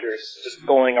helicopters just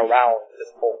going around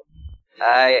this hole.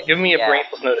 Give me a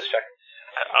brainless notice check.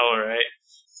 All right.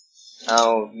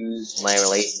 I'll use my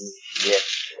relationship.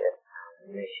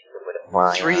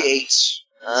 3 8s.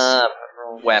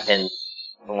 Weapons.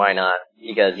 Why not?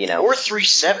 Because, Or 3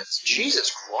 7s.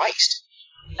 Jesus Christ.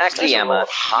 Actually, Emma.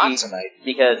 Hot tonight.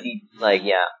 Because he,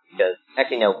 because,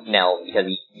 actually, no, because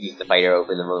he used to fight her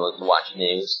over the remote to watch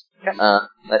news.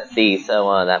 Let's see,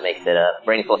 so, that makes it a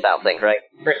brainless out thing, right?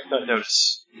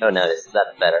 Notice. Oh, notice.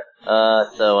 That's better.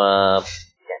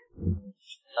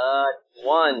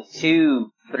 1,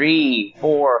 2, 3,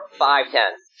 4, 5, 10.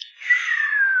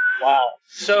 Wow.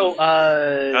 So,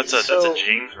 That's a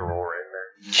James roll right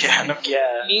there.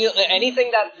 Yeah. Neil,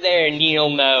 anything that's there, Neil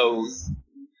knows.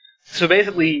 So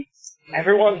basically,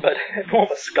 everyone but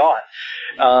Scott.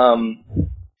 Scott's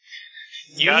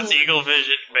eagle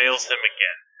vision fails him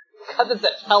again. Because it's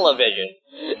a television.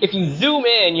 If you zoom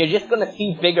in, you're just gonna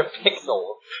see bigger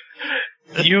pixels.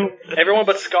 Everyone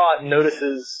but Scott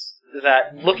notices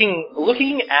that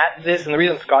looking at this, and the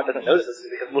reason Scott doesn't notice this is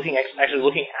because looking at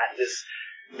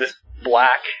this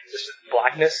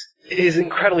blackness is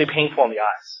incredibly painful on the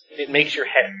eyes. It makes your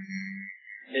head.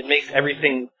 It makes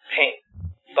everything pain.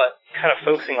 But kind of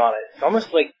focusing on it, it's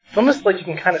almost like you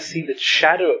can kind of see the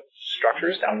shadow of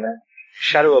structures down there.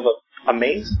 Shadow of a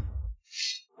maze.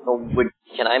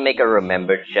 Can I make a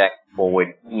remember check, or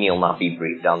would Neil not be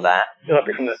briefed on that? You'll have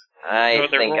to from this.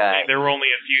 There were only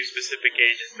a few specific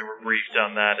agents that were briefed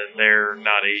on that, and they're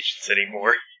not agents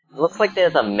anymore. It looks like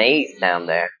there's a maze down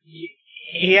there.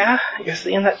 Yeah, you're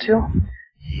seeing that too?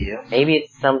 Yeah. Maybe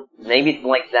it's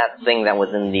like that thing that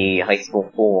was in the high school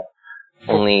pool.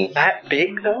 Only that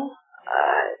big though?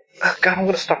 God, I'm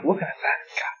gonna stop looking at that.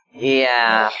 God.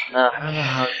 Yeah. I don't know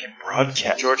how you can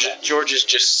broadcast. George is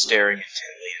just staring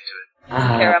intently into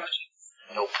it.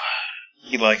 Nope.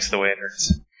 He likes the way it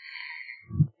hurts.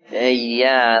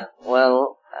 Yeah.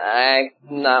 Well, I'm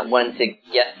not one to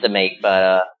guesstimate,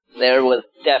 but there was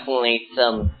definitely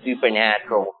some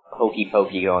supernatural hokey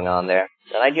pokey going on there.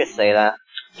 Did I just say that?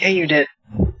 Yeah, you did.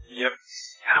 Yep.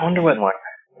 I wonder what. What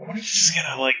if he's just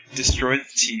gonna destroy the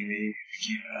TV?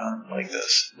 Keep it on like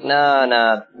this. No.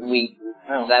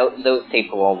 Those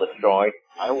tapes were all destroyed.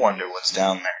 I wonder what's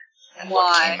down there and Why?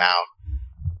 what came out.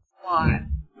 Why?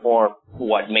 Or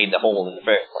what made the hole in the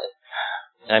first place.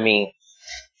 I mean,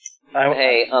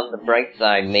 hey, on the bright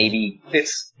side, maybe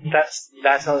that's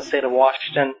on the state of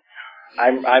Washington.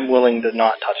 I'm willing to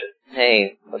not touch it.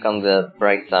 Hey, look on the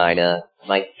bright side.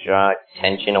 Might draw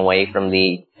attention away from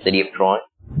the city of Troy.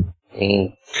 I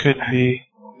mean, could be.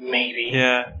 Maybe.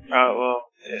 Yeah.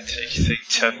 They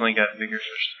definitely got bigger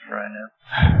stuff right now.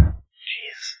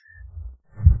 Jeez.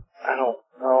 I don't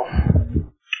know.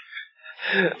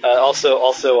 Also,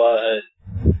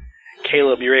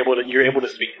 Caleb, you're able to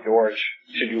speak to George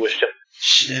should you wish to.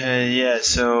 Yeah.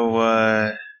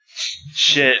 So,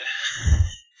 shit.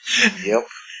 Yep.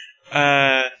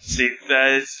 See,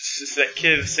 is that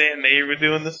kid saying they were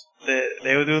doing this?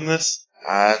 They were doing this?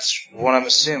 That's what I'm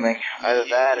assuming. Either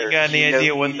that or... You got any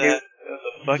idea what the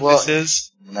fuck this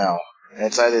is? No.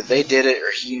 It's either they did it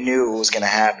or he knew it was going to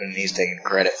happen and he's taking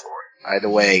credit for it. Either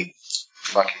way,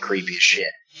 fucking creepy as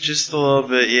shit. Just a little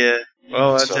bit, yeah.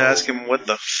 Well, I'll have to ask him what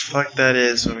the fuck that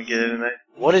is when we get in there.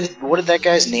 What did that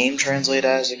guy's name translate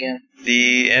as again?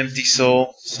 The Empty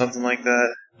Soul, something like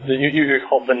that. You're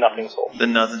called the Nothing Soul. The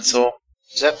Nothing Soul.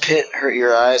 Does that pit hurt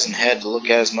your eyes and head to look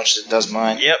at as much as it does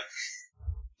mine? Yep.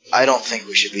 I don't think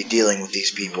we should be dealing with these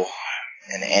people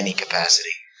in any capacity.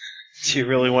 Do you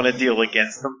really want to deal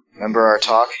against them? Remember our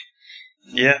talk?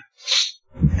 Yeah.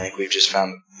 I think we've just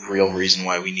found the real reason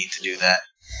why we need to do that.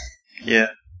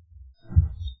 Yeah.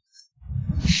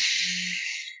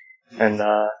 And,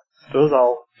 suppose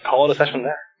I'll call it a session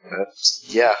there.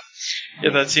 Yeah.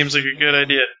 Yeah, that seems like a good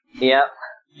idea. Yep.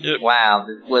 Yep. Wow,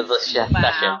 this was a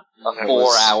session. A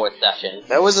 4-hour session.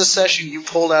 That was a session you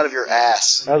pulled out of your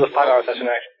ass. That was a 5-hour session,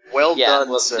 actually. Well Yeah, done,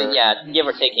 well, sir. yeah, give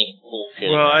or taking bullshit.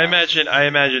 Well, I imagine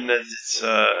that it's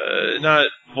not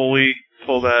fully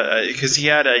pulled out because he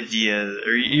had ideas,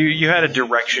 or you had a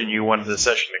direction you wanted the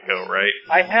session to go, right?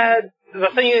 The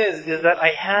thing is that I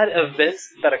had events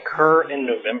that occur in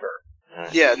November.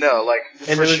 Yeah, no, like,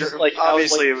 And for it was sure. like-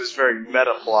 Obviously, it was very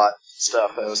meta plot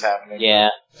stuff that was happening. Yeah.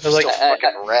 It was like, Still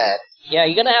fucking rad. Yeah,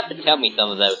 you're gonna have to tell me some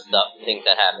of those things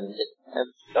that happened.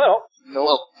 no,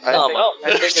 Nope. I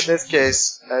think in this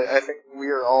case, I think we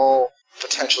are all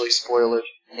potentially spoilers.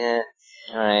 Yeah.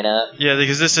 Alright, Yeah,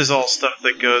 because this is all stuff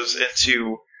that goes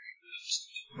into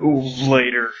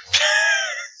later.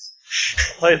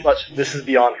 play as much. This is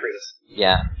beyond Frida's.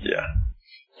 yeah. Yeah.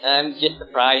 I'm just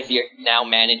surprised you're now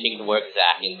managing to work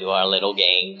Zach into our little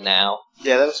game now.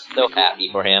 Yeah, that was So happy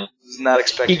for him. was not He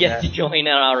expecting gets that. to join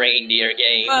our reindeer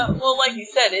game. Well, like you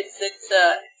said, it's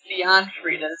beyond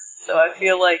Frieda's, so I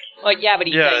feel like Well, yeah, but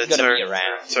he Yeah, said he's it's gonna our, be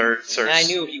around. it's our, And I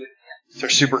knew he was. it's our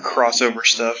super crossover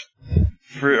stuff.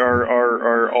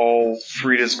 Our all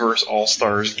Frieda's versus All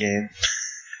Stars game.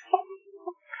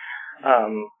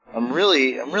 I'm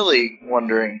really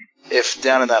wondering if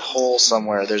down in that hole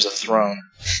somewhere there's a throne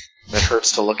that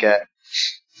hurts to look at.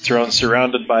 Throne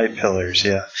surrounded by pillars,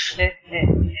 yeah.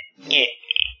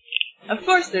 of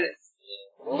course it is.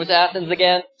 What was Athens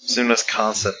again? It's in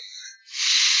Wisconsin.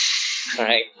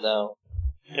 Alright, so.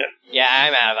 Yeah. Yeah,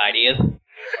 I'm out of ideas.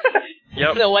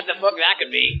 Yep. So what the fuck that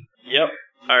could be? Yep.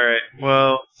 Alright,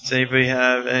 well, does anybody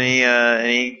have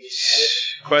any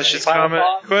questions, Final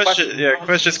comments? thoughts?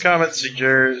 Questions, comments,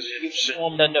 suggestions? You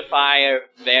performed under fire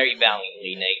very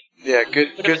valiantly, Nate. Yeah,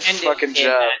 good Could've ended fucking in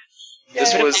job. that-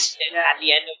 This could've was ended at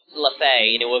the end of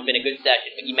LaFay, and it would have been a good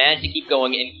session. But you managed to keep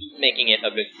going and keep making it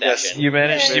a good Yes, session. You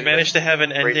managed to have an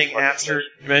Great ending fucking after.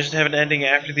 You managed to have an ending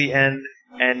after the end,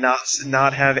 and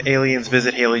not have aliens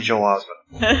visit Haley Joel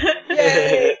Osment.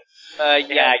 Yay!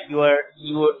 Yeah, you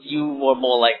were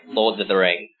more like Lords of the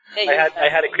Rings. Hey, I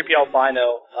had a creepy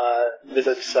albino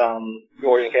visits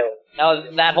George and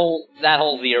Caleb. That whole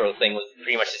Zero thing was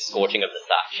pretty much the scorching of the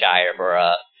Shire for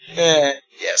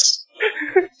yes.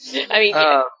 I mean,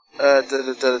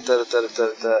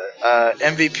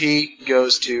 MVP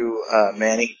goes to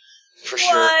Manny for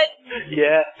sure. what?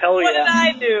 Yeah, hell What yeah. did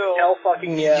I do? Hell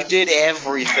fucking yeah. You did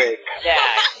everything. yeah,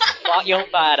 while your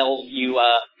battle, you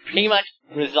pretty much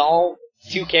resolved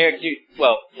two characters.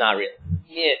 Well, not really.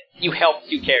 Yeah, you helped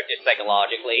two characters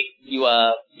psychologically. You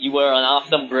were an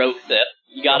awesome bro sip.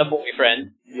 You got a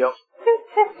boyfriend. Yep.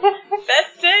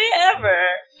 Best day ever.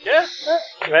 Yeah.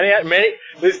 Manny.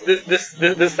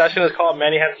 This session is called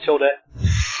Manny Has a Chill Day.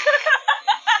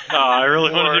 I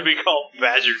really wanted to be called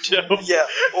Badgerdome. Yeah,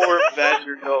 or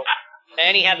Badgerdome.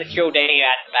 And he has a show day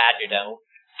at Badgerdome.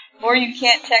 Or you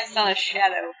can't text on a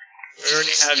shadow. We already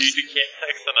have you can't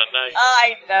text on a night.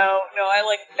 I know. No, I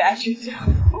like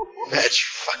Badgerdome.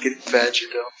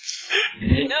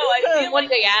 Badgerdome. No, I one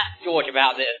day asked George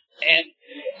about this, and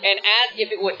asked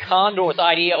if it was Condor's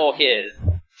idea or his.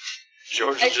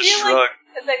 George I just feel shrugged. like,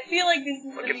 because I feel like this is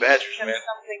the Fucking beginning Badgers, of man.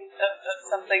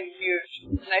 something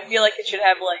huge, and I feel like it should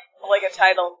have like a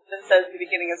title that says the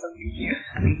beginning of something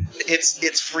huge.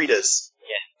 It's Frieda's.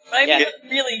 But I mean, Yeah. it's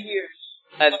really huge.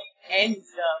 Uh, End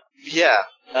stuff. Yeah.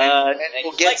 And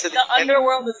we'll get Like to the the end.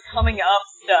 underworld is coming up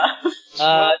stuff.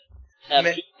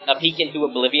 A peek into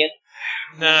oblivion.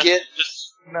 Nah, Get-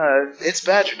 just No, it's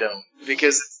Badgerdome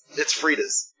because it's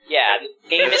Frieda's. Yeah, the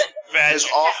game is. It's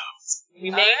awful. We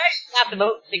may have the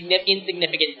most significant thing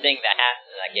that happens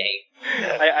in that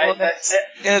game.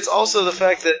 And it's also the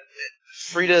fact that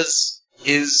Frieda's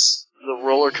is the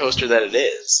roller coaster that it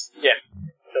is.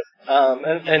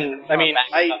 And I mean,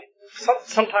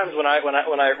 sometimes when I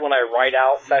write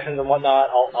out sessions and whatnot,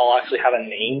 I'll actually have a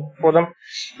name for them.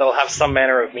 They'll have some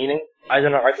manner of meaning. I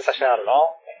didn't write the session out at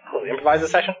all. I completely improvised the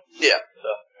session. Yeah.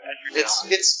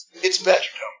 Badgerdome. It's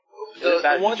Badgerdome.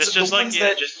 The ones, Just the like ones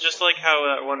that, just like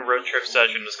how that one road trip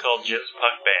session was called Jim's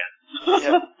Puck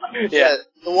Band. yeah,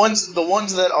 the ones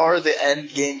that are the end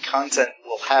game content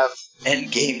will have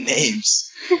end game names.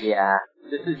 Yeah,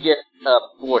 this is just a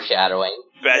foreshadowing.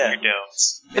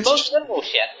 Badgerdome. The most simple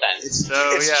shit then. It's, So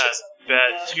it's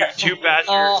yeah, just two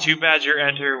badger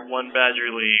enter, one badger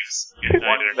leaves. Good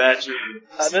night, Badger.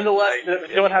 Nonetheless,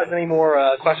 if anyone has any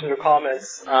more questions or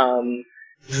comments,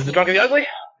 this is the Drunk and the Ugly.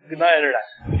 Good night,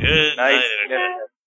 Internet. Good night. Nice.